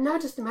 I'm now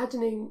just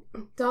imagining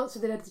Dance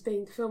of the Dead as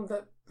being the film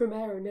that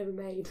Romero never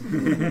made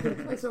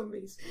by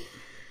zombies.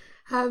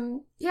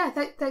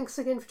 Thanks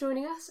again for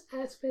joining us.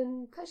 It's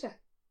been a pleasure.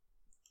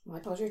 My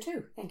pleasure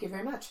too. Thank you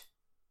very much.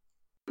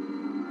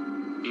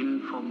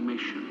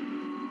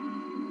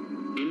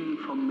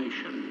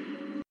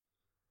 Information.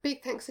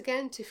 Big thanks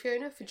again to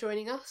Fiona for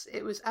joining us.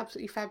 It was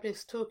absolutely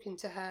fabulous talking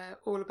to her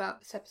all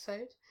about this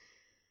episode.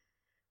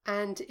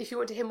 And if you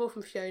want to hear more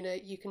from Fiona,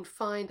 you can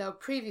find our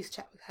previous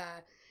chat with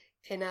her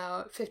in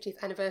our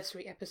 50th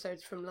anniversary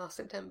episodes from last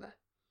September.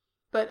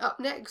 But up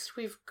next,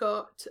 we've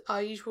got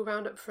our usual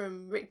roundup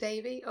from Rick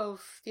Davey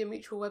of the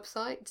Unmutual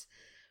website,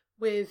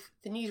 with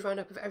the news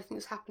roundup of everything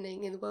that's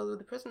happening in the world of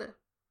The Prisoner.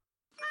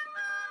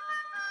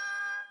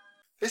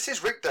 This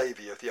is Rick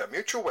Davey of the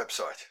Unmutual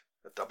website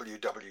at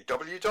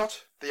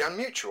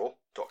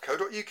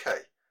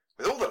www.theunmutual.co.uk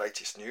with all the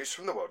latest news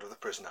from the world of The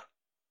Prisoner.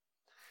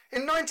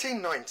 In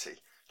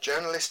 1990,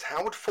 journalist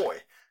Howard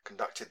Foy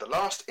conducted the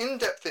last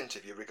in-depth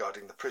interview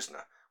regarding The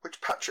Prisoner, which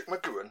Patrick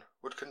McGoohan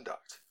would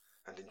conduct.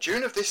 And in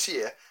June of this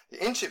year,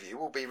 the interview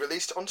will be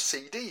released on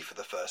CD for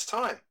the first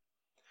time.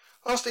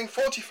 Lasting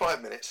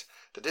 45 minutes,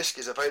 the disc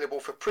is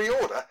available for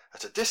pre-order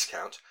at a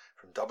discount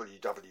from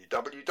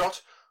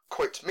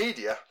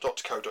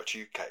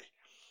www.coitmedia.co.uk,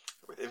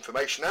 with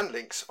information and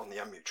links on the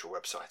Unmutual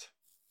website.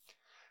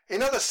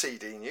 In other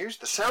CD news,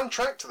 the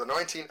soundtrack to the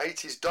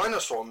 1980s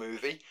dinosaur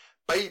movie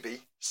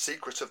Baby,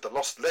 Secret of the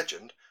Lost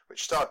Legend,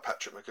 which starred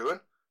Patrick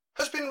McGoohan,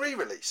 has been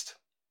re-released.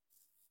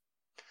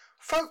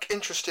 Folk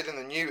interested in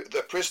the new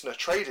The Prisoner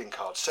trading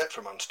card set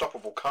from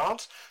Unstoppable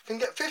Cards can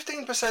get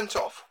 15%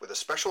 off with a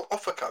special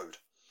offer code.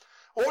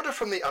 Order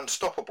from the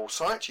Unstoppable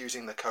site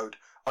using the code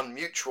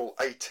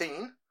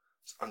UNMUTUAL18,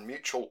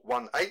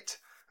 UNMUTUAL18,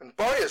 and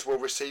buyers will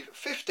receive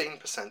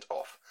 15%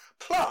 off,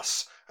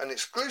 plus an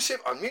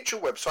exclusive Unmutual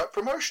website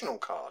promotional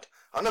card,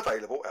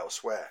 unavailable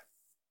elsewhere.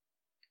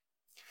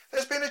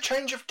 There's been a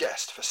change of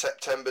guest for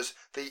September's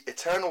The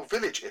Eternal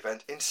Village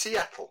event in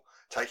Seattle,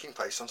 taking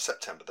place on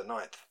September the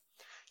 9th.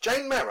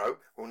 Jane Merrow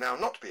will now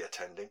not be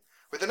attending,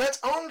 with Annette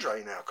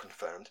Andre now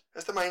confirmed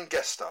as the main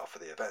guest star for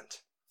the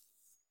event.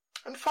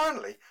 And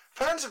finally,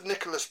 fans of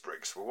Nicholas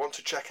Briggs will want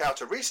to check out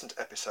a recent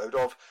episode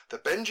of The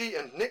Benji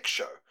and Nick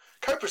Show,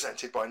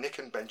 co-presented by Nick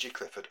and Benji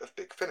Clifford of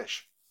Big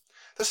Finish,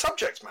 the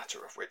subject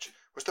matter of which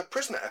was the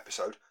Prisoner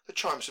episode The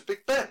Chimes of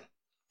Big Ben.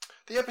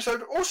 The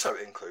episode also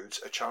includes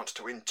a chance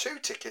to win 2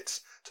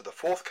 tickets to the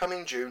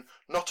forthcoming June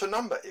Not a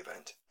Number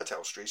event at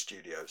Elstree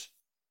Studios.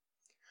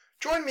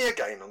 Join me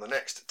again on the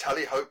next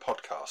Tally Ho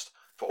podcast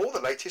for all the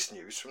latest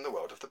news from the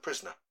world of The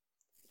Prisoner.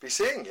 Be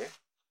seeing you.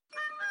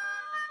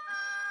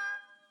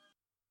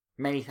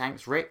 Many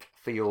thanks, Rick,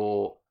 for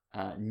your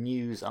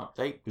news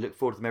update. We look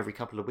forward to them every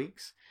couple of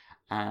weeks.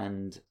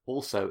 And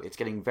also, it's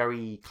getting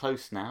very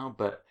close now,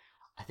 but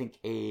I think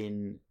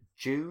in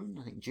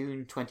June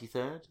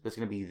 23rd, there's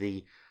going to be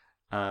the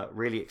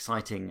really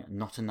exciting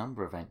Not a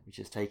Number event, which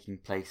is taking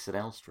place at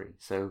Elstree.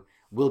 So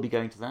we'll be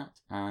going to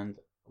that, and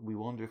we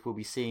wonder if we'll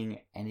be seeing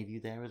any of you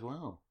there as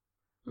well,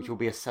 which will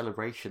be a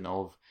celebration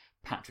of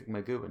Patrick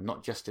McGoohan,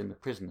 not just in The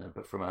Prisoner,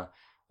 but from a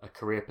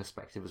career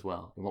perspective as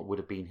well, in what would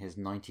have been his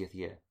 90th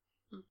year.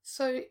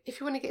 So if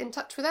you want to get in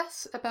touch with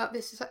us about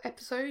this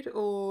episode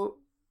or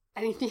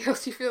anything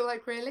else you feel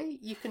like, really.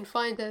 You can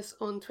find us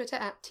on Twitter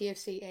at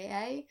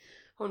TFCAA,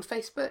 on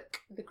Facebook,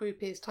 the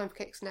group is Time for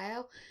Cake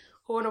Snail,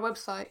 or on our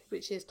website,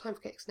 which is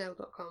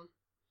timeforcakesnail.com.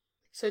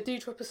 So do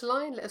drop us a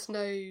line, let us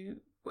know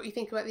what you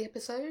think about the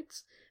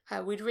episodes.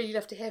 We'd really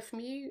love to hear from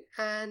you,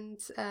 and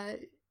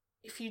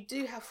if you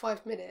do have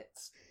 5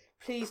 minutes,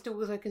 please do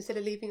also consider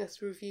leaving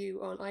us a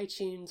review on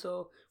iTunes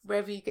or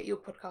wherever you get your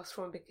podcast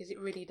from, because it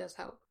really does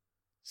help.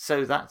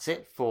 So that's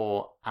it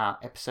for our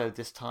episode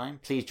this time.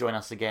 Please join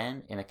us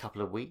again in a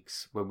couple of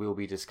weeks when we'll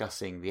be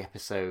discussing the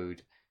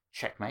episode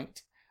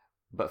Checkmate.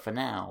 But for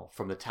now,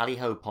 from the Tally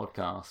Ho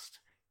podcast,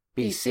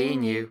 be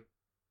seeing you.